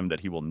assures him that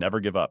he will never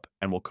give up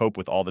and will cope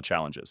with all the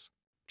challenges.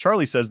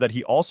 Charlie says that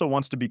he also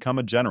wants to become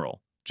a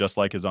general, just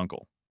like his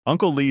uncle.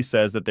 Uncle Lee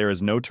says that there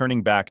is no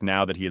turning back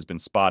now that he has been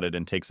spotted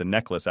and takes a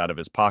necklace out of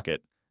his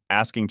pocket,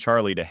 asking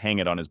Charlie to hang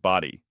it on his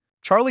body.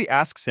 Charlie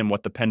asks him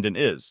what the pendant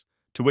is,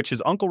 to which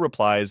his uncle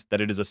replies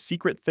that it is a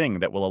secret thing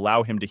that will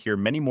allow him to hear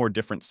many more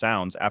different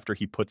sounds after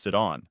he puts it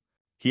on.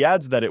 He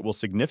adds that it will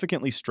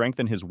significantly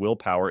strengthen his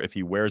willpower if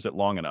he wears it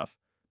long enough,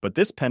 but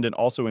this pendant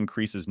also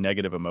increases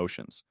negative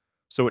emotions,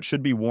 so it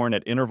should be worn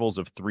at intervals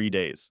of 3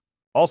 days.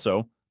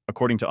 Also,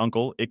 according to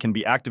Uncle, it can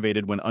be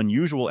activated when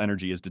unusual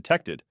energy is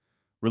detected,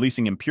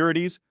 releasing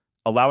impurities,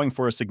 allowing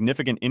for a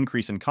significant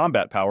increase in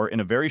combat power in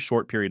a very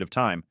short period of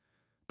time,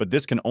 but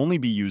this can only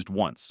be used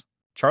once.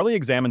 Charlie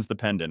examines the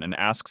pendant and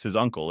asks his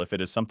uncle if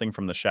it is something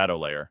from the shadow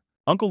layer.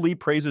 Uncle Lee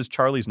praises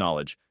Charlie's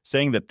knowledge,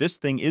 saying that this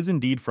thing is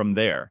indeed from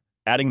there,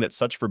 adding that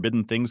such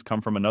forbidden things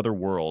come from another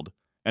world,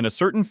 and a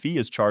certain fee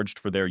is charged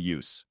for their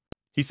use.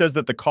 He says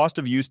that the cost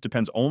of use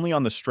depends only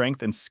on the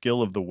strength and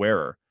skill of the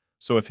wearer,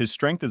 so if his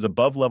strength is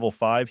above level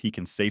 5, he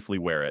can safely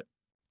wear it.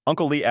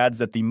 Uncle Lee adds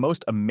that the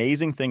most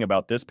amazing thing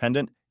about this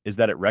pendant is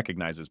that it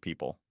recognizes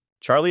people.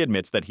 Charlie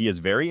admits that he is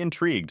very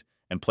intrigued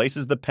and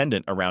places the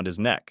pendant around his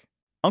neck.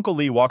 Uncle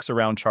Lee walks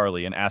around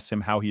Charlie and asks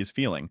him how he is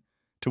feeling,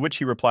 to which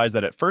he replies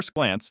that at first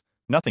glance,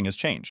 nothing has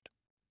changed.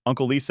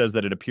 Uncle Lee says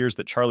that it appears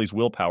that Charlie's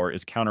willpower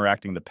is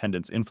counteracting the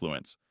pendant's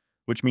influence,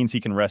 which means he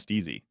can rest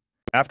easy.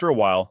 After a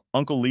while,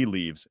 Uncle Lee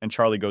leaves and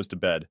Charlie goes to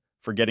bed,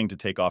 forgetting to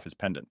take off his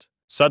pendant.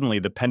 Suddenly,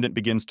 the pendant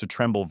begins to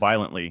tremble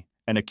violently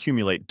and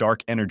accumulate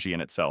dark energy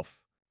in itself.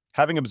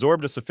 Having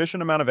absorbed a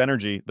sufficient amount of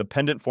energy, the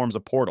pendant forms a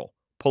portal,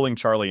 pulling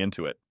Charlie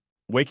into it.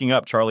 Waking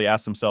up, Charlie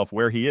asks himself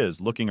where he is,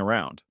 looking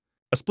around.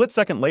 A split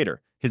second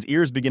later, his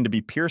ears begin to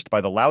be pierced by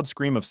the loud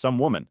scream of some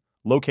woman,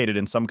 located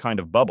in some kind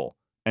of bubble,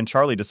 and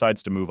Charlie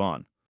decides to move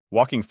on.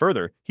 Walking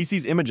further, he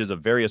sees images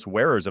of various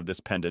wearers of this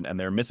pendant and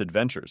their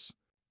misadventures.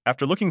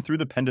 After looking through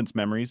the pendant's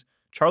memories,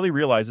 Charlie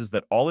realizes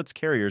that all its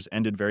carriers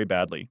ended very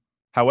badly.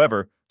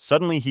 However,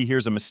 suddenly he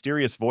hears a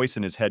mysterious voice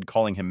in his head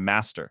calling him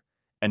Master,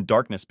 and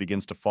darkness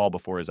begins to fall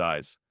before his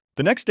eyes.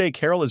 The next day,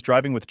 Carol is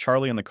driving with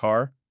Charlie in the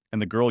car,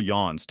 and the girl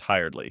yawns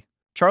tiredly.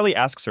 Charlie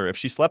asks her if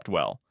she slept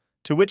well,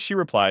 to which she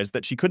replies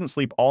that she couldn't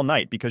sleep all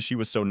night because she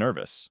was so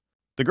nervous.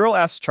 The girl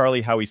asks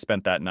Charlie how he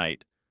spent that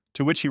night,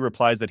 to which he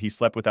replies that he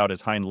slept without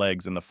his hind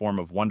legs in the form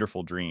of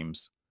wonderful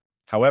dreams.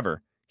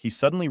 However, he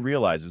suddenly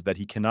realizes that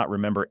he cannot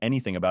remember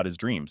anything about his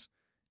dreams,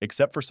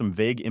 except for some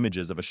vague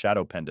images of a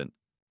shadow pendant.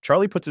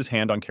 Charlie puts his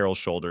hand on Carol's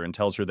shoulder and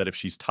tells her that if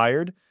she's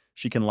tired,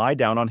 she can lie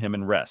down on him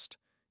and rest,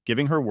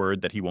 giving her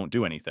word that he won't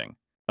do anything.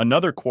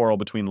 Another quarrel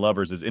between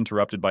lovers is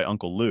interrupted by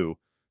Uncle Lou,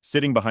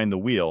 sitting behind the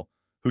wheel,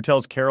 who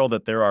tells Carol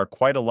that there are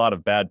quite a lot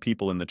of bad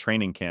people in the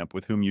training camp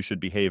with whom you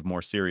should behave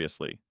more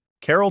seriously.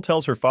 Carol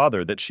tells her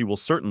father that she will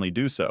certainly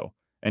do so,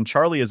 and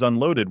Charlie is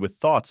unloaded with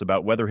thoughts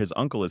about whether his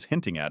uncle is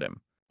hinting at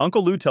him.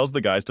 Uncle Lou tells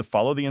the guys to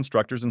follow the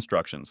instructor's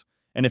instructions,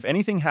 and if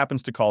anything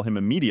happens to call him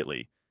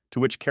immediately, to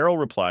which Carol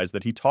replies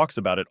that he talks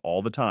about it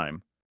all the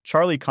time.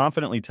 Charlie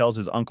confidently tells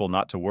his uncle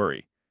not to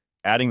worry,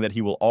 adding that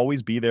he will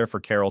always be there for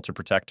Carol to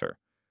protect her,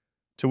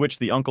 to which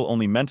the uncle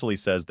only mentally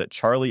says that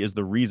Charlie is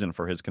the reason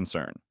for his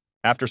concern.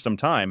 After some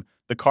time,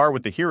 the car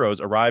with the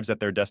heroes arrives at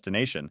their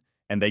destination,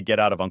 and they get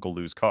out of Uncle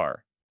Lou's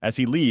car. As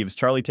he leaves,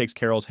 Charlie takes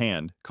Carol's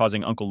hand,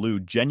 causing Uncle Lou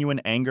genuine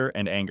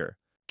anger.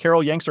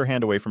 Carol yanks her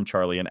hand away from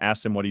Charlie and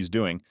asks him what he's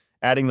doing,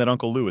 adding that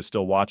Uncle Lou is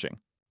still watching.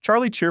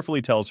 Charlie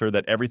cheerfully tells her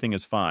that everything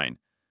is fine,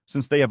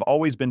 since they have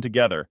always been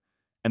together,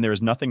 and there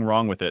is nothing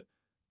wrong with it,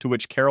 to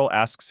which Carol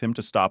asks him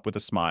to stop with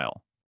a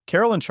smile.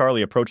 Carol and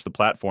Charlie approach the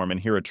platform and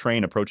hear a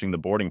train approaching the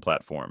boarding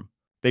platform.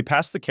 They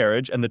pass the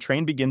carriage and the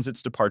train begins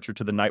its departure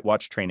to the Night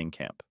Watch training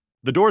camp.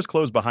 The doors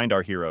close behind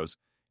our heroes,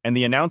 and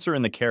the announcer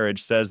in the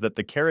carriage says that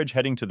the carriage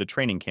heading to the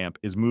training camp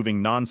is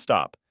moving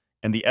non-stop,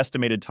 and the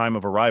estimated time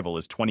of arrival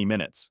is 20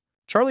 minutes.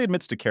 Charlie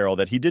admits to Carol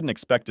that he didn't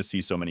expect to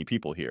see so many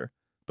people here,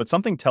 but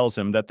something tells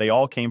him that they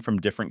all came from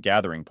different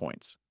gathering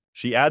points.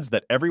 She adds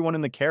that everyone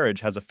in the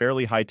carriage has a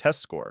fairly high test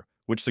score,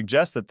 which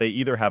suggests that they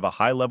either have a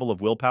high level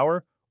of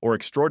willpower or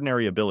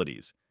extraordinary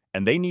abilities,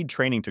 and they need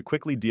training to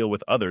quickly deal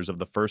with others of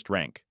the first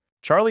rank.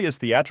 Charlie is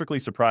theatrically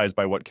surprised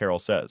by what Carol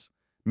says,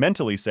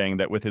 mentally saying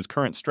that with his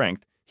current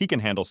strength, he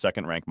can handle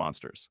second-rank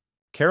monsters.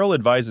 Carol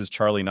advises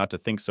Charlie not to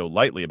think so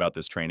lightly about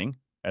this training,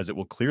 as it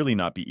will clearly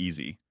not be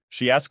easy.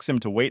 She asks him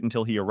to wait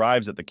until he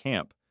arrives at the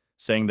camp,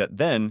 saying that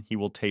then he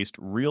will taste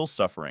real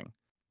suffering.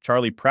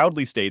 Charlie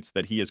proudly states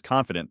that he is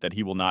confident that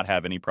he will not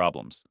have any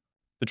problems.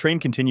 The train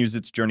continues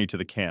its journey to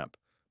the camp,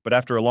 but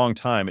after a long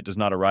time it does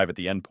not arrive at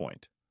the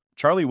endpoint.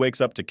 Charlie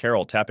wakes up to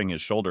Carol tapping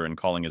his shoulder and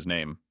calling his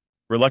name.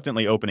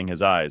 Reluctantly opening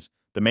his eyes,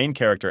 the main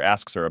character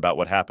asks her about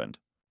what happened.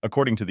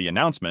 According to the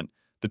announcement,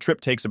 the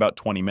trip takes about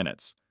 20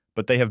 minutes,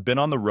 but they have been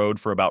on the road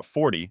for about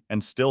 40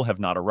 and still have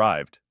not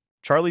arrived.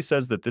 Charlie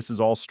says that this is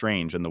all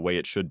strange and the way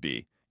it should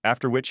be,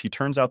 after which he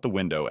turns out the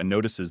window and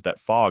notices that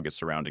fog is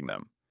surrounding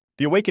them.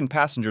 The awakened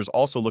passengers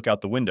also look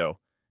out the window,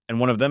 and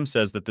one of them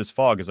says that this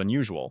fog is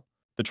unusual.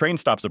 The train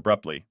stops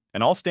abruptly,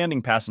 and all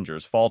standing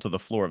passengers fall to the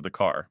floor of the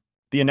car.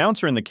 The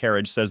announcer in the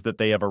carriage says that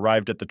they have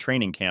arrived at the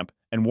training camp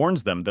and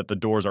warns them that the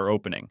doors are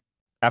opening.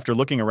 After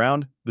looking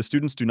around, the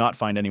students do not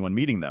find anyone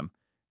meeting them,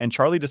 and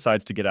Charlie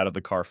decides to get out of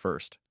the car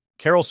first.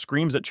 Carol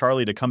screams at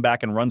Charlie to come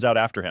back and runs out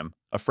after him,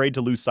 afraid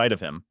to lose sight of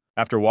him.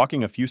 After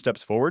walking a few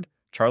steps forward,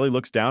 Charlie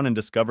looks down and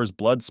discovers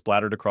blood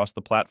splattered across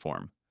the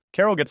platform.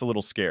 Carol gets a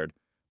little scared,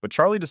 but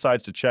Charlie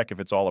decides to check if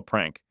it's all a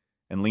prank,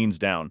 and leans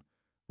down,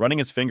 running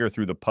his finger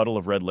through the puddle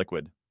of red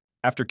liquid.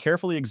 After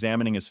carefully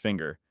examining his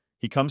finger,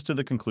 he comes to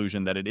the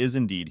conclusion that it is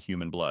indeed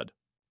human blood.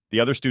 The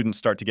other students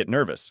start to get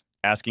nervous,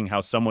 asking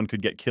how someone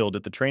could get killed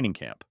at the training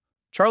camp.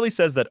 Charlie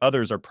says that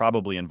others are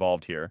probably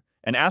involved here,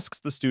 and asks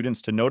the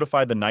students to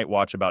notify the Night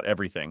Watch about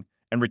everything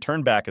and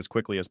return back as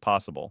quickly as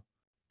possible.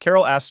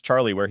 Carol asks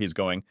Charlie where he's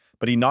going,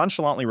 but he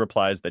nonchalantly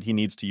replies that he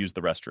needs to use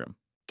the restroom.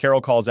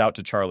 Carol calls out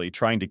to Charlie,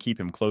 trying to keep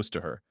him close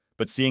to her,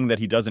 but seeing that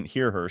he doesn't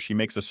hear her, she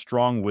makes a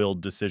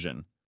strong-willed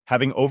decision.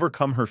 Having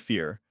overcome her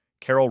fear,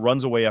 Carol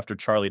runs away after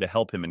Charlie to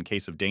help him in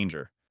case of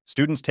danger.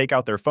 Students take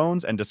out their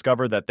phones and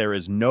discover that there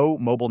is no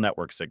mobile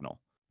network signal.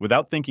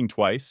 Without thinking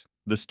twice,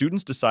 the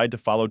students decide to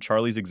follow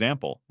Charlie's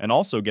example and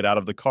also get out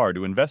of the car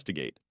to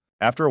investigate.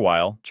 After a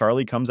while,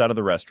 Charlie comes out of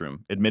the restroom,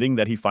 admitting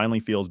that he finally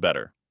feels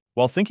better.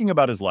 While thinking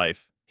about his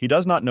life, he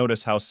does not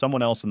notice how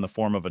someone else in the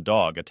form of a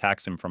dog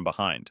attacks him from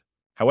behind.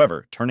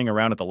 However, turning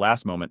around at the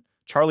last moment,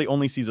 Charlie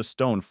only sees a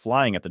stone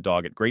flying at the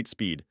dog at great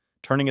speed,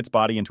 turning its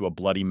body into a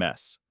bloody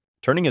mess.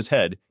 Turning his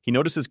head, he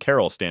notices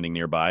Carol standing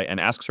nearby and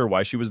asks her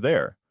why she was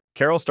there.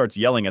 Carol starts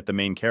yelling at the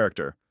main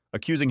character,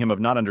 accusing him of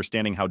not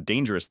understanding how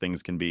dangerous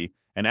things can be,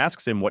 and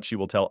asks him what she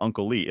will tell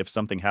Uncle Lee if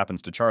something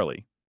happens to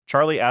Charlie.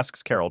 Charlie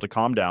asks Carol to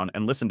calm down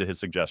and listen to his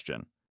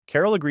suggestion.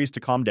 Carol agrees to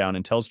calm down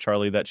and tells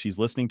Charlie that she's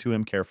listening to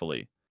him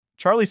carefully.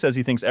 Charlie says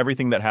he thinks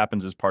everything that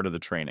happens is part of the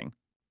training.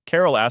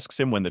 Carol asks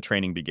him when the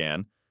training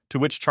began, to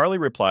which Charlie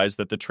replies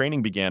that the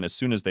training began as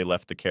soon as they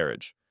left the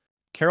carriage.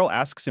 Carol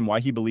asks him why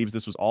he believes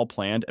this was all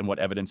planned and what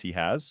evidence he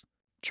has.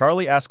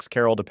 Charlie asks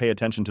Carol to pay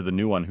attention to the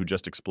new one who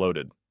just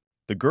exploded.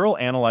 The girl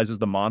analyzes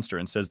the monster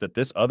and says that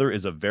this other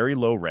is a very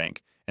low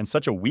rank, and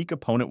such a weak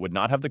opponent would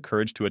not have the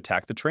courage to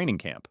attack the training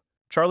camp.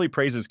 Charlie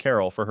praises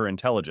Carol for her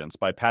intelligence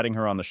by patting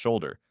her on the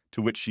shoulder,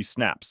 to which she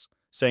snaps,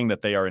 saying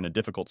that they are in a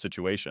difficult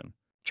situation.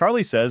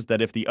 Charlie says that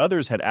if the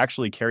others had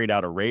actually carried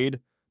out a raid,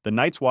 the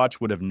Night's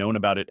Watch would have known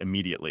about it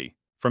immediately.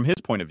 From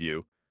his point of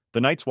view,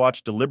 the Night's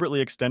Watch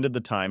deliberately extended the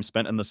time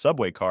spent in the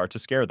subway car to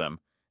scare them,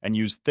 and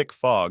used thick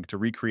fog to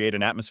recreate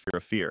an atmosphere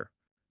of fear.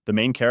 The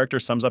main character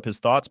sums up his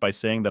thoughts by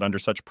saying that under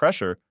such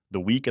pressure, the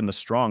weak and the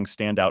strong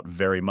stand out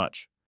very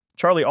much.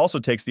 Charlie also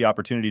takes the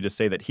opportunity to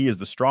say that he is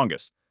the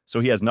strongest, so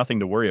he has nothing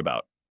to worry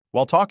about.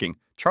 While talking,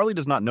 Charlie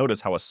does not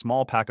notice how a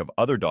small pack of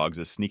other dogs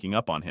is sneaking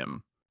up on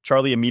him.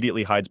 Charlie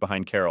immediately hides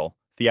behind Carol,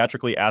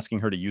 theatrically asking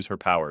her to use her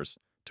powers,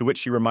 to which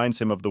she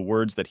reminds him of the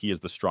words that he is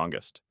the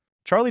strongest.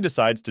 Charlie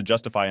decides to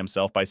justify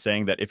himself by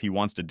saying that if he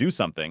wants to do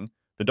something,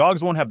 the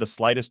dogs won't have the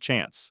slightest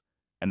chance,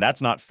 and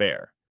that's not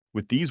fair.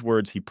 With these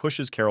words, he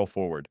pushes Carol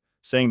forward,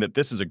 saying that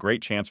this is a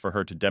great chance for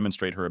her to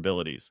demonstrate her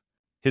abilities.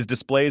 His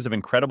displays of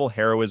incredible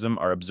heroism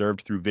are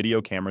observed through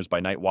video cameras by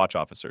Night Watch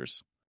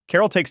officers.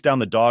 Carol takes down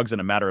the dogs in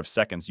a matter of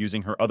seconds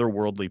using her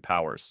otherworldly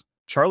powers.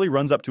 Charlie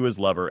runs up to his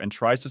lover and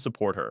tries to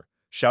support her,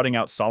 shouting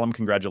out solemn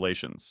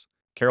congratulations.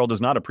 Carol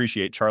does not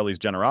appreciate Charlie's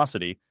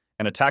generosity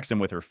and attacks him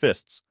with her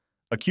fists,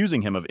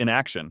 accusing him of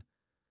inaction,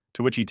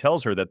 to which he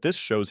tells her that this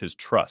shows his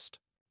trust.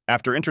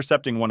 After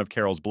intercepting one of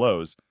Carol's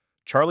blows,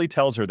 Charlie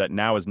tells her that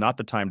now is not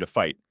the time to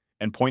fight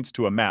and points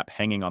to a map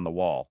hanging on the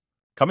wall.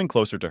 Coming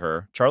closer to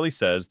her, Charlie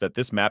says that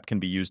this map can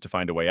be used to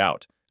find a way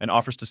out and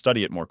offers to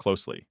study it more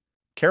closely.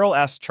 Carol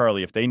asks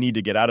Charlie if they need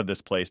to get out of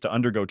this place to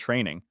undergo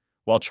training,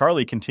 while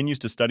Charlie continues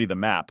to study the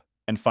map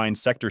and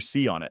finds Sector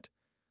C on it,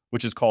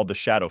 which is called the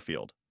Shadow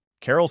Field.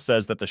 Carol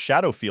says that the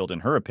Shadow Field,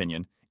 in her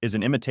opinion, is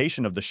an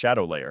imitation of the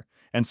Shadow Layer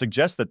and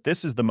suggests that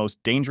this is the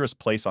most dangerous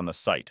place on the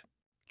site.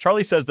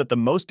 Charlie says that the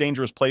most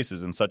dangerous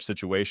places in such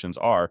situations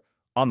are,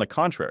 on the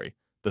contrary,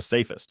 the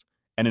safest,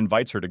 and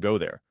invites her to go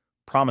there,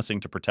 promising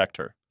to protect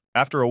her.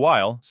 After a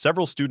while,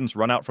 several students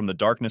run out from the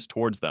darkness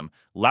towards them,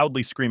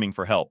 loudly screaming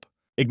for help.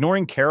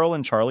 Ignoring Carol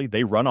and Charlie,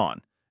 they run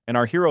on, and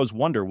our heroes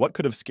wonder what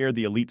could have scared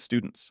the elite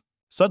students.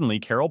 Suddenly,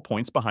 Carol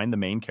points behind the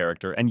main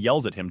character and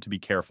yells at him to be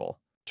careful.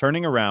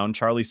 Turning around,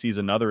 Charlie sees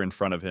another in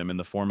front of him in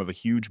the form of a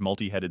huge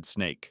multi-headed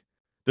snake.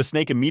 The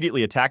snake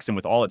immediately attacks him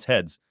with all its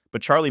heads,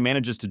 but Charlie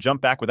manages to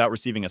jump back without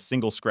receiving a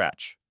single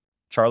scratch.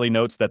 Charlie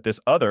notes that this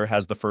other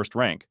has the first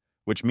rank,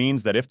 which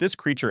means that if this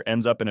creature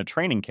ends up in a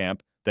training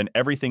camp, then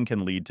everything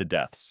can lead to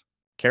deaths.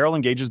 Carol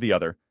engages the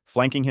other,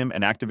 flanking him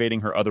and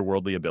activating her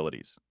otherworldly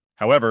abilities.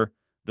 However,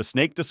 the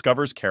snake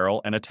discovers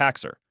Carol and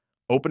attacks her,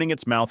 opening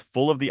its mouth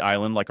full of the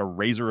island like a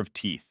razor of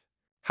teeth.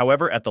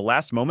 However, at the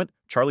last moment,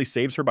 Charlie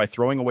saves her by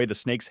throwing away the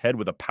snake's head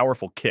with a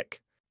powerful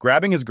kick.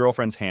 Grabbing his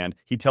girlfriend's hand,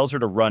 he tells her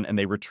to run and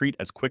they retreat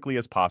as quickly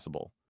as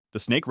possible. The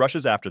snake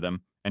rushes after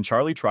them, and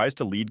Charlie tries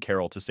to lead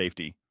Carol to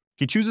safety.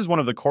 He chooses one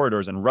of the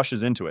corridors and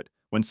rushes into it,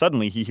 when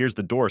suddenly he hears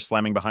the door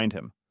slamming behind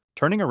him.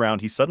 Turning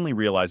around, he suddenly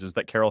realizes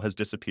that Carol has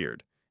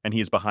disappeared, and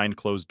he is behind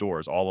closed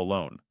doors all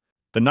alone.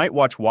 The Night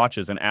Watch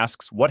watches and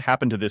asks what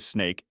happened to this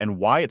snake and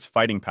why its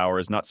fighting power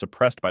is not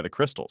suppressed by the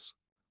crystals.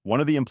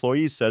 One of the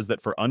employees says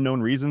that for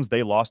unknown reasons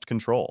they lost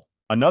control.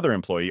 Another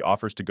employee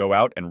offers to go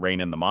out and rein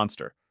in the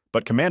monster,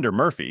 but Commander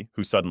Murphy,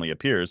 who suddenly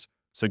appears,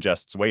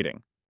 suggests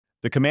waiting.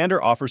 The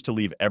commander offers to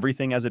leave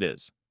everything as it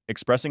is,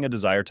 expressing a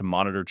desire to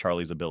monitor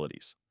Charlie's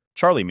abilities.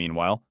 Charlie,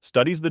 meanwhile,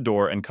 studies the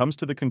door and comes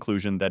to the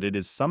conclusion that it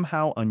is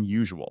somehow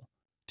unusual.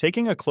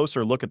 Taking a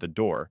closer look at the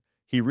door,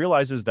 he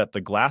realizes that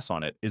the glass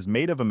on it is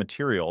made of a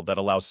material that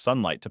allows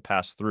sunlight to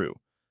pass through,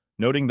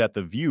 noting that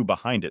the view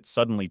behind it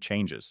suddenly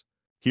changes.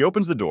 He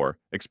opens the door,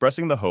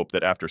 expressing the hope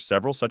that after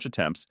several such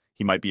attempts,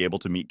 he might be able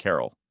to meet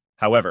Carol.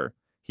 However,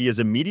 he is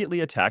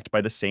immediately attacked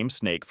by the same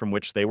snake from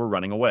which they were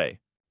running away.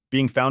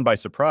 Being found by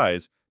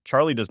surprise,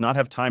 Charlie does not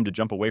have time to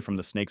jump away from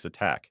the snake's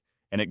attack,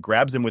 and it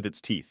grabs him with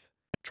its teeth.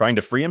 Trying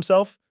to free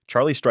himself,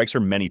 Charlie strikes her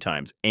many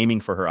times,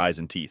 aiming for her eyes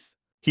and teeth.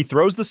 He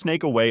throws the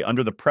snake away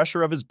under the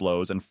pressure of his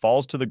blows and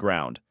falls to the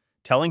ground,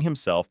 telling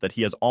himself that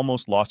he has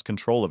almost lost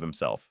control of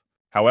himself.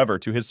 However,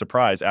 to his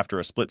surprise, after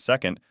a split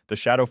second, the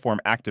shadow form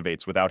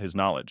activates without his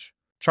knowledge.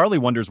 Charlie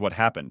wonders what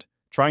happened,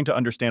 trying to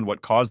understand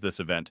what caused this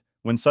event,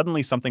 when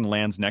suddenly something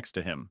lands next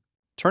to him.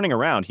 Turning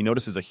around, he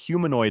notices a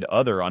humanoid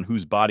other on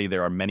whose body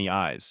there are many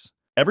eyes.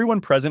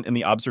 Everyone present in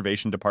the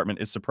observation department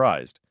is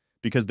surprised,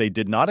 because they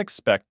did not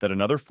expect that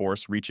another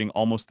force reaching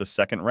almost the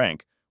second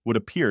rank would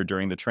appear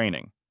during the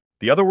training.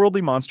 The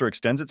otherworldly monster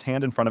extends its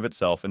hand in front of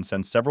itself and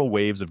sends several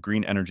waves of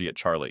green energy at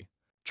Charlie.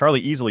 Charlie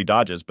easily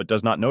dodges but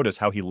does not notice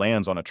how he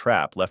lands on a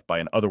trap left by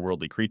an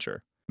otherworldly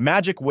creature.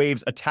 Magic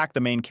waves attack the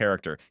main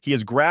character. He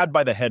is grabbed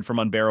by the head from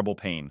unbearable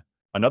pain.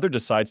 Another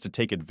decides to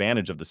take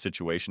advantage of the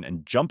situation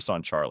and jumps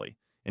on Charlie,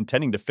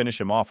 intending to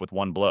finish him off with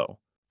one blow.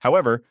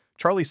 However,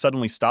 Charlie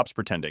suddenly stops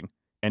pretending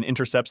and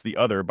intercepts the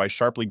other by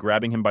sharply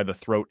grabbing him by the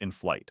throat in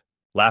flight.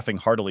 Laughing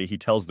heartily, he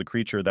tells the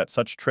creature that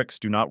such tricks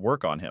do not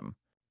work on him.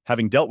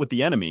 Having dealt with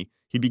the enemy,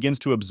 he begins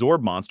to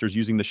absorb monsters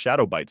using the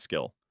Shadow Bite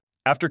skill.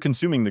 After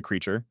consuming the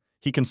creature,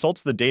 he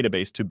consults the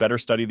database to better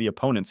study the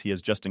opponents he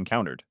has just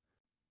encountered.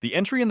 The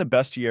entry in the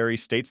bestiary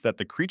states that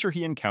the creature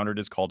he encountered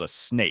is called a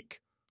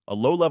snake, a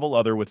low-level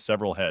other with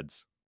several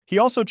heads. He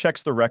also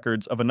checks the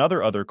records of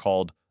another other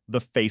called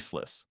the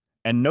Faceless,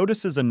 and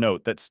notices a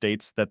note that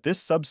states that this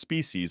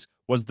subspecies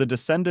was the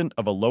descendant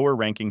of a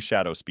lower-ranking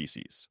shadow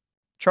species.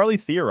 Charlie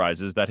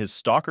theorizes that his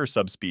stalker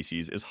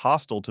subspecies is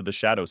hostile to the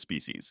shadow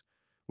species,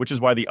 which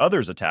is why the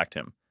others attacked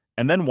him,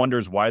 and then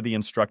wonders why the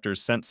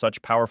instructors sent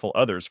such powerful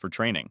others for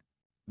training.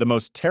 The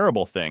most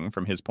terrible thing,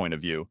 from his point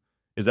of view,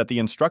 is that the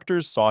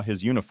instructors saw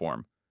his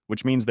uniform,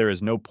 which means there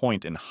is no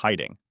point in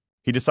hiding.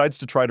 He decides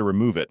to try to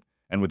remove it,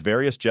 and with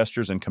various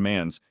gestures and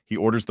commands, he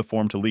orders the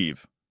form to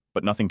leave,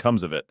 but nothing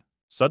comes of it.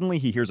 Suddenly,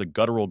 he hears a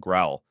guttural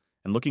growl,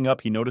 and looking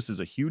up, he notices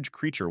a huge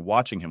creature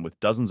watching him with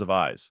dozens of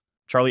eyes.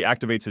 Charlie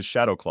activates his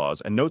shadow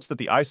claws and notes that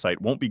the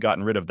eyesight won't be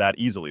gotten rid of that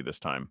easily this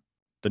time.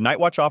 The Night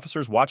Watch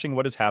officers watching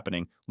what is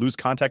happening lose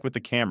contact with the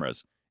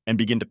cameras and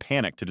begin to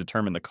panic to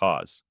determine the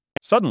cause.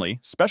 Suddenly,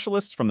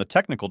 specialists from the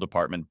technical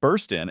department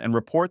burst in and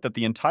report that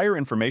the entire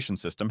information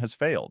system has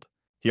failed.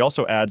 He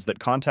also adds that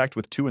contact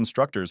with 2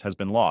 instructors has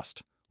been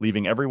lost,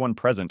 leaving everyone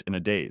present in a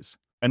daze.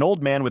 An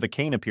old man with a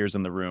cane appears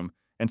in the room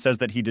and says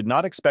that he did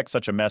not expect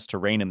such a mess to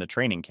reign in the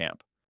training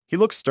camp. He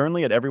looks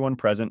sternly at everyone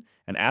present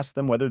and asks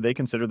them whether they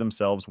consider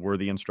themselves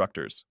worthy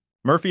instructors.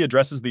 Murphy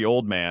addresses the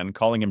old man,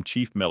 calling him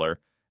Chief Miller,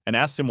 and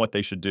asks him what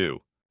they should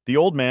do. The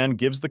old man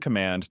gives the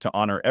command to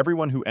honor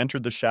everyone who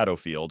entered the shadow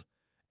field,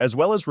 as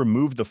well as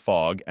remove the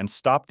fog and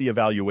stop the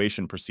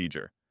evaluation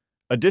procedure,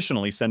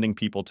 additionally sending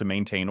people to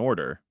maintain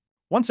order.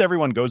 Once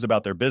everyone goes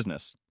about their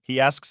business,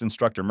 he asks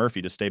Instructor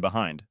Murphy to stay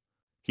behind.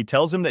 He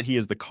tells him that he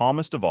is the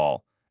calmest of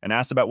all and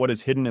asks about what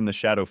is hidden in the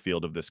shadow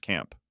field of this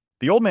camp.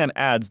 The old man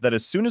adds that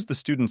as soon as the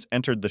students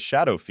entered the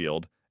shadow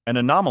field, an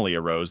anomaly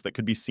arose that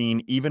could be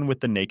seen even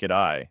with the naked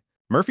eye.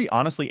 Murphy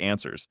honestly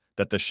answers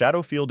that the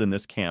shadow field in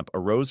this camp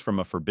arose from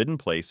a forbidden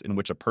place in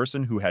which a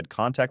person who had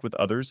contact with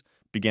others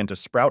began to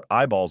sprout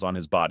eyeballs on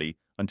his body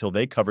until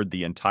they covered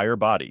the entire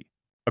body.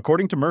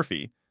 According to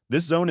Murphy,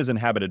 this zone is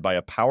inhabited by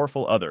a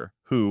powerful other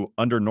who,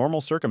 under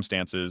normal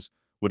circumstances,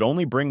 would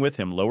only bring with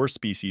him lower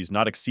species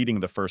not exceeding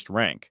the first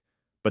rank,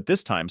 but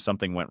this time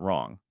something went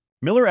wrong.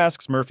 Miller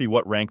asks Murphy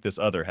what rank this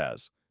other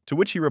has, to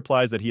which he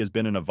replies that he has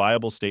been in a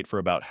viable state for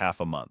about half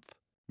a month.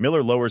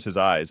 Miller lowers his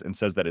eyes and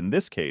says that in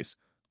this case,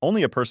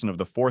 only a person of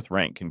the 4th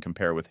rank can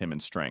compare with him in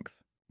strength.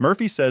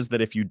 Murphy says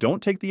that if you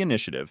don't take the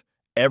initiative,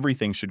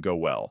 everything should go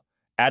well,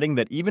 adding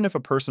that even if a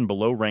person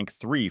below rank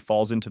 3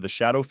 falls into the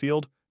shadow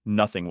field,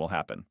 nothing will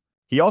happen.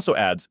 He also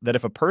adds that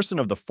if a person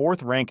of the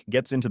 4th rank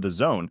gets into the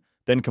zone,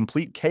 then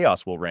complete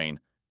chaos will reign,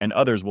 and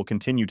others will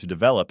continue to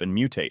develop and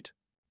mutate.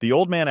 The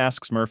old man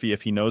asks Murphy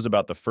if he knows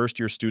about the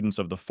first-year students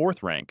of the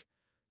 4th rank,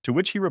 to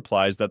which he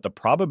replies that the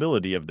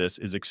probability of this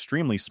is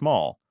extremely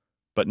small,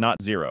 but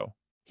not zero.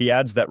 He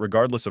adds that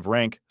regardless of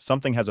rank,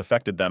 something has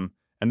affected them,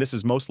 and this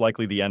is most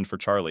likely the end for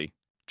Charlie.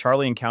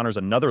 Charlie encounters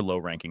another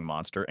low-ranking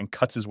monster and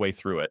cuts his way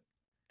through it.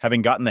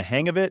 Having gotten the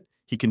hang of it,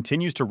 he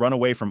continues to run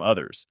away from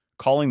others,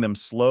 calling them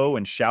slow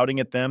and shouting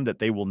at them that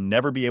they will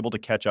never be able to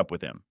catch up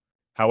with him.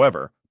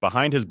 However,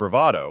 behind his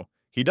bravado,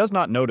 he does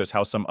not notice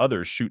how some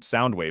others shoot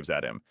sound waves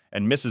at him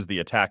and misses the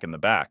attack in the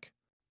back.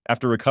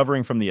 After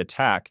recovering from the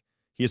attack,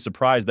 he is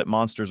surprised that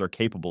monsters are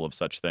capable of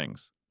such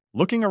things.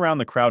 Looking around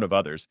the crowd of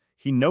others,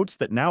 he notes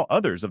that now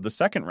others of the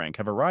 2nd rank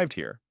have arrived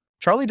here.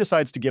 Charlie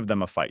decides to give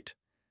them a fight,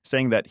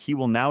 saying that he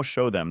will now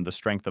show them the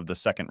strength of the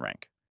 2nd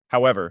rank.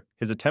 However,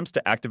 his attempts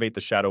to activate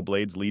the shadow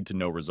blades lead to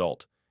no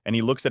result, and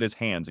he looks at his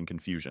hands in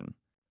confusion.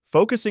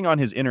 Focusing on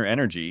his inner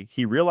energy,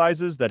 he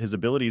realizes that his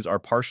abilities are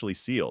partially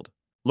sealed.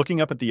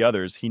 Looking up at the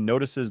others, he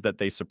notices that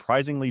they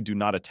surprisingly do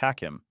not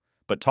attack him,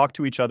 but talk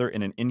to each other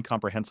in an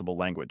incomprehensible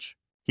language.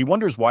 He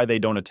wonders why they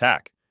don't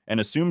attack, and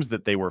assumes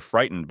that they were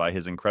frightened by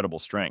his incredible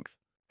strength.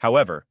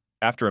 However,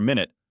 after a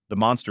minute, the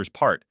monsters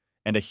part,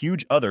 and a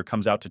huge other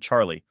comes out to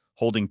Charlie,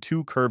 holding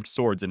 2 curved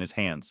swords in his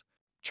hands.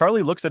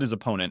 Charlie looks at his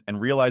opponent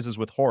and realizes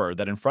with horror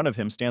that in front of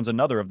him stands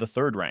another of the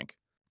 3rd rank.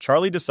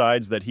 Charlie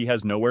decides that he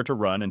has nowhere to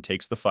run and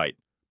takes the fight,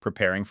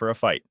 preparing for a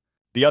fight.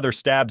 The other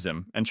stabs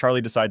him, and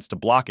Charlie decides to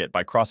block it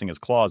by crossing his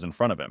claws in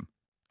front of him.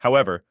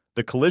 However,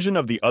 the collision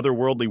of the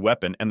otherworldly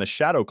weapon and the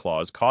shadow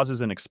claws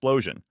causes an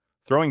explosion,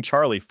 throwing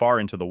Charlie far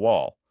into the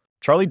wall.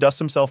 Charlie dusts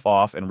himself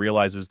off and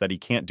realizes that he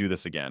can't do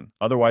this again,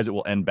 otherwise it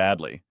will end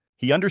badly.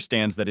 He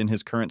understands that in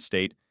his current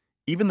state,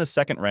 even the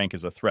 2nd rank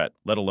is a threat,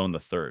 let alone the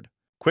 3rd.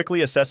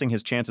 Quickly assessing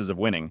his chances of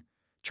winning,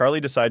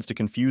 Charlie decides to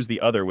confuse the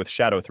other with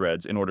shadow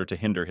threads in order to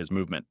hinder his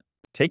movement.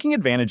 Taking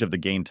advantage of the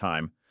gained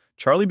time,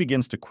 Charlie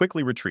begins to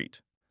quickly retreat.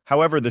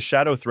 However, the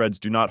shadow threads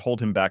do not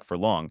hold him back for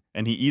long,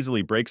 and he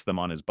easily breaks them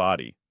on his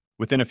body.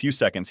 Within a few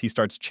seconds, he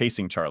starts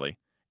chasing Charlie,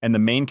 and the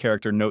main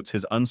character notes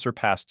his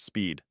unsurpassed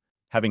speed.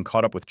 Having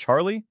caught up with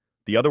Charlie,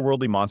 the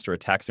otherworldly monster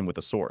attacks him with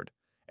a sword,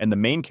 and the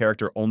main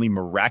character only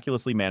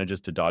miraculously manages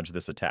to dodge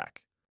this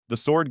attack. The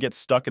sword gets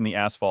stuck in the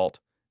asphalt,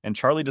 and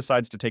Charlie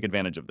decides to take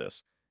advantage of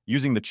this,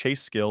 using the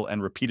chase skill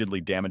and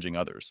repeatedly damaging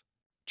others.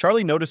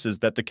 Charlie notices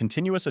that the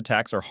continuous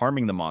attacks are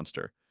harming the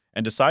monster,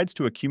 and decides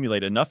to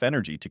accumulate enough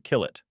energy to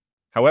kill it.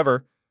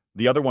 However,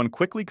 the other one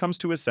quickly comes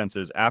to his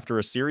senses after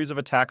a series of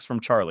attacks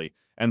from Charlie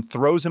and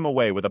throws him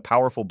away with a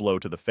powerful blow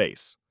to the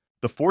face.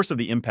 The force of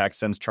the impact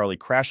sends Charlie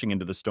crashing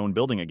into the stone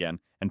building again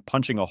and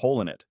punching a hole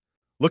in it.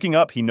 Looking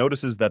up, he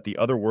notices that the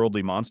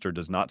otherworldly monster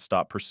does not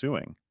stop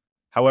pursuing.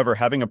 However,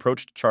 having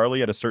approached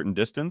Charlie at a certain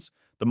distance,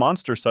 the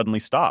monster suddenly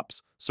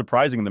stops,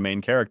 surprising the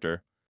main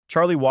character.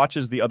 Charlie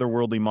watches the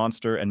otherworldly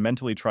monster and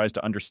mentally tries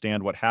to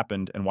understand what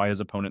happened and why his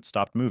opponent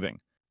stopped moving.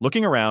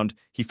 Looking around,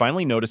 he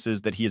finally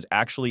notices that he is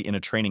actually in a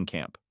training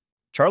camp.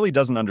 Charlie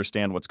doesn't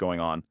understand what's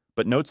going on,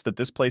 but notes that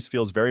this place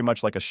feels very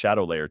much like a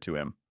shadow layer to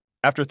him.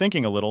 After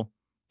thinking a little,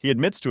 he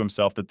admits to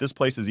himself that this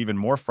place is even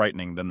more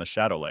frightening than the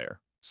shadow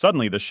layer.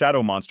 Suddenly, the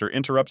shadow monster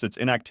interrupts its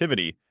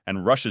inactivity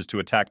and rushes to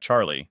attack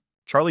Charlie.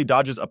 Charlie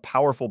dodges a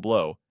powerful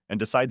blow and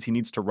decides he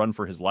needs to run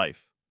for his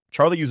life.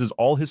 Charlie uses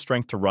all his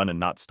strength to run and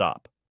not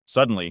stop.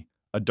 Suddenly,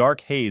 a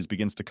dark haze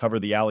begins to cover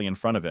the alley in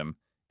front of him,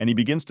 and he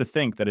begins to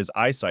think that his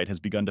eyesight has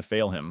begun to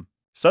fail him.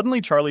 Suddenly,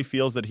 Charlie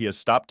feels that he has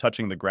stopped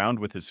touching the ground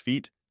with his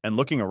feet, and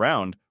looking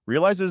around,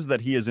 realizes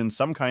that he is in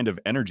some kind of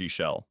energy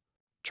shell.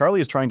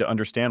 Charlie is trying to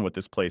understand what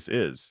this place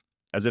is,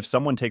 as if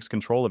someone takes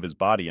control of his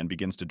body and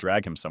begins to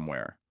drag him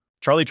somewhere.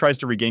 Charlie tries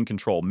to regain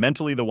control,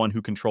 mentally the one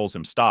who controls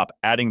him stop,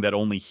 adding that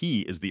only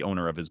he is the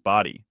owner of his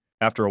body.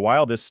 After a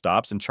while, this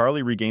stops and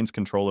Charlie regains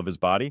control of his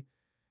body.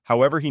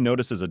 However, he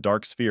notices a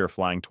dark sphere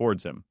flying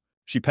towards him.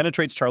 She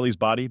penetrates Charlie's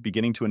body,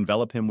 beginning to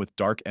envelop him with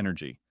dark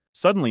energy.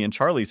 Suddenly, in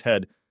Charlie's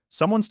head,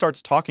 someone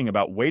starts talking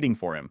about waiting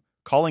for him,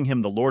 calling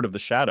him the Lord of the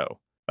Shadow.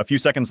 A few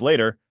seconds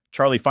later,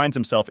 Charlie finds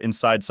himself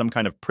inside some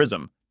kind of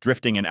prism,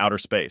 drifting in outer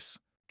space.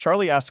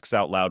 Charlie asks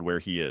out loud where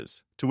he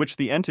is, to which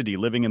the entity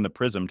living in the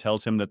prism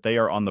tells him that they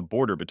are on the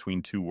border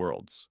between two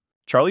worlds.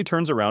 Charlie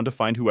turns around to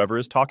find whoever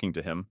is talking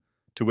to him,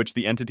 to which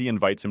the entity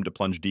invites him to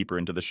plunge deeper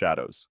into the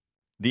shadows.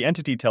 The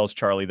entity tells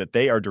Charlie that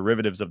they are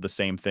derivatives of the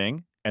same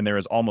thing, and there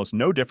is almost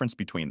no difference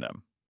between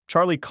them.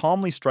 Charlie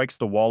calmly strikes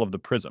the wall of the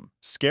prism,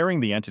 scaring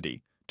the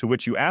entity, to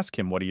which you ask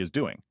him what he is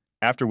doing,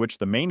 after which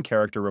the main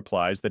character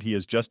replies that he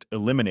is just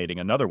eliminating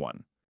another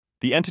one.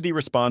 The entity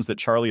responds that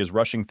Charlie is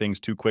rushing things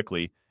too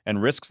quickly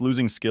and risks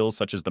losing skills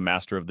such as the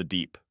Master of the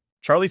Deep.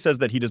 Charlie says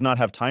that he does not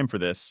have time for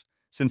this,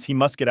 since he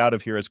must get out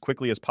of here as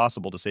quickly as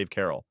possible to save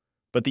Carol,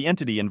 but the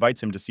entity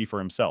invites him to see for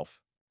himself.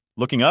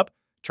 Looking up,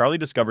 Charlie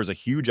discovers a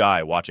huge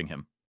eye watching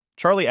him.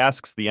 Charlie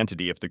asks the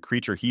entity if the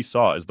creature he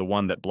saw is the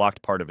one that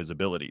blocked part of his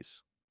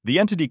abilities. The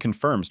entity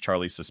confirms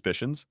Charlie's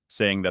suspicions,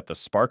 saying that the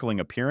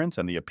sparkling appearance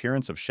and the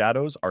appearance of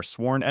shadows are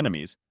sworn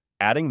enemies,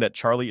 adding that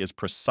Charlie is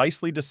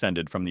precisely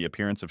descended from the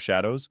appearance of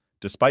shadows,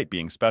 despite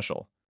being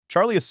special.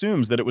 Charlie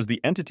assumes that it was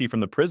the entity from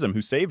the prism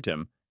who saved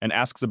him and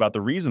asks about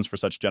the reasons for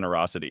such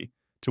generosity,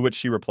 to which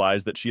she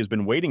replies that she has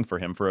been waiting for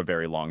him for a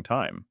very long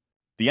time.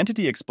 The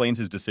entity explains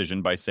his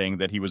decision by saying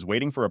that he was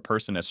waiting for a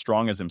person as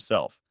strong as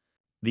himself.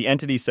 The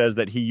entity says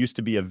that he used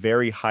to be a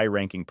very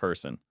high-ranking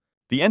person.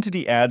 The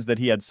entity adds that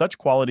he had such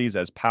qualities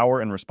as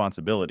power and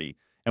responsibility,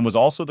 and was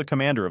also the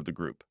commander of the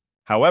group.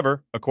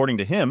 However, according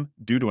to him,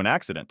 due to an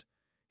accident,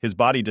 his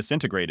body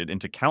disintegrated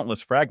into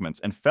countless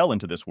fragments and fell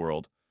into this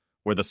world,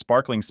 where the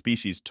sparkling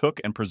species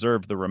took and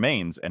preserved the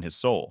remains and his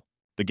soul.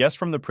 The guest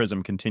from the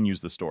prism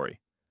continues the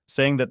story,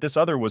 saying that this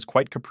other was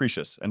quite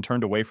capricious and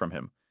turned away from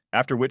him,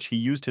 after which he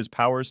used his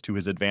powers to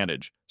his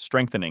advantage,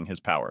 strengthening his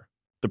power.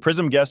 The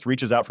prism guest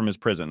reaches out from his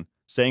prison,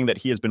 saying that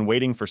he has been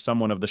waiting for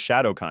someone of the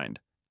shadow kind,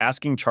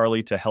 asking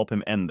Charlie to help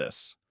him end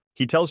this.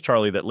 He tells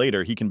Charlie that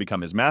later he can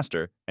become his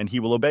master, and he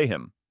will obey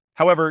him.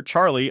 However,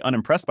 Charlie,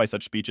 unimpressed by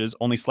such speeches,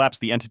 only slaps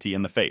the entity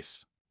in the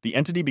face. The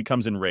entity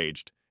becomes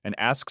enraged and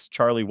asks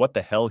Charlie what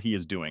the hell he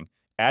is doing,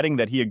 adding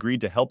that he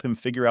agreed to help him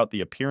figure out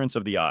the appearance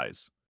of the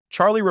eyes.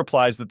 Charlie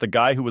replies that the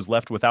guy who was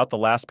left without the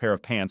last pair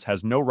of pants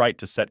has no right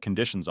to set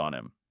conditions on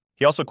him.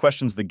 He also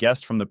questions the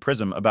guest from the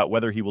prism about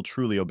whether he will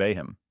truly obey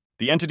him.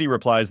 The entity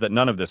replies that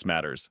none of this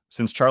matters,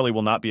 since Charlie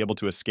will not be able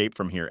to escape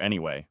from here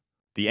anyway.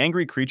 The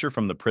angry creature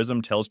from the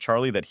prism tells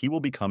Charlie that he will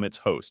become its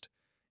host,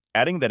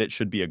 adding that it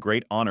should be a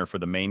great honor for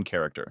the main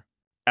character.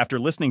 After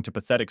listening to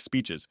pathetic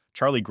speeches,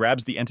 Charlie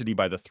grabs the entity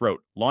by the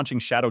throat, launching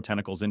shadow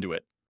tentacles into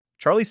it.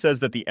 Charlie says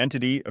that the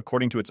entity,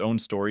 according to its own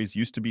stories,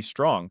 used to be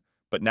strong,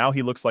 but now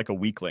he looks like a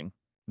weakling.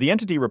 The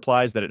entity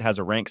replies that it has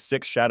a rank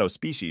 6 shadow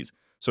species,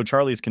 so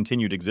Charlie's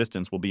continued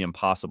existence will be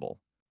impossible.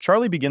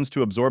 Charlie begins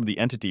to absorb the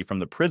entity from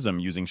the prism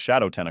using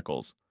shadow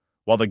tentacles,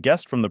 while the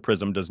guest from the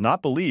prism does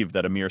not believe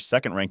that a mere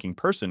second-ranking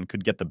person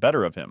could get the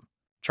better of him.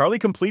 Charlie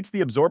completes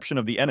the absorption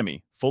of the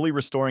enemy, fully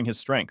restoring his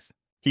strength.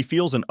 He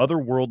feels an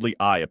otherworldly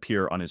eye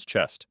appear on his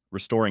chest,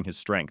 restoring his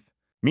strength.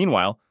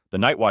 Meanwhile, the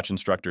Night Watch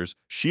instructors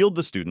shield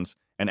the students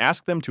and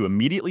ask them to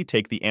immediately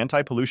take the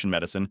anti-pollution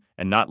medicine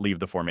and not leave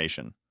the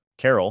formation.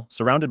 Carol,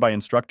 surrounded by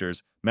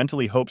instructors,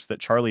 mentally hopes that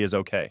Charlie is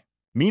okay.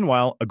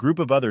 Meanwhile, a group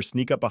of others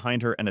sneak up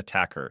behind her and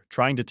attack her,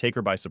 trying to take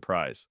her by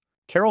surprise.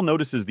 Carol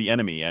notices the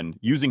enemy and,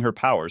 using her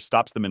powers,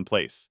 stops them in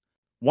place.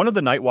 One of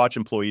the Night Watch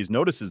employees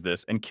notices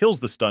this and kills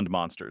the stunned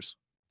monsters.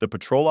 The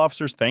patrol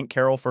officers thank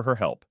Carol for her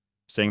help,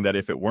 saying that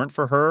if it weren't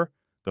for her,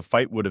 the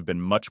fight would have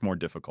been much more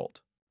difficult.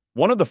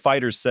 One of the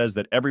fighters says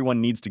that everyone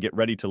needs to get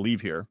ready to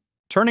leave here.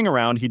 Turning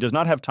around, he does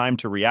not have time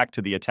to react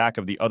to the attack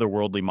of the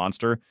otherworldly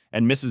monster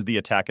and misses the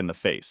attack in the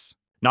face.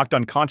 Knocked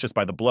unconscious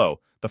by the blow,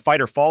 the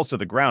fighter falls to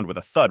the ground with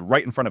a thud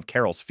right in front of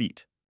Carol's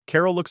feet.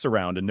 Carol looks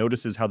around and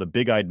notices how the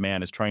big-eyed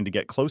man is trying to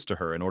get close to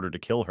her in order to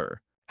kill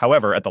her.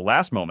 However, at the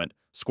last moment,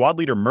 squad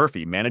leader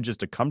Murphy manages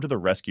to come to the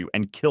rescue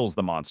and kills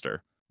the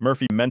monster.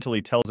 Murphy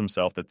mentally tells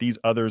himself that these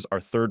others are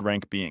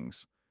third-rank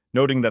beings,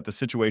 noting that the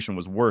situation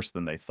was worse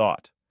than they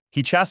thought.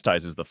 He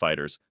chastises the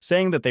fighters,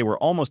 saying that they were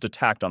almost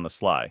attacked on the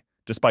sly,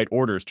 despite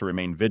orders to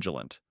remain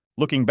vigilant.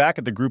 Looking back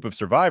at the group of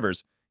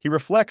survivors, he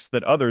reflects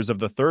that others of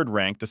the third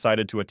rank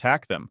decided to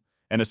attack them,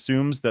 and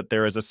assumes that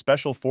there is a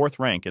special fourth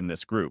rank in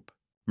this group.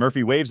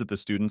 Murphy waves at the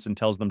students and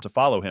tells them to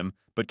follow him,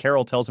 but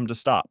Carol tells him to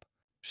stop.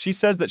 She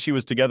says that she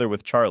was together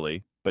with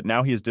Charlie, but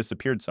now he has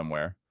disappeared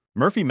somewhere.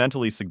 Murphy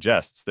mentally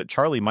suggests that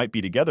Charlie might be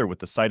together with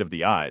the sight of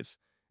the eyes,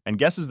 and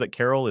guesses that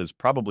Carol is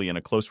probably in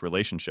a close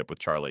relationship with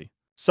Charlie.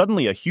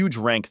 Suddenly, a huge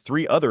rank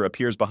 3 other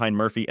appears behind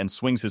Murphy and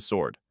swings his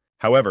sword.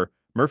 However,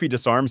 Murphy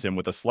disarms him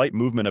with a slight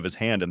movement of his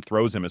hand and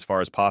throws him as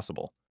far as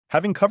possible.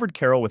 Having covered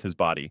Carol with his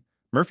body,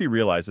 Murphy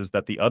realizes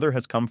that the other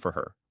has come for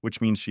her,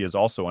 which means she is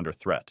also under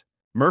threat.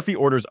 Murphy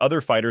orders other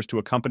fighters to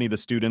accompany the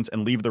students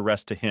and leave the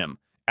rest to him,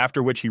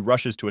 after which he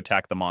rushes to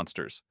attack the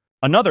monsters.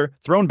 Another,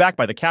 thrown back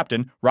by the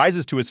captain,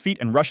 rises to his feet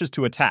and rushes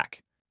to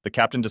attack. The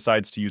captain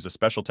decides to use a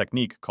special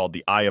technique called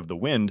the Eye of the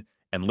Wind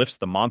and lifts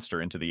the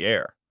monster into the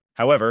air.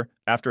 However,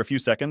 after a few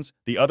seconds,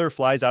 the other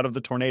flies out of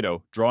the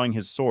tornado, drawing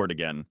his sword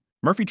again.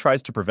 Murphy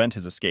tries to prevent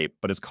his escape,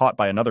 but is caught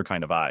by another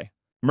kind of eye.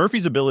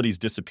 Murphy's abilities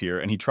disappear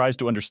and he tries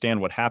to understand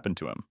what happened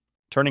to him.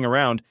 Turning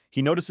around,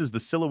 he notices the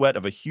silhouette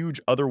of a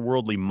huge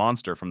otherworldly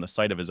monster from the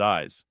sight of his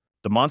eyes.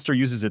 The monster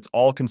uses its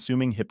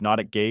all-consuming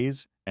hypnotic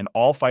gaze, and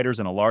all fighters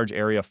in a large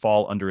area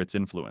fall under its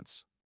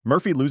influence.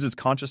 Murphy loses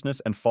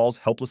consciousness and falls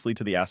helplessly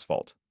to the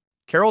asphalt.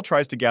 Carol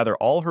tries to gather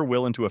all her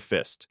will into a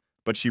fist,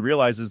 but she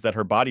realizes that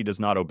her body does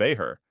not obey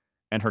her,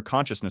 and her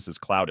consciousness is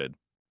clouded.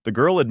 The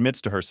girl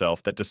admits to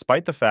herself that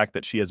despite the fact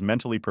that she is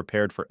mentally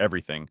prepared for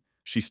everything,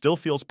 she still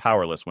feels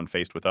powerless when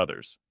faced with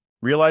others.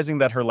 Realizing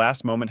that her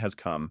last moment has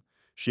come,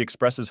 she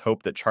expresses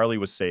hope that Charlie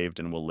was saved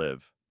and will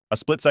live. A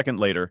split second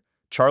later,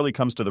 Charlie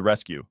comes to the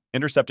rescue,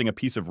 intercepting a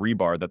piece of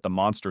rebar that the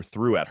monster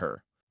threw at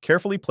her.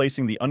 Carefully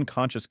placing the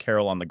unconscious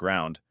Carol on the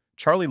ground,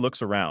 Charlie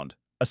looks around,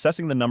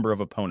 assessing the number of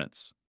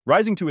opponents.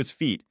 Rising to his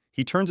feet,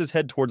 he turns his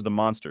head towards the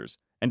monsters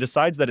and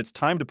decides that it's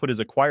time to put his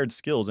acquired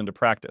skills into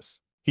practice.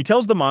 He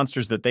tells the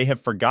monsters that they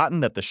have forgotten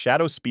that the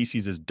shadow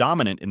species is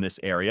dominant in this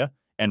area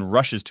and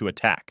rushes to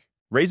attack.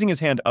 Raising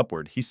his hand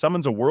upward, he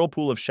summons a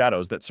whirlpool of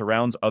shadows that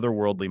surrounds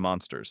otherworldly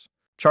monsters.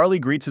 Charlie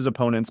greets his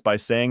opponents by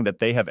saying that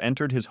they have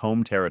entered his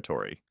home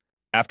territory.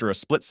 After a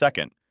split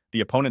second,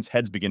 the opponents'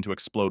 heads begin to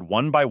explode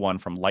one by one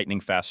from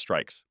lightning-fast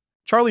strikes.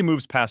 Charlie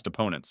moves past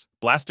opponents,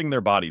 blasting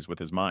their bodies with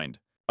his mind.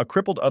 A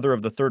crippled other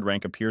of the third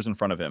rank appears in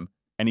front of him,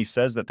 and he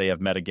says that they have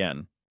met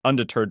again.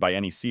 Undeterred by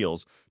any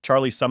seals,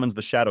 Charlie summons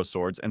the shadow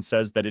swords and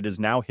says that it is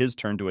now his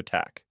turn to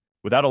attack.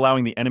 Without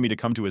allowing the enemy to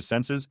come to his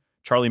senses,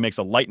 Charlie makes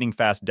a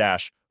lightning-fast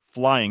dash,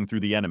 flying through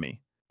the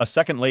enemy. A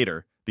second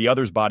later, the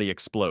other's body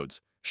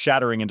explodes,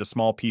 shattering into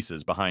small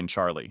pieces behind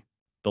Charlie.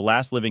 The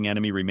last living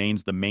enemy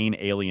remains the main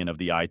alien of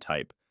the eye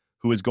type,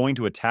 who is going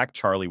to attack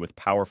Charlie with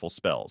powerful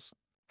spells.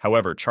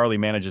 However, Charlie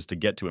manages to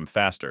get to him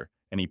faster,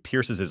 and he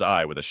pierces his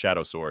eye with a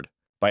shadow sword.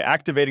 By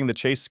activating the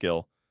chase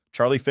skill,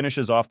 Charlie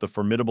finishes off the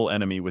formidable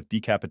enemy with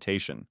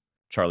decapitation.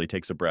 Charlie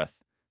takes a breath,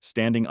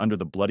 standing under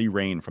the bloody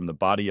rain from the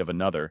body of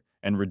another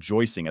and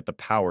rejoicing at the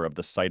power of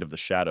the sight of the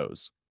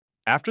shadows.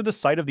 After the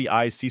sight of the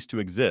eyes ceased to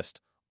exist,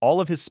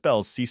 all of his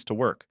spells cease to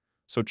work,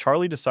 so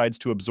Charlie decides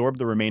to absorb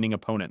the remaining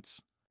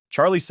opponents.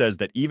 Charlie says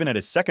that even at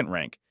his second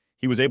rank,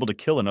 he was able to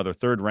kill another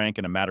third rank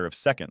in a matter of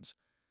seconds,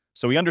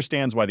 so he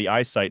understands why the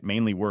eyesight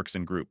mainly works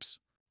in groups.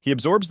 He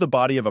absorbs the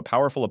body of a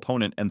powerful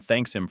opponent and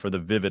thanks him for the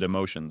vivid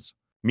emotions.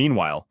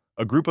 Meanwhile,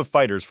 a group of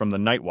fighters from the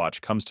Night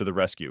Watch comes to the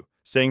rescue,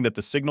 saying that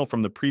the signal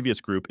from the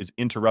previous group is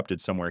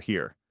interrupted somewhere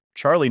here.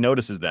 Charlie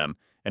notices them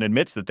and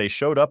admits that they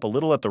showed up a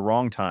little at the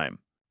wrong time.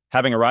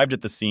 Having arrived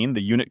at the scene,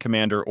 the unit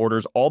commander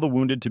orders all the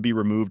wounded to be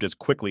removed as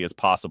quickly as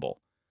possible.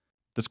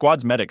 The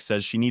squad's medic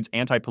says she needs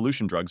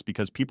anti-pollution drugs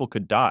because people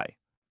could die.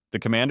 The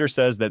commander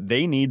says that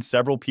they need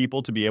several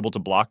people to be able to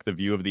block the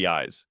view of the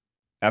eyes.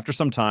 After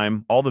some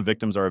time, all the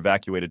victims are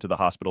evacuated to the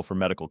hospital for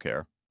medical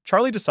care.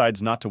 Charlie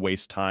decides not to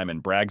waste time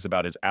and brags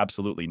about his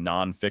absolutely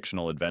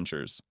non-fictional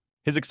adventures.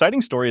 His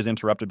exciting story is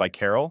interrupted by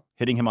Carol,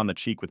 hitting him on the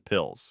cheek with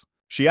pills.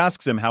 She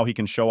asks him how he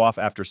can show off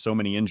after so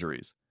many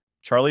injuries.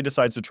 Charlie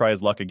decides to try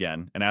his luck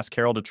again and asks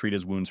Carol to treat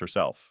his wounds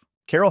herself.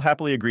 Carol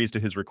happily agrees to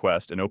his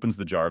request and opens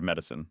the jar of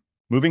medicine.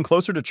 Moving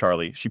closer to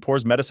Charlie, she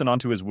pours medicine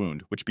onto his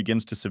wound, which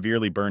begins to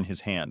severely burn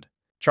his hand.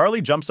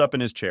 Charlie jumps up in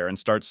his chair and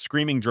starts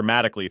screaming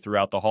dramatically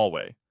throughout the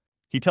hallway.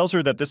 He tells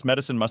her that this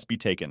medicine must be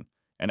taken,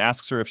 and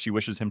asks her if she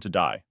wishes him to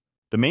die.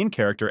 The main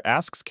character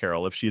asks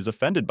Carol if she is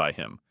offended by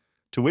him,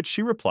 to which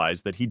she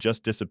replies that he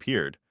just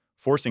disappeared,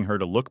 forcing her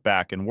to look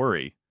back and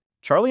worry.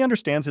 Charlie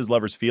understands his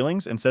lover's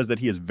feelings and says that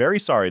he is very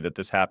sorry that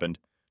this happened,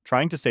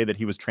 trying to say that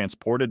he was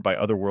transported by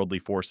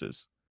otherworldly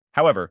forces.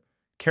 However,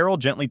 Carol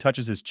gently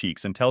touches his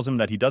cheeks and tells him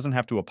that he doesn't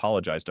have to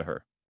apologize to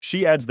her.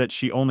 She adds that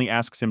she only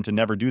asks him to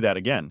never do that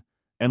again,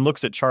 and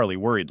looks at Charlie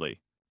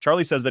worriedly.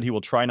 Charlie says that he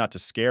will try not to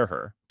scare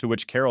her, to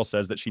which Carol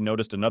says that she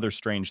noticed another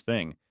strange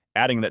thing,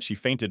 adding that she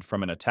fainted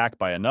from an attack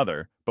by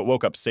another, but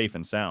woke up safe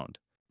and sound.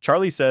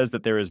 Charlie says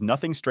that there is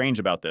nothing strange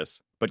about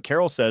this, but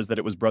Carol says that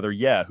it was Brother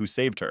Ye who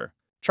saved her.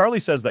 Charlie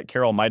says that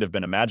Carol might have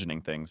been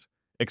imagining things,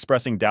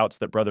 expressing doubts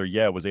that Brother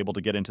Ye was able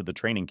to get into the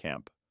training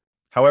camp.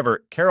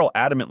 However, Carol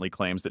adamantly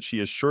claims that she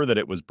is sure that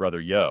it was Brother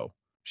Yo.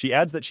 She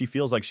adds that she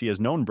feels like she has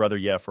known Brother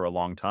Ye for a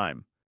long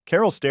time.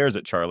 Carol stares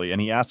at Charlie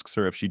and he asks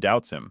her if she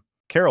doubts him.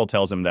 Carol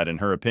tells him that in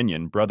her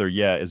opinion, Brother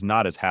Ye is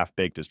not as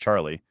half-baked as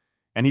Charlie,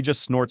 and he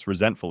just snorts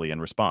resentfully in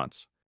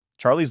response.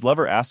 Charlie's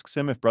lover asks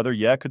him if Brother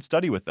Ye could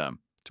study with them,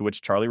 to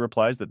which Charlie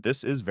replies that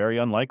this is very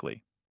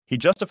unlikely. He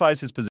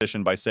justifies his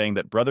position by saying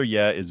that Brother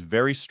Ye is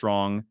very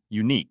strong,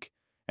 unique,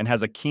 and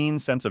has a keen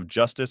sense of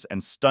justice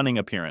and stunning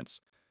appearance,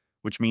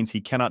 which means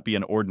he cannot be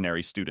an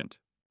ordinary student.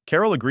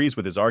 Carol agrees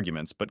with his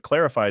arguments, but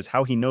clarifies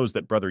how he knows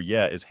that Brother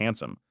Ye is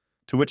handsome,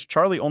 to which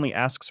Charlie only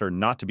asks her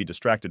not to be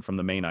distracted from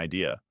the main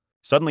idea.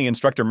 Suddenly,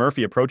 Instructor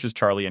Murphy approaches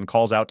Charlie and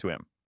calls out to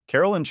him.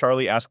 Carol and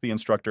Charlie ask the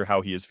instructor how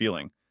he is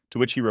feeling, to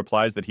which he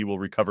replies that he will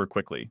recover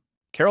quickly.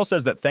 Carol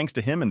says that thanks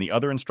to him and the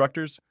other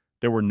instructors,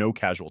 there were no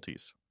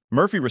casualties.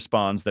 Murphy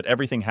responds that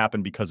everything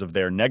happened because of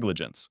their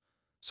negligence,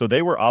 so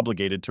they were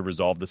obligated to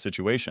resolve the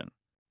situation.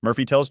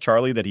 Murphy tells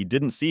Charlie that he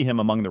didn't see him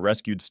among the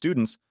rescued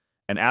students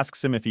and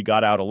asks him if he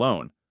got out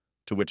alone,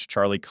 to which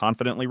Charlie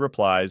confidently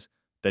replies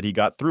that he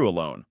got through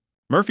alone.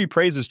 Murphy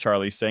praises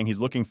Charlie, saying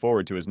he's looking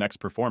forward to his next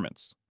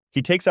performance.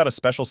 He takes out a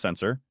special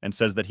sensor and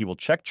says that he will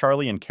check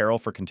Charlie and Carol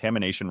for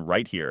contamination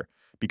right here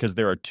because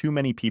there are too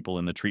many people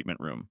in the treatment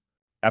room.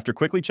 After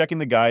quickly checking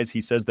the guys,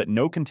 he says that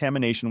no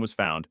contamination was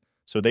found,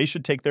 so they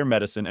should take their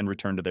medicine and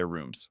return to their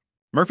rooms.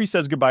 Murphy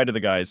says goodbye to the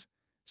guys,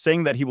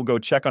 saying that he will go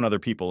check on other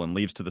people and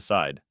leaves to the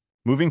side.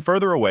 Moving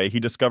further away, he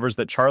discovers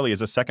that Charlie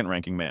is a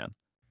second-ranking man.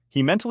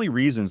 He mentally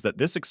reasons that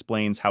this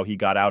explains how he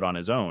got out on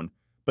his own,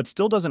 but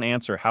still doesn't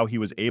answer how he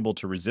was able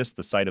to resist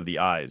the sight of the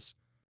eyes.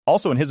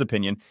 Also, in his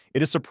opinion,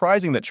 it is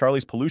surprising that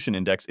Charlie's pollution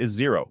index is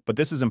 0, but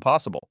this is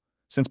impossible,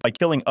 since by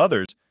killing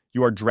others,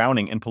 you are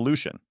drowning in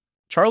pollution.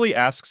 Charlie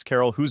asks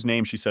Carol whose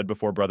name she said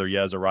before Brother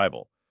Ye's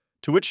arrival,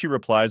 to which she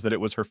replies that it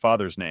was her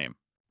father's name.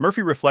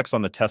 Murphy reflects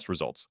on the test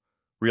results,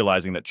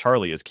 realizing that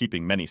Charlie is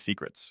keeping many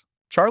secrets.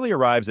 Charlie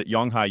arrives at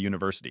Yonghai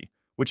University,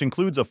 which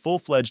includes a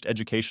full-fledged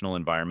educational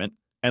environment,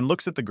 and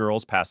looks at the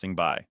girls passing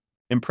by.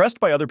 Impressed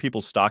by other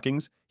people's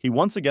stockings, he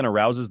once again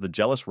arouses the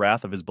jealous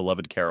wrath of his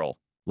beloved Carol.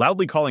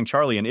 Loudly calling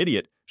Charlie an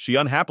idiot, she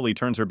unhappily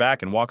turns her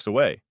back and walks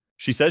away.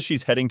 She says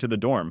she's heading to the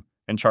dorm,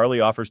 and Charlie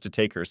offers to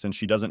take her since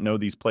she doesn't know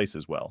these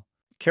places well.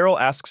 Carol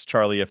asks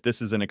Charlie if this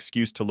is an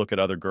excuse to look at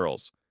other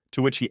girls,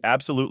 to which he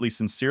absolutely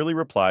sincerely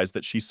replies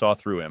that she saw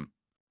through him.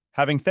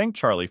 Having thanked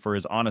Charlie for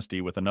his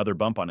honesty with another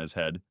bump on his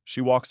head,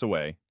 she walks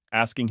away,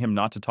 asking him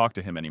not to talk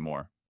to him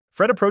anymore.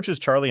 Fred approaches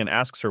Charlie and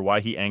asks her why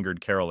he angered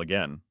Carol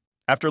again.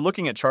 After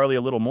looking at Charlie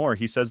a little more,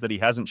 he says that he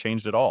hasn't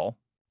changed at all.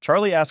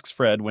 Charlie asks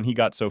Fred when he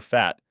got so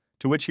fat,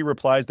 to which he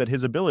replies that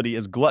his ability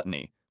is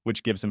gluttony,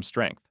 which gives him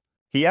strength.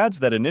 He adds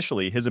that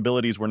initially his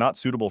abilities were not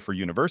suitable for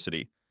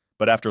university,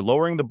 but after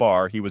lowering the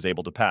bar, he was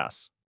able to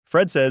pass.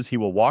 Fred says he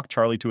will walk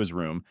Charlie to his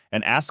room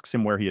and asks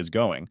him where he is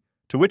going,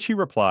 to which he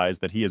replies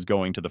that he is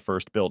going to the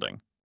first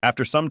building.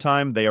 After some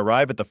time, they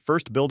arrive at the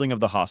first building of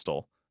the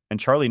hostel, and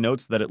Charlie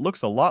notes that it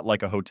looks a lot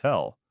like a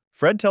hotel.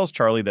 Fred tells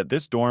Charlie that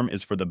this dorm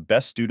is for the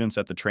best students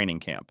at the training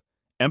camp,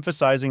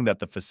 emphasizing that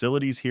the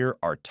facilities here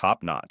are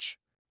top-notch.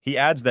 He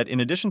adds that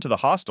in addition to the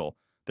hostel,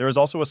 there is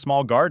also a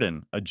small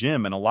garden, a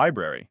gym, and a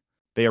library.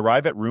 They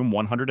arrive at room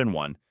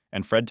 101,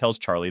 and Fred tells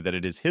Charlie that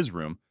it is his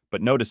room,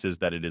 but notices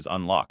that it is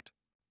unlocked.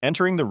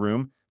 Entering the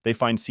room, they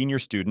find senior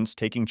students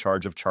taking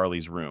charge of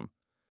Charlie's room.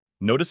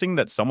 Noticing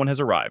that someone has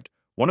arrived,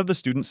 one of the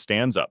students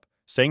stands up,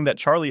 saying that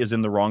Charlie is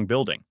in the wrong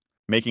building.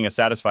 Making a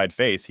satisfied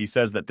face, he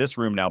says that this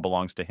room now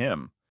belongs to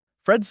him.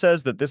 Fred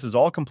says that this is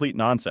all complete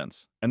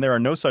nonsense, and there are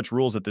no such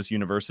rules at this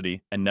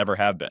university and never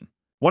have been.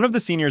 One of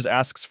the seniors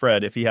asks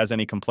Fred if he has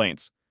any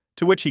complaints,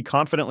 to which he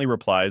confidently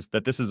replies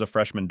that this is a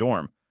freshman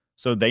dorm,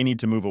 so they need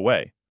to move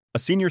away. A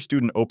senior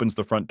student opens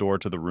the front door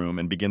to the room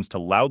and begins to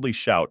loudly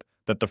shout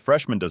that the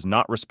freshman does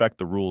not respect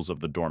the rules of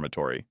the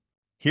dormitory.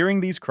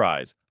 Hearing these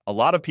cries, a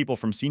lot of people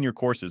from senior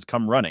courses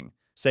come running,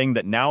 saying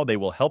that now they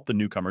will help the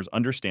newcomers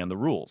understand the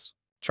rules.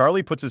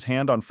 Charlie puts his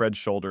hand on Fred's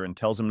shoulder and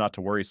tells him not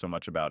to worry so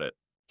much about it.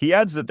 He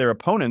adds that their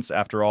opponents,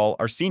 after all,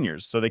 are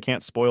seniors, so they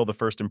can't spoil the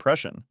first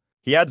impression.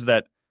 He adds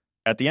that,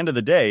 at the end of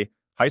the day,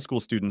 high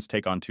school students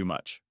take on too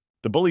much.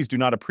 The bullies do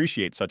not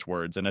appreciate such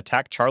words and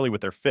attack Charlie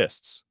with their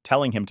fists,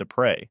 telling him to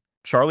pray.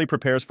 Charlie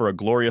prepares for a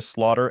glorious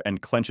slaughter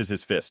and clenches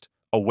his fist,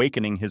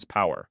 awakening his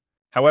power.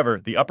 However,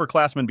 the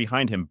upperclassman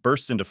behind him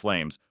bursts into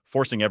flames,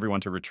 forcing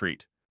everyone to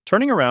retreat.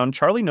 Turning around,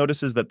 Charlie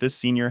notices that this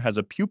senior has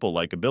a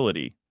pupil-like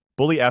ability.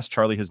 Bully asks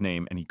Charlie his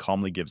name, and he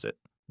calmly gives it.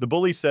 The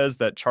bully says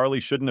that Charlie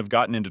shouldn't have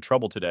gotten into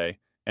trouble today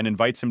and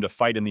invites him to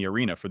fight in the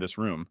arena for this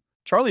room.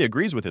 Charlie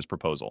agrees with his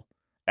proposal,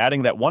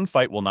 adding that one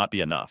fight will not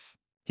be enough.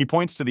 He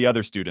points to the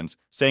other students,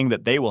 saying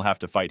that they will have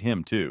to fight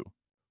him too.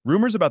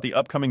 Rumors about the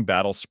upcoming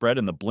battle spread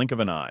in the blink of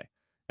an eye,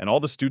 and all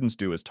the students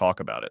do is talk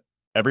about it.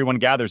 Everyone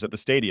gathers at the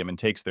stadium and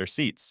takes their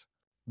seats.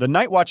 The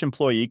Night Watch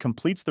employee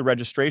completes the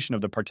registration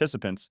of the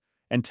participants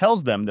and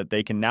tells them that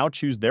they can now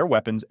choose their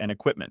weapons and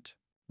equipment.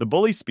 The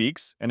bully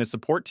speaks, and his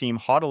support team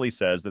haughtily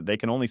says that they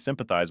can only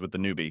sympathize with the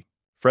newbie.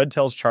 Fred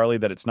tells Charlie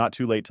that it's not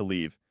too late to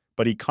leave,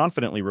 but he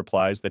confidently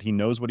replies that he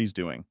knows what he's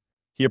doing.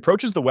 He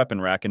approaches the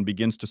weapon rack and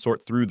begins to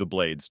sort through the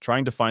blades,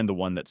 trying to find the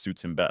one that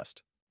suits him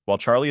best. While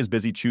Charlie is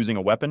busy choosing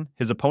a weapon,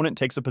 his opponent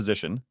takes a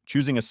position,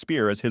 choosing a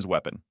spear as his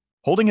weapon.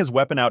 Holding his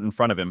weapon out in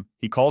front of him,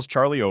 he calls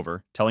Charlie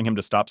over, telling him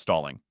to stop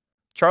stalling.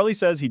 Charlie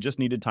says he just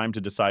needed time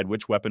to decide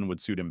which weapon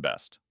would suit him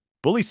best.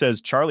 Bully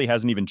says Charlie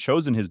hasn't even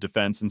chosen his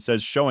defense and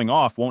says showing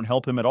off won't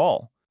help him at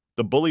all.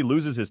 The bully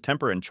loses his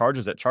temper and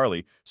charges at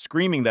Charlie,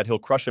 screaming that he'll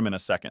crush him in a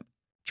second.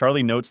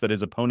 Charlie notes that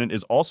his opponent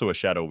is also a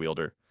shadow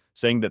wielder,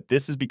 saying that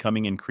this is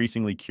becoming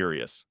increasingly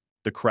curious.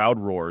 The crowd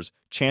roars,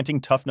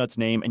 chanting Toughnut's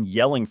name and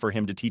yelling for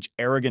him to teach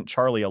arrogant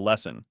Charlie a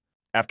lesson.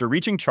 After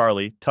reaching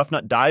Charlie,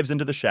 Toughnut dives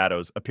into the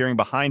shadows, appearing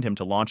behind him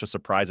to launch a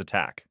surprise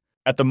attack.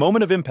 At the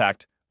moment of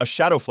impact, a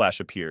shadow flash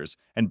appears,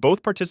 and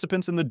both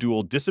participants in the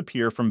duel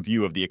disappear from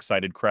view of the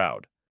excited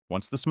crowd.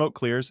 Once the smoke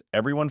clears,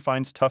 everyone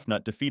finds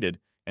Toughnut defeated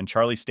and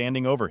Charlie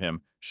standing over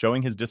him,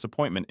 showing his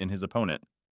disappointment in his opponent.